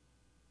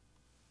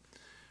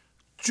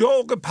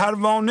 جوق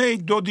پروانه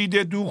دو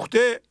دیده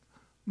دوخته،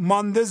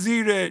 مانده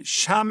زیر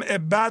شمع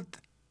بد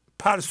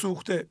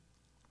پرسوخته.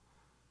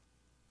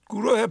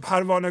 گروه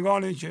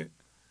پروانگانی که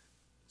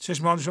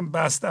چشمانشون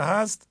بسته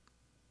هست،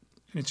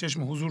 یعنی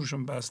چشم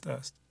حضورشون بسته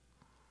است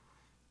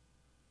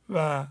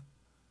و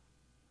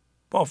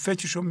با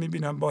فکرشون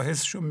میبینن، با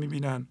حسشون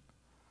میبینن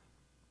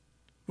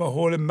و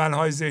حول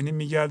منهای ذهنی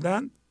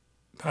میگردن،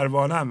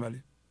 پروانه هم.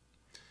 ولی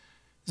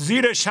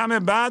زیر شمع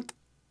بد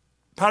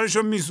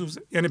پرشون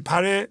میسوزه، یعنی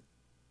پر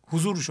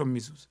حضورشون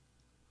میسوزه.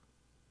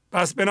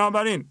 پس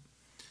بنابراین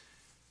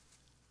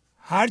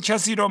هر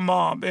کسی رو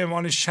ما به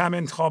عنوان شمع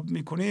انتخاب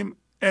میکنیم،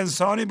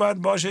 انسانی باید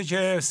باشه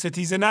که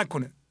ستیزه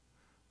نکنه،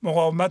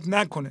 مقاومت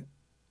نکنه،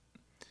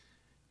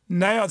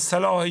 نیاد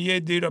صلاح یه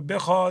دی رو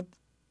بخواد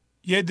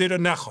یه دی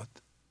رو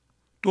نخواد،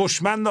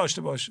 دشمن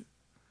داشته باشه،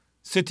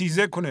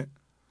 ستیزه کنه.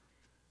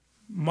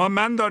 ما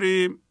من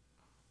داریم،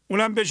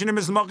 اونم بشینه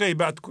مثل ما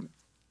غیبت کنه،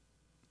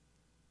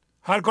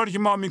 هر کاری که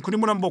ما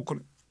میکنیم اونم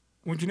بکنه.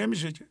 اون که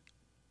نمیشه که.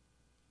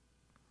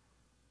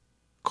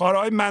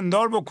 کارهای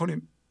مندار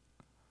بکنیم،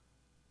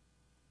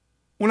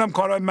 اونم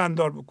کارهای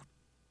مندار بکنه.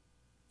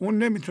 اون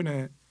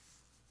نمیتونه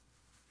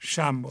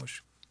شمع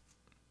باشه.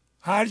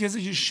 هر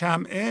کسی که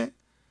شمعه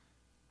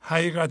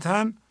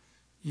حقیقتا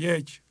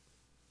یک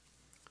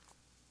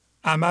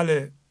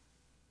عمل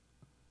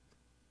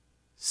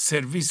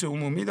سرویس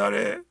عمومی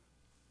داره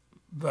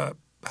و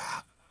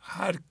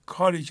هر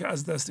کاری که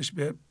از دستش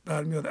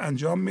برمیاد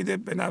انجام میده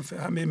به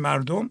نفع همه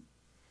مردم،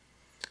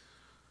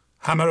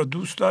 همه رو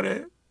دوست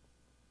داره،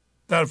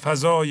 در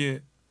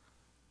فضای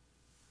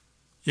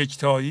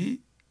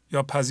یکتایی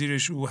یا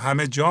پذیرش او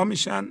همه جا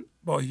میشن،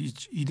 با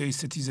هیچ ایده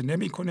ستیزه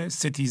نمیکنه،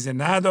 ستیزه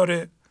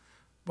نداره،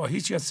 با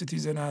هیچ کس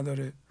ستیزه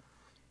نداره،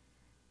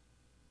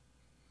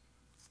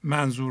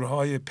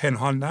 منظورهای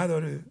پنهان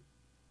نداره.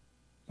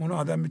 اون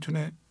آدم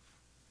میتونه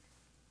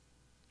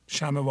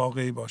شمع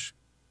واقعی باشه.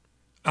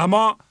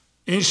 اما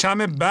این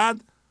شمع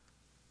بد،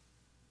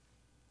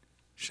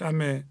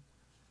 شمع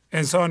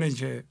انسانی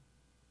که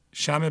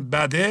شمع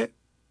بده،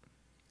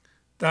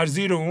 در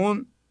زیر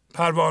اون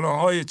پروانه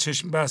های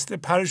چشم بسته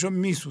پرشون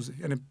میسوزه،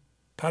 یعنی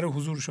پر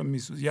حضورشون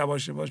میسوزه،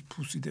 یواش یواش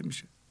پوسیده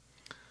میشه.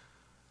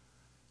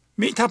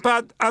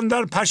 میتپد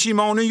اندر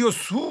پشیمانی و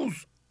سوز،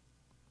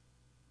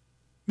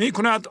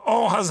 میکند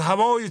آه از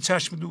هوای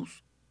چشم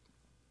دوست.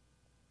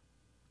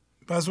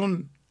 پس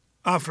اون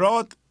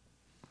افراد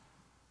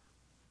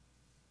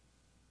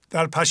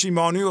در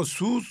پشیمانی و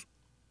سوز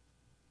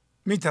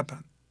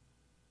میتپند.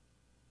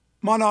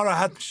 ما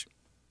ناراحت میشیم.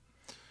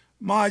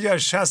 ما اگر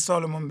 60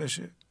 سالمون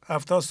بشه،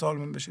 70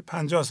 سالمون بشه،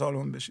 50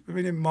 سالمون بشه،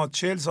 ببینیم ما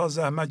 40 سال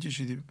زحمت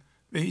کشیدیم،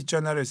 به هیچ جا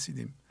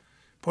نرسیدیم،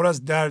 پر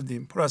از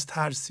دردیم، پر از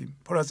ترسیم،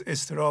 پر از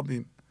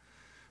اضطرابیم،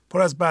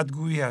 پر از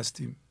بدگویی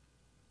هستیم،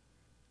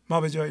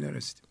 ما به جایی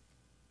نرسیدیم.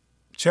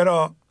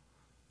 چرا؟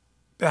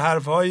 به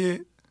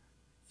حرفهای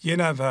یه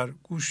نفر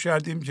گوش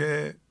کردیم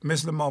که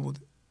مثل ما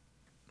بوده،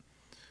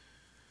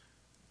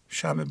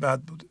 شمع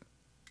بد بوده،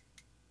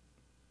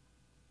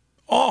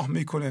 آه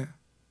میکنه.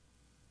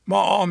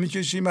 ما آه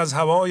میکشیم از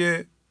هوا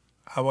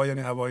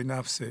یعنی هوای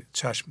نفس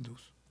چشم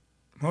دوست.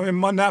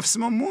 ما نفس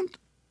ما موند،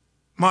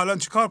 ما الان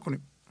چیکار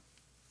کنیم؟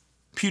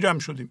 پیرم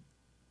شدیم.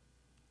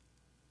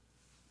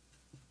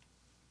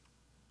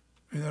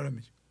 اینا رو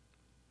میگیم.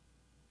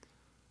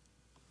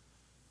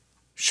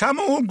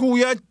 شمع او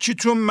گوید که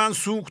چون من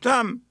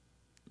سوختم،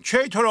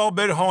 کی تو را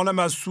برهانم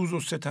از سوز و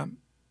ستم.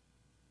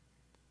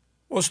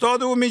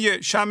 استاد او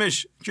میگه،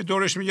 شمعش که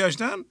دورش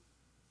میگشتن،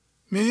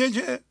 میگه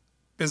که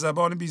به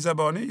زبان بی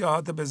زبانی یا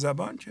حتی به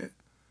زبان که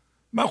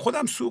من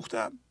خودم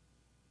سوختم،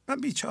 من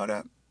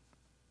بیچارم،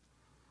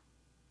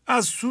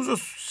 از سوز و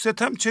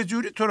ستم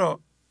چجوری تو را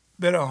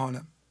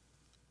برهانم.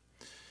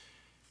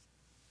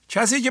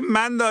 کسی که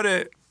من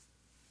داره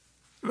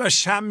و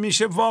شمع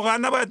میشه واقعا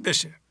نباید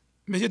بشه.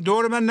 میگه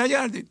دور من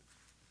نگردید،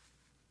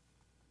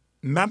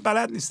 من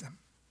بلد نیستم،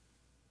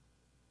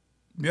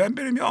 بیایم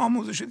بریم یه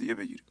آموزش دیگه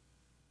بگیریم،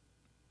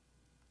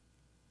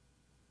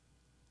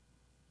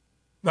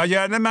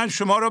 وگرنه من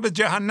شما را به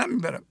جهنم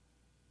میبرم.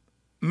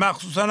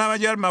 مخصوصا هم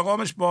اگر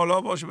مقامش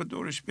بالا باشه و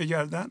دورش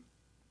بگردن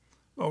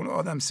و اون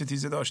آدم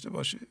ستیزه داشته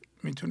باشه،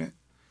 میتونه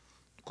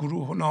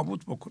گروه رو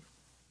نابود بکنه.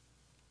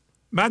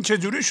 من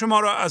چجوری شما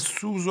را از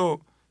سوز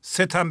و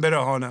ستم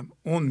برهانم؟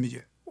 اون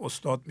میگه،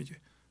 استاد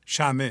میگه،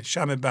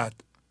 شمع بد.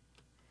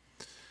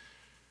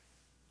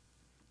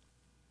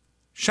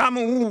 شمع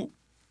او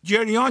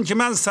گریان که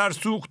من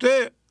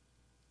سرسوخته،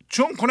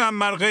 چون کنم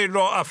مر غیر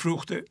را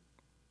افروخته.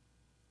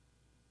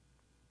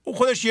 او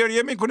خودش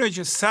گریه میکنه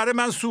که سر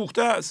من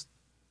سوخته است.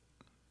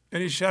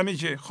 یعنی شمی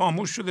که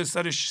خاموش شده،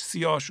 سرش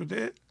سیاه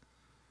شده،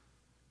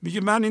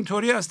 میگه من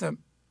اینطوری هستم،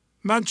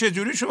 من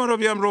چجوری شما رو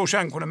بیام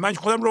روشن کنم؟ من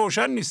خودم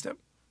روشن نیستم.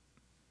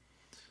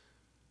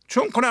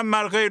 چون کنم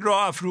مر غیر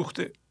را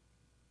افروخته.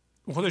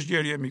 او خودش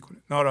گریه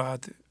میکنه،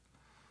 ناراحته،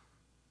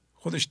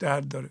 خودش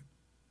درد داره.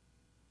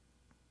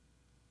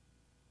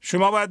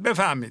 شما باید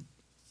بفهمید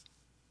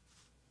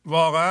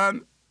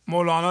واقعا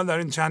مولانا در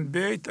این چند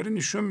بیت داره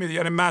نشون میده،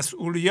 یعنی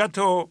مسئولیت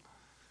رو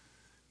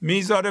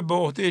میذاره به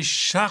عهده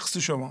شخص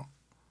شما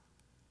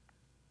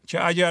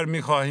که اگر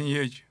میخواهید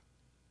یک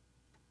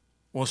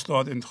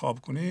استاد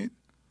انتخاب کنید،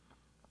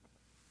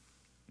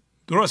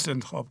 درست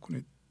انتخاب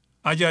کنید.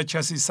 اگر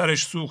کسی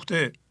سرش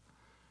سوخته،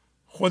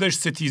 خودش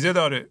ستیزه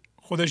داره،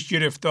 خودش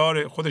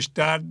گرفتاره، خودش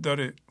درد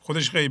داره،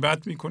 خودش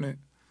غیبت میکنه،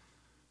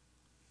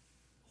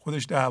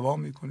 خودش دعوا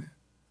میکنه،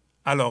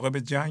 علاقه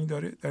به جنگ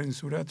داره، در این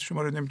صورت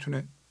شما رو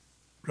نمیتونه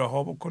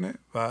رها بکنه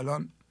و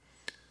الان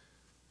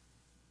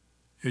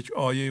یک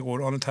آیه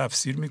قرآن رو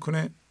تفسیر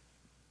میکنه.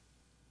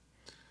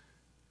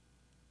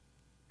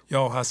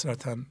 یا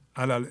حسرتاً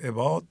علی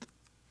العباد،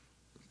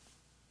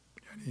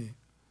 یعنی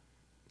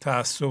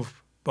تأسف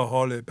به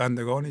حال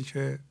بندگانی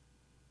که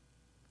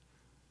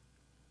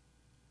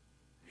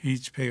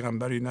هیچ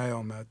پیغمبری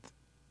نیامد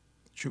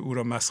که او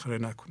را مسخره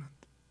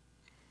نکنند.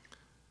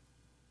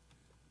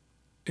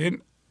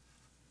 این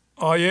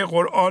آیه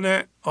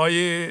قرآن،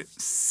 آیه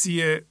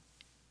 30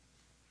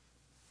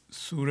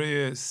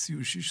 سوره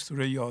 36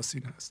 سوره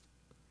یاسین هست.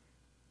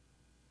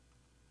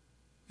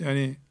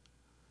 یعنی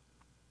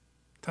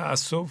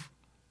تأسف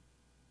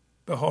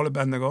به حال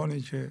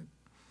بندگانی که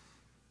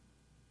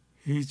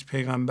هیچ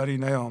پیغمبری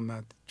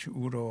نیامد که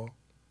او را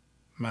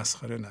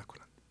مسخره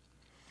نکنند.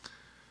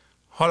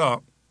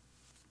 حالا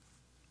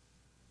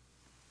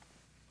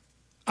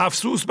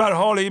افسوس بر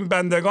حال این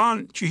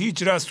بندگان که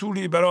هیچ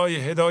رسولی برای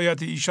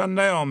هدایت ایشان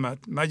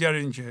نیامد مگر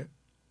اینکه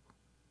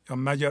یا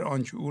مگر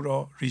آنکه او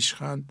را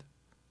ریشخند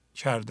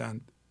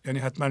کردند. یعنی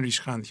حتما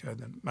ریشخند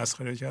کردند،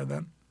 مسخره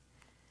کردند.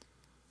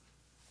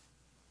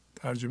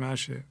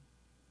 ترجمهشه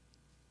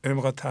این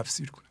میخواد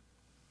تفسیر کنه.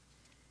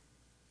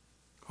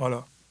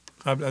 حالا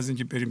قبل از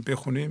اینکه بریم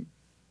بخونیم،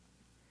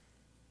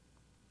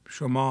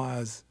 شما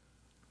از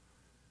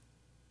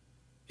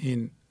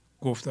این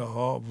گفته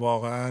ها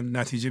واقعا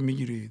نتیجه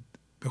میگیرید،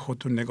 به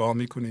خودتون نگاه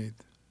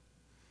میکنید.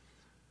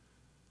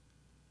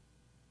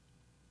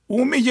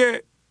 او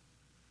میگه،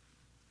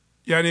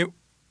 یعنی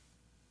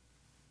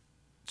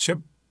چه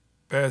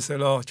به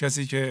اصطلاح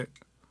کسی که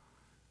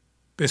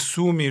به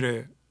سو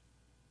میره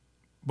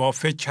با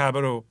فکر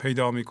کعبه رو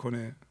پیدا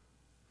میکنه،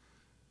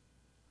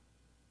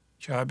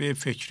 کعبه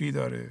فکری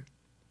داره،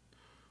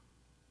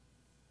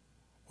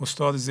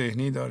 استاد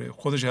ذهنی داره،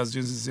 خودش از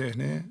جنس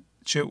ذهنه،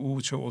 چه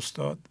او چه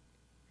استاد.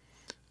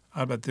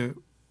 البته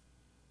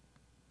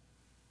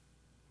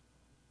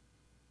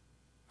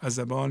از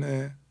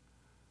زبان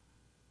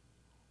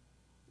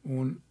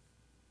اون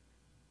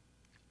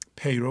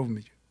پیرو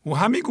میگه. او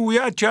همی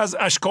گوید که از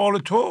اشکال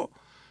تو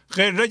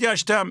غره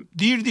گشتم،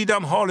 دیر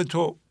دیدم حال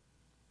تو.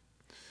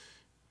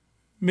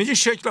 میگه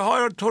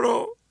شکلهای تو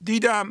رو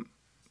دیدم،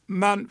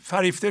 من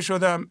فریفته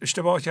شدم،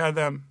 اشتباه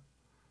کردم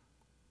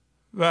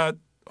و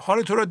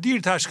حال تو رو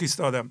دیر تشخیص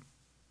دادم،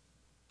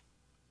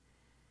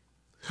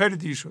 خیلی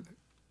دیر شده.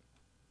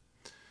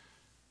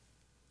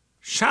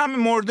 شمع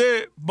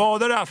مرده،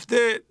 باده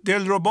رفته،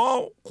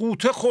 دلربا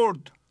غوطه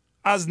خورد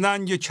از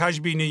ننگ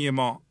کژبینی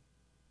ما.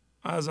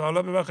 از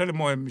حالا به خیلی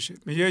مهم میشه.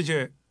 میگه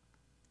که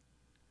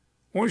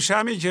اون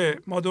شمعی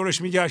که ما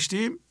دورش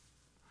میگشتیم،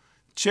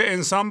 چه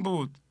انسان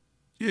بود،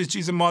 یه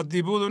چیز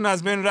مادی بود، اون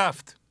از بین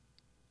رفت.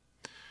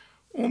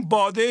 اون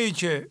باده ای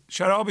که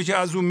شرابی که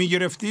از اون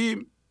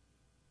میگرفتیم،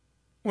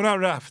 اونم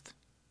رفت.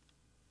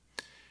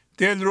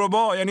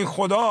 دلربا یعنی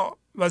خدا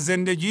و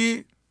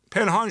زندگی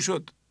پنهان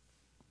شد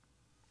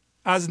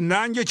از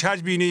ننگ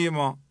کژبینی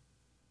ما.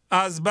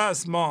 از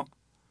بس ما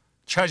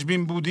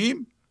کژبین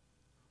بودیم،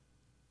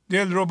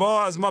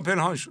 دلربا از ما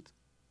پنهان شد.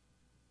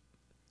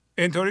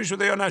 اینطوری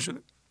شده یا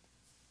نشده؟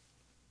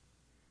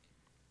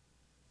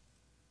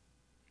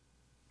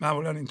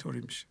 معمولا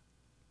اینطوری میشه.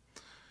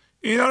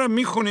 اینا رو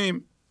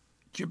میخونیم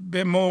که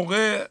به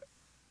موقع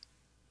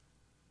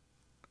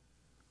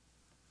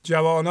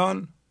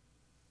جوانان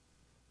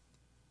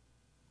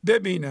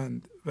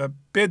ببینند و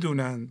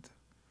بدونند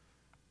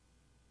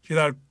که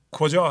در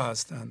کجا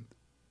هستند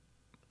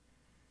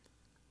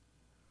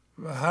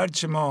و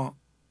هرچه ما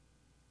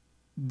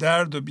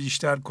درد رو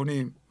بیشتر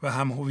کنیم و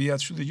هم هویت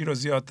شدگی رو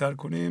زیادتر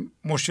کنیم،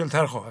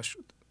 مشکلتر خواهد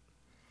شد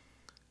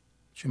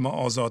که ما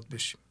آزاد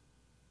بشیم.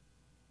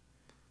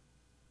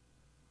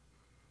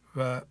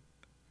 و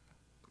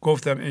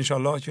گفتم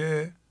انشالله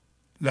که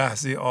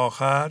لحظه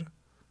آخر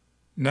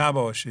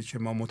نباشه که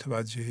ما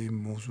متوجه این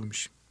موضوع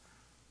میشیم.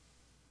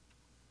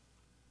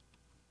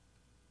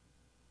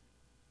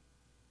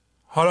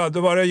 حالا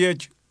دوباره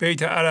یک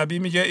بیت عربی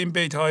میگه. این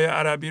بیت های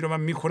عربی رو من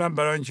میخونم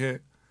برای اینکه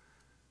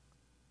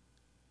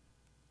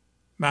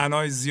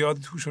معنای زیاد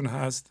توشون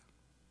هست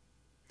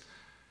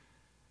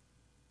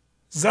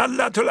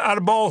زلت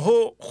الارباح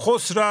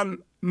خسرا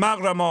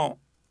مغرما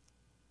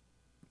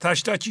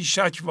تشتکی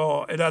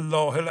شکوا الی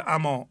الله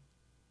الاما.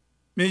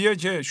 میگه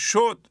که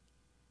شد،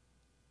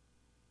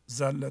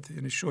 زلت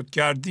یعنی شد،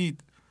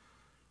 گردید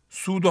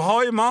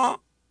سودهای ما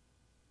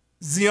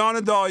زیان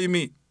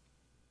دائمی.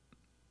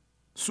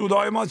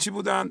 سودهای ما چی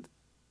بودند؟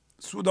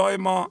 سودهای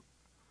ما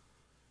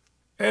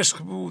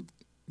عشق بود،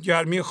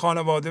 گرمی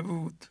خانواده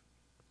بود،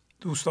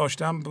 دوست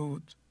داشتن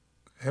بود،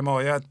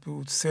 حمایت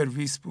بود،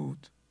 سرویس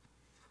بود.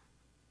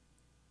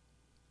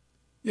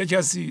 یک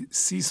کسی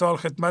 30 سال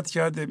خدمت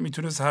کرده،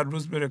 میتونست هر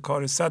روز بره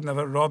کار 100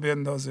 نفر راه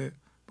بیندازه،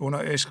 به اونا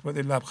عشق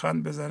بده،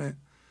 لبخند بزنه.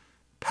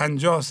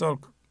 50 سال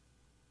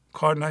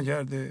کار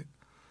نکرده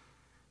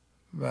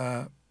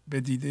و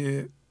به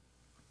دیده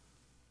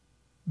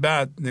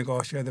بعد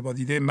نگاه کرده، با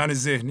دیده من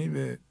ذهنی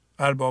به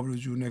ارباب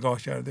رجوع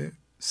نگاه کرده،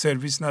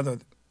 سرویس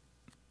نداده.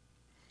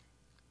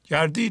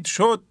 گردید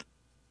شد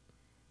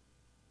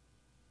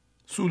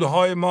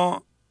سودهای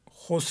ما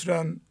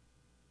خسرن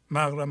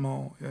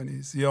مغرما،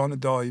 یعنی زیان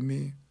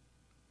دائمی.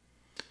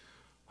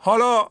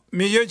 حالا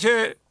میگه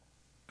که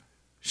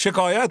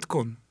شکایت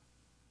کن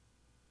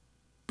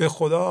به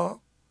خدا،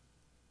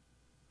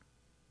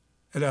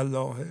 الی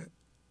الله،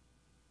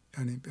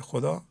 یعنی به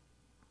خدا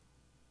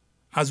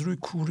از روی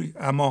کوری.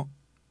 اما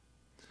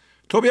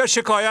تو بیا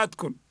شکایت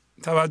کن.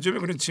 توجه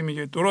میکنید چی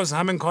میگه؟ درست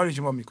همین کاری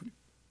که ما میکنیم.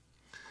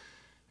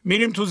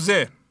 میریم تو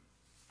ذهن،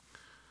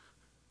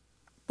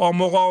 با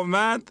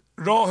مقاومت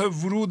راه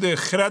ورود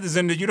خرد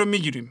زندگی رو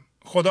میگیریم.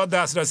 خدا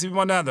دسترسی به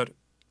ما نداره.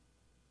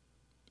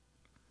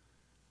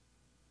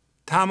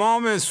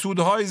 تمام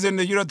سودهای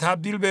زندگی رو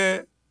تبدیل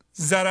به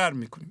ضرر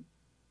میکنیم.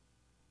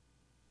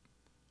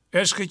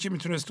 عشقی که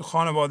میتونست تو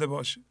خانواده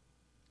باشه،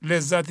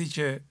 لذتی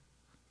که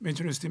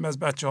میتونستیم از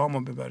بچه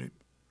هامون ببریم،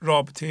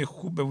 رابطه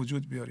خوب به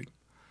وجود بیاریم،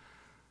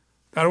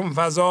 در اون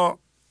فضا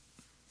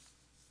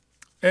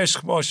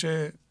عشق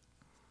باشه،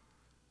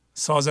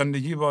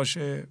 سازندگی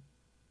باشه،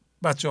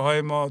 بچه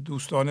های ما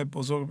دوستانه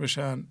بزرگ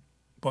بشن،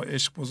 با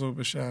عشق بزرگ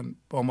بشن،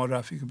 با ما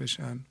رفیق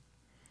بشن،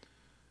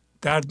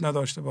 درد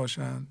نداشته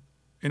باشن.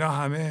 اینا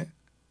همه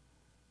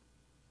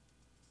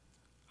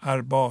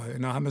ارباح،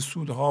 اینا همه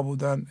سودها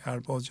بودن.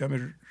 ارباح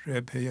جمع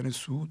ربح یعنی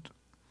سود،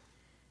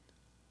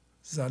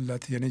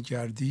 زلت یعنی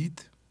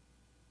گردید.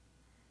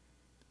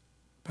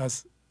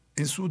 پس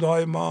این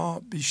سودهای ما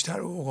بیشتر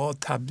اوقات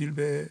تبدیل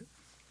به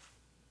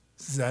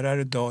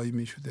ضرر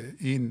دائمی شده.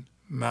 این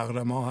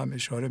مغرما هم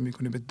اشاره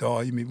میکنه به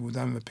دائمی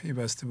بودن و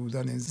پیوسته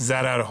بودن این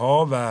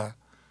ضررها و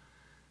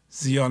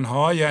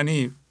زیانها.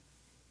 یعنی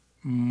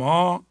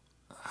ما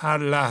هر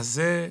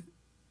لحظه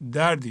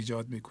درد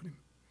ایجاد میکنیم،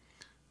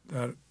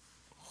 در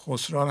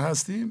خسران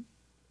هستیم،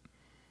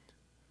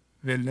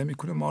 ول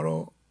نمیکنه ما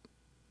رو.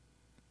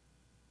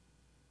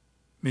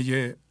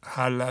 میگه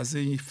هر لحظه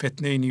این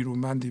فتنه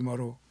نیرومندی ما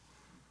رو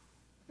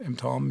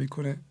امتحان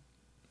میکنه.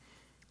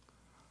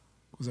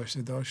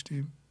 گذشته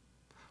داشتیم.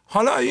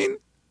 حالا این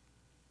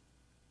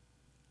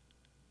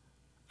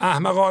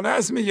احمقانه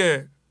است،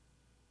 میگه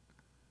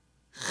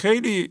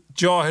خیلی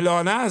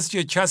جاهلانه است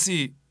که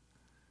کسی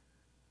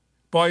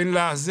با این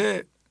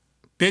لحظه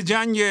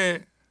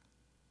بجنگه،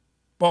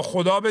 با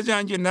خدا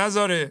بجنگه،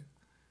 نذاره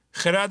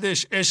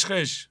خردش،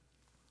 عشقش،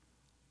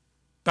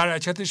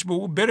 برکتش به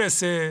او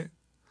برسه،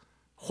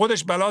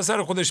 خودش بلا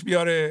سر خودش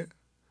بیاره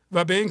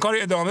و به این کار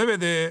ادامه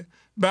بده،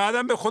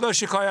 بعدم به خدا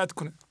شکایت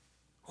کنه.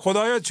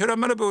 خدایا چرا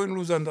منو به این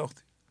روز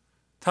انداختی؟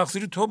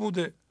 تقصیر تو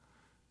بوده.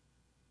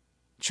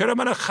 چرا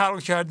منو خلق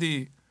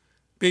کردی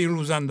به این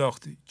روز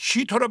انداختی؟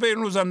 کی تو رو به این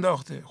روز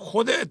انداخته؟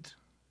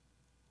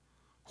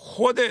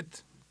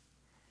 خودت.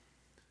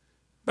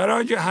 برای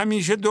اینکه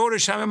همیشه دور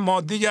شمع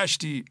مادی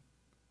گشتی،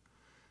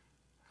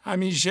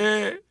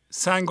 همیشه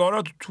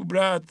سنگارا تو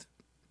توبرت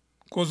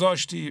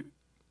گذاشتی،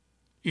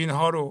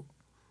 اینها رو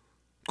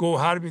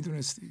گوهر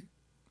میدونستی،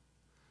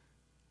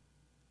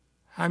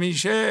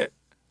 همیشه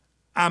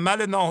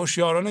عمل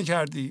ناهوشیارانه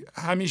کردی،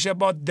 همیشه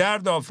با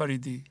درد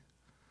آفریدی،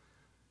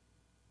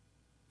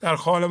 در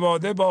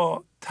خانواده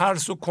با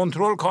ترس و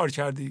کنترل کار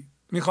کردی،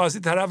 میخواستی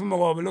طرف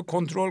مقابل رو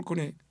کنترل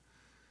کنی،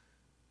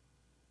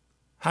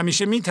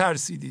 همیشه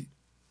میترسیدی،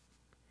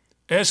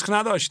 عشق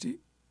نداشتی،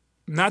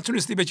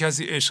 نتونستی به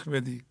کسی عشق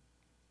بدی.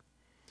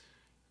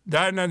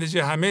 در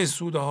نتیجه همه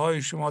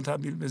سودهای شما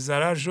تبدیل به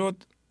ضرر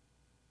شد.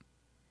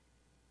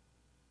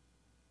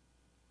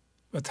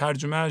 و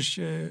ترجمهش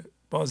که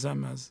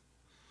بازم از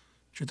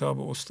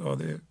کتاب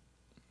استاد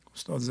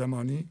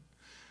زمانی: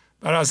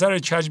 بر اثر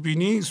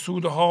کجبینی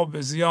سودها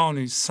به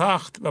زیانی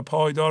سخت و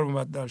پایدار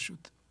مبدل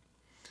شد.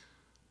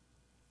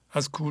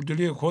 از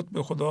کوردلی خود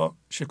به خدا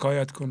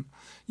شکایت کن.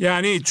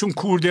 یعنی چون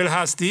کوردل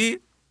هستی،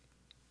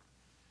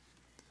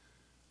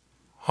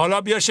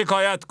 حالا بیا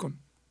شکایت کن.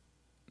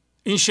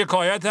 این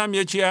شکایت هم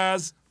یکی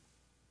از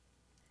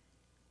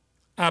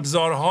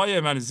ابزارهای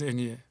من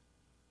ذهنیه.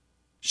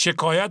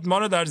 شکایت ما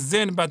رو در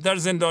ذهن بدتر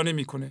زندانی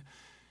میکنه.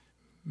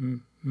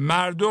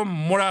 مردم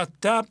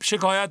مرتب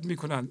شکایت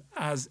میکنن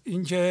از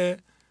اینکه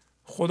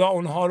خدا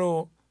اونها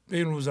رو به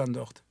این روز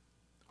انداخته.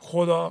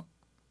 خدا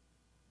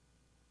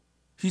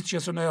هیچ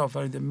کس رو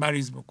نیافریده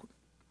مریض بکنه.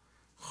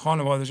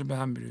 خانوادهش به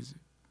هم بریزه،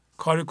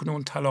 کاری کنه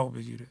اون طلاق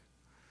بگیره،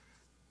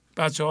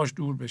 بچه هاش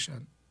دور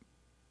بشن،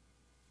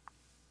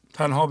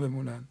 تنها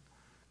بمونن،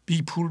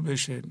 بی پول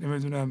بشه،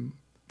 نمیدونم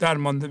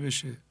درمانده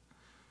بشه،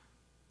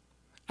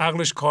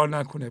 عقلش کار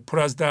نکنه، پر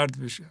از درد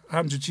بشه.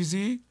 همچون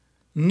چیزی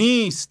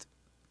نیست،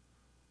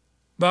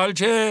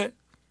 بلکه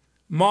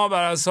ما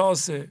بر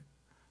اساس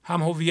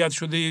هم هویت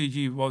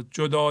شدگی و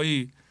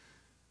جدایی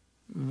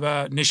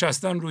و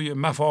نشستن روی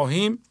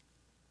مفاهیم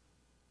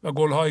و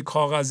گلهای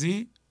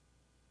کاغذی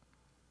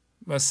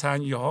و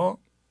سنگی ها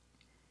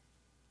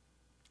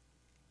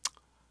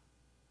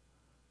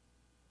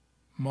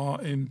ما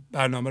این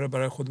برنامه رو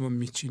برای خودمون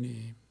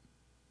میچینیم.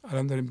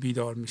 الان داریم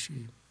بیدار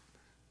میشیم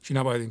که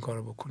نباید این کار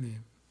رو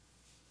بکنیم.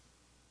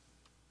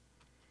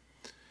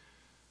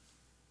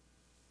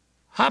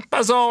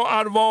 حبذا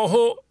ارواح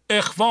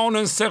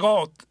اخوان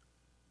ثقات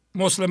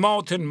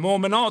مسلمات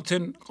مؤمنات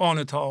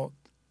قانتات.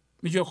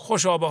 میگه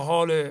خوشا به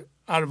حال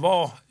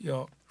ارواح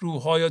یا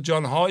روح‌ها یا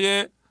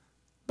جان‌های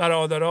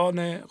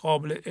برادران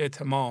قابل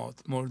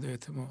اعتماد، مورد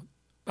اعتماد.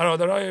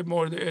 برادرای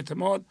مورد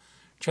اعتماد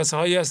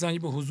کسایی هستند که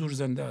به حضور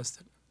زنده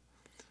هستند.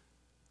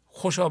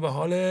 خوشا به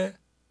حال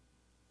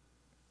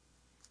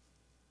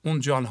اون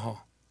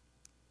جان‌ها،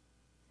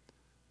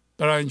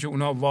 برای اینکه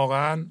اونا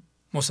واقعا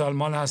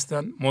مسلمان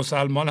هستن.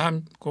 مسلمان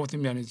هم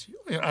گفتیم یعنی چی؟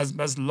 از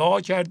بس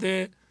لا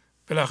کرده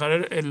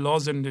بالاخره الا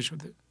زنده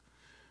شده.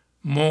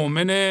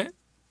 مؤمن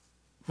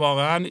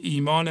واقعا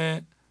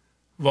ایمان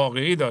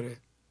واقعی داره،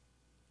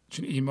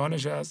 چون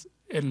ایمانش از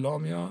الا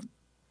میاد.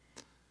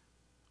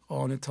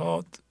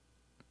 قانتات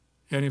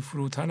یعنی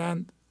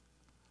فروتنند،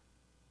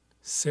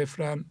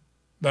 صفرن،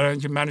 برای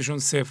اینکه منشون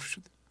صفر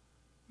شده.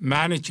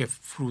 معنی که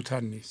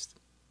فروتن نیست.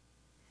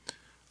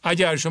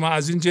 اگر شما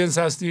از این جنس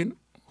هستین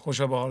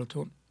خوشا به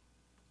حالتون.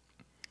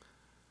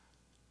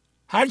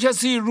 هر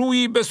کسی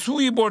روی به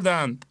سوی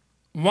بردند،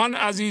 وان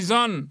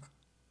عزیزان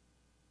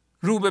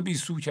رو به بی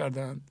سو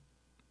کردند.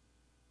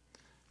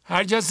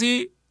 هر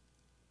کسی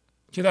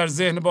که در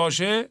ذهن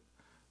باشه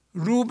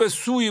رو به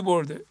سوی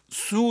برده.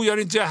 سو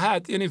یعنی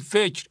جهت، یعنی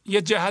فکر،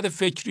 یه جهت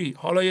فکری.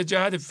 حالا یه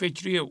جهت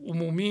فکری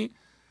عمومی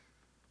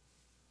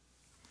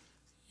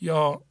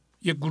یا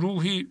یه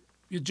گروهی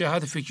یه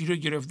جهت فکری رو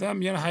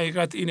گرفتن، یعنی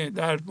حقیقت اینه.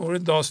 در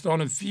مورد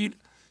داستان فیل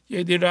یه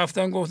عده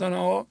رفتن گفتن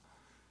آقا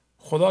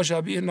خدا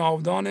شبیه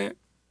ناودانه،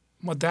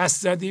 ما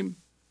دست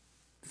زدیم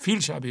فیل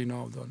شبیه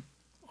ناودان.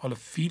 حالا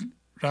فیل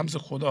رمز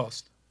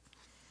خداست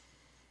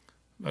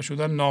و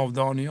شدن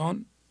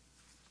ناودانیان،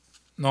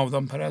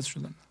 ناودان پرست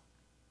شدن.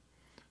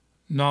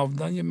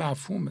 ناودان یه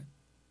مفهومه،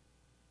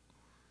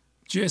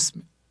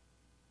 جسم.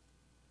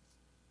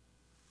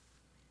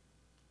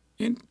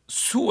 این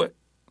سوه.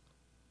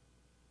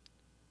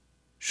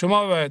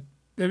 شما باید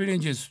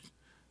ببینید که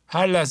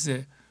هر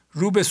لحظه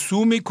رو به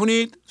سو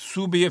میکنید،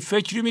 سو به یه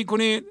فکری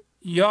میکنید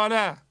یا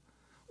نه.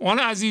 اون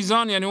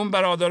عزیزان یعنی اون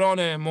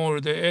برادران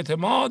مورد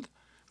اعتماد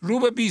رو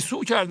به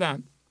بیسو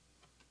کردند.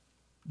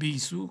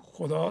 بیسو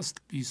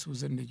خداست، بیسو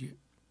زندگی،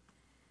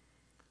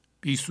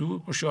 بیسو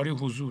هوشیاری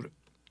حضور.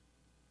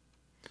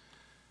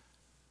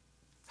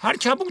 هر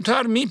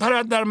کبوتر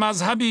میپرد در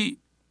مذهبی،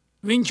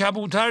 وین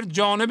کبوتر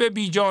جانب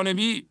بی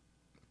جانبی.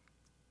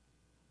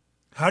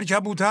 هر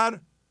کبوتر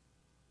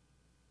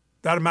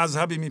در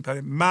مذهبی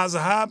میپره.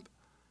 مذهب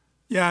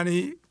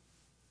یعنی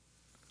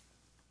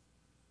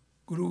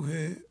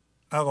گروه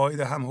عقاید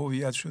هم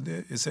هویت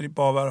شده، یه سری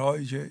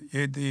باورهایی که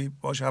یه عده‌ای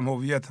باش هم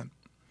هویتن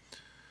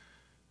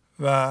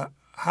و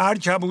هر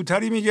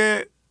کبوتری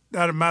میگه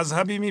در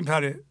مذهبی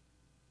میپره.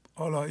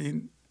 حالا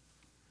این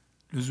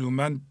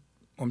لزوما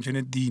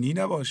ممکنه دینی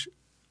نباشه.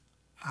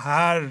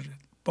 هر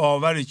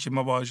باوری که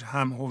ما باش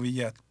هم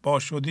هویت با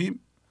شدیم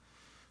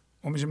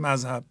اون میشه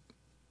مذهب.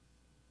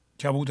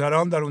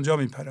 کبوتران در اونجا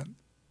میپرند.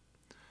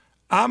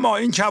 اما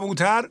این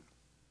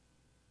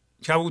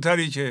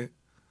کبوتری که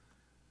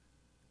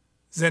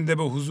زنده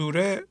به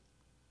حضوره،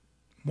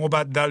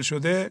 مبدل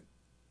شده،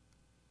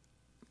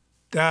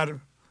 در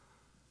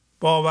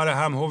باور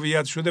هم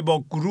هویت شده،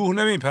 با گروه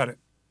نمیپره،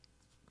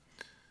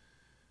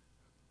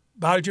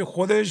 بلکه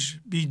خودش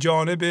بی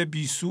جانب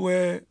بی سو،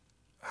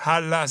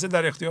 هر لحظه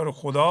در اختیار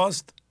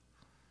خداست.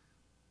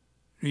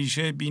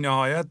 ریشه بی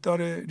نهایت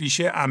داره،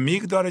 ریشه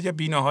عمیق داره که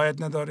بی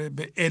نهایت نداره.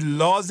 به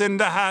الا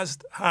زنده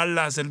هست، هر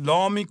لحظه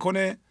لا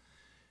میکنه.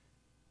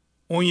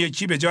 اون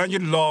یکی به جای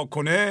اینکه لا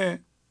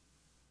کنه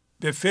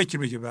به فکر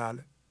بگه.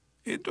 بله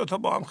این دوتا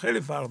با هم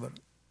خیلی فرق داره.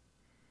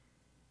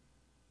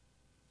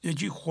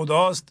 یکی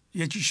خداست،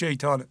 یکی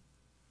شیطانه.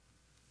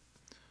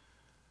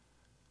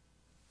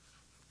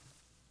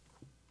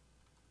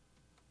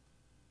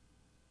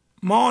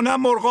 ما نه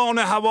مرغان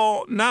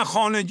هوا نه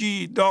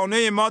خانگی،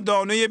 دانه ما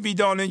دانه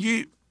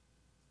بیدانگی.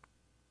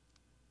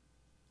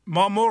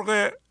 ما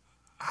مرغ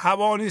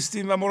هوا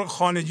نیستیم و مرغ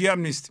خانگی هم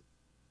نیستیم.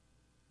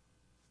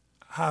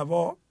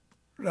 هوا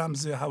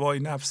رمز هوای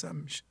نفس هم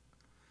میشه.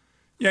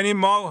 یعنی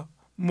ما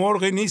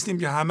مرغی نیستیم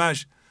که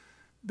همش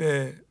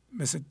به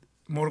مثل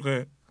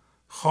مرغ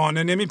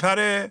خانه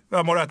نمیپره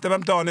و مرتبم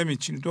دانه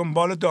میچینه،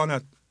 دنبال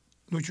دانه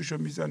نوچشو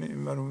میزنه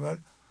اینور اونور،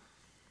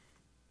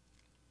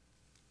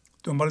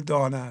 دنبال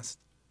دانه است.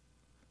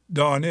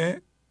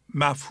 دانه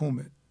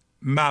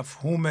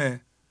مفهوم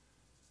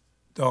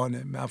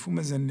دانه،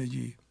 مفهوم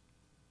زندگی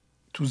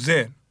تو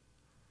ذهن.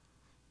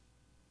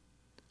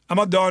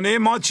 اما دانه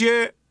ما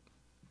چیه؟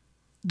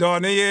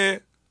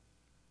 دانه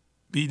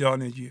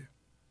بیدانگیه.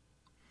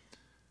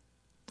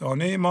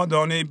 دانه ما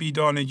دانه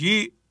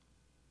بیدانگی.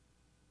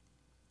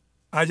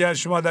 اگر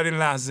شما در این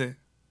لحظه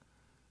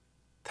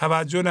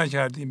توجه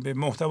نکردیم به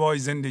محتوای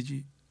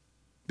زندگی،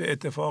 به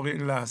اتفاق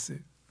این لحظه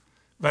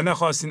و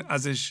نخواستین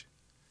ازش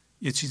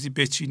یه چیزی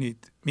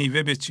بچینید،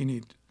 میوه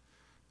بچینید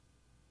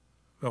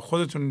و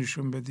خودتون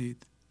نشون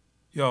بدید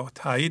یا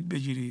تایید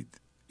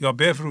بگیرید یا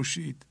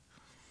بفروشید،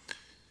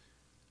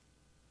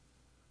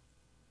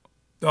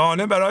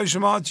 دانه برای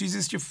شما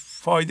چیزیست که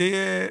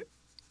فایده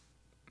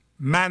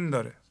من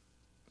داره،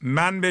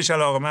 من بهش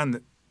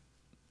علاقه‌منده.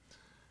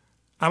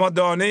 اما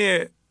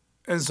دانه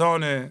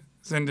انسان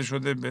زنده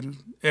شده به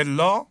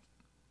الا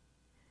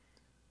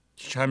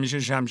که همیشه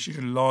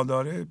شمشیر لا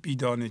داره،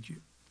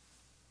 بیدانگی.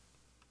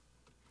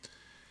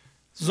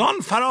 زان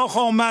فراخ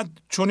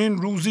آمد چنین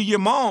روزی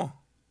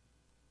ما،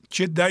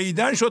 که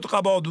دریدن شد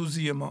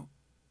قبادوزی ما.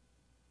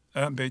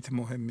 این بیت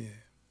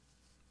مهمیه.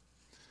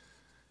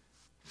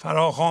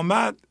 فراخ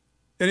آمد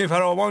یعنی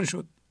فراوان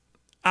شد.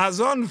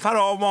 از آن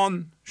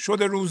فراوان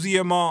شد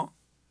روزی ما.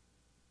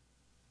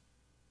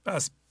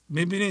 پس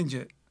میبینین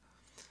که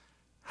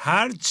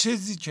هر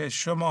چیزی که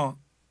شما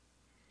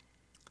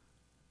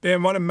به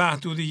عنوان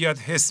محدودیت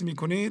حس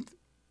میکنید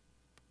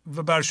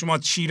و بر شما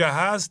چیره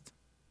هست،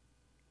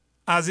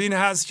 از این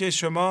هست که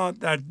شما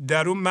در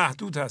درون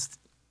محدود هستید،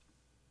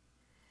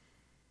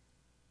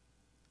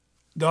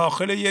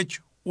 داخل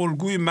یک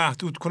الگوی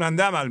محدود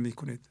کننده عمل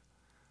میکنید،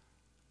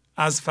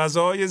 از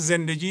فضای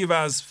زندگی و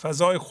از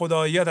فضای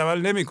خداییت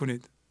عمل نمی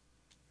کنید.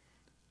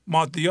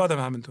 مادیات هم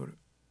همینطوره.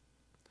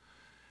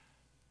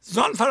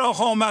 زان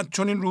فراخ آمد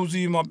چون این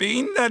روزی ما، به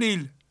این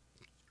دلیل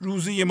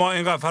روزی ما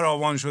اینقدر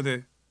فراوان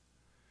شده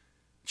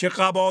که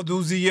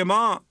قبادوزی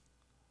ما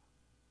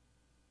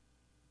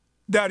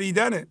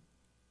دریدنه.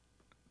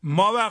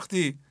 ما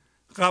وقتی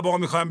قبا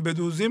میخوایم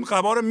بدوزیم،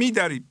 قبا رو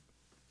میدریم.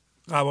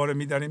 قبا رو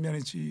میدریم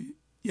یعنی چی؟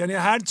 یعنی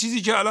هر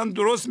چیزی که الان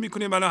درست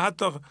میکنیم، الان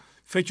حتی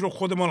فکر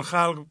خودمان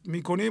خلق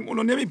میکنیم،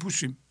 اونو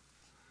نمیپوشیم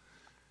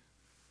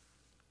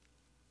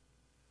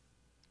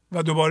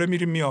و دوباره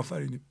میریم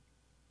میآفرینیم.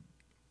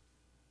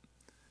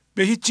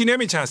 به هیچی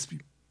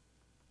نمیچسبیم،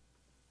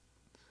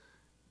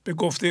 به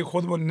گفته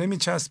خودمان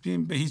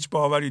نمیچسبیم، به هیچ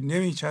باوری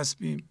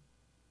نمیچسبیم،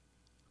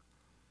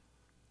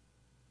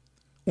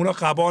 اونا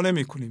قبا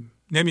نمیکنیم،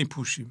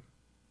 نمیپوشیم،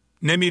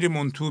 نمیریم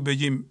اون تو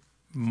بگیم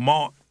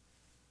ما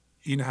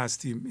این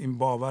هستیم، این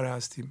باور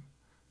هستیم،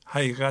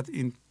 حقیقت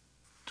این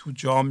تو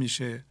جا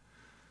میشه.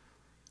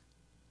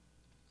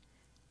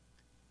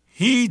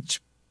 هیچ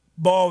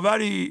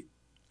باوری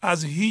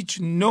از هیچ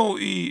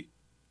نوعی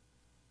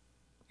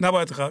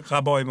نباید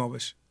قبای ما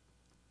بشه.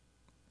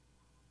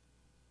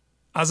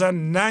 از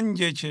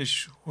ننگ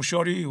کش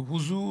هوشیاری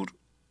حضور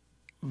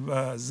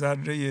و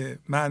ذره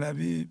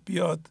معنوی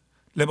بیاد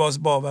لباس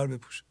باور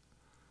بپوشه،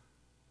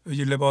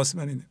 بگه لباس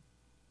من اینه،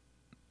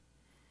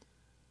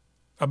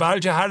 و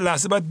بلکه هر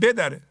لحظه باید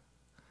بدره.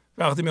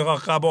 وقتی میخواد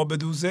قبا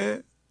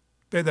بدوزه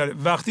بدره.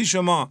 وقتی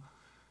شما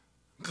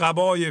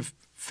قبای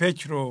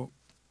فکر رو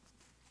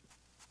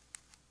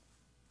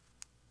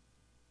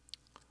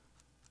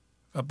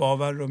و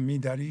باور رو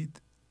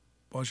میدرید،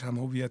 باش هم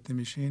هویت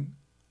نمیشین،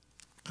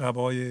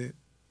 قبای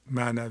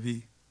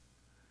معنوی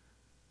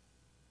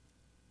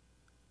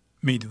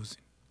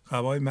میدوزین.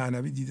 قبای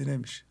معنوی دیده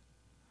نمیشه.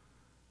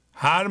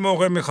 هر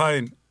موقع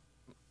میخواین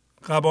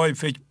قبای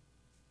فکر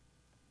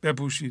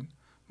بپوشین،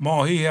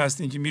 ماهی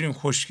هستین که میرین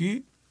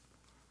خشکی،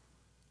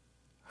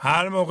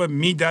 هر موقع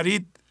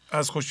میدرید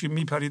از خشکی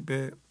میپرید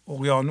به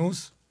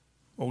اقیانوس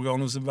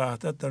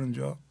وحدت، در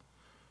اونجا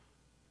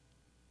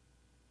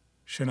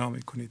شنا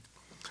میکنید.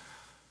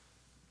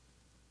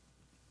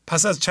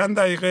 پس از چند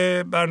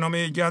دقیقه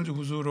برنامه گنج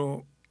حضور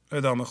رو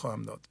ادامه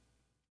خواهم داد.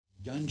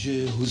 گنج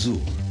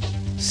حضور،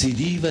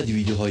 CD و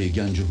دیویدیوهای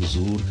گنج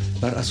حضور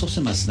بر اساس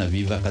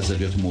مثنوی و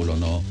غزلیات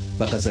مولانا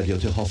و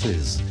غزلیات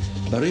حافظ،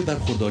 برای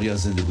برخورداری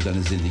از زنده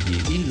بودن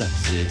زندگی این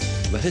لحظه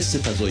و حس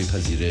فضای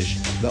پذیرش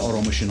و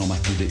آرامش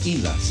نامحدود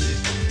این لحظه،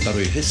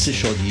 برای حس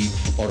شادی،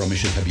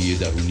 آرامش طبیعی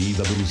درونی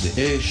و بروز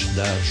عشق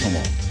در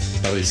شما،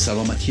 برای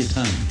سلامتی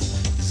تن،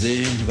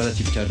 ذهن و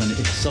لطیف کردن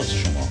احساس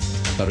شما،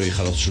 برای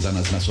خلاص شدن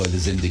از مسائل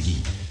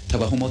زندگی،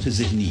 توهمات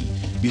ذهنی،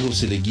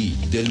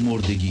 بی‌حوصلگی،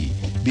 دلمردگی،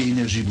 بی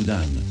انرژی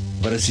بودن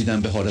و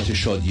رسیدن به حالت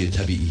شادی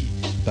طبیعی،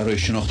 برای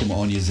شناخت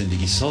معانی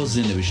زندگی ساز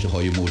نوشته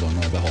های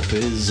مولانا و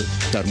حافظ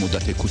در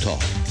مدت کوتاه.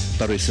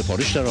 برای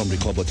سفارش در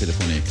آمریکا با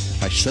تلفن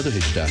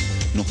 818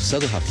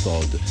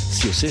 970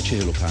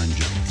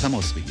 3345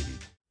 تماس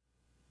بگیرید.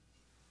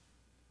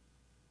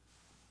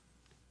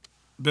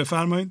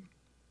 بفرمایید.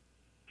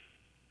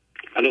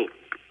 الو.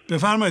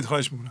 بفرمایید،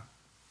 خواهش میکنم.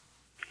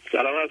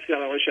 سلام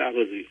علیکم آقای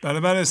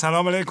شهبازی. بله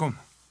سلام علیکم.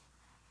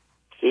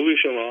 خوبی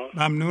شما؟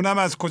 ممنونم.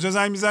 از کجا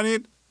زنگ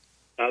میزنید؟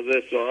 از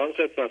اصفهان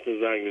خدمتتون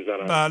زنگ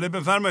میزنم. بله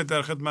بفرمایید،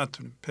 در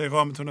خدمتتونیم.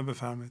 پیغامتون رو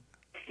بفرمایید.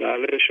 بله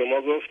بله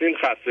شما گفتین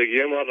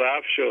خستگی ما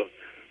رفت شد.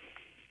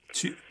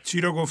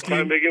 چی رو گفتیم؟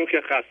 میخوایم بگیم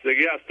که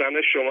خستگی از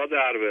تن شما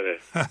در بره.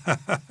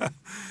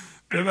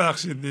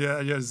 ببخشید دیگه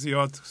اگر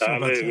زیاد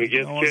صحبت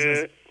میگه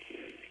که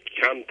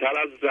کمتر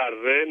از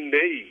ذره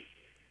نی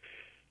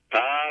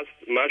پس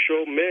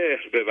مشو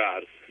مهر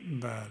ببرز.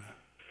 بله.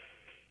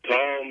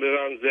 تا به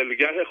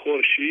منزلگه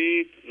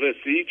خورشید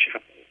رسی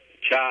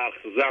چرخ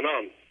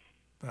زنان.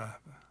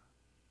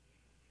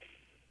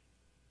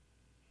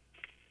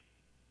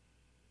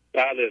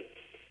 بله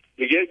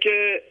میگه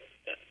که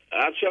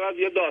هر شود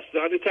یه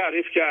داستانی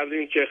تعریف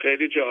کردیم که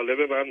خیلی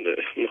جالبه، من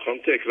میخوام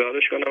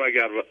تکرارش کنم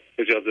اگر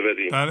اجازه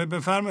بدیم. بله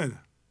بفرمایید.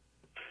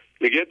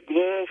 میگه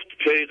گفت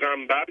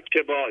پیغمبر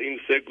که با این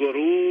سه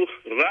گروه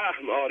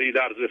رحم آری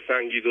در ز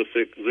سنگید و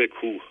ز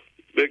کوه.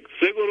 به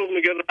سه گروه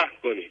میگه رحم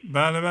کنی.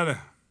 بله بله.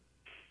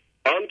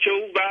 آن که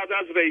او بعد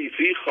از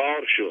رئیسی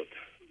خار شد.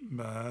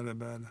 بله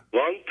بله.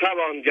 وان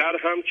توانگر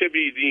هم که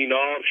بی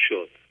دینار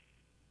شد.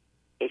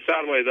 اون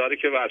سرمایه‌داری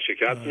که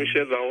ورشکست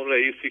میشه و اون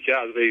رئیسی که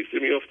از رئیسی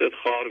میفته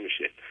خار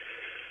میشه.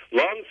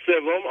 وان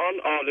سوم آن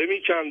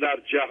عالمی که در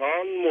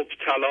جهان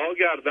مبتلا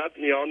گردد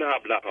میان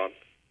ابلهان.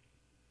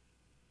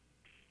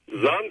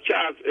 زان که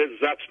از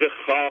عزت به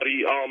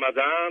خاری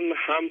آمدن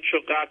همچو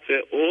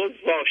قطع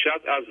عضو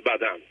باشد از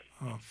بدن.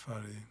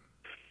 آفرین.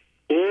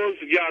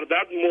 عضو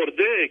گردد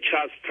مرده که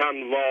از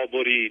تن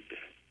وابرید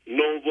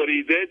نو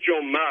بریده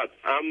جمد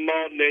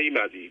اما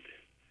نیمدید.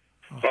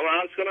 خواهم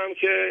عرض کنم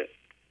که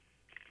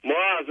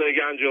ما از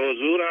گنج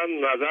حضور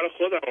هم نظر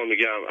خودم رو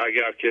میگم،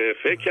 اگر که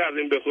فکر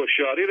کردیم به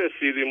هوشیاری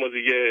رسیدیم و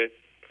دیگه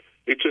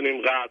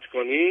میتونیم قطع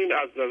کنیم،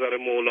 از نظر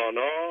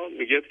مولانا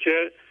میگه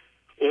که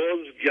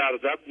عضو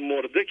گردد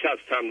مرده که از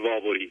تن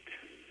وابرید.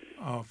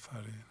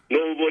 آفرین.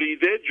 نو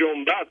بریده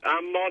جنبد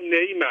اما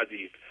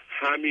نیمدید.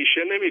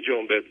 همیشه نمی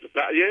جنبد.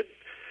 یه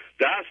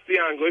دستی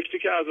انگشتی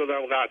که از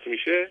آدم قطع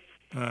میشه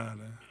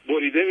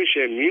بریده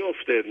میشه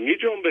میفته می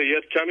جنبه،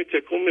 یه کمی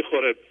تکون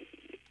میخوره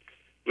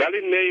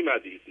ولی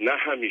نیمدید، نه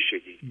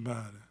همیشگی.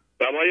 بله.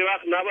 و ما یه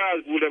وقت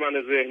نباید گول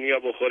من ذهنی ها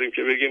بخوریم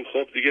که بگیم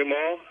خب دیگه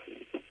ما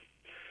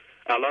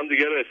الان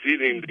دیگه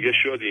رسیدیم دیگه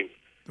شدیم.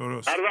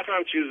 درست. هر وقت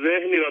همچین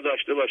ذهنی را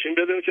داشته باشیم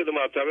بدونیم که دو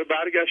مرتبه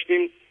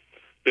برگشتیم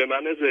به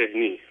من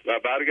ذهنی و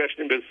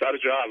برگشتیم به سر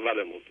جا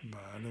اولمون.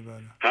 بله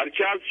بله. هر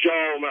که از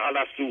جام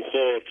الستو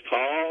خورد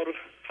پار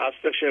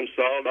هستش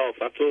امسال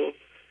آفت و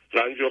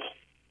رنج و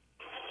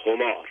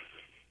خمار.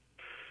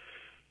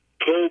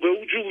 توبه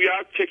او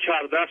جوید که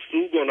کرده است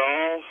او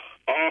گناه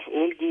آه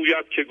اون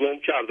گوید که گم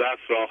کرده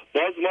است راه.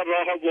 باز ما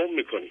راه ها گم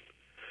میکنیم.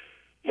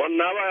 ما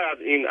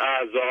نباید این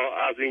اعضا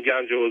از این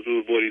گنج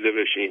حضور بریده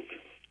بشیم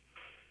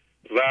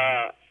و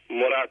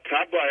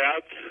مرتب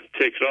باید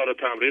تکرار و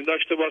تمرین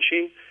داشته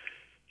باشیم،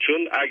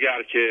 چون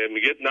اگر که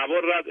میگه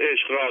نبرد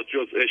عشق را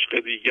جز عشق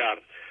دیگر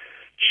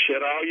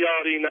چرا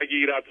یاری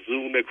نگیرد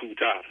زو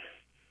نکوتر.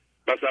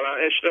 مثلا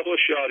عشق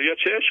هوشیاری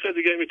چه عشق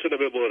دیگه میتونه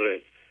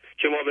ببره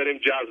که ما بریم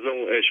جذب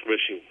اون عشق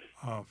بشیم؟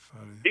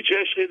 آفرین. هیچ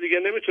عشقی دیگه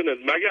نمیتونه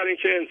مگر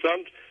اینکه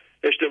انسان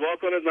اشتباه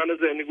کنه، من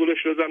ذهنی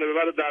گولش بزنه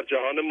ببره در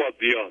جهان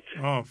مادیات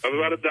و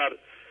ببره در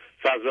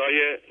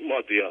فضای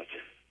مادیات.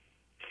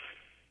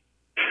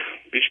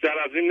 بیشتر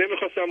از این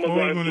نمیخواستم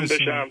مزاحمتون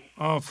بشم.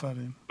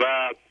 آفرین.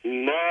 و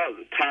ما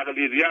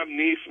تقلیدی هم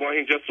نیست، ما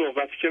اینجا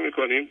صحبتی که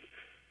میکنیم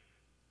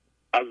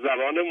از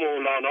زبان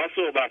مولانا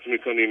صحبت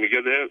میکنیم.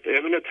 میگه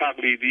علم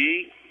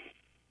تقلیدی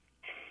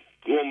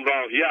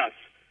گمراهی است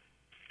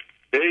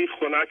ای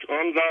خنک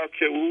آن را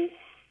که او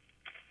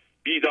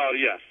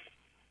بیداری است.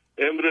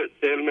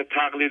 علم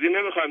تقلیدی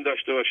نمیخوایم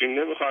داشته باشیم،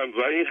 نمیخوایم،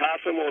 و این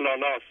حرف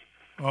مولاناست.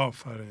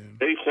 آفرین.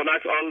 ای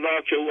خنک آن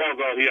را که او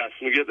آگاهی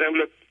است. میگه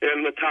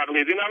علم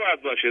تقلیدی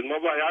نباید باشید، ما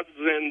باید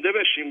زنده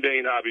بشیم به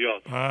این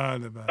ابیات.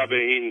 بله بله. و به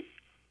این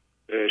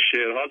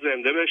شعرها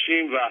زنده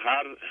بشیم و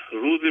هر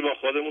روزی با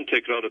خودمون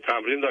تکرار و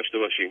تمرین داشته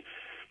باشیم.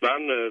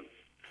 من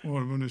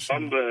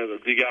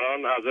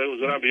دیگران اعضای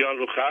حضورم بیان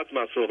رو خط،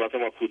 من صحبت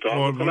ما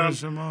کوتاه میکنم.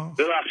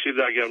 ببخشید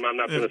اگر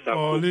من نتونستم.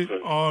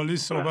 عالی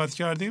صحبت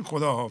کردین.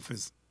 خدا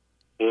حافظ.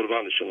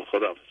 قربان شما.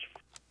 خدا حافظ.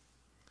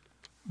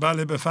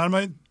 بله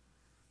بفرمایید.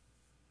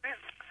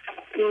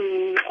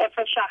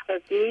 استاد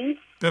شهبازی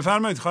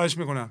بفرمایید. خواهش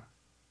میکنم.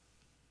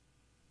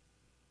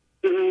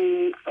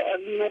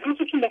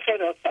 روزتون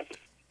بخیر استاد.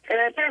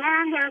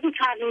 من در این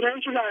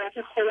تغییرهایی که برای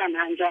خودم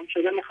انجام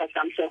شده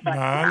میخواستم صحبت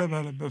کنم. بله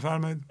بله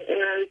بفرمایید.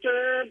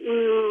 که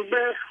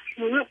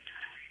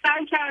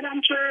سعی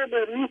کردم که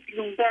به روز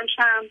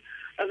باشم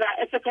و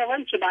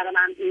اتفاقایی که برای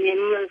من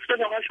میفته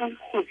باهاشون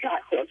خوب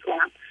برخورد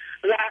کنم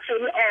و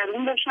خیلی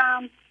آروم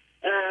باشم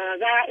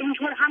و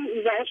اینطور هم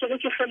ایجاد شده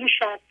که خیلی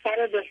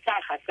شادتر و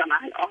بهتر هستم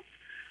الان.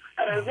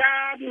 و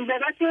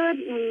بابت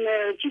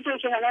چیزی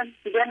که الان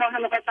 2 ماه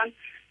میخواستم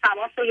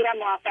تماس بگیرم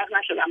موفق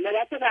نشدم.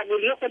 بابت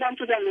قبولی خودم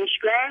تو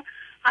دانشگاه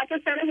حتی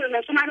سال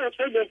گذشته من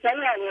رتبه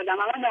بهتری آوردم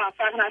اما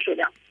موفق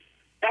نشدم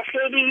و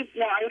خیلی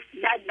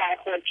بد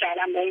برخورد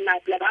کردم با این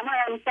مطلب. اما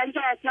امسال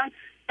که اصلا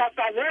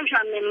تصورش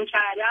هم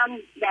نمی‌کردم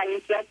در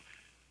این صورت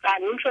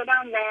قبول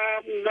شدم و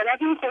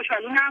بابت این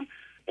خوشحالی هم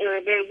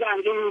به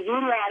گنج حضور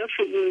معرف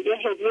شدیم یه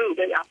هدیه‌ای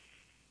دادم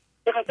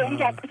به خاطر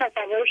اینکه اصلا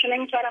تصورش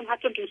نمی‌کردم،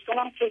 حتی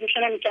دوستانم فکرش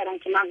نمی‌کردن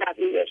که من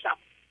قبلی بشم.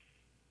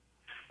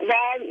 و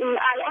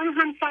الان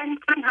هم سعی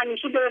می‌کنم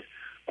همیشه به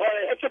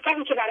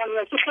اتفاقی که برام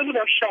میفته خیلی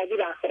با شادی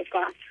برخورد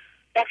کنم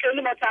و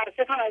خیلی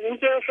متاسفم از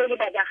اینکه خیلی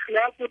بد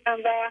اخلاق بودم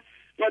و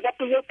مدت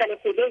 1 سال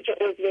خورده که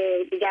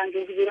عضو گنج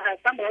حضور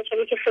هستم باید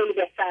شده که خیلی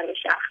بهتر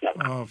بشه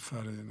اخلاقم.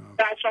 آفرین.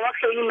 و از شما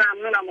خیلی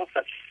ممنونم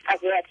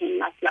از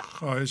این مطلب.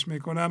 خواهش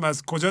میکنم.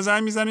 از کجا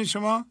زنگ میزنید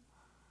شما؟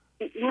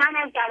 من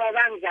از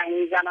دماوند زنگ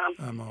میزنم.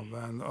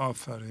 دماوند.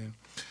 آفرین.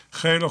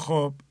 خیلی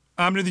خوب.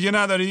 امر دیگه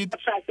ندارید؟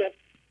 متشکرم.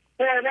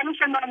 قربان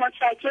شما،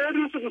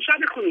 متشکرم. روز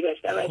شاد خوبی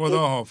داشته باشید. خدا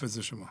حافظ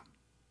شما.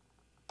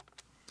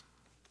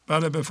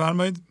 بله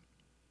بفرمایید.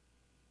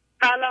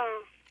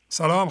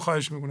 سلام.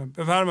 خواهش میکنم.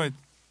 بفرمایید.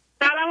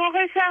 سلام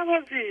آقای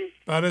شهبازی.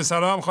 بله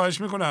سلام،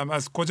 خواهش میکنم.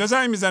 از کجا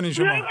زنگ میزنید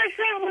شما؟ آقای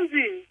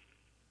شهبازی،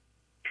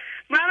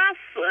 من از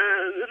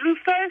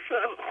روستای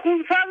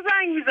خونسر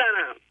زنگ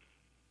میزنم.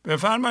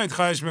 بفرمایید،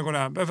 خواهش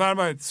میکنم.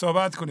 بفرمایید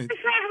صحبت کنید.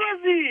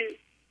 شهبازی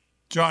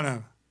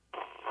جانم.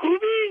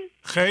 خوبی؟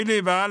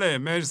 خیلی بله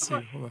مرسی.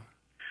 خوبه.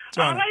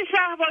 جانم. آقای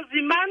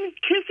شهبازی، من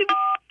کسی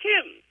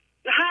که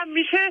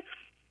همیشه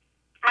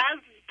از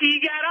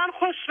دیگران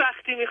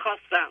خوشبختی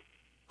میخواستم.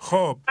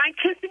 خب من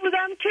کسی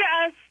بودم که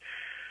از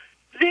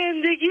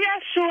زندگی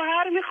از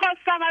شوهر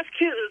میخواستم، از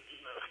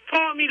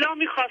فامیلا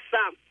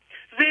میخواستم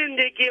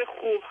زندگی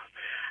خوب.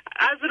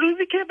 از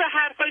روزی که به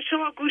حرفای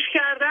شما گوش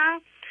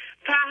کردم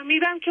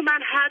فهمیدم که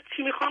من هر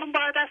چی میخوام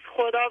باید از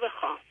خدا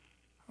بخوام.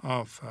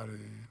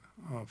 آفرین.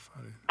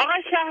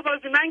 آقای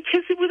شهبازی، من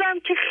کسی بودم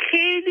که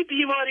خیلی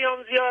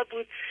بیماریام زیاد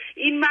بود.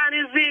 این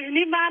من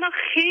ذهنی منو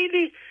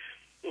خیلی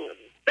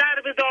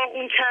در به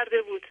داغون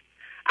کرده بود،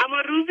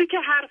 اما روزی که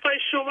حرفای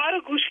شما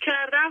رو گوش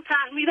کردم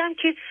فهمیدم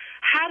که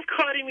هر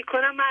کاری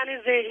میکنم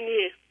من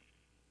ذهنیه.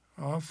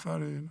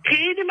 آفرین.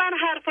 خیلی من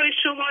حرفای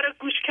شما رو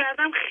گوش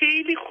کردم،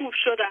 خیلی خوب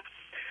شدم.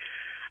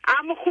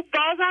 اما خوب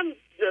بازم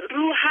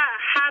رو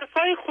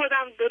حرفای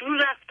خودم، رو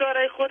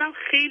رفتارهای خودم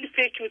خیلی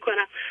فکر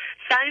میکنم.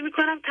 سعی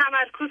میکنم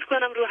تمرکز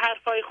کنم رو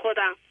حرفای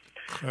خودم.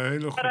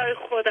 خیلی خوب. برای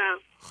خودم.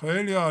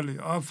 خیلی عالی.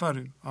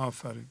 آفرین.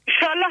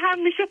 انشالله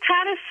همیشه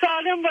تن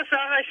سالم باشه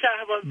آقای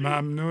شهبازی.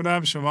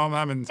 ممنونم. شما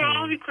هم همینطور.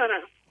 دعا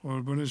میکنم.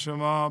 قربون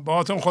شما.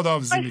 باهاتون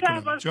خداحافظی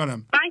میکنم.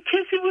 جانم. من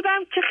کسی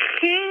بودم که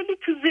خیلی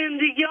تو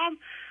زندگیام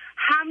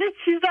همه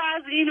چیز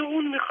از این و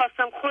اون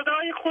میخواستم.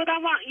 خدای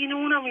خودم و این و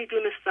اونو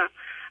میدونستم،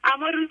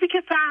 اما روزی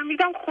که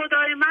فهمیدم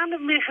خدای من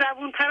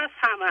مهربونتر از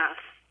همه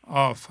است.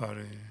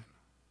 آفرین.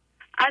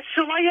 از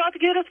شما یاد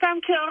گرفتم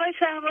که آقای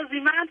شهبازی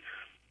من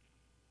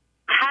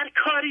هر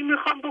کاری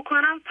میخوام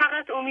بکنم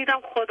فقط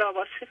امیدم خدا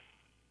باشه.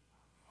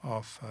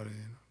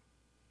 آفرین.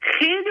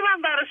 خیلی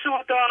من برای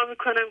شما دعا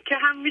میکنم که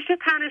همیشه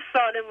تن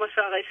سالم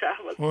باشه آقای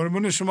شهبازی.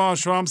 قربون شما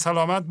هم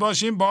سلامت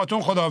باشیم. باهاتون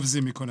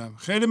خداحافظی میکنم.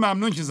 خیلی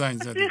ممنون که زنگ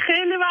زدید.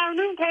 خیلی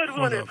ممنون.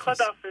 قربونت.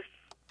 خداحافظ.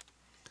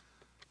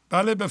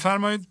 بله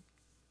بفرمایید.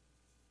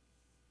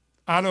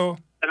 الو.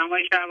 سلام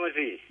آقای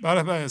شهبازی.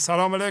 بله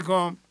سلام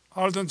علیکم.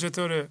 حالتون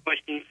چطوره؟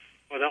 باشین.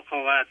 خدا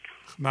قوت.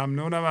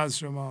 ممنونم از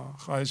شما.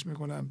 خواهش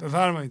میکنم.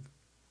 بفرمایید.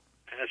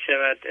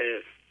 شاید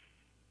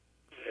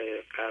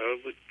قرار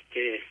بود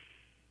که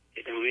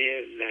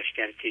ادامه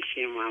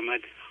لشکرکشی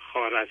محمد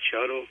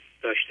خوارزمشاه رو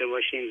داشته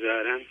باشیم،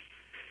 ظاهراً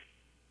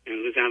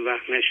امروز هم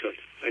وقت نشد،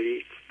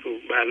 ولی تو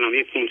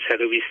برنامه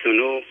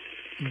 529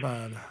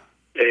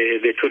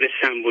 به طور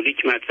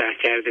سمبولیک مطرح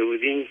کرده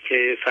بودیم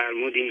که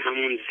فرمودین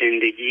همون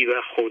زندگی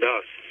و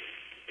خداست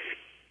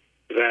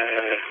و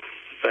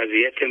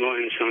وضعیت ما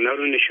انسان ها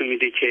رو نشون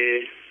میده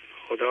که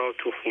خدا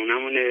تو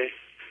خونمونه،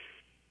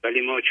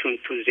 ولی ما چون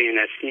تو ذهن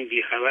هستیم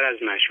بیخبر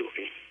از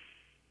معشوقیم.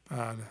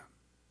 بله.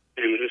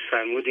 امروز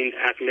فرمودین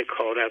عقل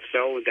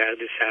کارافزا و درد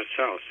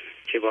سرساز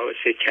که باعث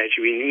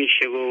کجبینی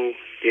میشه و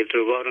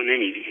دلربا رو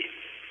نمیبینیم.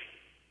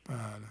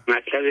 بله.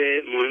 مطلب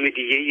مهم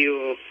دیگه ای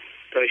رو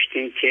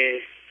داشتیم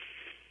که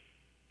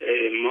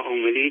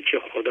معامله‌ای که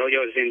خدا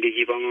یا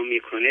زندگی با ما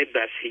میکنه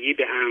بستگی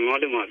به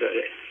اعمال ما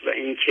داره و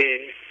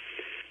اینکه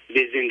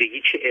به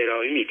زندگی چه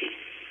ارائه میدیم.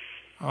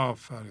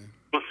 آفرین.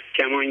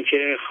 کما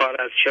اینکه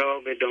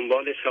خوارزمشاه به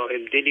دنبال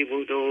صاحب دلی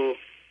بود و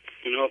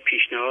اونا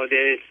پیشنهاد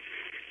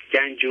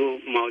گنج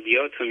و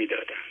مادیات رو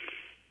میدادن.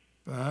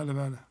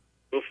 بله.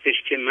 گفتش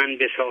که من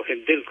به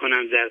صاحب دل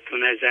کنم زرت و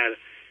نظر،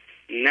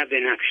 نه به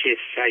نقش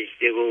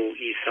سجده و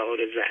ایثار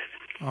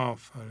زر.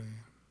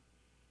 آفرین.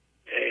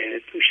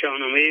 تو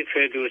شاهنامه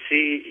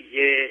فردوسی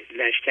یه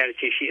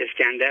لشکرکشی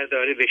اسکندر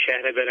داره به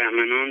شهر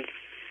برهمنان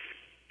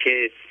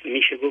که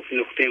میشه گفت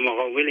نقطه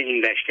مقابل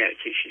این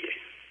لشکرکشیه.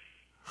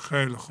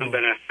 خیلی خوب.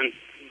 برهمن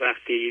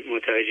وقتی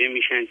متوجه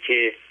میشن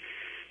که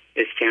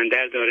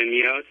اسکندر داره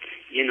میاد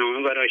یه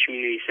نامه براش می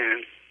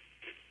نویسن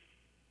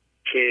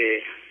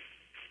که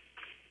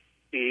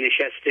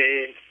نشست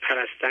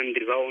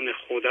پرستندگان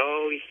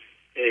خدای،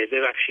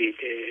 ببخشید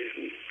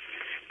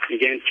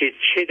میگن که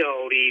چه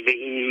داری به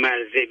این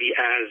مرز بی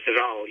عرض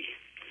رای،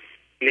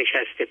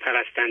 نشست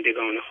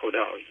پرستندگان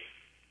خدای.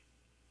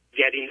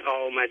 گر این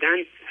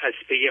آمدن از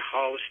پی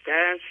خواسته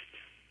است،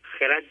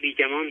 خرد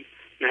بیگمان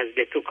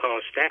نزد تو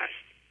کاسته است.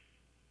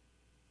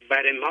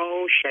 بر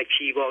ما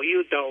شکیبایی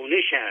و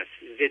دانش است،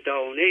 ز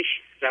دانش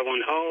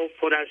روانها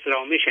پر از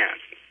رامش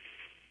است.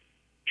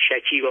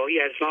 شکیبایی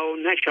از ما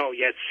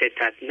نشاید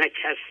ستد، نه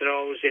کس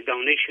را ز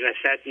دانش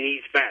رسد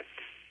نیز بد.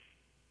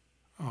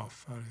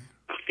 آفرین.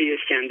 وقتی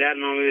اسکندر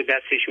نامه به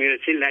دستش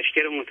میرسه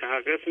لشکر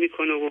متوقف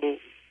میکنه و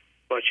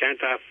با چند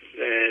تا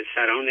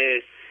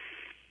سران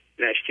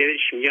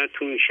لشکرش میاد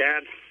تو این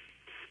شهر.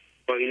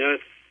 با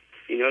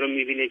اینا رو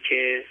میبینه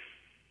که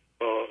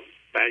با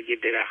برگ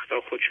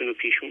درختها خودشونو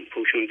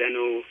پوشوندن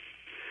و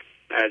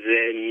از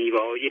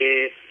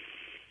میوه‌های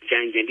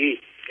جنگلی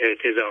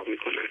ارتزاق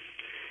میکنن.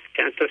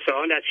 چند تا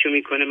سوال ازشو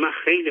میکنه، من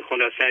خیلی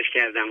خلاصش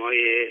کردم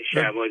آقای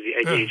شهبازی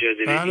اگه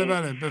اجازه بدید.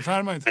 بله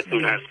بفرمایید.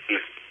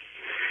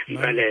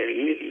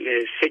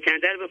 بله.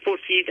 سکندر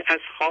بپرسید از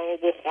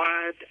خواب و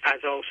خورد،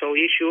 از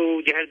آسایش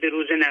و گرد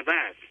روز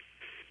نبرد.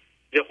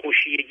 ز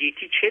خوشی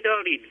گیتی چه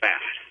دارید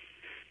بهر،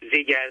 ز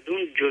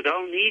گردون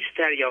جدا نیست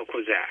تریاک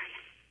و زهر.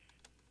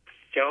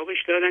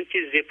 جوابش دادن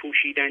که ز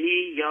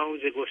پوشیدنی یا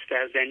ز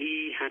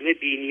گستردنی، همه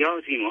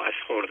بینیازیم و از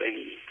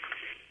خوردنی.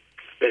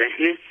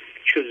 برهنه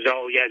چو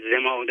زاید ز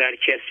مادر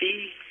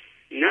کسی،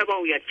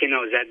 نباید که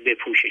نازد به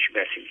پوشش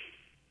بسی.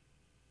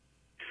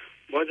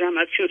 بازم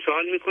ازشون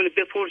سوال میکنه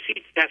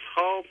بپرسید از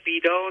خواب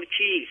بیدار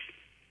کیست،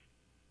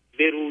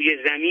 به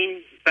روی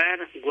زمین بر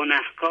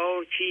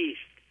گنهکار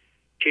کیست.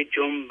 که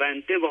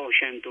جنبنده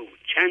باشند و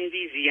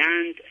چندی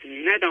زیند،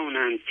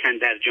 ندانند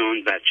کاندر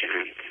جان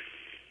بچند.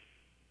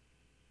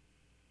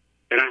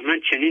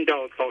 رحمن چنین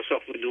داد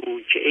پاسخ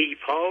بدو، که ای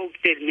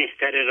پاک دل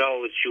مهتر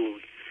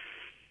رازجوی.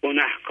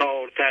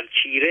 گنهکارتر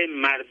چیره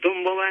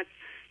مردم بود،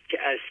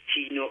 که از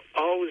کین و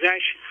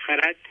آزش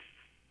خرد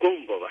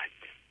گم بود.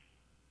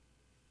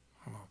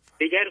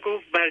 دیگر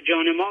گفت بر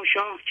جان ما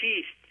شاه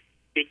کیست،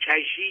 به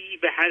کژی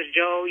به هر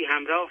جای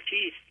همراه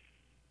کیست.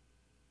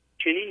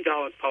 چنین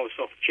داد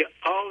پاسخ که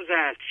آز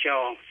است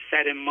شاه،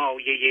 سر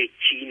مایه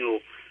کین و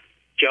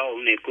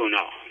جان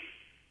گناه.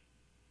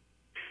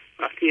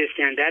 وقتی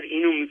اسکندر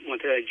اینو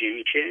متوجه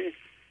میشه،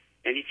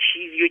 یعنی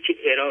چیزی که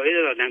ارائه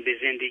دادن به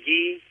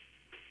زندگی،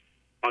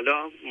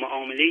 حالا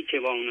معامله‌ای که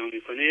با اونا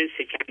میکنه.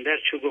 سکندر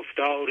چو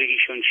گفتار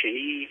ایشون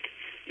شنید،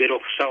 به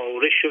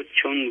رخساره شد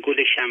چون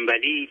گل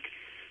شنبلید.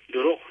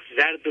 درخ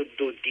زرد و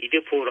دو دیده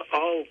پر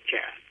آب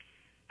کرد،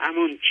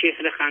 همان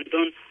چهره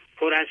خندان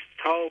پر از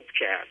تاب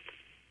کرد.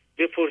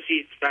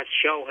 بپرسید پس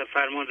شاه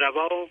فرمان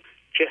روا،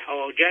 که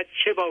حاجت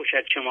چه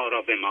باشد شما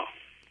را به ما.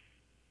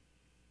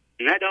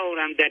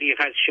 ندارم دریغ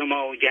از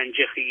شما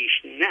گنج خیش،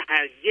 نه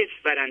هرگز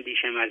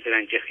براندیشم از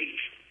رنج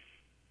خیش.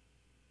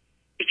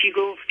 یکی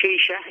گفت که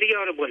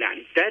شهریار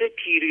بلند، در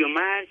پیری و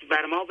مرگ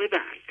بر ما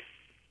ببند.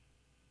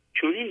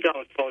 چون این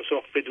داد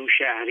پاسخ بدو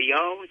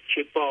شهریار،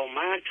 که با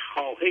مرگ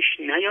خواهش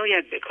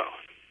نیاید بکار.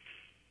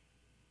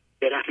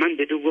 برهمن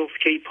بدو گفت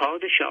که ای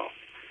پادشاه،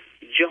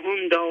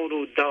 جهان دار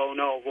و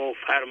دانا و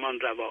فرمان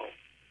روا.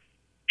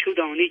 چو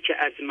دانی که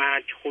از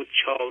مرگ خود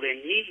چاره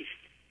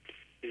نیست،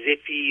 ز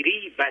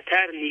پیری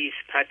بتر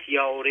نیست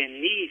پتیاره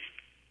نیست.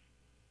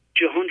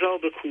 جهان را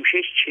به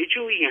کوشش چه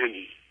جویی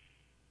همی،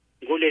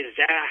 گل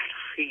زهر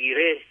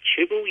خیره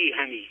چه بویی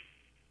همی.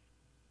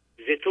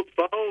 ز تو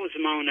باز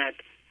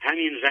ماند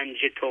همین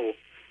رنج تو،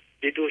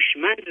 به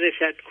دشمن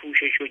رسد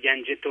کوشش و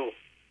گنج تو.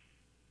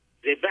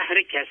 ز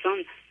بهر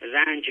کسان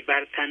رنج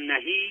بر تن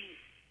نهی،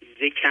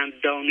 ز کم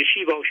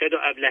دانشی باشد و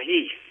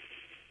ابلهی.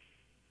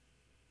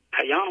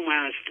 پیام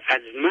است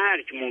از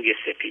مرگ موی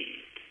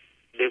سپید،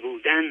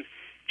 ببودن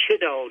چه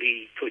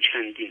داری تو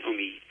چندین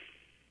امید.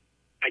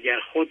 اگر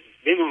خود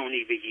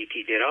بمانی به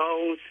گیتی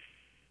دراز،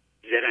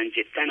 ز رنج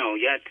تن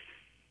آید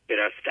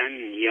برفتن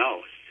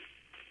نیاز.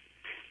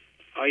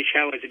 آی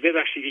شهبازی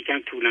ببخشید یکم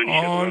طولانی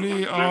شد.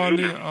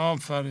 عالی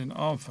آفرین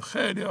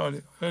خیلی عالی،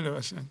 خیلی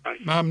قشنگ.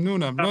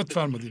 ممنونم، لطف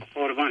فرمودید.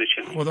 قربان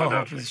شما. خدا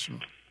حافظ شما.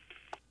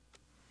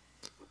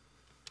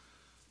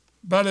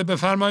 بله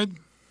بفرمایید.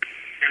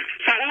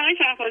 سلام آقای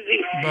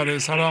شهبازی. بله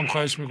سلام،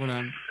 خواهش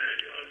میکنم.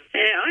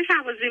 آقای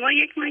شهبازی، ما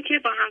یک ماه که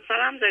با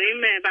همسرم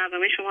داریم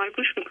برنامه شما رو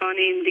گوش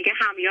میکنیم، دیگه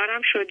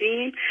همیارم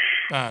شدیم.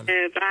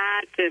 بله.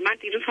 بعد من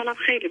دیروز حالم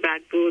خیلی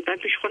بد بود، بعد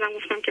پیش خودم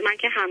گفتم که من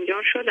که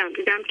همیار شدم،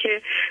 دیدم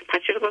که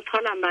پس چرا باز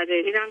حالم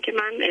بده. دیدم که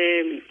من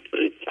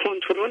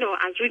کنترل رو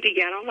از روی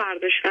دیگران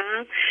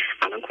برداشتم،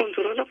 الان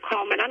کنترل رو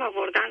کاملا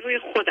آوردن روی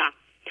خودم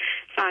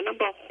و الان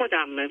با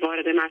خودم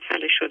وارد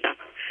مسئله شدم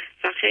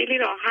و خیلی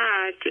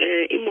راحت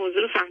این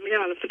موضوع رو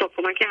فهمیدم. البته با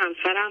کمک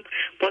همسرم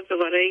باز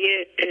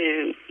دوباره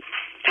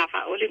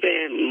تفاعلی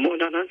به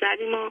مولانا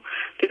زدیم و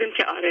دیدیم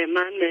که آره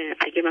من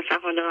اگه مثلا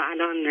حالا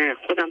الان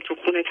خودم تو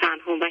خونه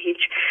تنها و هیچ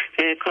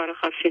کار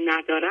خاصی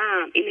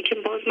ندارم، اینه که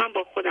باز من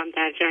با خودم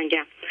در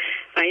جنگم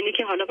و اینه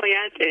که حالا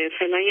باید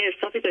فعلا یه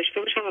استاپی داشته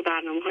باشم و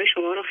برنامه‌های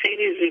شما رو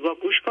خیلی زیبا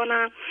گوش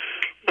کنم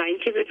و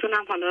اینکه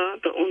بتونم حالا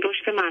به اون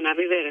رشد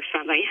معنوی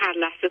برسم و این هر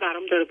لحظه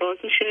برام داره باز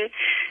میشه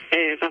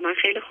و من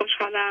خیلی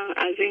خوشحالم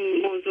از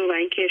این موضوع و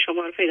اینکه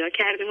شما رو پیدا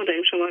کردیم و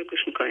داریم شما رو گوش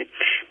میکنیم.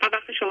 من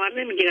وقت شما رو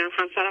نمیگیرم،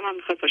 همسرم هم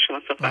میخواد با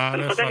شما صحبت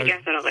کنه. خدا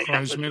نگهدار آقای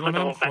خواهش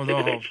میکنم.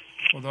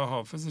 خدا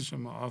حافظ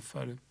شما.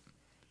 آفرین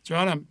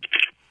جانم.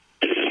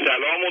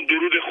 سلام و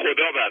درود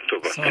خدا بر تو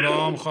باشه.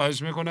 سلام،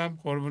 خواهش میکنم،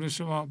 قربون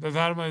شما،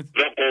 بفرمایید.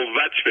 و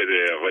قوت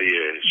بده آقای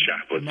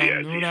شهبازی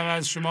عزیز. ممنونم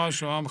از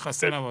شما هم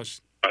خسته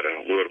نباشید. آره،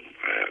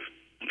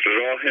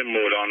 راه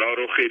مولانا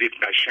رو خیلی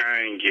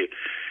قشنگ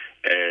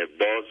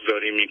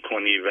بازداری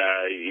میکنی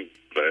و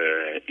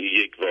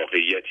یک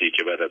واقعیتی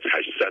که بعد از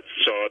 800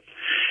 سال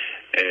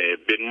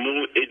به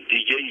نوع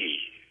دیگه‌ای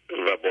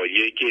و با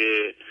یک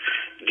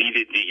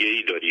دید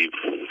دیگه‌ای داری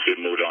به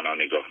مولانا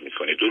نگاه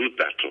میکنی. درود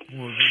بر تو.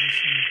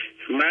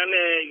 من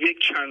یک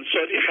چند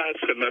سالی هست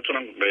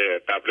خدمتتونم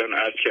قبلا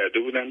عرض کرده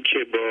بودم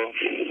که با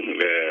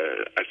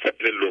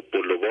اثر لب و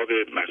لباب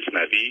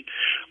مثنوی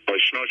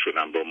آشنا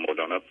شدم با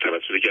مولانا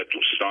توسط یک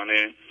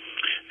دوستان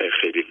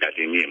خیلی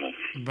قدیمیمون.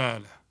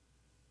 بله.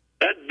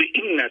 بعد به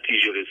این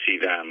نتیجه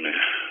رسیدم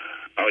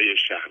آیه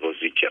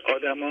شهبازی که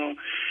آدما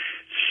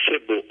 3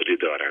 بعد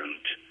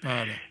دارند.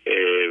 بله.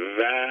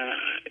 و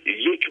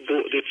یک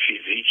بعد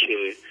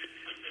فیزیکه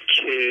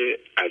که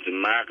از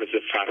مغز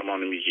فرمان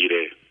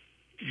میگیره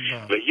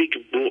و یک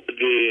بعد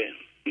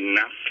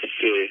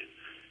نفس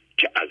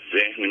که از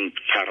ذهن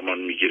فرمان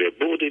میگیره.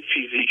 بعد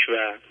فیزیک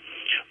و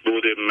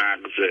بعد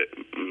مغز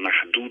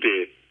محدود،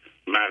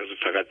 مغز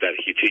فقط در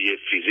حیطه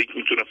فیزیک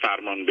میتونه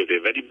فرمان بده،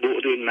 ولی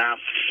بعد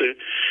نفس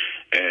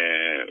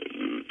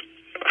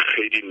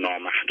خیلی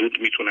نامحدود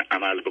میتونه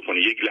عمل بکنه.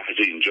 یک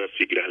لحظه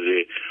اینجاست، یک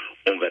لحظه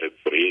اونور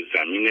کره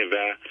زمینه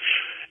و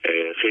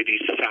خیلی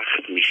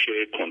سخت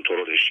میشه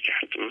کنترلش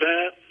کرد.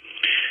 و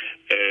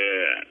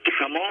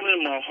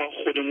تمام ماها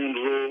خودمون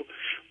رو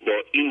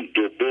با این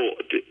 2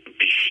 بعد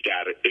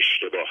بیشتر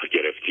اشتباه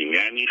گرفتیم.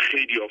 یعنی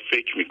خیلی ها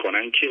فکر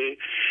میکنن که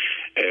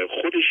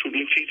خودشون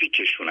این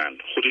فیزیکشونن،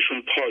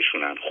 خودشون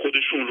پاشونن،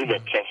 خودشون رو با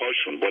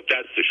پاهاشون، با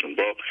دستشون،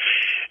 با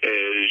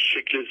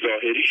شکل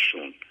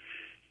ظاهریشون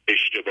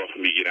اشتباه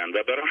میگیرن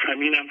و برای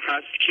همینم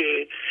هست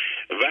که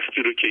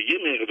وقتی رو که یه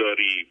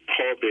مقداری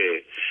پا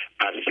به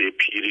عرصه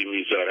پیری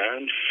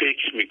میذارن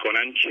فکر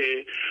میکنن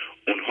که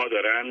اونها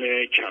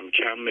دارن کم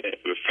کم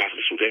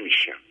فرسوده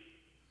میشن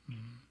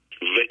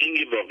و این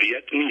یه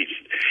واقعیت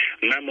نیست.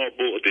 نه ما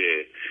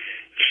بعد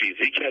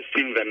فیزیک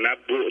هستیم و نه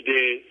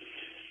بعد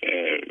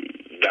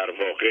در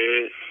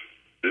واقع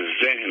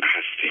ذهن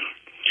هستیم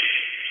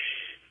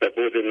و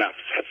بعد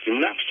نفس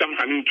هستیم. نفس هم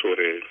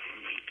همینطوره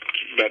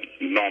و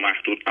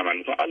نامحدود عمل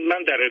میکنه.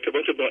 من در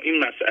ارتباط با این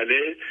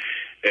مسئله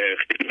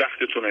خیلی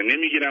وقتتون رو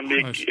نمیگیرم.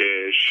 یک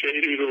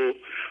شعری رو،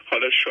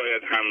 حالا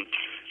شاید هم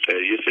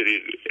یه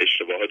سری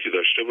اشتباهاتی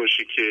داشته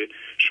باشی که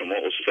شما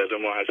استاد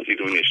ما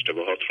هستید و این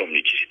اشتباهات رو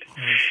میگیرید.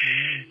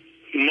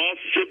 ما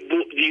 3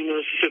 بعدیم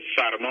و 3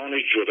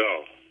 فرمان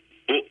جدا،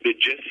 بعد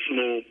جسم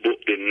و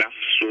بعد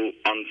نفس و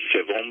آن 3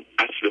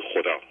 اصل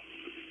خدا.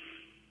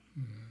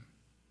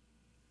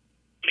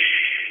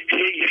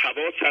 هی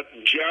حواست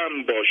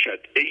جمع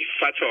باشد ای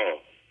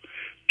فتا،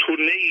 تو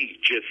نی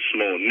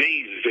جسم و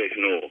نی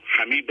ذهن و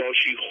همی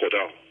باشی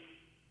خدا.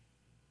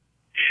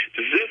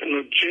 ذهن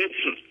و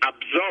جسم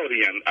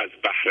ابزارین از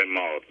بحر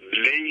ما،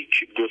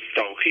 لیک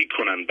گستاخی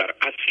کنن بر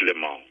اصل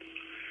ما.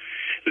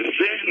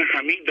 ذهن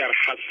همی در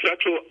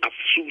حسرت و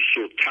افسوس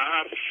و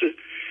ترس،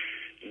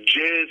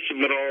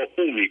 جسم را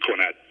او می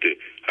کند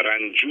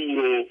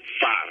رنجور و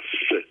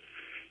فرس.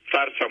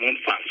 فرس همون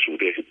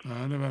فرسوده.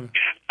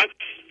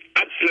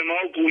 اصل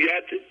ما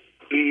گوید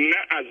نه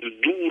از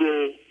دور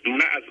و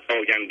نه از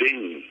آینده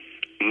ایم،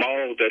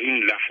 ما در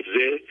این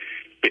لحظه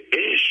به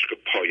عشق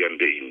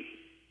پاینده ایم.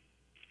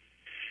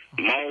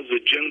 ما ز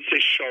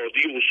جنس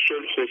شادی و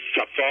صلح و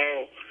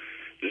صفا،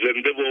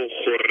 زنده و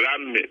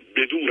خرم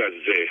بدور از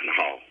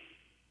ذهنها.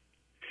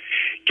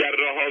 گر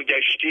رها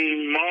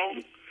گشتیم ما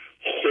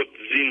خود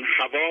زین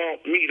هوا،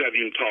 می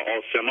رویم تا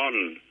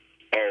آسمان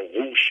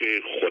آغوش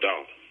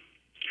خدا.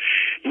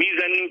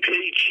 میزنیم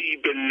پیچی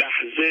به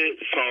لحظه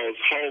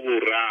سازها و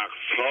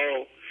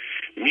رقصها،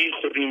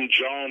 میخوریم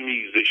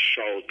جامی ز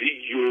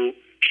شادی و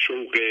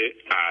شوق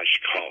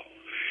عشقها.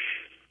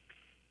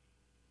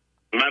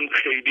 من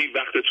خیلی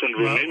وقتتون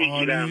رو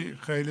نمیگیرم.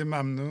 خیلی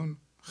ممنون،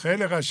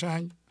 خیلی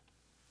قشنگ،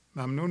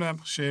 ممنونم.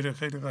 شعر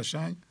خیلی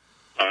قشنگ.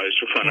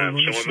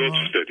 شما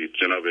لطف دارید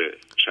جناب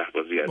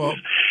شهبازی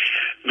عزیز.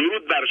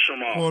 درود بر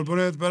شما.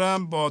 قربونت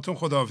برم، باهاتون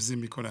خداحافظی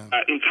میکنم.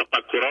 این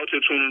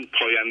تفکراتتون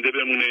پاینده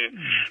بمونه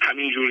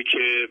همینجور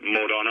که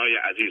مولانای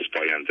عزیز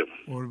پاینده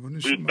مونه.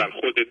 درود بر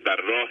خودت، بر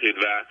راهت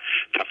و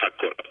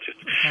تفکراتت.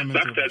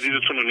 وقت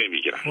عزیزتون رو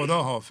نمیگیرم. خدا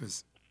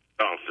حافظ.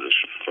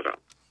 خدا.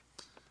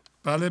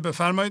 بله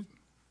بفرمایید.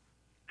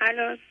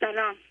 الو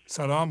سلام.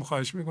 سلام،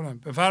 خواهش میکنم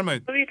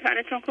بفرمایید.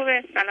 حالتون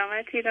خوبه؟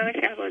 سلامتی آقای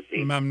شهبازی؟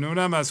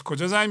 ممنونم. از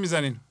کجا زنگ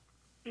میزنین؟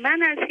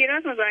 من از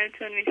شیراز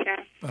مزاحمتون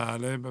میشم.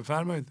 بله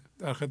بفرمایید،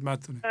 در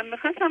خدمتتونم.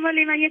 میخواستم،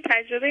 ولی من یه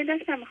تجربه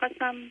داشتم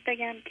میخواستم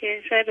بگم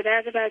که شاید به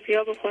درد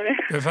بعضیا بخوره.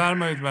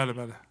 بفرمایید. بله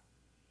بله.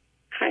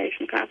 خواهش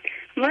میکنم.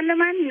 والا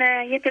من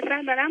یه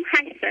پسر دارم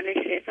 8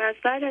 سالشه و از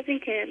بعد از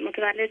اینکه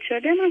متولد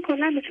شده من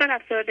کلا دچار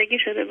افسردگی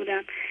شده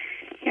بودم.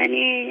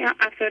 یعنی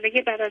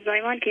افسردگی بعد از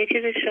زایمان که یه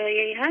چیز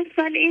شایعی هست،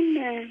 ولی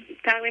این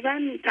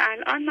تقریبا تا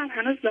الان من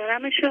هنوز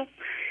دارمش و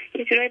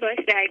یه جورایی باعث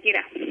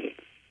درگیرم.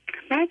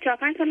 من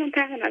 4-5 سال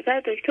تحت نظر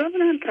دکتر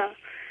بودم تا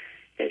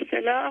به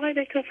اصطلاح آقای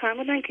دکتر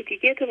فرمودن که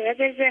دیگه تو باید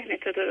به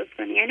ذهنت رو درست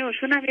کنی، یعنی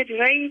اوشون هم یه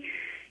جورایی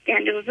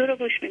گنج حضور رو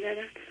گوش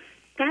میدادن.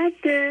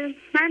 بعد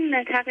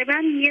من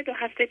تقریبا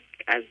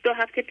از 2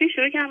 هفته پیش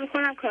شروع کردم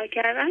خودم کار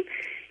کردن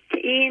که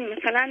این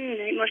مثلا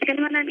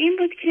مشکل منم این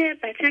بود که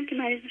بچه‌م که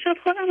مریض شد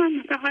خودم هم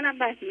مثلا حالم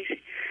بد میشه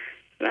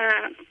و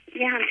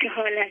یه همچین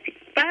حالتی.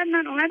 بعد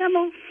من اومدم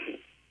و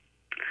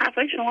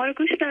حرفای شما رو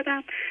گوش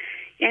دادم،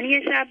 یعنی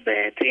یه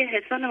شب توی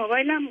هدفون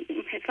موبایلم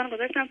هدفون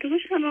گذاشتم تو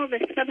گوشم و به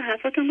حساب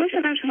حرفاتون گوش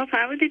دادم. شما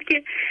فرمودید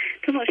که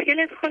تو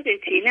مشکلت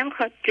خودتی،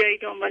 نمیخواد جایی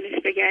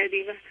دنبالش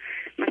بگردی و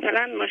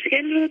مثلا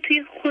مشکل رو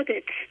توی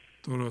خودت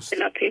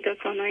درست پیدا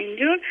کن و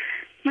اینجور.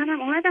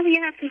 منم اومدم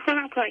یه هفته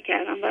خودم کار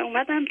کردم و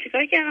اومدم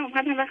چیکار کردم،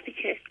 اومدم وقتی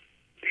که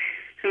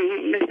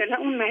مثلا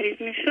اون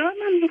مریض میشد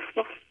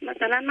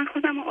مثلا من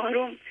خودم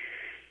آروم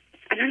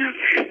الانم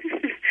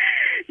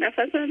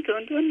نفسم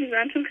تون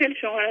میزنم چون خیلی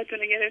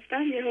شمارتون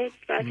گرفتم یه روز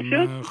بد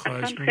شد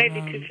اصلا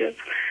خیلی چیز شد.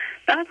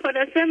 بعد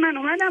خلاصه من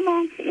اومدم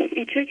و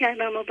این چه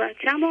کردم و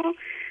بچم و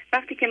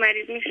وقتی که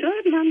مریض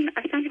میشد من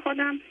اصلا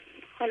خودم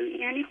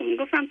یعنی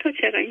گفتم تو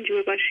چرا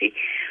اینجور باشی،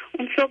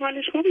 اون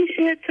سوالش خوب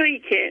میشه تویی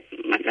که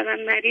مثلا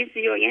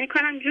مریضی و یعنی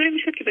کارم جوری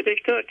میشد که به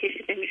دکتر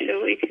کشیده میشه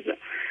و این چیزا.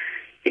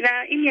 و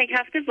این 1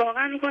 هفته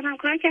واقعا رو خودم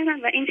کار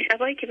کردم و این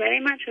شبایی که برای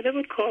من شده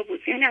بود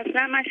کابوس، یعنی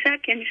اصلا من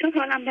شب که میشد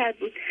حالم بد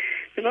بود،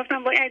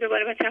 گفتم وای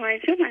دوباره بچه‌م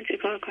مریض شد من چه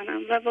کار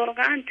کنم و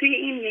واقعا توی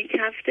این 1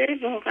 هفته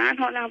واقعا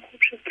حالم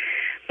خوب شد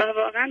و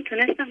واقعا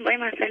تونستم با این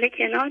مسئله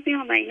کنار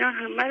بیام و اینا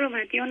همه رو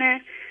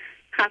مدیون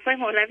حرفای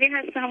مولوی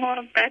هستم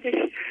و بعدش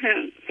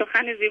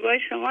سخن زیبای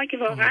شما که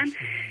واقعا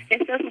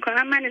احساس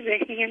میکنم من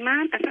ذهنی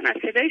من اصلا از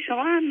صدای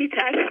شما هم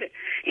میترسه.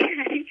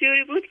 یعنی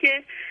جوری بود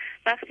که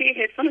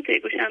وقتی هدفون رو توی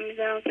گوشم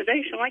میذارم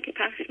صدای شما که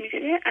پخش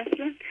میشه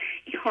اصلا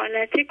این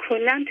حالت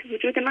کلا تو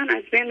وجود من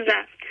از بین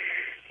رفت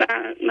و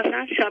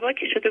مثلا شبا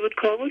که شده بود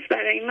کابوس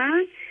برای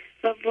من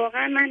و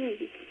واقعا من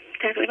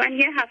تقریبا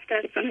 1 هفته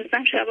از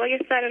تونستم شبا یه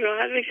سر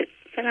راحت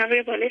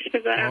روی بالش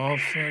بذارم و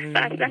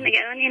اصلا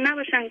نگران این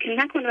نباشم که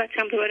نکنه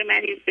بچه‌م دوباره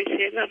مریض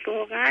بشه و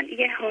واقعا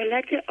یه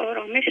حالت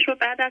آرامش رو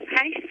بعد از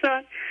 8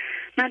 سال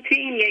من توی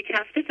این 1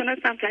 هفته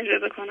تونستم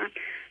تجربه کنم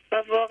و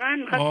واقعا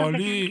می‌خواستم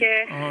بگم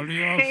که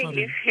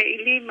خیلی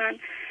خیلی من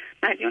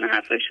مدیون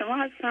حرف شما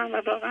هستم و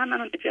واقعا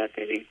منو نجات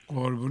بدید.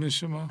 قربون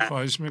شما،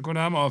 خواهش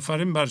میکنم.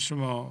 آفرین بر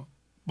شما.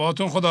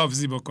 باهاتون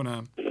خداحافظی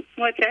بکنم.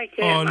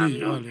 متشکرم.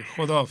 عالی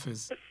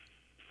خداحافظ.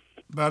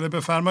 بله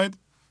بفرمایید.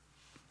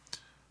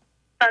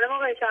 سلام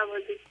آقای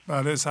شهبازی.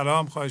 بله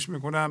سلام، خواهش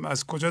میکنم.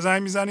 از کجا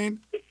زنگ میزنین؟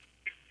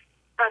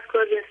 از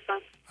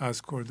کردستان.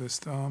 از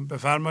کردستان.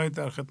 بفرمایید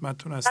در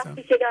خدمتتون هستم.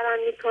 وقتی که دارم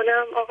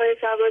میکنم آقای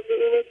شهبازی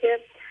اینه که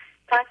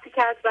وقتی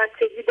که از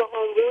بچگی با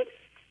هم بود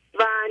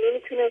و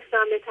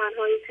نمیتونستم به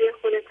تنهایی توی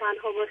خونه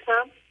تنها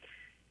باشم،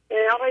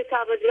 آقای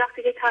شهبازی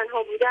وقتی که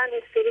تنها بودن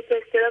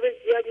استراب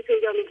زیادی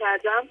پیدا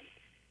میکردم،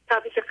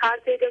 تپش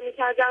قلب پیدا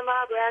میکردم و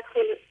باید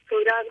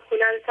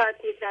خونه رو ترک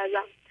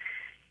میکردم.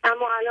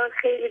 اما الان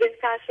خیلی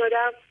بهتر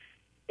شدم.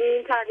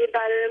 این تغییر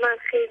برای من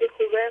خیلی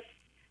خوبه.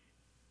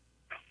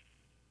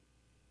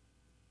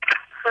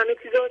 همه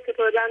چیز رو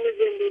سپردم به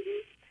زندگی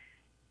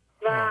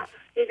و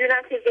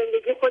میدونم که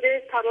زندگی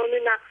خودش تمام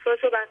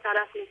نقصاش رو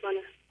برطرف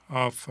میکنه.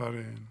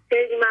 آفرین.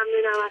 خیلی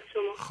ممنونم از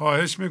شما.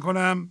 خواهش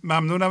میکنم.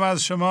 ممنونم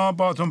از شما.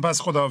 باهاتون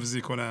پس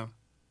خداحافظی کنم.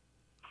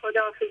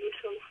 خداحافظی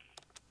شما.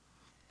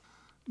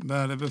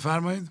 بله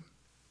بفرمایید.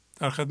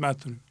 در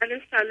خدمتتونم.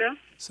 سلام.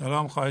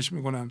 سلام، خواهش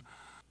میکنم.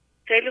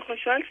 خیلی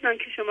خوشحال شدم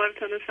که شما رو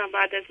تونستم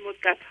بعد از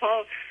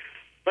مدت‌ها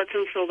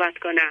باتون صحبت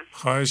کنم.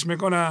 خواهش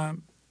میکنم.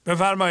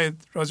 بفرمایید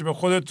راجع به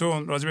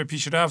خودتون، راجع به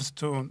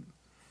پیشرفتتون.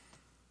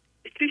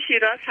 تو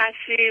شیراز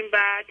هستیم،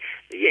 بعد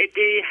یه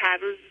عده هر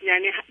روز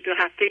یعنی 2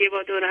 هفته یه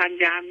بار دور هم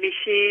جمع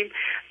میشیم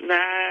و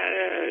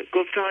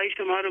گفته‌های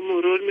شما رو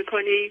مرور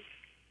میکنیم.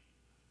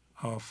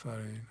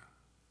 آفرین.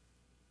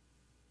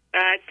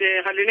 بعد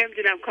حالا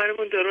نمیدونم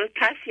کارمون درست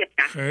هست یا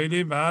نه.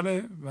 خیلی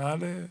بله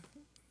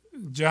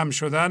جمع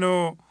شدن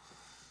و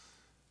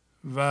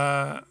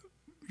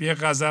یه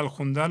غزل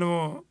خوندن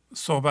و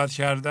صحبت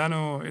کردن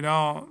و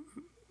اینا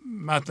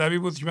مطلبی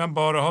بود که من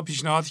بارها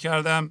پیشنهاد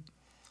کردم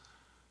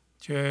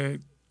که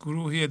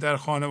گروهی در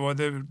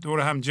خانواده دور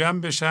هم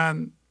جمع بشن،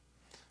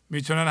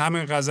 میتونن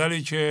همین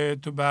غزلی که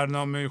تو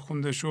برنامه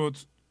خونده شد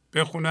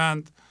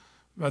بخونند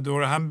و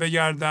دور هم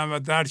بگردن و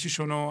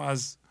درکشونو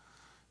از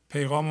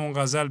پیغام اون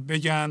غزل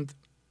بگند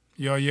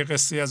یا یه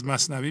قصه از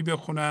مثنوی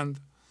بخونند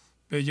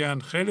بگن.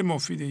 خیلی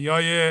مفیده.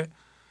 یا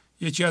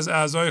یکی از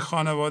اعضای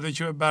خانواده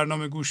که به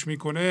برنامه گوش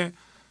میکنه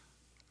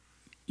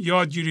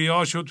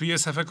یادگیری‌هاشو توی یه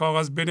صفحه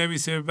کاغذ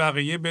بنویسه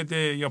بقیه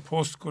بده یا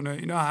پست کنه.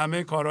 اینا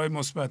همه کارهای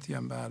مثبتی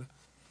هم. بله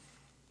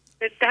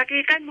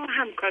دقیقا ما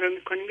هم کارو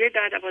میکنیم. یه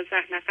 12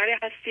 نفره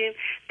هستیم.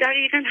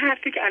 دقیقا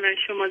حرفی که الان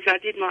شما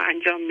زدید ما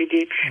انجام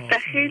میدیم و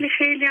خیلی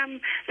خیلی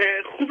هم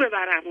خوبه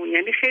برامون.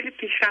 یعنی خیلی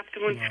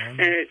پیشرفتمون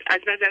از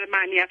نظر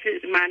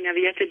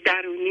معنویت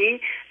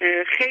درونی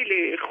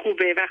خیلی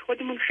خوبه و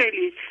خودمون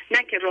خیلی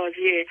نه که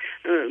راضی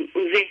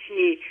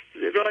ذهنی،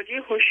 راضی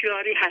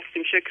هوشیاری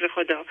هستیم شکر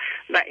خدا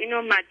و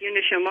اینو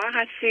مدیون شما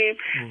هستیم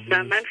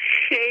و من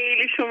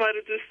خیلی شما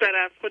رو دوست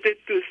دارم، خود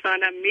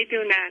دوستانم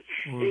میدونن.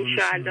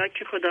 انشاءالله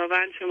که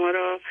خداوند شما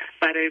رو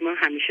برای ما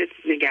همیشه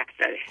نگه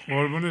داره.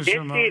 قربون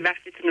شما.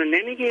 وقتیتون رو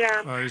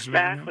نمیگیرم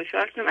و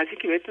خوشحال شدم از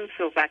اینکه بهتون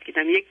صحبت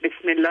کردم. یک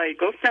بسم الله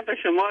گفتم و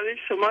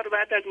شما رو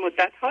بعد از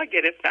مدت ها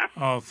گرفتم.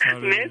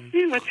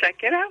 مرسی،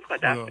 متشکرم.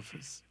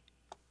 خداحافظ.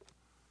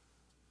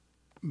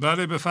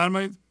 بله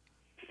بفرمایید.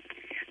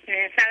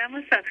 سلام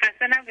استاد،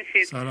 خسته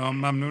نباشید. سلام،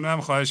 ممنونم.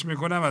 خواهش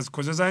میکنم. از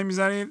کجا زنگ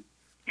میزنید؟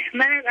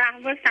 من از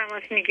اهواز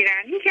تماس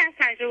میگیرم. یکی از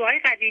تجربه های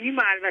قدیمی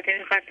ما البته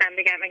میخواستم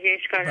بگم اگه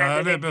اشکال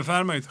نداره. بله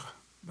بفرمایید.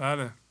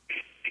 بله.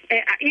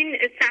 این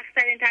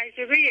سخت‌ترین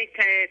تجربه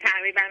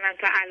تقریبا من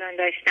تا الان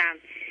داشتم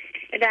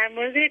در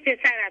مورد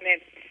پسرمه.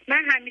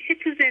 من همیشه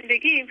تو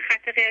زندگیم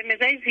خط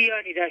قرمزای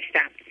زیادی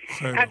داشتم.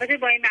 البته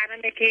با این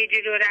برنامه که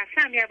جلو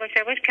رفتم یواش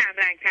یواش کم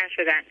رنگ‌تر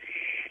شدن.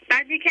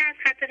 بعد یکی از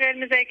خط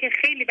قرمزایی که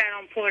خیلی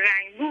برام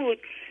پررنگ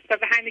بود و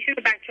همیشه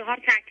به بچه‌هام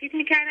تاکید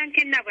می‌کردم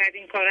که نباید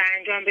این کار رو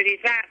انجام بدید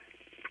و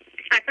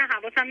اصلا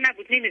حواسم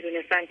نبود،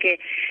 نمیدونستم که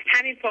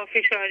همین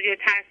پافشاری و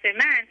ترس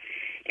من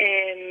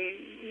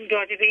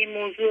راجع به این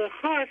موضوع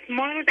خاص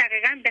ما رو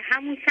دقیقاً به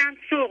همون سمت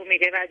سوق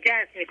میده و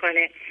جذب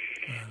میکنه.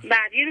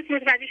 بعد یه روز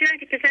متوجه شدم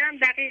که پسرم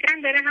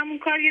دقیقاً داره همون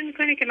کاری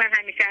میکنه که من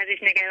همیشه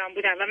ازش نگران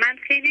بودم و من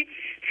خیلی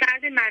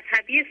فرد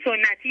مذهبی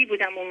سنتی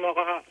بودم اون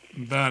موقع ها.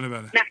 بله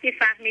بله. وقتی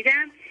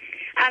فهمیدم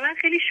اول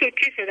خیلی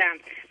شوکه شدم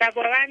و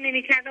باور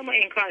نمیکردم و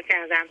انکار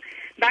کردم.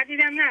 بعد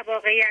دیدم نه،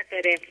 واقعیت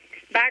داره.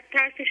 بعد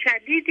ترس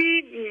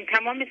شدیدی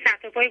تمام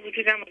سطح پای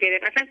وجودم رو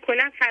گرفت. اصلا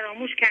کلا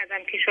فراموش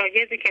کردم که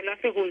شاگرد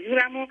کلاس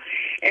حضورم و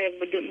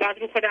بعد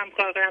رو خودم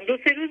کار کنم.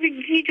 2-3 روز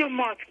گیج و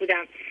مات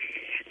بودم.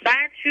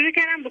 بعد شروع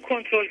کردم به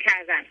کنترل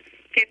کردن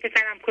که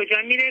پسرم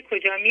کجا میره،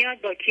 کجا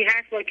میاد، با کی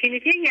هست، با کی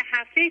نیست. یه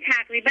هفته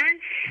تقریبا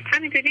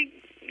همینطوری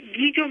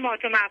گیج و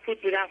مات و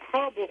مبهوت بودم.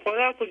 خواب و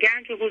خوراک و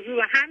گنج و حضور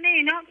و همه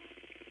اینا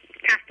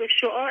تحت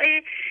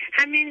شعاع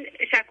همین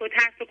شک و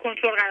ترس و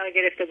کنترل قرار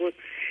گرفته بود.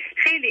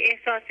 خیلی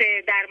احساس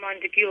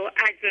درماندگی و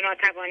عجز و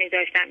ناتوانی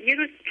داشتم. یه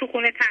روز تو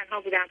خونه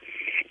تنها بودم،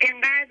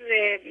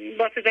 انقدر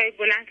با صدای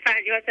بلند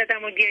فریاد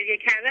زدم و گریه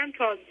کردم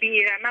تا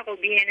بی رمق و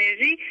بی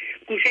انرژی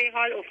گوشه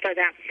حال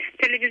افتادم.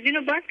 تلویزیون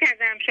رو باز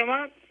کردم،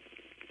 شما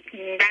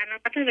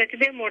برنامه‌تون راجع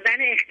به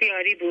مردن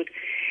اختیاری بود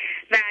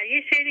و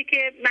یه شعری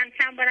که من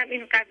چند بارم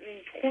این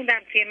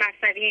خوندم توی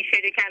مثنوی، این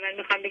شعری که الان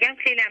میخوام بگم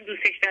خیلی هم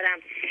دوستش دارم.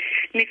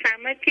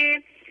 میفرماد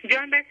که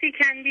جان بسی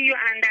کندی و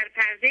اندر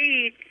پرده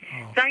ای،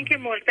 زان که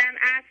مردن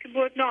اصل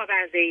بود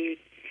ناورده ای،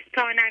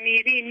 تا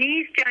نمیری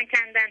نیست جان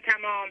کندن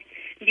تمام،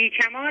 بی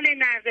کمال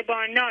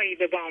نردبانایی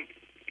به بام.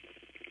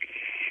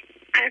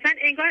 اصلا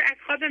انگار از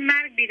خواب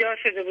مرگ بیدار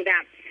شده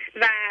بودم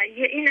و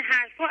این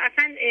حرفا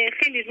اصلا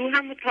خیلی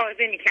روحم رو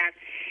تازه میکرد.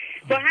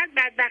 با هر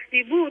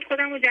بدبختی بود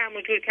خودم رو جمع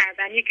و جور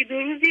کردم. 1-2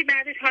 روزی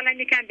بعدش حالم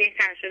یکم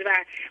بهتر شد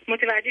و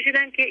متوجه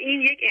شدم که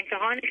این یک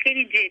امتحان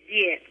خیلی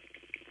جدیه،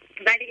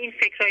 ولی این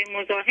فکرهای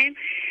مزاحم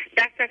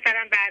دست از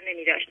سرم بر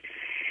نمی داشت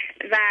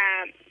و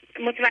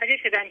متوجه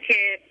شدم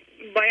که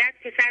باید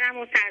پسرم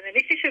و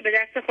سرنوشتش رو به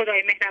دست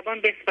خدای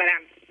مهربان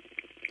بسپارم.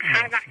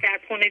 هر وقت از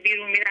خونه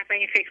بیرون میرفت و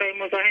این فکرهای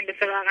مزاحم به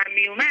سراغم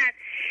می اومد،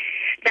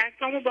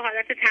 دستامو به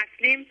حالت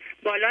تسلیم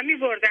بالا می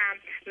بردم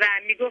و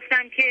می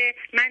گفتم که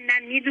من نه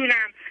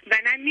میدونم و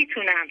نه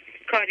میتونم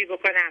کاری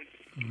بکنم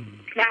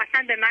و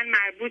اصلا به من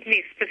مربوط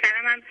نیست.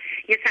 پسرم هم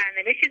یه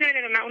سرنوشتی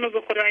داره و من اونو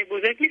به خدای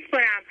بزرگ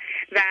میسپارم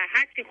و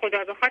هرچی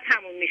خدا بخواد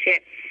همون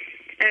میشه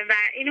و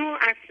اینو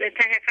از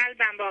ته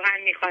قلبم واقعا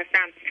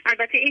میخواستم.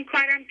 البته این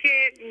کارم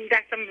که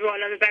دستم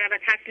بالا ببرم و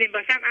تسلیم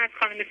باشم از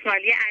خانم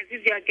اسماعیلی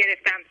عزیز یاد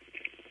گرفتم،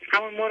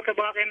 همون مرغ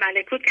باغ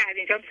ملکوت که از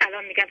اینجا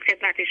سلام میگم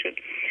خدمتشون.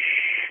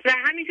 و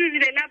همینجور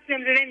زیر لب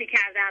زمزمه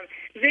میکردم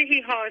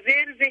زهی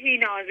حاضر زهی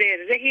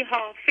ناظر، زهی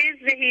حافظ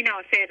زهی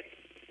ناصر.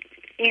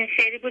 این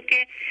شعری بود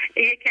که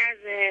یکی از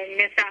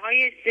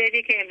مصرع‌های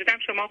شعری که امروز هم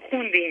شما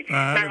خوندین،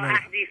 برای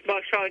احدیث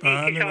با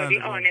شادی که شادی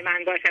آن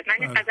من باشد. من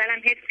این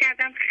غزلم حفظ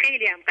کردم،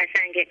 خیلی هم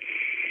قشنگه.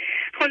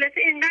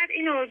 خلاصه اینقدر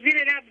اینو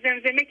زیر لب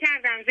زمزمه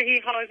کردم زهی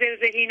حاضر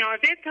زهی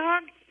ناظر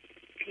تا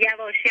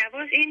یواش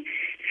یواش این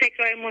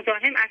فکرهای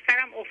مزاحم از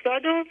سرم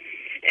افتاد و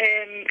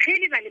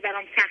خیلی ولی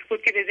برام سخت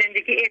بود که به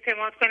زندگی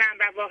اعتماد کنم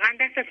و واقعا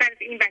دست از سر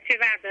این بچه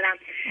بردارم.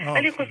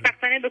 ولی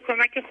خوشبختانه به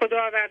کمک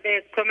خدا و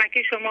به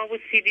کمک شما و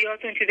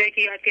سیدیاتون چیزایی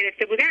که یاد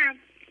گرفته بودم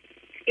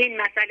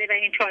این مسئله و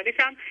این چالش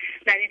هم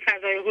در این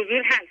فضای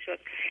حضور حل شد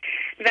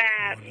و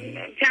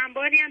چند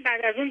باری هم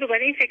بعد از اون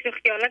دوباره این فکر و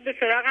خیالات به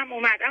سراغم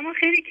اومد، اما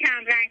خیلی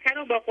کم رنگتر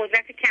و با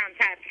قدرت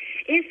کمتر.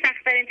 این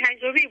سخت‌ترین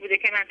تجربه‌ای بوده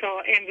که من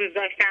تا امروز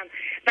داشتم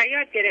و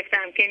یاد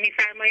گرفتم که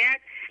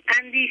می‌فرماید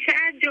اندیشه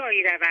از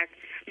جایی رود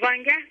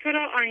وانگه تو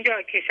را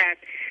آنجا کشد،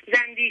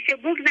 زندیشه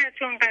بگذر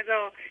چون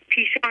قضا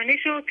پیشانه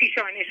شو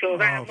پیشانه شو.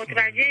 و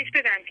متوجه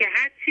شدم که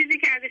هر چیزی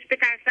که ازش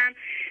بترسم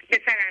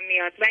به سرم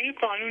میاد و این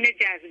قانون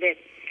جذبه.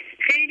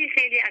 خیلی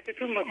خیلی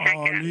ازتون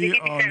متشکرم. دیگه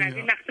بیشتر از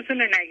این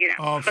وقتتون رو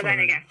نگیرم. خدا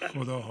نگهدار.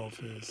 خدا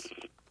حافظ.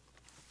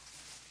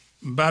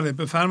 بله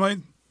بفرمایید.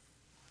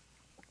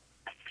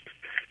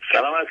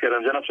 سلام عرض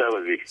کردم جناب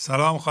شهبازی.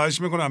 سلام،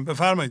 خواهش میکنم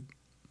بفرمایید.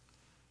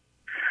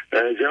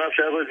 جناب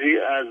شهبازی،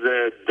 از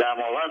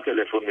دماوند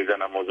تلفن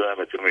میزنم،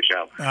 مزاحمتون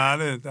میشم.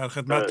 بله در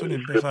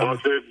خدمتتونیم، بفرمایید.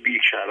 سپاس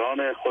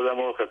بیکران خودم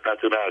رو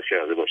خدمتتون عرض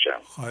کرده باشم.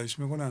 خواهش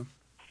میکنم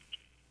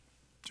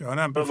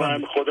جانم، من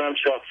بفرمایید. خودم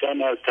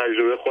شخصا از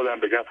تجربه خودم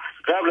بگم،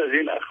 قبل از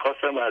این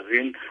خواستم از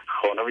این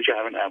خانمی که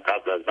همین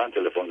قبل از من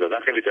تلفن زدن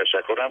خیلی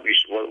تشکرم.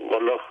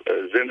 والله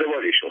زنده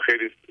باد ایشون،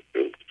 خیلی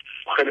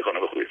خیلی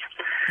خانم خوبی.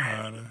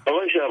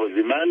 آقای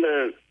شهبازی، من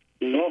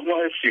 9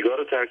 ماه سیگار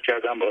رو ترک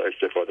کردم با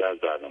استفاده از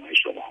برنامه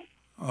شما.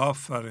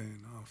 آفرین.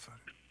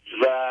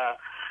 و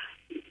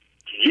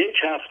 1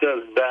 هفته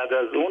بعد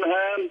از اون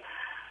هم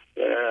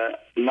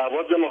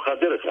مواد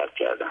مخدر رو ترک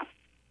کردم.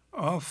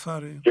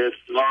 آفرین. که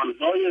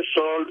سالهای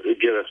سال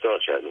گرفتار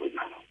کرده بود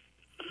من.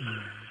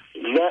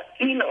 و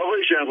این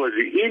آقای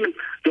شهبازی، این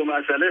 2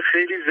 مسئله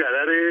خیلی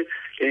ضرر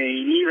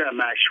عینی و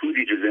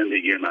مشهودی تو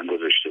زندگی من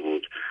گذاشته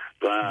بود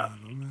و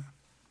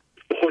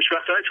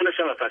خوشبختانه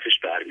تونستم از پسش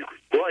برمیام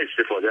با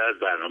استفاده از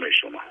برنامه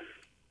شما.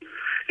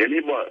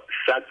 یعنی با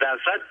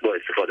 100% با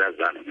استفاده از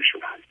برنامه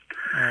شما.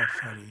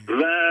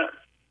 و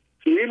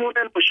میمونه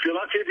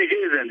مشکلات دیگه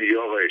زندگی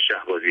آقای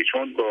شهبازی،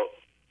 چون با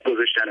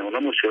گذاشتن اونا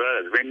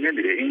مشکلات از بین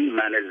نمیره. این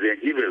من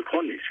ذهنی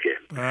ولکن نیست که.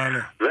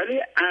 ولی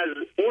از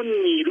اون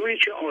نیرویی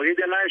که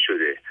عاید من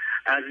شده،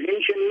 از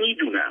این که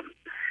میدونم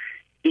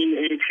این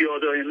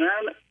اعتیادهای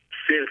من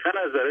صرفا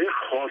از برای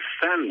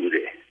خواستن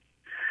بوده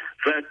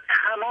و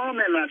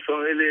تمام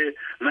مسائل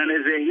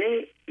من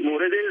ذهنی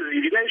مورد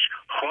زیرینش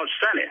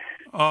خواستنه.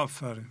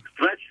 آفرین.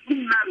 و چون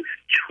من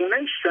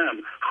تونستم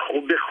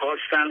خب به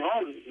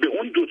خواستنها به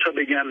اون 2 تا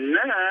بگم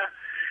نه،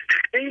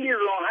 خیلی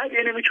راحت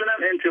یعنی میتونم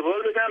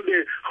انتقال بدم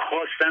به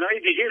خواستنهای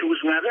دیگه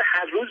روزمره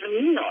هر روز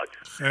میاد.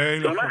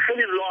 خیلی من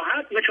خیلی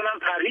راحت میتونم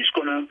پرهیز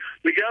کنم،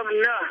 میگم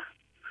نه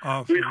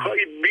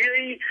میخوای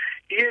بیایی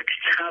یک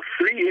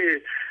تفریح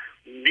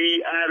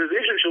بی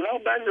ارزش. شما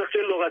بعضی وقتا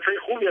لغت‌های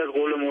خوبی از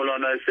قول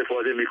مولانا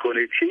استفاده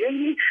میکنید که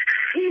یعنی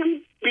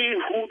خیلی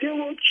بیهوده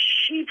و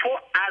چیپ و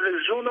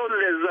ارزون و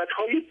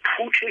لذت‌های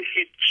پوچ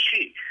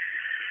هیچی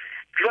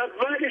و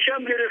بعدش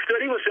هم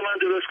گرفتاری واسه من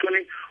درست کنی.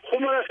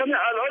 خب من اصلا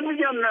الان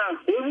میگم نه،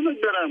 قربونت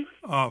برم.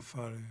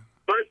 آفرین.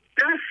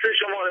 دست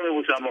شما رو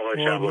میبوسم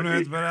آقای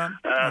شهبازی.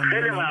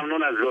 خیلی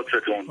ممنون از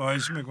لطفتون.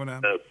 خواهش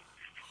میکنم.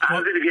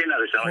 حاضر دیگه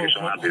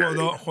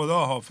نداشتم. خدا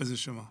حافظ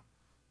شما.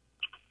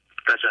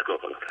 تشکر.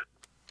 خدا.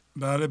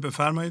 بله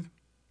بفرمایید.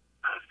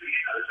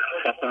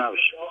 خسته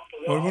نباشید.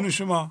 قربون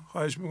شما،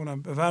 خواهش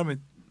میکنم، بفرمایید.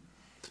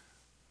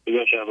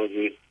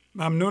 شهبازی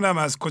ممنونم.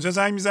 از کجا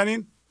زنگ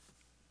میزنین؟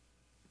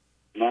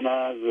 من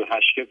از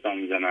هشکت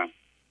زنگ میزنم.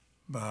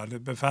 بله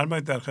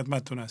بفرمایید، در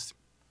خدمتتون هستیم.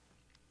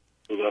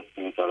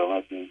 خوبستون،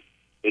 سلامتون.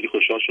 خیلی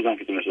خوشحال شدم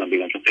که تونستم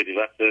بگم، چون خیلی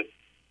وقت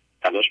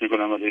تلاش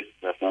میکنم ولی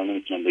اصلا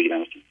نمیتونم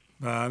بگیرم.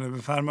 بله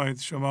بفرمایید.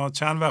 شما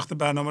چند وقت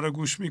برنامه رو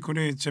گوش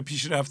میکنید؟ چه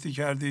پیشرفتی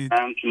کردید؟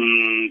 من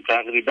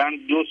تقریبا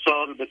 2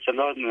 سال به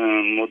اصطلاح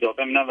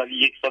مداوم نه، ولی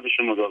 1 سالش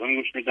رو مداوم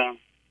گوش میدم.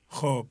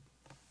 خب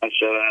از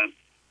شب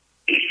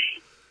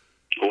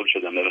قول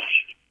شدم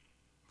ببخشید.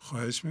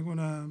 خواهش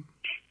میکنم.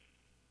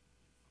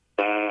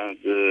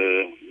 بعد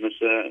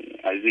مثل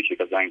عزیزی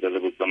که زنگ زده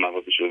بود و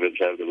موادش رو ول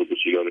کرده بود و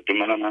سیگار، که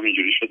منم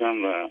همینجوری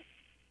شدم و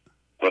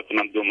وقتی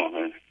من 2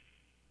 ماهه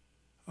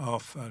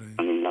آفرین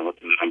من مواد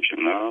هم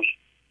کنار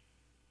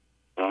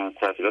و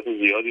تأثیرات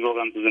زیادی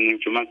واقعا تو زندگیم،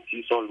 چون من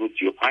 30 سال بود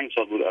 35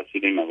 سال بود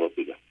اسیر این مواد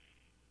بودم.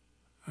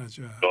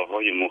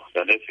 راه‌های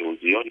مختلف و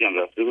زیادی هم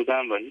رفته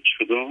بودم و هیچ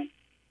کدوم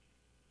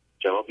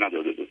جواب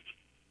نداده بود.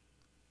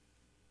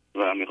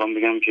 و میخوام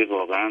بگم که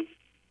واقعا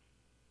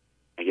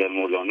اگر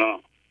مولانا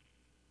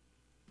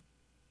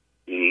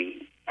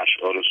این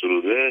اشعار و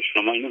سروده،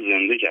 شما اینو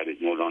زنده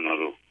کردید مولانا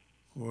رو.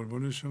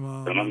 قربون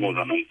شما. من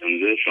مولانا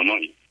زنده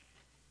شمایی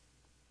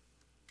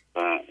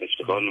و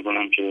افتخار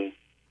میکنم که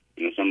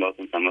مثلا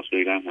باهاتون تماس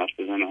بگیرم، حرف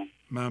بزنم.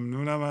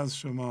 ممنونم از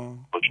شما.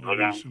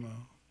 خوشحالم.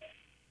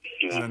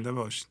 زنده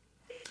باشید.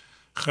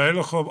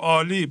 خیلی خوب،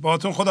 عالی.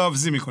 باهاتون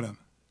خداحافظی میکنم.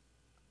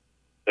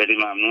 خیلی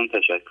ممنون،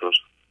 تشکر.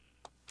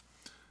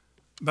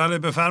 بله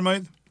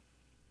بفرمایید.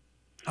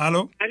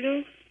 الو.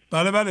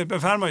 بله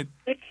بفرمایید.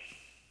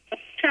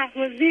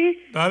 شهبازی.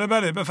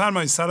 بله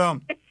بفرمایید.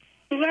 سلام.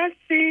 خوب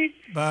هستید؟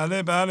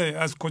 بله.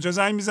 از کجا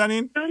زنگ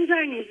میزنین؟ من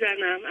زنگ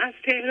میزنم از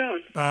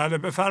تهران. بله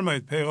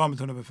بفرمایید،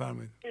 پیغامتون رو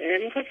بفرمایید.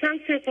 میخواستم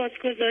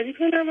سپاسگزاری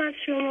کنم از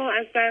شما،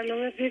 از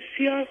برنامه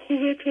بسیار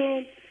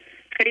خوبتون.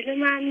 خیلی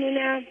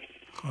ممنونم.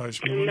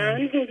 خواهش میکنم.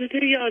 من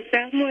حدود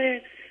 11 ماه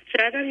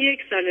شاید هم 1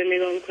 سال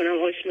نگاه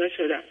میکنم آشنا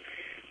شدم.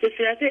 به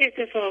صورت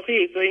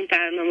اتفاقی با این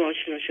برنامه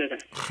آشنا شدم.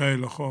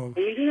 خیلی خوب.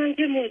 میدونم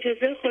که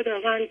معجزه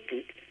خداوند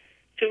بود،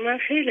 چون من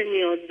خیلی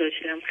نیاز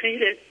داشتم،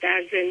 خیلی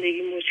در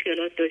زندگی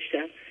مشکلات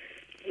داشتم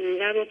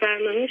و با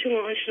برنامه شما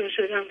آشنا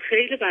شدم.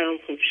 خیلی برام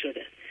خوب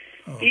شده.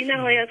 بی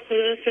نهایت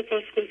خدا رو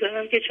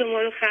سپاسگزارم که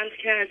شما رو خلق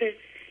کرده،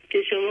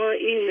 که شما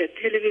این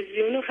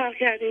تلویزیون رو خلق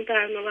کردین،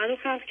 برنامه رو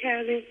خلق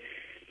کردین.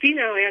 بی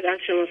نهایت از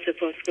شما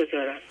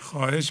سپاسگزارم.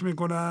 خواهش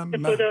میکنم.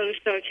 خدا رو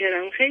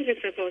شاکرم. خیلی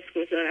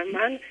سپاسگزارم.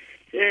 من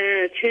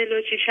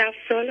 46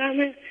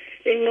 سالمه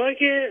انگار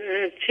که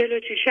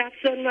 46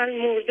 سال من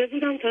مرده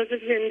بودم تازه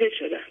زنده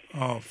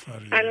شدم.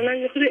 آفرین. الان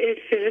یه خود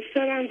استرس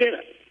دارم،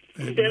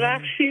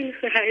 ببخشید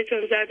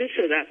هیجان زده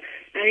شدم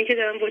اینکه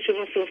دارم با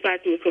شما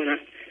صحبت میکنم.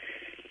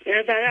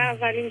 برای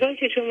اولین بار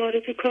که شما رو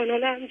تو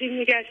کانال همجوری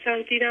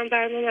میگشتم دیدم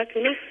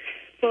برنامه‌تون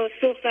با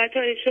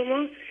صحبت‌های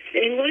شما،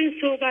 انگار این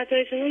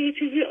صحبت‌های شما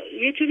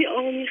یه چیزی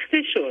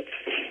آمیخته شد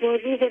با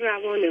روح و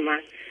روان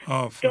من.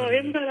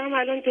 دائم دارم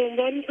الان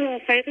دنبال میکنم،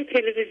 از طریق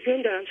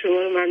تلویزیون دارم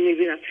شما رو من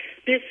میبینم.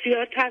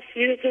 بسیار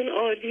تصویرتون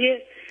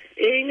عالیه،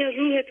 عین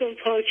روحتون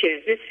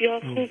پاکه، بسیار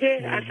خوبه،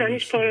 اصلا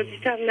هیچ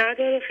پارازیتم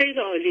نداره، خیلی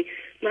عالی.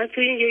 من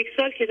توی این 1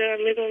 سال که دارم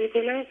نگاه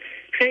میکنم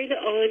خیلی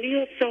عالی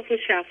و صاف و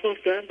شفاف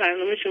دارم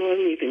برنامه شما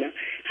رو میبینم.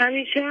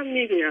 همیشه هم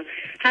میبینم،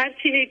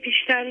 هرچی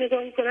بیشتر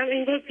نگاه میکنم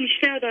انگار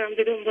بیشتر دارم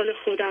به دنبال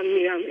خودم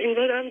میرم،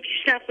 انگار دارم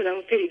بیشتر خودم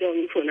رو پیدا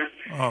میکنم.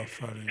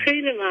 آفرین.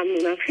 خیلی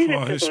ممنونم، خیلی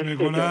خواهش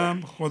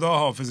میکنم. خدا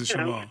حافظ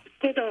شما.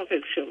 خدا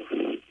حافظ شما.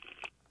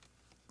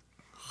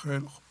 خیلی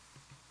خوب.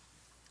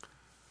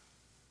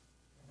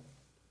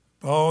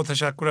 با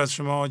تشکر از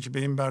شما که به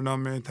این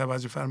برنامه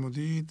توجه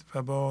فرمودید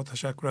و با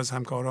تشکر از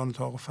همکاران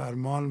اتاق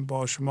فرمان،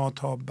 با شما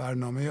تا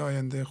برنامه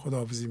آینده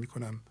خداحافظی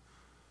میکنم.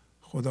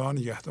 خدا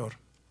نگهدار.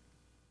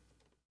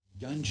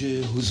 گنج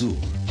حضور،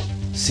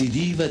 CD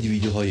و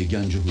دیویدیوهای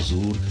گنج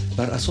حضور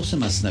بر اساس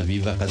مثنوی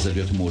و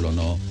غزلیات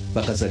مولانا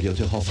و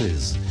غزلیات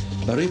حافظ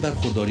برای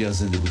برخورداری از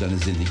زنده بودن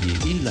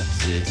زندگی این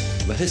لحظه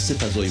و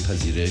حس فضای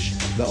پذیرش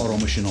و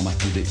آرامش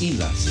نامحدود این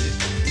لحظه،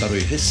 برای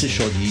حس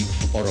شادی،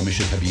 آرامش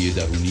طبیعی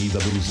درونی و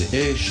بروز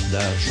عشق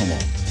در شما،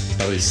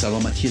 برای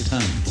سلامتی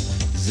تن،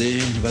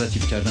 ذهن و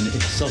لطیف کردن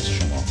احساس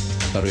شما،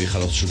 برای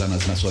خلاص شدن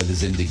از مسائل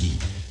زندگی،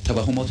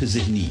 توهمات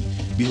ذهنی،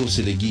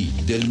 بی‌حوصلگی،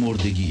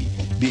 دلمردگی،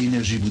 بی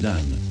انرژی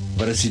بودن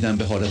و رسیدن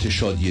به حالت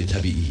شادی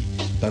طبیعی،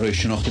 برای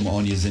شناخت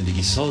معانی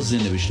زندگی ساز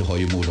نوشته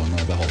های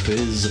مولانا و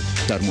حافظ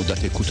در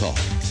مدت کوتاه.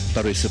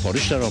 برای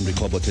سفارش در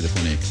آمریکا با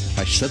تلفن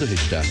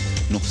 818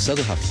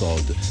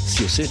 970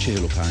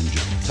 3345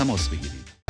 تماس بگیرید.